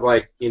have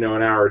like an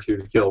hour or two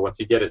to kill once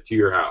you get it to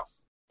your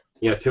house.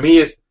 To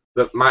me,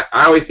 I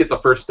always get the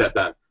first step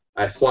done.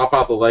 I swap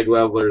out the leg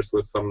levelers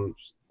with some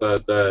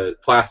the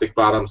plastic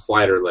bottom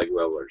slider leg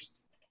levelers.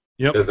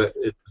 Yep. Because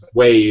it's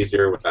way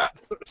easier with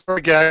that.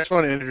 Sorry, guys, I just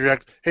want to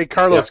interject. Hey,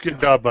 Carlos, good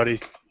job, buddy.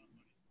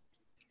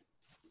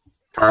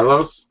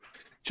 Carlos?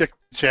 Check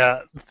the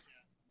chat.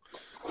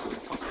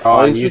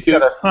 On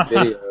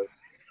YouTube?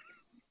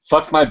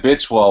 Fuck my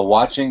bitch while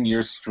watching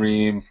your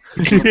stream.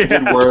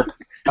 Good work.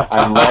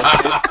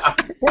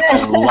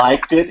 I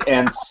liked it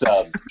and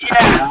subbed.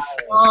 Yes!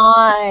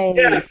 Nice.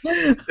 Yes!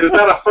 Is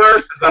that a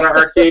first? Is that an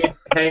arcade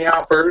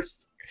hangout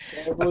first?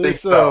 I think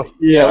so.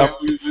 Yeah,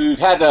 we've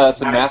had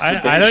some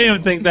masturbation. I don't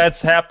even think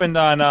that's happened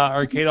on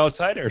Arcade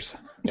Outsiders.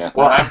 Yeah.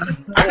 Well, I'm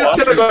just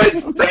going to go ahead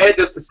and say it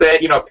just to say,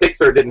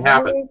 Pixar didn't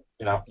happen.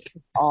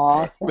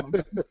 Awesome.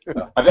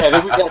 I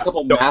think we've got a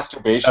couple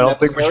masturbation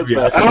episodes.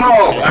 But I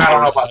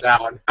don't know about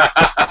that one.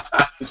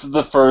 This is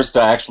the first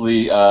I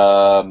actually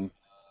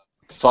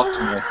fucked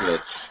my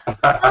bitch.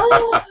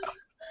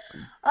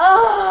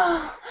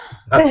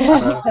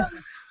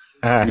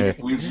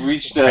 We've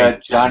reached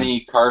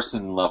Johnny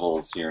Carson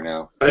levels here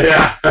now.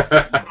 Yeah.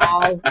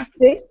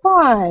 Big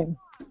time.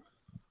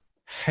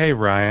 Hey,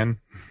 Ryan.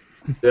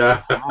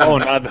 Yeah. Oh,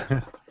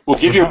 not. We'll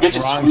give you a bitch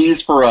of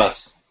squeeze for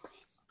us.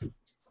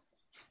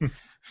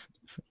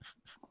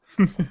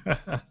 Nothing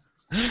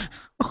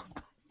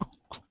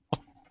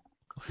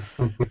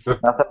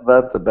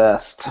but the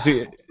best.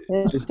 See,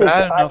 it's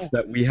bad enough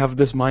that we have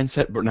this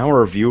mindset, but now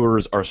our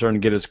viewers are starting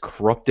to get as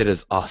corrupted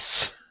as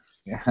us.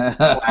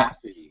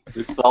 Classy.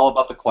 It's all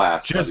about the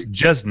class.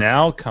 Just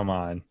now? Come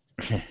on.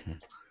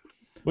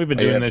 We've been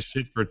doing this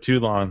shit for too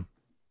long.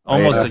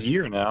 Almost a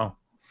year now.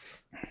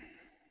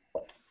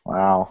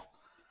 Wow.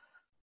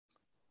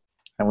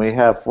 And we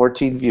have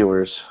 14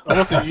 viewers.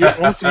 Almost a year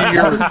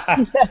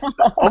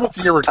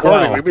recording.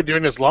 Wow. We've been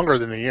doing this longer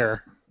than a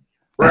year.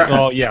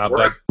 Oh yeah,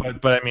 but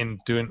I mean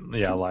doing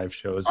live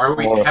shows.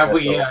 Have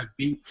we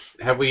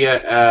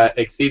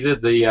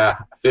exceeded the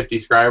 50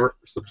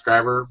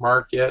 subscriber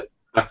mark yet?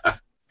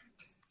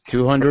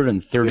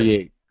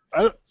 238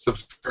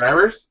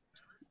 subscribers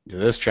to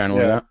this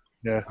channel.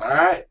 Yeah. All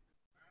right.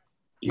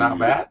 Not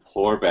bad.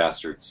 Poor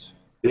bastards.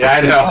 Yeah,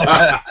 I know.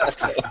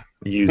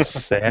 You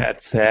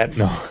sad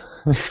no.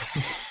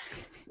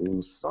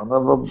 You son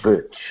of a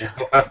bitch.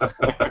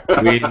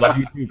 We love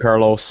you too,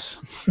 Carlos.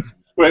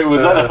 Wait,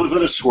 was that a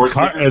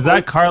Schwarzenegger? Is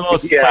that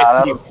Carlos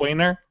Spicy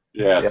Quainer?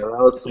 Yes. Yeah, that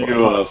was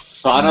You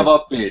son of a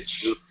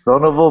bitch. You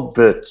son of a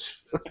bitch.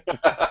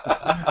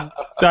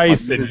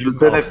 Dyson, you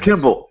Lieutenant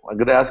Kimball, I'm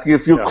going to ask you a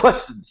few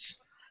questions.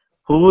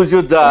 Who is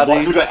your daddy?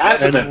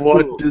 And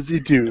what does he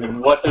do?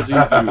 And what does he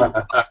do?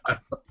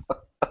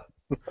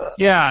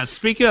 Yeah,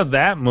 speaking of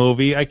that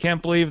movie, I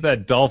can't believe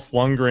that Dolph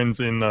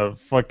Lundgren's in the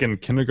fucking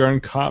Kindergarten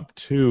Cop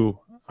 2.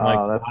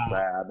 That's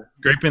sad.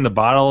 Scraping the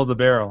bottom of the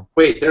barrel.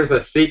 Wait, there's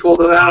a sequel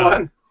to that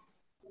one?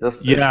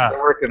 Yeah. They're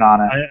working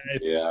on it.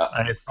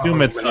 I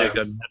assume it's like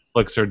a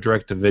Netflix or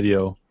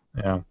direct-to-video.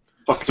 Yeah.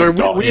 Sorry,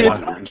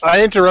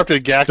 I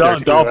interrupted Gak there.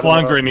 Dolph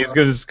Lundgren, he's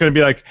just going to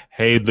be like,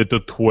 hey, little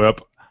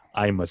twip,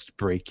 I must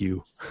break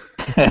you.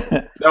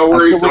 No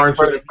worries, Orange.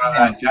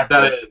 I've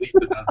done it at least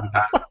a dozen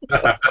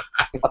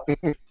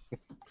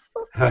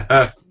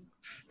times.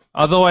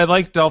 Although I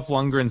like Dolph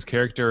Lundgren's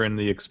character in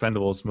the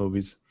Expendables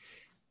movies.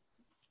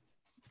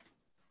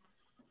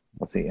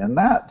 Was he in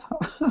that?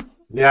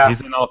 Yeah.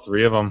 He's in all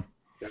three of them.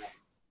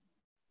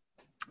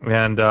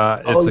 And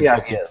it's a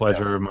guilty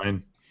pleasure of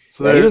mine.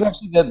 So he was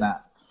actually good in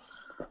that.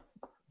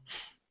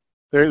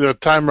 The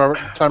time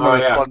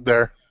plug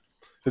there.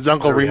 His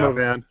Uncle Remo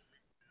van.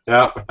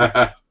 Yeah.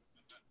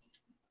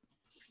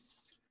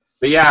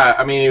 But yeah,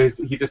 I mean,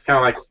 he just kind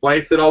of like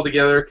spliced it all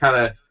together,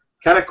 kind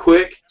of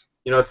quick.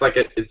 You know, it's like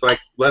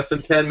less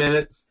than 10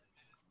 minutes.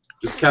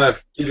 Just kind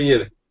of giving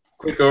you a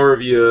quick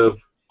overview of,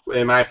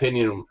 in my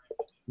opinion,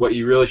 what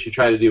you really should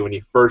try to do when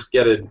you first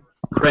get a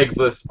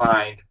Craigslist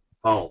find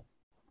home.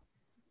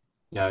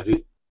 Yeah,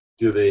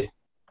 do the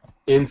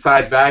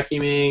inside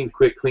vacuuming,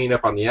 quick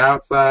cleanup on the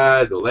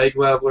outside, the leg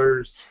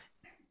levelers,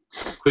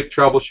 quick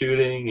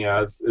troubleshooting.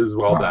 Yeah, it's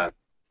well done.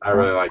 I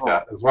really like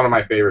that. It's one of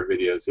my favorite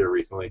videos here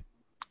recently.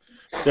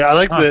 Yeah, I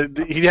like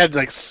he had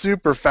like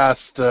super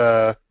fast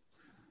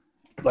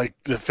like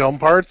the film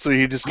parts, so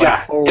he just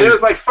like and it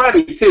was like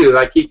funny too.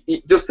 Like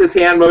he just his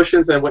hand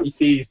motions and what you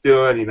see he's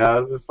doing. You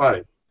know, it was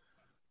funny.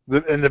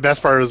 And the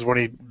best part was when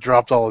he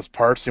dropped all his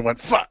parts. He went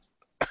fuck.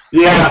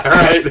 Yeah,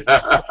 right.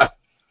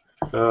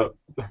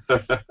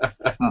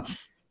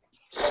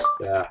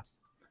 Yeah.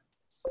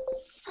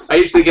 I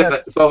usually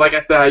get so like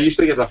I said, I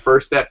usually get the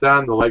first step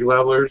done, the leg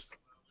levelers.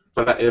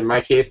 But in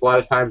my case, a lot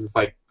of times it's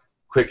like,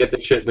 quick, get the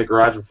shit in the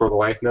garage before the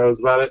wife knows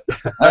about it.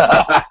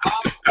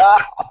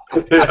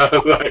 You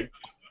know, like,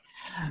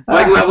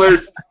 leg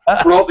levelers,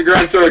 roll up the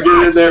garage door, get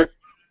it in there,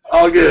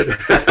 all good.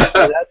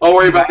 I'll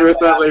worry about the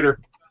rest of that later.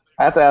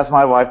 I have to ask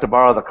my wife to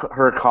borrow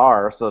her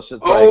car, so she's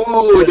like,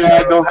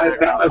 Dad, don't hide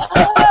that.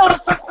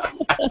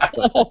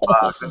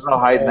 There's no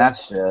hiding that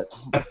shit.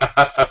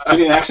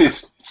 See, and actually,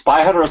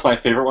 Spy Hunter was my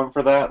favorite one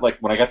for that. Like,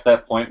 when I got to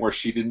that point where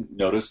she didn't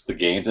notice the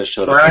game that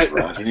showed up in the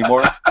garage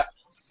anymore.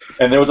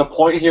 And there was a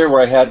point here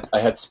where I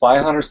had Spy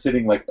Hunter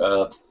sitting, like,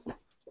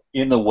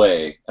 in the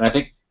way. And I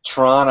think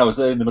Tron, I was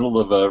in the middle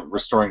of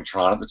restoring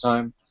Tron at the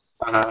time.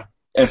 Uh-huh.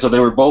 And so they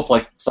were both,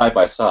 like, side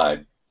by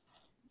side.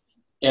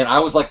 And I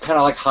was, like, kind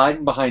of, like,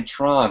 hiding behind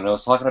Tron, and I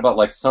was talking about,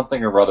 like,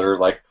 something or other,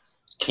 like,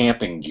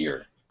 camping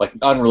gear. Like,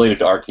 unrelated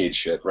to arcade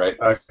shit, right?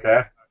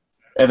 Okay.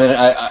 And then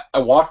I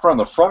walked around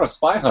the front of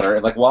Spy Hunter,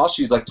 and, like, while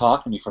she's, like,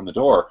 talking to me from the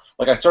door,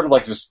 like, I started,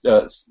 like, just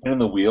spinning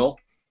the wheel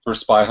for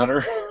Spy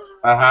Hunter.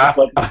 Uh-huh.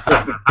 like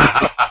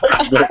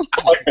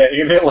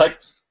banging it, like,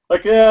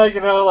 yeah,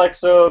 you know, like,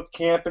 so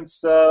camp and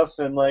stuff,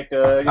 and, like,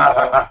 you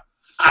know...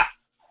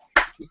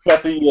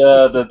 got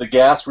the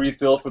gas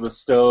refill for the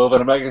stove,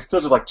 and I'm like, still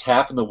just like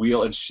tapping the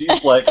wheel, and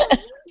she's like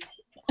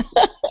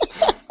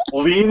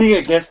leaning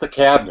against the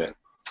cabinet,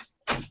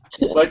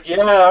 like,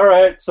 yeah, all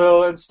right,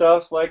 so and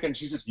stuff, like, and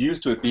she's just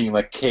used to it being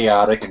like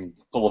chaotic and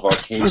full of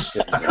arcade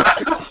shit.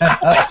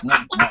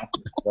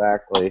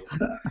 Exactly.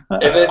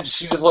 And then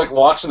she just like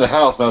walks in the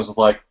house, and I was just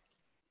like,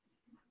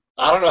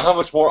 I don't know how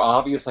much more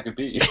obvious I could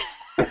be.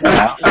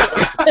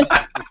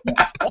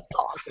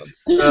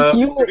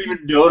 You don't even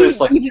notice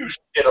like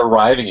shit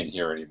arriving in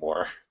here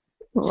anymore.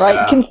 Right.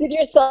 Yeah. Consider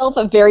yourself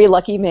a very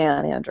lucky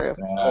man, Andrew.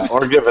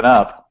 Or giving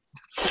up.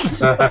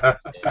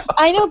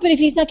 I know, but if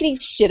he's not getting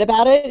shit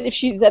about it, if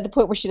she's at the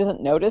point where she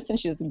doesn't notice and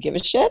she doesn't give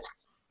a shit,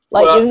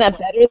 like, isn't that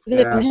better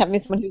than having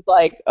someone who's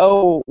like,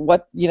 oh,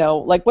 what, you know,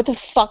 like, what the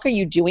fuck are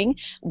you doing?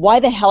 Why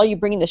the hell are you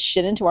bringing this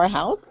shit into our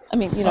house? I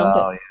mean, you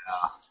know.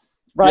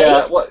 Right?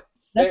 Yeah, well,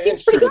 that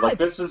it's true. Like,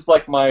 this is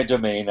like my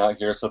domain out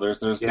here, so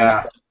there's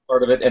that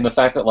part of it, and the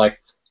fact that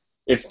like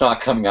it's not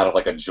coming out of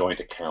like a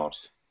joint account.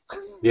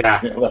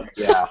 Yeah. You know, like,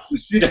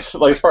 she just,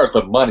 like, as far as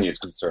the money is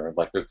concerned,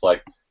 like, it's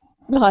like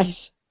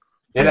nice.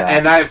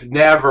 And I've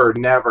never,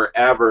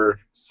 ever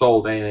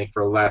sold anything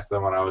for less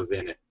than when I was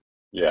in it.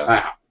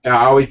 Yeah. I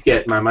always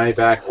get my money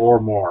back or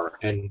more,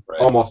 and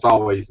almost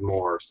always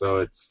more. So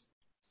it's,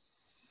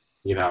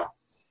 you know.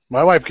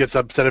 My wife gets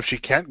upset if she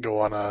can't go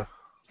on a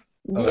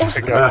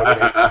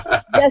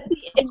pickup. Yes,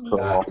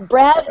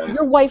 Brad,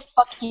 your wife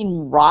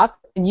fucking rocks,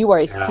 and you are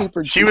a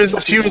super. She was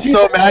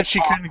so mad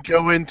she couldn't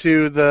go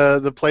into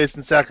the place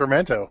in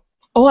Sacramento.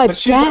 Oh, I But bet.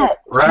 she's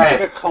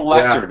like a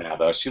collector now,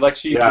 though. She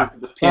does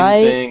the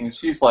pin thing.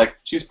 She's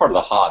part of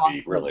the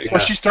hobby, really. Well,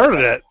 she started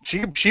it.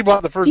 She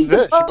bought the first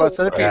bit. She bought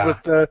Centipede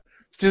with the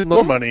student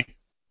loan money.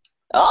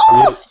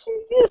 Oh, she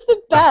is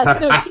the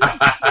best. No,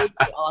 she's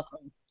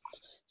awesome.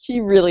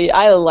 She really,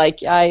 I like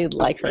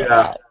her a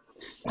lot.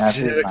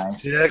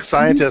 Genetic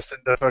scientist in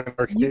the fucking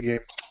arcade game.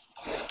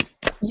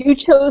 You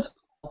chose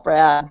well,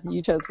 Brad.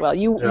 You chose well.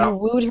 You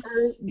wooed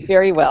her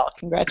very well.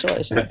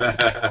 Congratulations.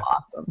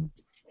 Awesome.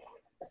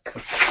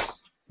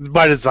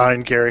 By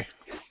design, Carrie.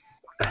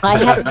 I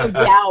have no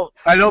doubt.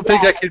 I don't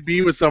think I could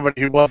be with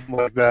somebody who wasn't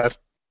like that.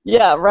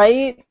 Yeah,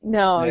 right?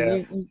 No,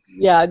 no,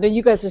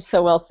 you guys are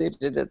so well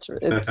suited. It's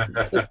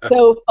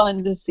so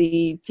fun to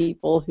see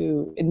people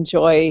who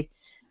enjoy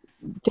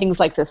things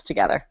like this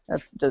together.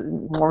 That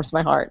warms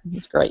my heart.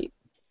 It's great.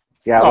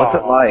 Yeah, what's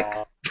it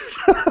like?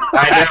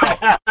 I know,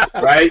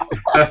 right?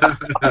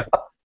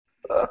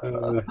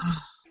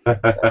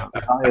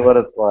 Tell me what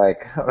it's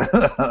like.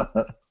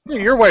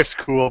 Your wife's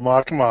cool,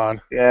 Ma. Come on.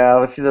 Yeah,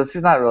 but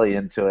she's not really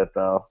into it,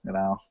 though.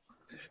 No,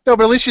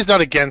 but at least she's not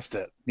against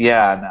it.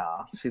 Yeah,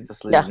 no, she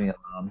just leaves me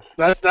alone.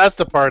 That's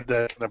the part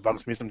that kind of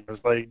bugs me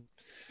sometimes. Like,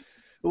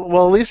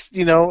 well, at least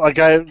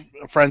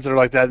friends that are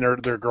like that,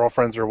 and their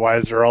girlfriends or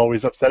wives are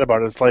always upset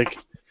about it. It's like,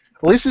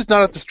 at least he's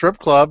not at the strip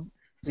club,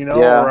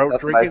 or out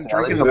drinking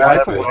the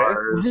life away,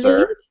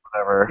 or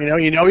whatever.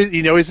 You know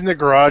he's in the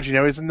garage. You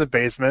know he's in the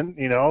basement.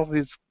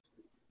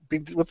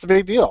 What's the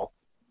big deal?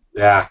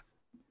 Yeah.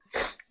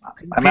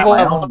 I'm at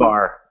my own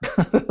bar.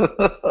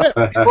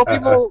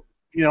 People,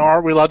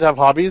 aren't we allowed to have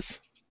hobbies?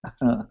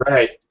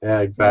 Right. Yeah,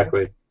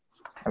 exactly.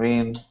 I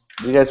mean,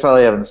 you guys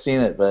probably haven't seen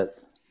it, but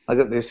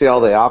you see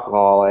all the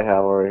alcohol I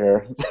have over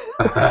here.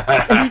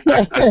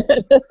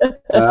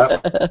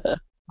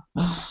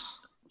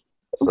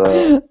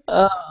 So,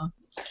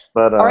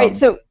 but all right,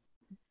 so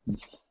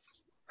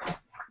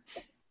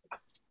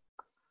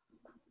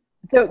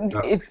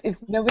if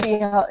nobody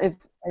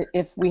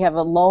if we have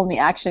a lull in the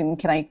action,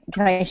 can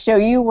I show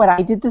you what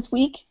I did this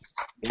week?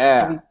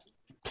 Yeah.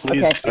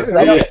 Please.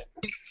 Okay.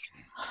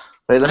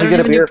 Wait, let me get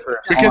a beer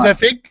first. Because I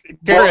think,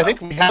 Gary,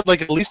 we had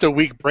at least a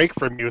week break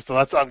from you, so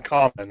that's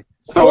uncommon.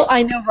 Well,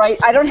 I know, right?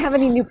 I don't have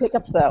any new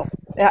pickups though.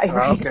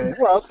 Okay.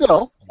 Well,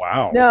 still.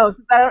 Wow. No,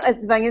 I'm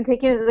going to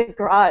take it to the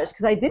garage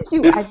because I've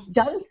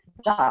done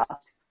stuff.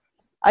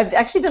 I've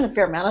actually done a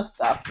fair amount of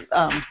stuff,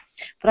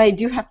 but I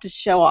do have to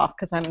show off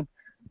because I'm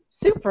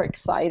super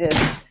excited.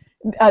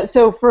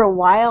 So for a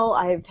while,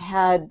 I've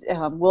had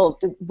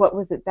what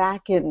was it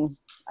back in?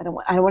 I don't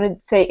want to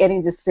say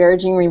any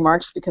disparaging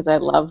remarks because I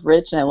love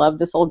Rich and I love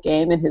this old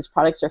game and his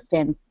products are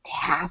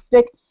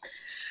fantastic.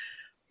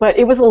 But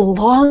it was a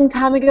long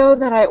time ago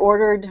that I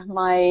ordered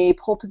my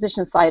pole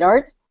position side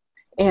art,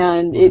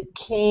 and it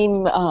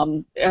came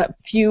a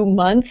few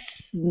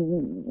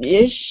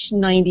months-ish,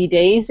 90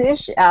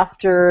 days-ish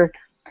after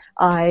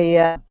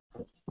I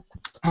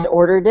had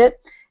ordered it.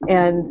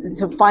 And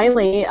so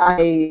finally,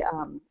 I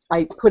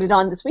put it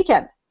on this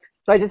weekend.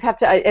 So I just have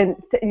to, I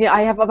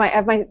have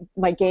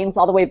my games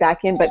all the way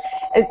back in. But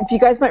if you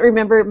guys might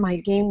remember, my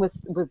game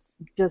was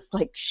just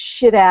like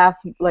shit ass,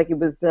 like it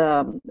was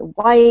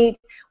white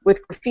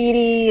with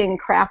graffiti and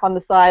crap on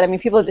the side. I mean,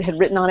 people had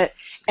written on it,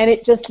 and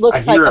it just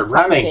looks like a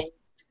running. game.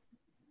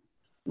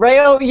 Right?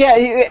 Oh,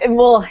 yeah.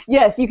 Well,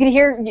 yes, you can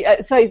hear.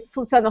 So I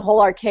flipped on the whole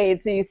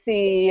arcade, so you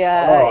see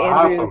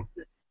Andrew's. Awesome.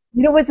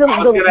 You know what I was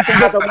going to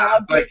ask that. I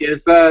was like,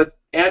 is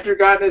Andrew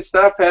gotten his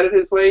stuff headed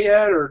his way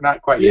yet, or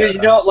not quite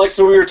yet? Yeah,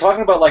 so we were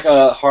talking about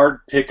hard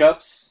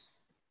pickups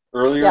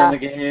earlier in the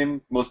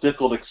game, most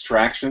difficult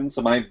extraction.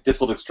 So my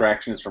difficult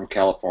extraction is from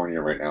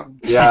California right now.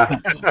 Yeah.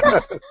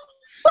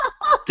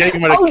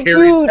 Getting him to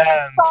carry dude,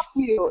 pens. fuck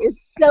you. It's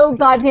so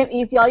goddamn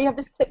easy. All you have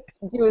to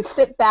do is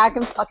sit back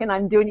and fucking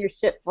I'm doing your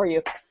shit for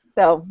you.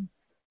 So.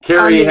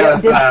 Carrie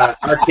has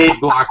arcade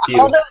blocked you.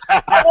 Although, on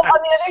the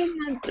other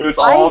hand, it was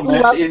all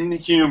meant in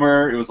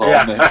humor. It was all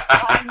meant.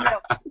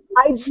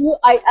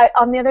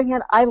 On the other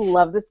hand, I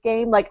love this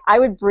game. Like, I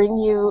would bring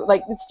you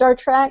Star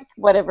Trek,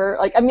 whatever.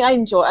 Like, I mean, I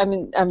enjoy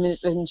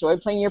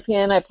playing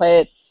European. I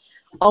play it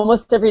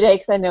almost every day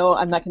because I know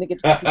I'm not going to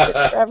get to play it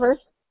forever.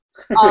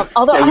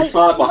 Although we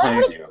saw it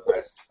behind you.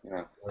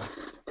 Yeah,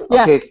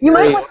 Okay, you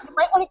might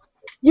want to.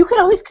 You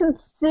could always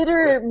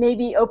consider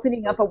maybe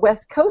opening up a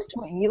West Coast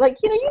wing. You like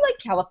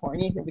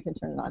California. Here, we can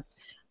turn it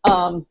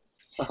on.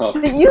 So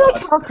you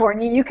like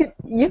California. You could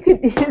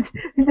just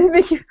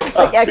make you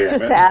extra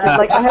sad.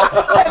 Like I have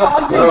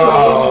all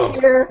your games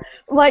here.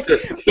 Like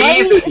just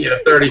teasing you,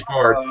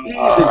 34.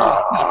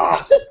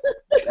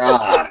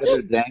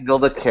 God, dangle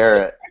the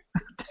carrot.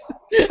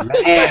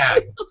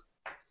 Man.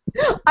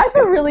 I have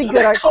a really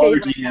good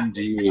arcade.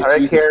 DMD. All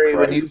right, Carrie,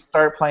 when you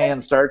start playing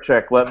Star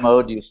Trek, what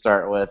mode do you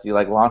start with? You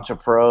launch a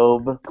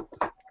probe,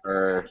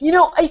 or?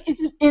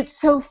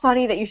 It's so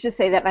funny that you should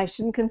say that, and I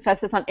shouldn't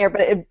confess this on air, but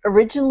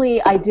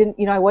originally I didn't.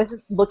 I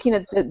wasn't looking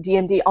at the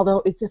DMD,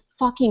 although it's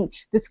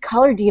this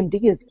color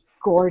DMD is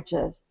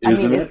gorgeous.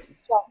 Isn't it?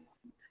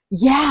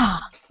 Yeah.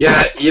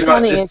 Yeah, It's you know,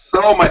 funny. it's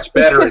so much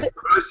better in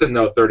person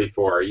though.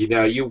 34. You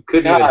know, you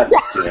couldn't God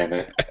even. damn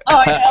it. Oh,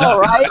 I know,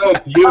 right? So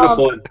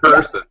beautiful in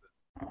person.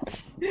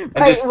 And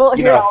Right, just, well,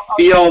 you here, know, I'll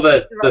feel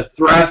the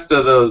thrust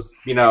of those,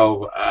 you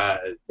know,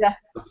 Yeah.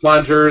 the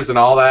plungers and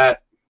all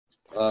that.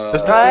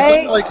 It's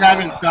Right? like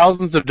having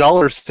thousands of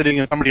dollars sitting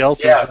in somebody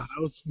else's Yes.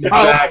 house.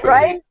 Exactly.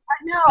 Right? I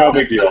know. No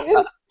big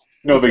deal.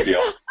 No big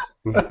deal.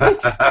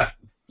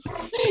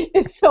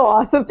 It's so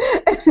awesome.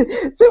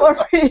 It's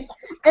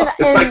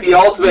like the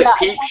ultimate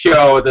peep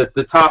show that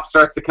the top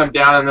starts to come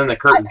down and then the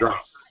curtain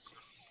drops.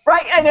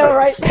 Right, I know,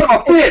 right?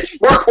 Oh, bitch!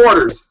 Work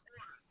orders!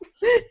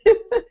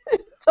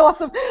 So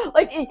awesome.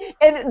 Like,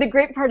 and the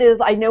great part is,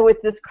 I know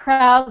with this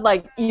crowd,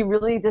 like, you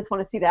really just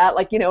want to see that.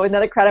 Like, you know,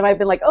 another crowd, I might have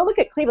been like, oh, look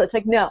at Cleveland. It's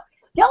like, no.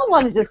 Y'all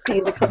want to just see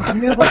the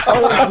beautiful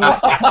colors.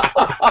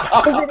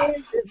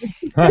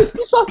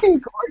 It's fucking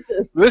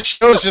gorgeous. This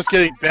show is just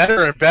getting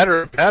better and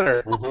better and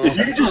better. If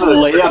you could just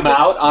lay them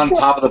out on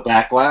top of the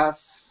back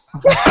glass.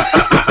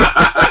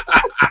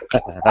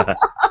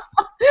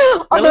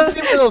 Let's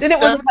see one of those Then it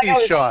wasn't like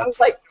 70s shots. I was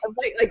like,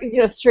 you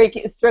know,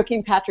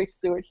 stroking Patrick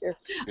Stewart here.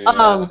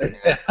 Yeah.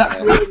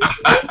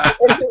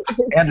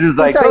 Andrew's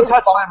like, Sorry. don't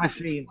touch my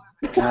machine.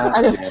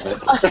 I know. Damn it.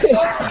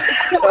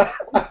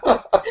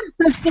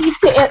 So Steve,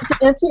 to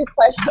answer your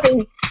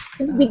question,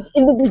 in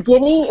the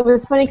beginning, it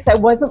was funny because I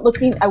wasn't,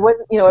 you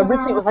know,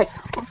 originally it was like,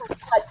 oh my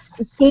God,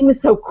 this game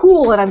is so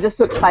cool, and I'm just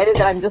so excited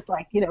that I'm just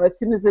like, you know, as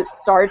soon as it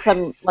starts,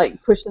 I'm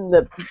like pushing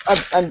I'm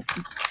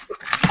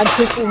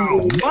pushing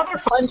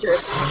the plunger,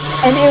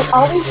 and it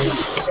always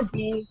seems to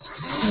be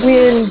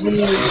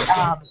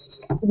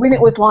when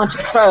it was launch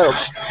probe,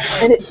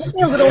 and it took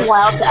me a little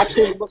while to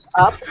actually look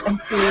up and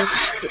see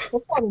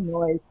what's all the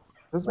noise.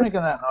 Who's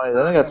making that noise?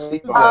 I think that's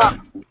Steve.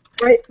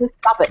 Right, just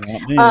stop it.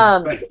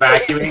 Like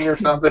vacuuming or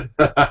something?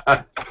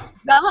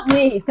 Not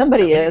me.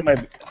 Somebody is. My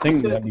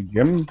thing, that'd be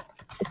Jim.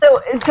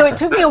 So it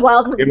took me a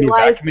while to Give me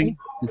realize vacuuming.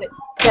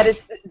 that it's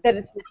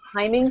the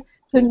timing.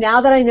 So now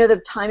that I know the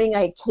timing,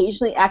 I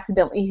occasionally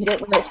accidentally hit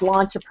it when it's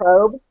launch a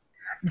probe.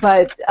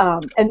 But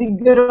and the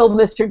good old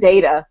Mr.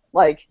 Data,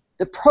 like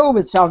the probe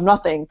has found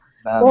nothing.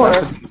 Or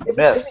if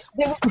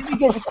we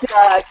get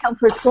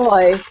Counselor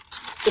Troy,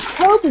 the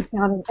probe has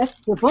found an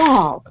extra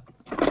ball.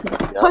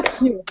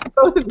 Fuck you.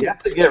 Both of you. You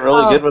have to get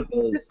really good with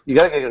those. You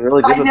gotta get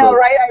really good I with know, those.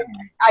 right?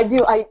 I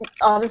do. I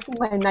honestly,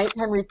 my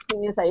nighttime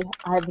routine is I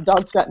have the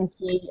dog's gotten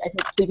pee, I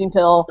take a sleeping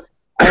pill,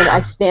 and I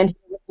stand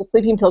here with the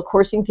sleeping pill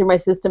coursing through my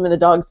system, and the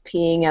dog's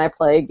peeing, and I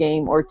play a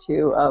game or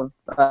two of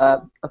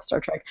Star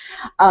Trek.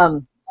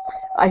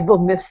 I will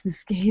miss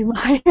this game.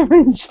 I am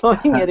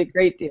enjoying it a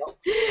great deal.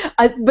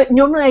 But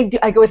normally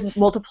I go with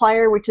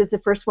multiplier, which is the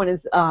first one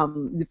is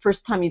the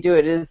first time you do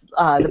it is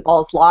the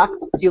ball's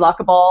locked. So you lock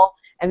a ball,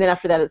 and then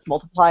after that it's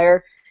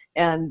multiplier,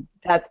 and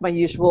that's my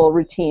usual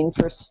routine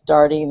for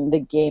starting the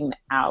game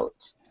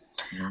out.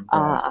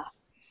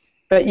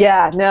 But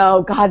yeah,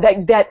 no, God,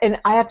 that, and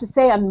I have to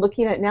say, I'm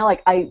looking at it now,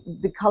 like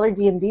the color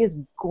DMD is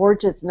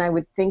gorgeous, and I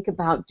would think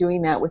about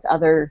doing that with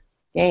other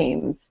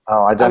games.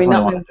 Oh, I definitely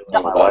want to do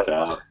it. Like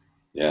that.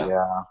 Yeah.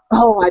 Yeah.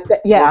 Oh, I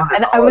bet, yeah,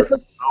 and I was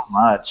looking so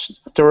much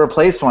to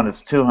replace one.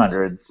 It's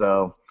 200,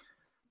 so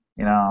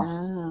you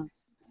know.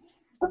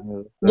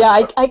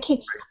 Yeah, I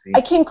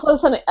came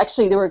close on it.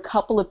 Actually, there were a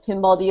couple of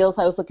pinball deals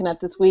I was looking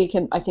at this week,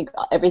 and I think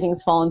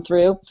everything's fallen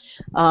through.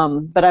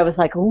 But I was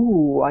like,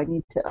 ooh, I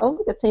need to. Oh,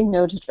 look, it's saying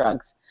no to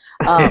drugs.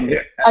 I mean,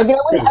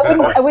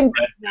 I wouldn't.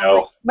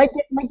 No. My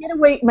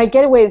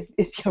getaway is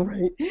yeah,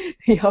 right.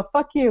 Yeah,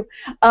 fuck you.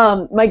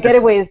 My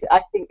getaway is,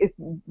 I think, it's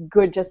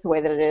good just the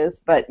way that it is.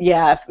 But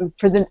yeah,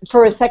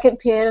 for a second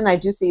pin, and I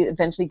do see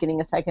eventually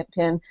getting a second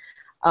pin.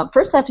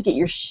 First, I have to get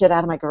your shit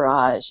out of my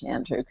garage,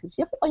 Andrew, because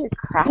you have all your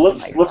crap in my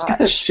garage. Let's get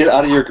the shit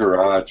out of your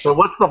garage. So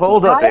what's the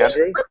holdup,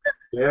 Andrew?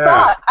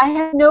 Yeah. I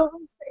have no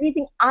room for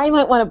anything I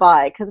might want to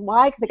buy. Because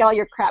why? Because I got all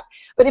your crap.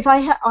 But if I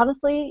had,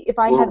 honestly, if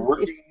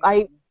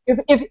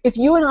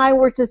you and I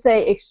were to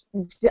say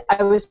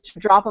I was to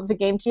drop off the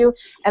game to you,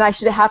 and I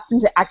should have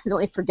happened to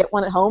accidentally forget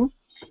one at home,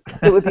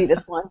 it would be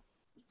this one.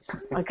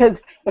 Because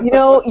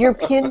your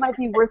pin might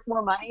be worth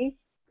more money,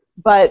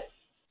 but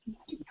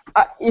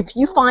if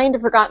you find a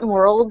Forgotten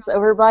Worlds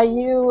over by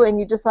you and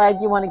you decide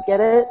you want to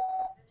get it,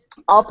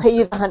 I'll pay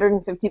you the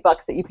 $150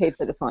 that you paid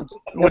for this one.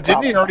 Well,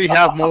 didn't he already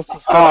have most of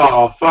the stuff?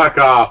 Oh, fuck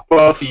off.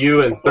 Both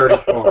you and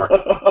 34.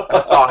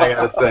 That's all I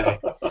gotta say.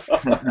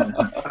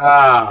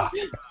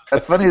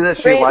 That's funny that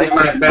she likes in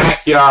my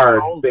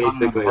backyard,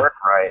 basically.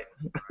 Right.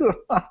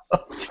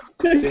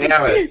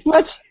 Damn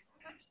it.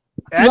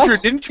 Andrew,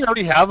 didn't you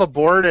already have a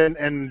board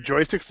and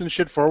joysticks and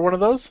shit for one of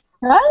those?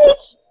 Right?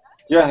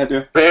 Yeah, I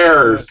do.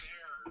 Bears.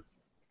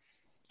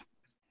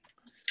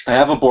 I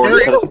have a board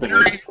that says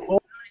Bears.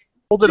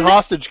 Hold it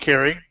hostage,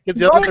 Carrie. Get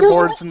the other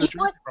boards in the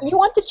drink. You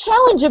want the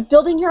challenge of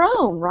building your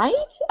own, right?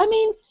 I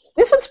mean,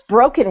 this one's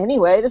broken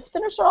anyway. The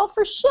spinners are all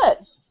for shit.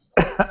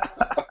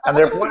 And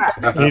they're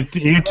black.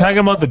 You talking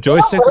about the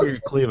joystick or your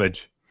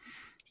cleavage?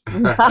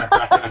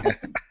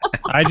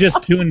 I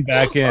just tuned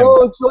back in.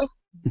 Oh, joystick.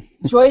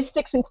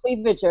 Joysticks and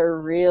cleavage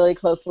are really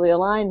closely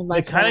aligned,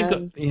 my They kind of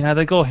friend. go, yeah,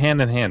 they go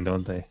hand in hand,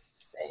 don't they?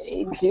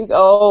 They do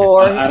go,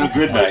 or On a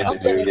good night,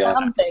 they do, yeah.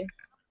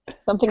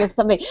 Something is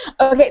something.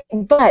 Okay,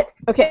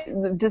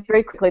 just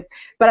very quickly.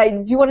 But I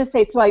do want to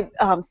say, so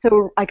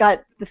I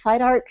got the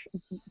side art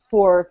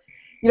for,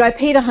 I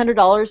paid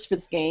 $100 for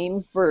this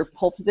game for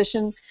pole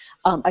position.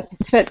 I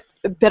spent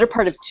a better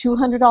part of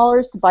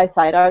 $200 to buy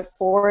side art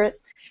for it,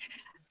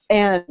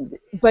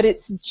 but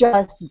it's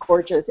just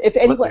gorgeous. If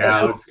anyone,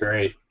 it looks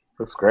great.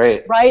 Looks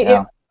great, right?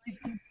 Yeah.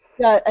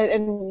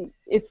 And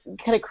it's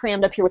kind of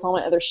crammed up here with all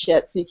my other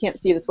shit, so you can't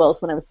see it as well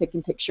as when I was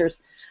taking pictures.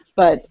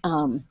 But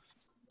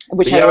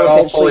which Do you have it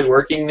all fully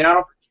working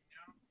now?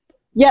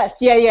 Yes,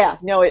 yeah.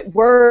 No, it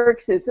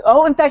works. In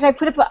fact, I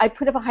put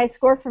up a high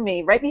score for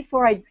me right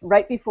before I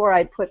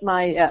put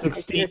my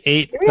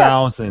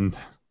 68,000.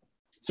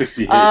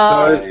 68.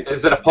 So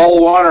is it a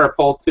pole 1 or a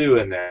pole 2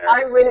 in there?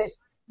 I wish.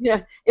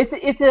 Yeah, it's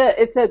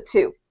a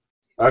 2.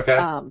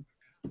 Okay.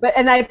 But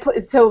I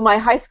put my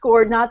high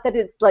score. Not that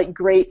it's like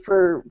great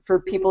for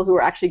people who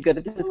are actually good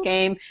at this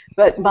game,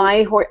 but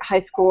my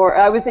high score.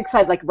 I was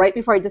excited. Like right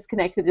before I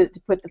disconnected it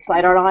to put the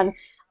side art on,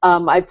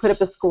 I put up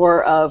a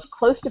score of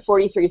close to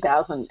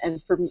 43,000,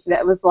 and for me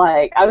that was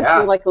like I was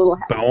feeling like a little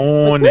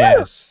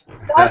bonus.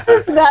 That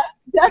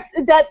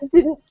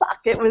didn't suck.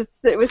 It was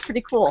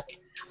pretty cool.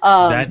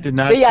 That did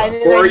not. Yeah,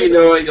 before you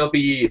know it, you'll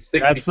be 60.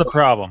 That's the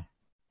problem.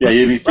 Yeah,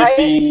 you'll be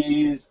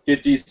 50,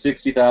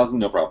 60,000,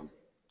 no problem.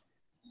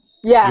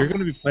 Yeah. You're going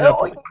to be putting up.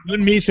 You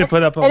and me should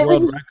put up a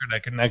world record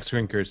at Next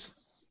Drinkers.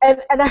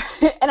 And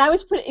I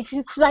was putting,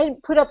 because I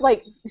put up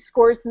like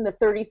scores in the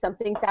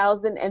 30-something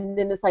thousand, and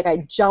then it's like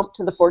I jumped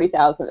to the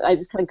 40,000. I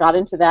just kind of got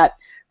into that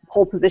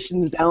pole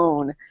position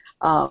zone.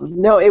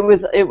 No, it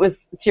was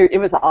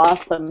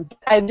awesome.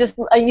 I just,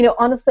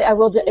 honestly,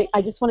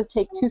 I just want to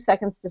take 2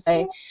 seconds to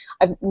say,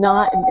 I've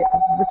not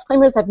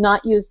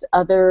used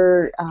I've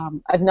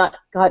not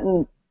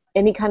gotten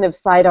any kind of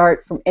side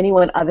art from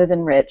anyone other than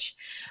Rich.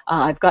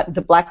 I've got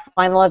the black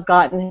vinyl I've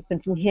gotten has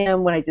been from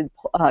him. When I did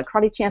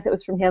Karate Champ, it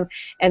was from him.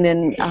 And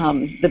then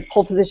the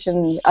pole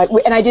position,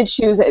 and I did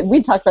choose,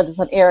 we talked about this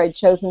on air, I'd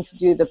chosen to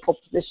do the pole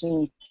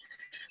position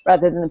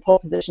rather than the pole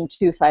position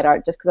 2 side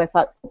art, just because I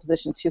thought pole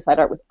position 2 side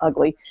art was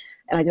ugly.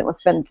 And I didn't want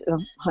to spend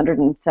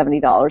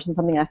 $170 on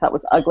something I thought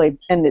was ugly.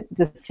 And it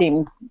just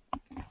seemed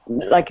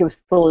like it was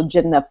still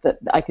legit enough that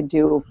I could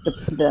do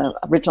the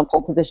original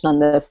pole position on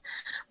this.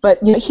 But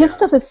his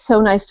stuff is so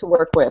nice to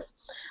work with.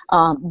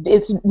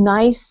 It's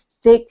nice,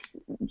 thick,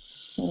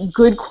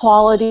 good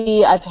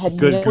quality. I've had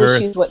no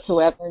issues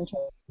whatsoever.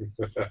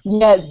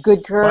 Yeah, it's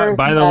good girth.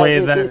 By the way,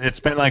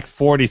 it's been like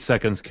 40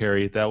 seconds,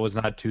 Carrie. That was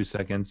not 2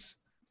 seconds.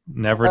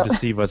 Never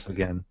deceive us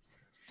again.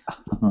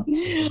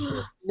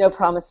 No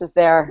promises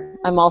there.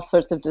 I'm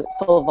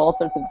full of all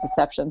sorts of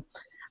deception.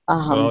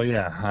 Well,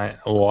 yeah.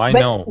 I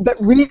know. But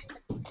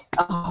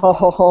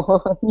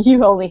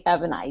you only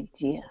have an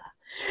idea.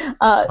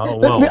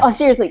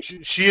 Seriously.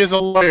 She is a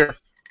lawyer.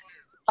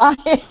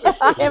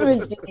 I am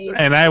indeed.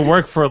 And I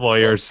work for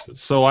lawyers,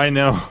 so I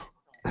know.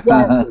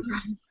 Yes.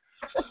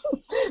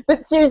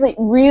 But seriously,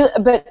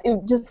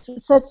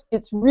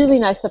 it's really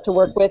nice stuff to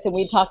work with. And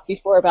we talked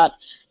before about,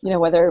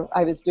 whether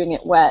I was doing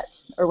it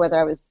wet or whether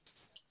I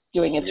was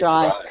doing it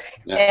dry.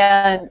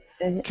 Yeah.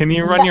 And can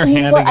you run your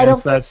hand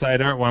against that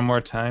side art one more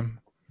time?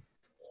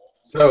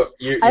 So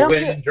you went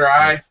in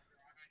dry.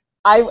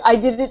 I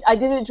did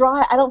it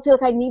dry. I don't feel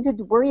like I needed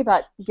to worry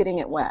about getting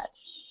it wet.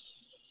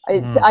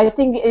 I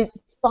think it's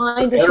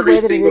fine just the way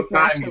that it is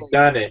naturally. Every single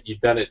time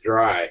you've done it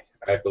dry,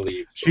 I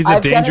believe. She's a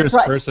dangerous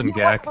person,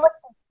 Gak.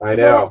 I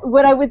know.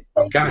 What I would say,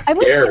 I'm kind of I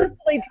scared. wouldn't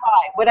say it's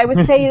dry. What I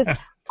would say is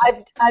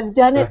I've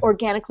done it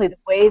organically, the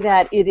way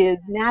that it is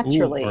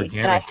naturally,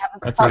 and I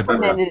haven't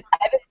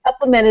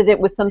supplemented it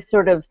with some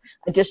sort of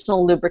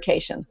additional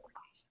lubrication.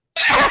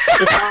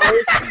 It's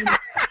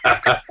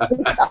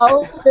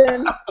always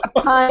been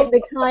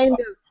the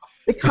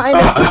kind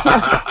of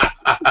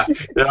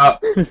yeah.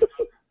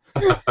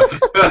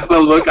 That's the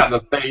look on the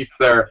face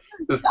there.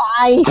 Just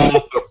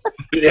awesome.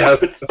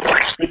 Yes.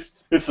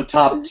 It's the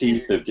top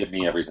teeth that get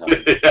me every time.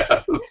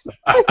 Yes.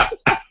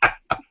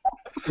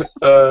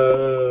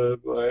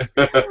 Boy.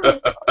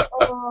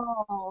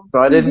 So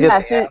I didn't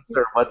get the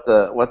answer. What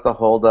the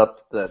hold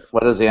up?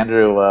 What is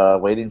Andrew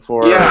waiting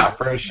for? Yeah,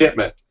 for a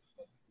shipment.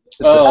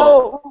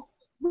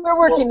 We're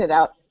working it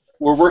out.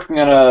 We're working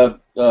on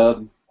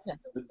a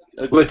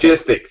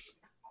logistics.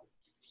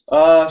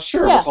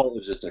 Sure, we'll call it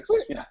logistics.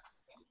 Yeah.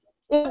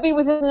 It'll be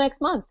within the next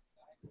month.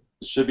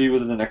 It should be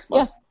within the next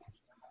month.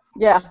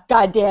 Yeah.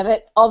 God damn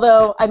it.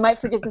 Although I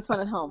might forget this one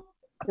at home.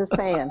 Just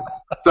saying.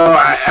 So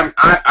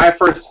I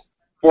first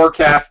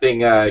forecasting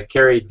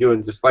Carrie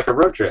doing just like a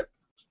road trip.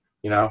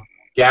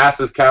 Gas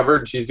is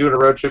covered. She's doing a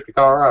road trip to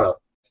Colorado.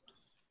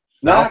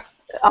 Not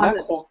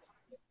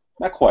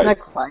quite. Not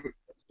quite.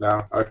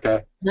 No.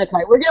 Okay. Not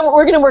quite. We're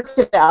gonna work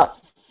it out,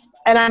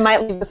 and I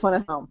might leave this one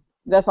at home.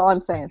 That's all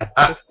I'm saying.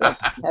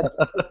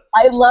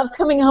 I love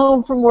coming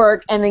home from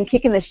work and then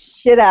kicking the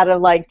shit out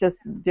of just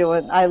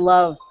doing. I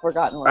love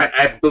Forgotten World.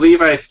 I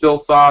believe I still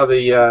saw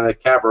the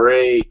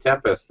Cabaret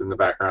Tempest in the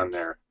background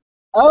there.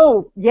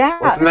 Oh yeah,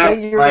 Wasn't that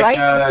you're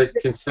right.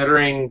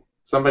 Considering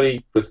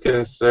somebody was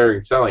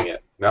considering selling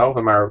it? No,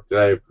 did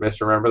I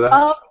misremember that?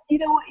 Oh,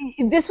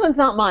 this one's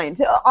not mine.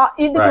 So,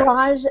 in the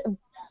garage,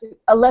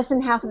 less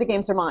than half of the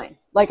games are mine.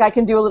 I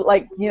can do a little,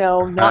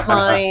 not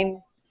mine,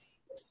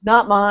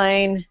 not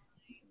mine,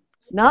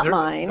 not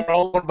mine. They're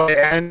all owned by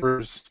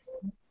Andrews.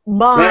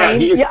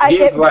 Mine. Yeah,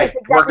 he's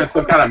working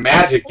some kind of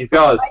magic. He's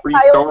got all his free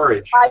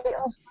storage.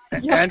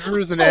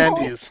 Andrews and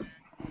Andes.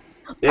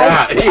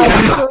 Yeah.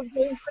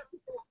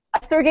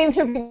 I store games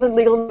for people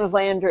legal as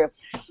Andrew.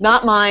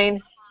 Not mine.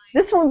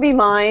 This one would be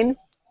mine.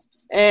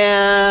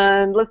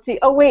 And let's see.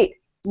 Oh wait,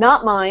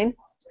 not mine.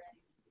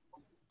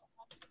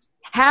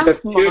 Half you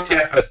have mine. 2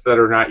 Tempests that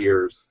are not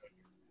yours.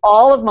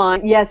 All of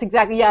mine. Yes,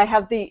 exactly. Yeah, I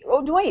have the.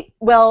 Oh wait.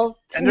 Well,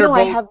 no,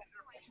 I have.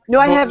 No,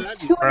 I have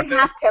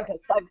 2.5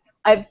 Tempests.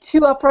 I have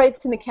 2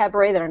 uprights in the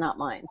Cabaret that are not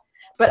mine.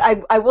 But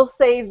I will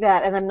say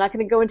that, and I'm not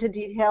going to go into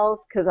details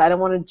because I don't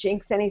want to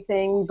jinx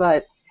anything.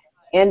 But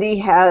Andy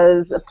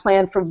has a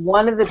plan for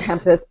one of the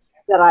Tempests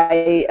that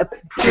I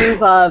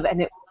approve of, and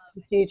it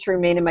will continue to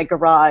remain in my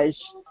garage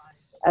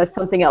as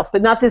something else,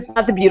 but not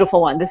the beautiful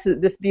one. This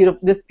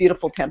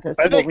beautiful Tempest.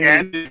 I think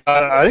Andy's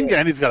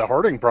got a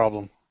hoarding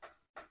problem.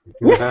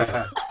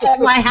 At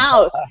my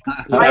house.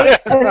 Right?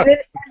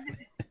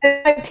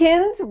 And my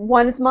pins,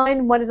 one is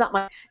mine, one is not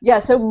mine. Yeah,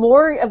 so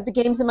more of the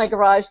games in my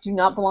garage do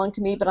not belong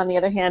to me, but on the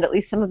other hand, at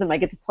least some of them I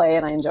get to play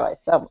and I enjoy.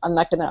 So I'm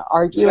not going to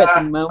argue at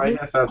the moment. I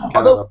guess that's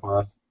kind of a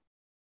plus.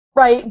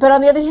 Right, but on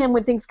the other hand,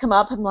 when things come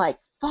up, I'm like,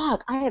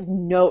 fuck, I have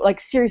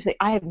seriously,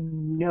 I have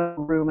no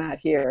room out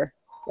here.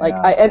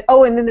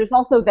 And then there's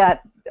also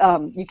that,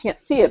 you can't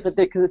see it but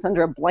because it's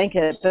under a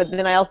blanket, but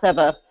then I also have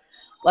a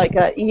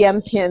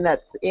EM pin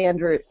that's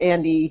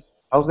Andy.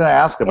 I was going to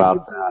ask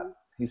about that.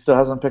 He still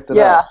hasn't picked it up.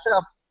 Yeah,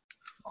 so,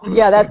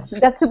 yeah,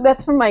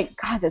 that's from my,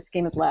 God, this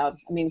game is loud.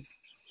 I mean,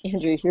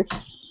 Andrew,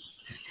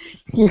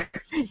 your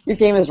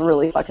game is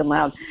really fucking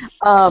loud.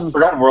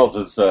 Forgotten Worlds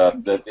is,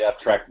 the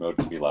abstract mode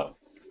can be loud.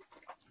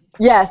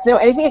 Yeah, no,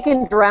 anything that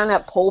can drown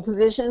out pole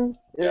position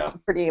is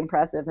pretty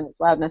impressive in its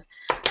loudness.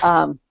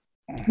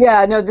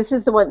 Yeah, no, this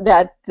is the one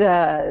that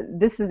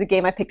this is the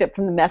game I picked up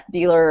from the meth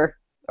dealer,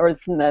 or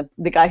from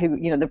the guy who,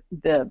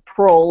 the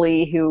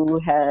parolee who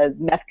had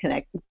meth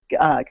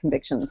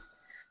convictions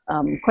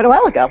quite a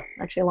while ago,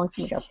 actually a long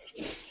time ago.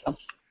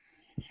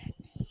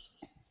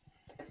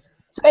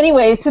 So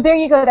anyway, so there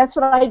you go. That's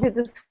what I did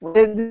this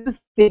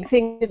big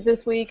thing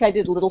this week. I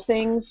did little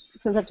things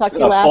since I've talked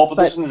to you last. Pole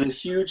position is a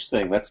huge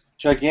thing. That's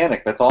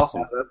gigantic. That's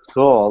awesome. Yeah, that's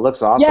cool. It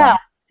looks awesome. Yeah.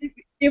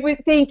 It was,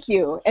 thank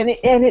you, and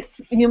it's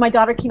my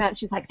daughter came out and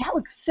she's like, that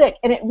looks sick,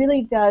 and it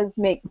really does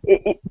make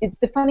it.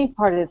 The funny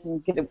part is,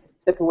 and get a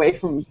step away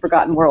from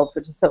Forgotten Worlds,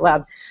 which is so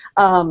loud.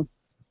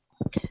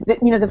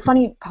 The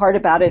funny part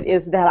about it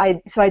is that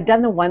I'd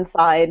done the one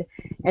side,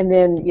 and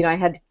then I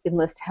had to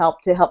enlist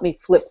help to help me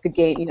flip the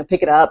game,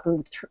 pick it up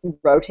and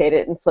rotate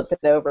it and flip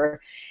it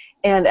over,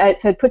 and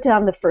so I put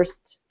down the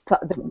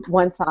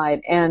one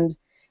side and.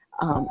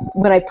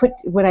 When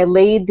I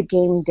laid the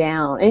game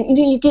down, and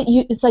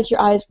it's like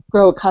your eyes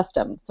grow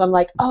accustomed. So I'm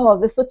like, oh,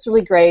 this looks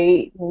really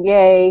great,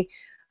 yay!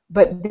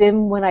 But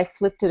then when I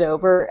flipped it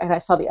over and I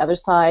saw the other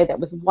side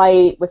that was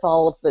white with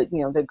all of the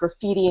the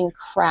graffiti and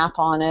crap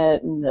on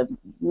it and the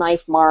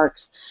knife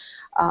marks,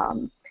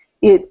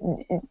 it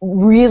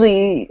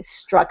really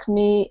struck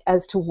me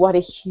as to what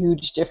a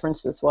huge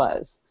difference this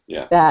was.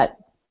 Yeah. That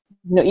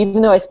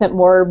even though I spent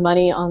more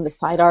money on the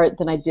side art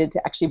than I did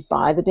to actually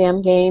buy the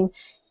damn game.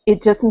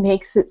 It just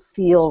makes it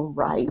feel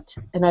right,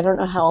 and I don't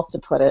know how else to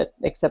put it,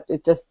 except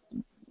it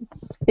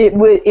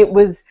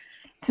was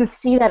to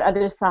see that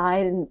other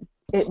side, and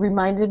it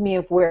reminded me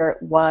of where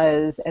it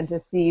was, and to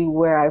see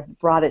where I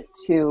brought it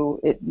to,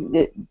 it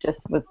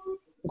just was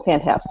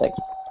fantastic.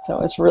 So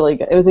it was really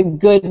good. It was a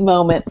good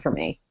moment for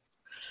me.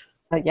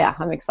 But yeah,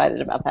 I'm excited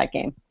about that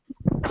game.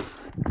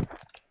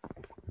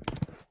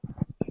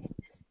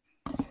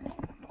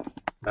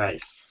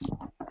 Nice.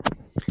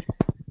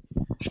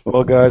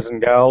 Well, guys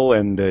and gal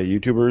and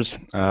YouTubers,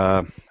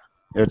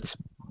 it's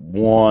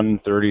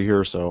 1:30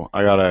 here, so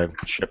I gotta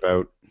ship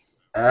out.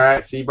 All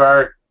right, see you,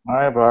 Bart. All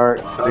right, Bart.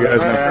 See you guys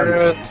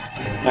next week.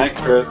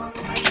 Thanks, Chris.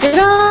 Good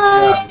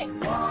night.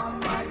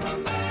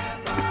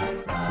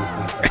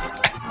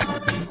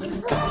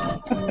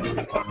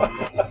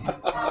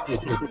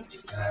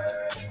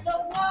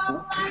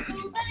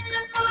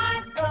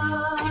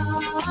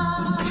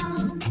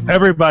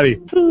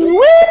 Everybody.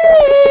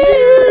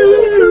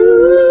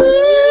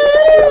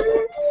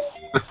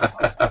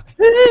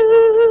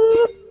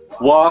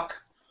 Walk.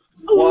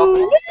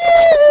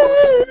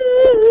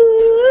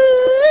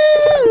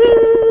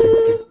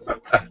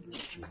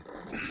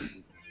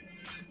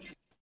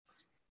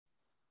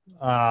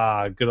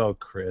 Good old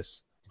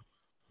Chris.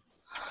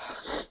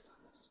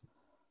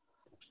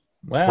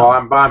 Wow. Well,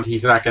 I'm bummed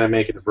he's not going to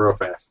make it to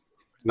Brofest.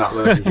 It's not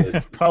looking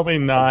good. Probably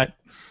not.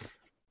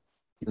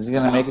 Is he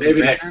gonna make it?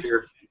 Maybe next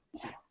year.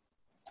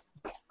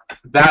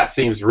 That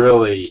seems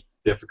really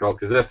difficult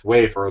because that's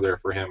way further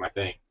for him, I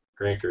think.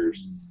 Grinkers.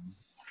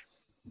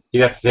 He'd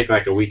have to take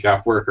like a week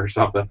off work or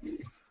something.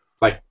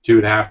 Like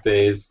 2.5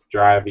 days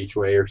drive each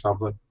way or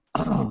something.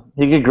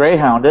 He could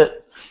Greyhound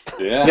it.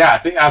 Yeah.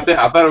 Yeah,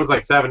 I thought it was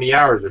like 70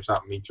 hours or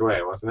something each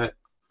way, wasn't it?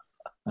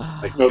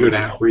 Like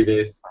 2.5, 3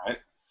 days. Right.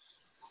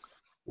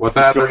 What's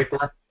that rate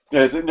for?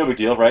 Yeah, it's no big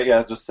deal, right?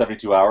 Yeah, just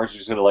 72 hours. You're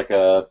just gonna like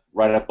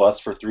ride a bus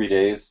for 3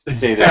 days,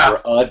 stay there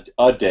for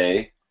a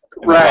day,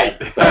 and right?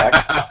 Then ride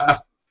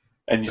back,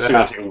 and you still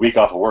have to take a week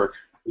off of work.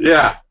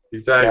 Yeah,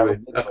 exactly.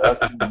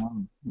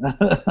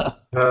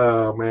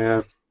 Oh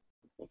man,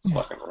 that's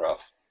fucking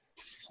rough.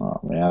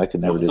 Oh man, I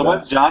could never do so that.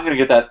 when's John gonna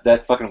get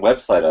that fucking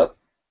website up?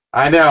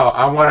 I know.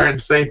 I'm wondering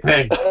the same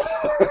thing.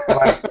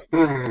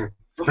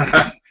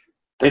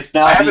 It's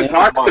now. I haven't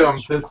talked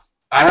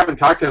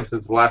to him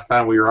since the last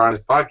time we were on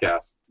his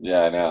podcast.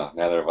 Yeah, I know.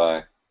 Neither have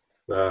I.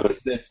 But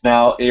it's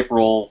now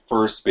April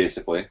 1st,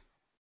 basically.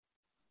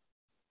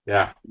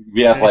 Yeah.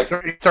 We have like.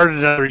 He started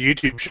another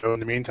YouTube show in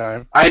the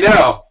meantime. I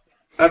know.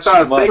 That's what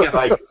I was thinking.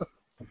 Like,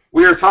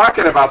 we were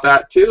talking about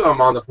that to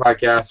him on the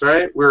podcast,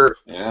 right?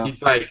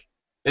 He's like,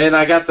 and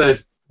I got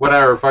the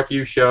whatever fuck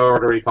you show or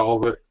whatever he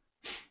calls it.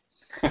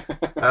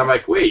 And I'm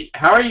like, wait,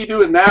 how are you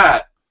doing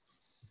that?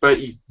 But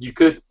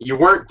you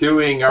weren't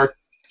doing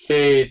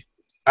Arcade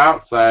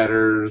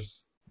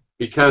Outsiders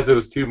because it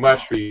was too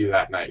much for you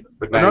that night.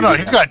 But now No,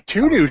 he's got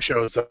 2 new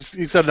shows.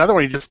 He's got another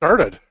one he just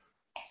started.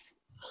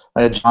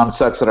 John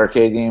Sucks at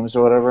Arcade Games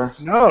or whatever.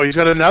 No, he's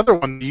got another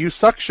one. The You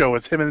Suck show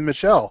with him and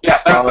Michelle.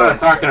 Yeah, that's what I'm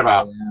talking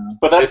about. Yeah.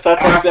 But that's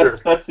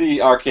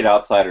the Arcade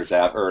Outsiders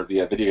app or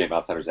the Video Game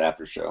Outsiders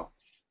after show.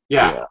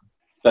 Yeah.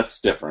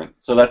 That's different.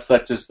 So that's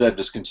them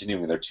just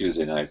continuing their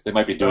Tuesday nights. They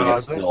might be doing it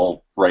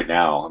still right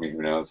now. I mean,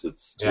 who knows?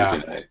 It's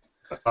Tuesday night.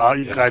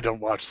 I don't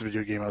watch the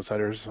Video Game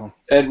Outsiders. So.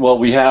 And well,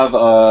 we have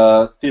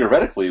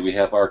theoretically we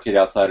have Arcade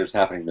Outsiders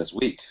happening this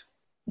week.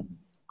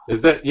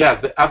 Is it?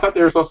 Yeah, I thought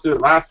they were supposed to do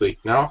it last week.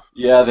 No.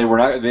 Yeah, they were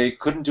not. They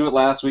couldn't do it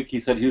last week. He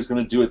said he was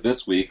going to do it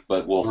this week,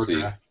 but we'll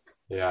see.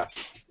 Yeah.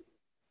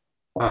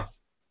 Huh.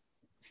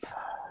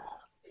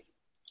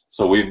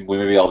 So we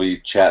maybe I'll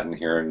be chatting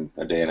here in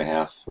a day and a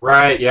half.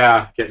 Right.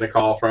 Yeah, getting a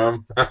call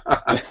from him.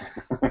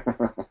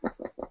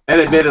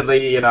 And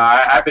admittedly,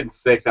 I've been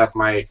sick. That's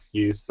my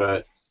excuse,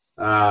 but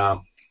I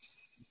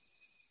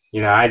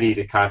need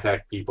to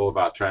contact people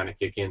about trying to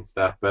kick in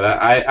stuff. But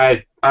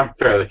I'm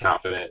fairly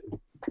confident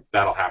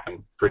that'll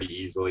happen pretty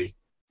easily.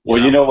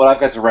 Well, you know what? I've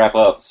got to wrap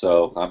up,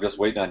 so I'm just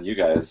waiting on you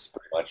guys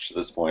pretty much at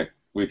this point.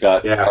 We've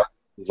got our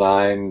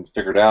design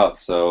figured out,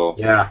 so...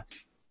 Yeah.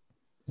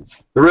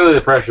 Really,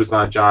 the pressure's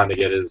on John to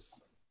get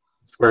his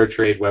Square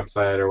Trade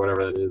website or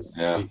whatever it is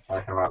he's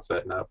talking about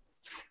setting up.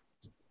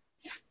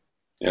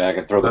 Yeah, I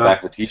can throw the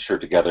back of the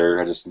T-shirt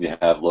together. I just need to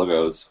have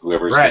logos,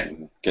 whoever's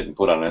getting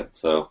put on it,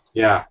 so...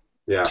 Yeah.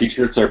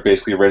 T-shirts are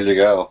basically ready to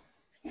go.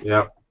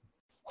 Yep.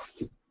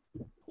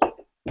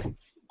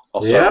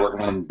 I'll start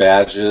working on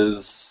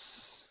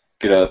badges,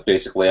 get a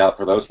basic layout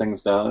for those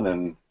things done,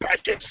 and...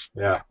 Badges!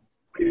 Yeah.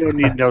 We don't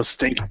need no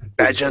stinking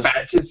badges.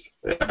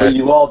 But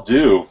you all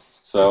do,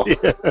 so...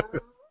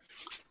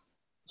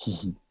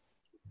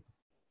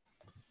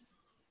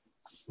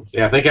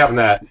 Yeah, I think having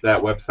that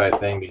website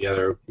thing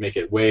together would make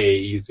it way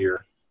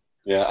easier.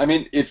 Yeah, I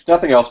mean, if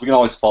nothing else, we can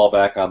always fall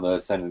back on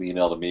send an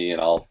email to me,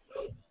 and I'll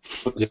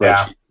put the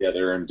spreadsheet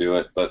together and do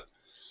it, but...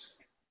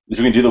 If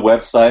we can do the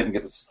website and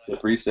get the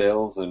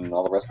pre-sales and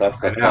all the rest of that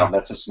stuff done,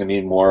 that's just going to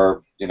mean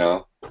more,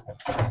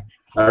 I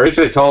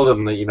originally told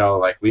them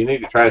that, we need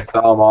to try to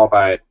sell them all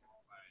by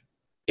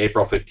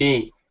April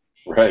 15th.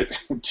 Right,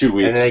 2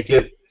 weeks. And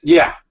they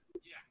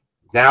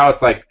now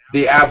it's like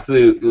the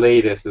absolute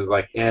latest is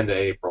like end of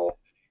April.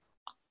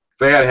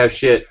 So I got to have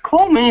shit.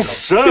 Call me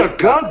sir,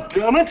 God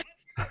damn it!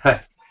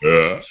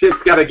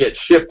 Shit's got to get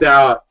shipped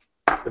out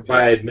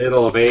by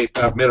middle of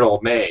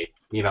May.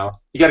 You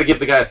got to give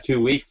the guys 2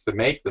 weeks to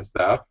make the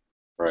stuff.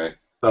 Right.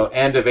 So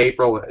end of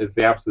April is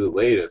the absolute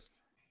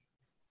latest.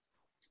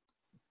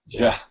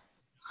 Yeah.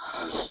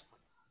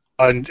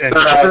 And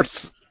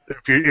shirts,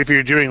 if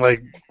you're doing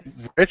like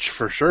Rich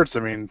for shirts,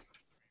 I mean.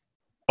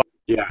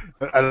 Yeah.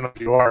 I don't know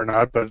if you are or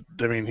not, but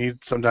I mean he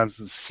sometimes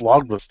is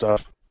flogged with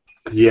stuff.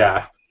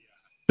 Yeah.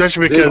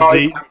 Especially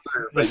because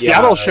the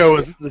Seattle show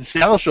is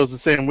the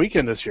same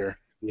weekend this year.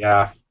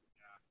 Yeah.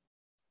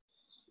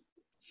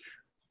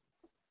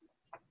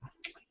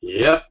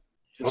 Yep.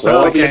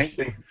 So I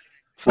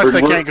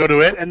can't go to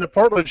it, and the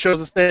Portland show's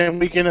the same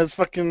weekend as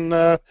fucking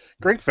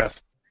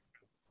Grinkfest.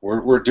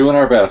 We're doing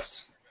our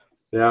best.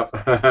 Yep.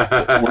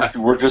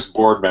 we're just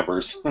board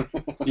members.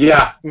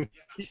 Yeah.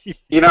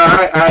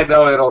 I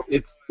know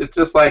it's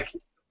just like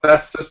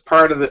that's just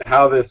part of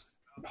how this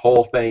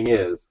whole thing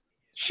is.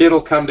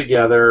 Shit'll come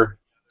together.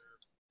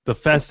 The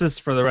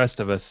festest for the rest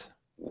of us.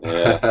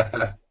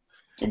 Yeah.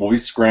 We'll be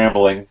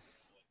scrambling.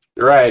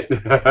 Right.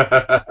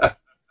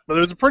 But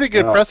there was a pretty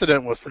good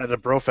precedent was set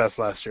at Brofest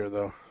last year,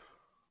 though.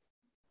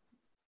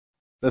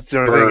 That's the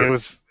only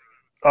thing.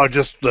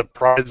 just the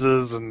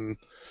prizes and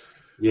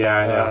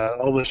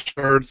all the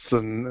shirts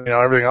and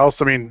everything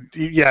else. I mean,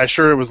 yeah,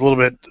 sure, it was a little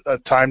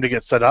bit time to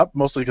get set up,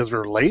 mostly because we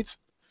were late.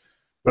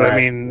 But I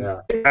mean,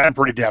 it ran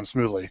pretty damn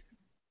smoothly.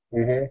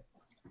 Mm-hmm.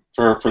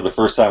 For the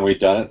first time we'd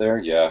done it there,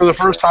 yeah. For the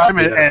first time,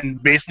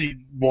 and basically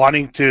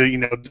wanting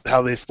to,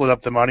 how they split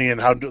up the money and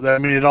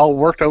it all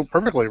worked out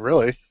perfectly,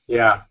 really.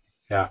 Yeah.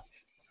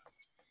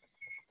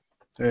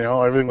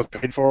 Everything was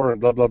paid for and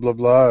blah blah blah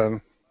blah,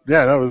 and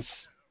it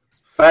was.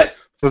 But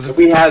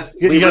we really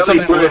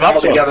threw it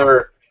all to.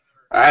 Together.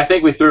 I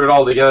think we threw it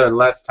all together in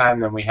less time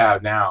than we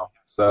have now,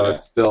 so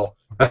it's still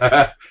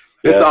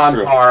it's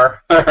on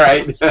par,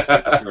 right?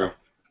 That's true.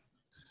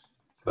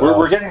 So.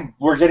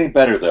 We're getting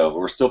better though.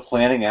 We're still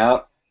planning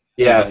out.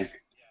 Yes.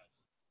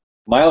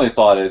 My only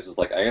thought is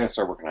I gotta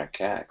start working on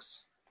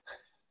CACs.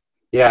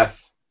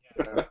 Yes.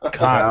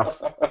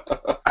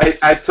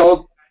 I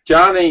told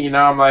Johnny,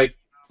 I'm like,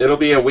 it'll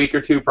be a week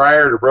or two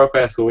prior to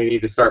Brofest, so we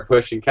need to start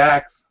pushing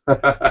CACs.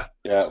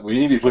 Yeah, we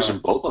need to be pushing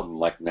both of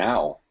them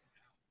now.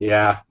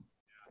 Yeah.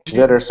 You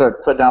better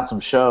start putting down some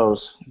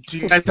shows. Do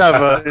you guys have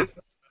I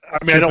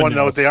don't want to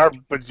know what they are,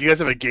 but do you guys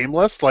have a game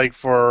list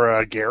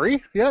for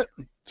Gary yet?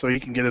 So he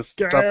can get his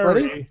stuff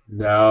ready?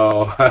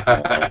 No.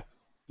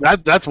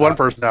 That's one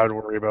person I would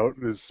worry about,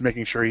 is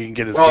making sure he can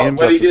get his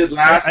games what up. he did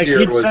last year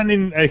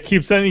I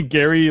keep sending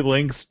Gary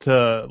links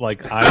to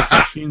ice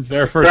machines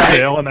there for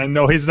sale, and I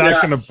know he's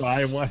not going to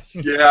buy one.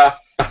 Yeah.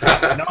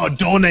 No,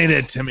 donate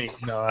it to me.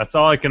 No, that's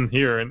all I can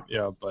hear. And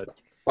but.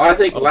 Well, I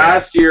think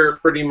last year,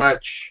 pretty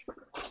much,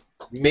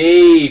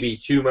 maybe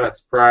 2 months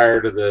prior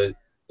to the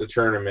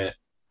tournament,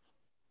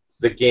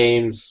 the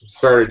games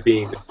started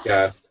being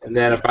discussed, and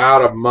then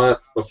about a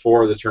month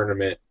before the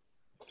tournament,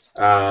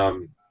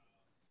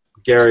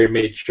 Gary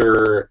made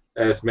sure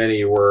as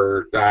many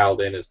were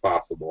dialed in as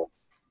possible.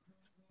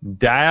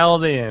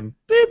 Dialed in.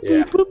 Beep,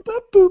 yeah. boop,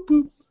 boop, boop,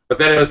 boop. But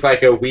then it was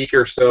like a week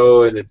or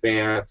so in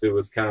advance. It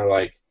was kind of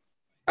like,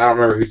 I don't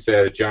remember who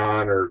said it,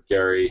 John or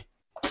Gary.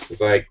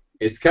 It's like,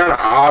 it's kind of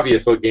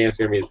obvious what game's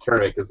going to be in the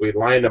tournament because we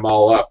lined them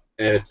all up,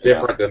 and it's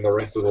different than the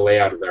rest of the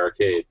layout of the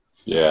arcade.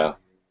 Yeah.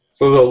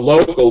 So the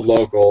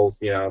locals,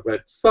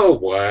 but so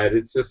what?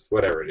 It's just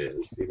whatever it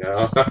is,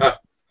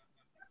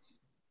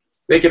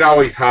 They could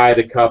always hide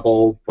a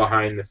couple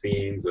behind the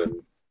scenes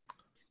and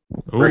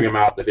bring them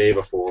out the day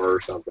before or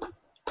something.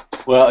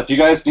 Well, if you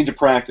guys need to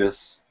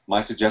practice,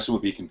 my suggestion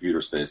would be computer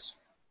space.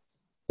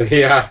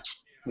 Yeah.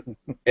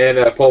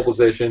 And pole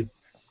position.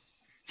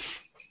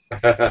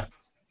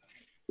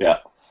 Yeah.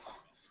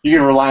 You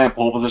can rely on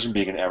pole position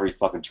being in every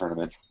fucking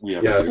tournament we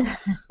ever do.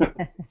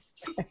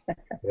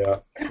 Yeah.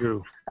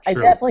 True. I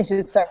definitely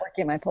should start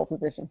working my pole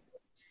position.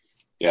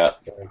 Yeah.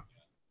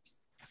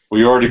 Well,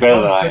 you're already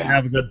better than I am.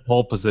 Have a good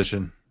pole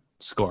position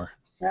score.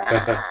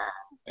 Yeah.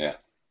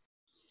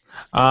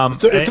 On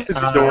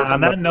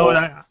that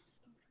note,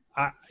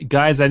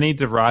 guys, I need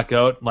to rock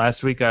out.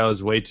 Last week I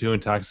was way too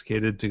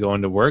intoxicated to go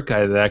into work. I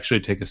had to actually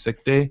take a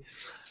sick day.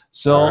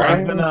 So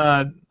I'm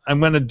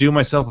gonna do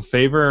myself a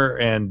favor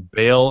and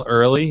bail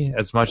early,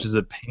 as much as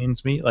it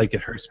pains me. Like,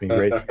 it hurts me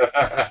right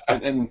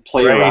and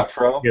play your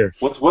outro. Here.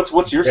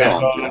 What's your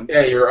song, Jim?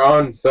 Yeah, your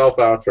own self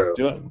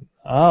outro.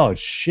 Oh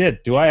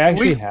shit! Do I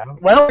actually have?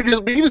 Why don't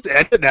we can just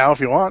end it now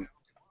if you want.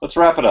 Let's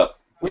wrap it up.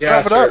 Let's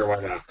wrap it up. Why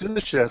not? Do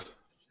this shit.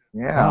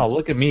 Yeah. Wow,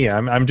 look at me.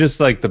 I'm just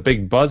like the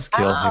big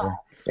buzzkill here.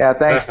 Yeah,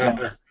 thanks,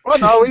 Jim. Well,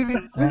 no, we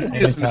can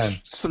do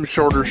some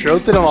shorter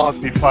shows. They don't all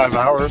have to be 5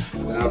 hours.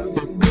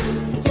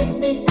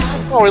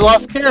 Oh, we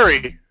lost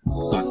Carrie.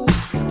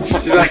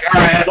 She's like,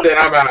 all right, that's it,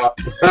 I'm out.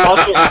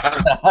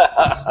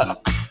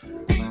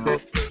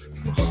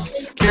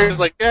 Carrie's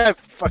like, yeah, I'm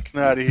fucking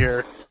out of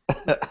here.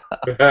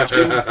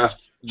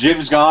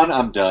 Jim's gone,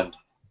 I'm done.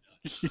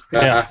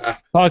 Yeah,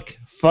 fuck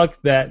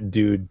that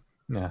dude.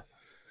 Yeah.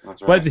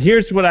 That's right. But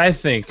here's what I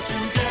think.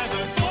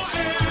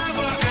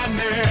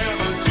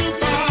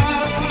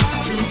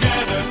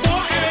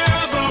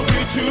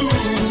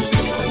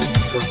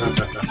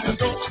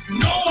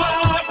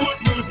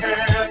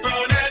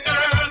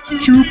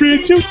 To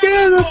be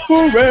together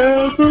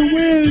forever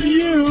with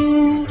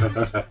you.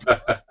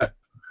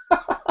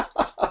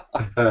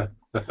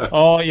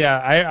 Oh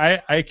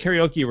yeah, I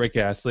karaoke Rick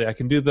Astley. I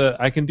can do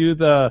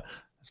the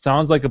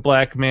sounds like a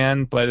black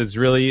man, but is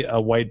really a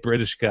white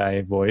British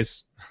guy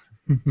voice.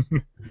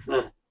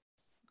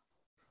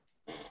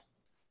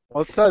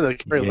 What's that?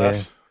 Carrie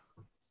left.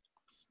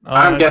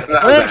 I'm guessing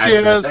that was there she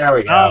is. There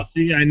we go. Oh,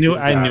 see, I knew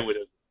it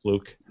was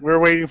Luke. We're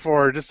waiting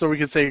for her just so we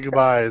can say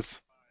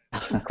goodbyes.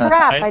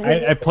 Crap!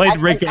 I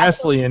played Rick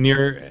Astley in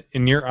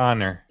your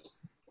honor.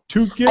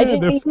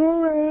 Together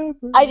forever.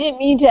 I didn't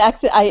mean to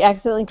I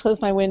accidentally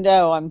closed my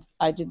window.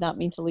 I did not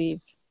mean to leave.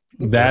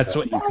 That's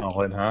what you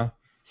call it, huh?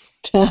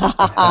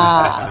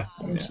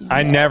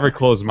 I never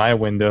close my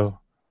window.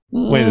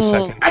 Wait a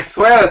second. I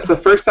swear that's the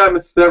first time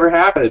it's ever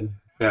happened.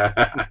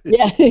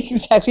 Yeah,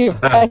 exactly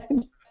right.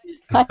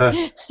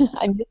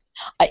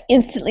 I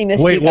instantly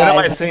missed Wait, you guys.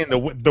 what am I saying?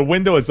 The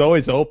window is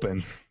always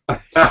open.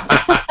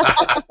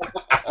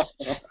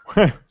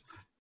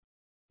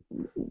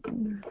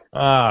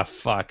 Ah,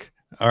 fuck.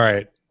 All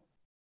right.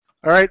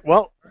 All right.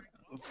 Well,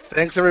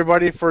 thanks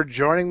everybody for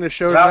joining the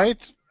show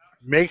tonight.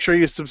 Make sure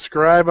you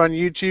subscribe on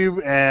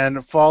YouTube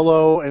and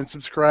follow and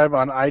subscribe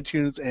on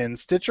iTunes and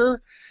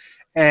Stitcher.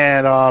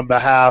 And on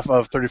behalf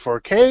of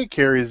 34K,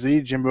 Carrie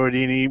Z, Jim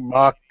Bodini,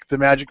 Mock the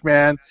Magic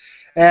Man,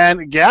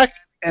 and Gak,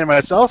 and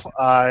myself,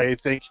 I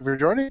thank you for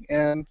joining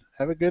and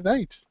have a good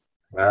night.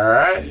 All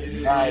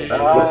right. Bye.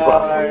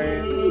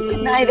 Bye.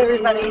 Good night,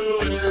 everybody.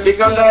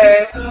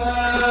 Chico-day.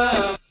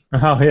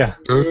 Oh, yeah.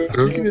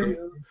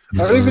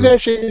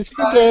 Arrivederci.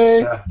 Good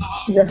day.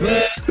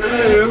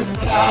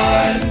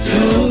 Time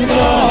to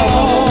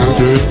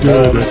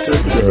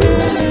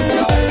go.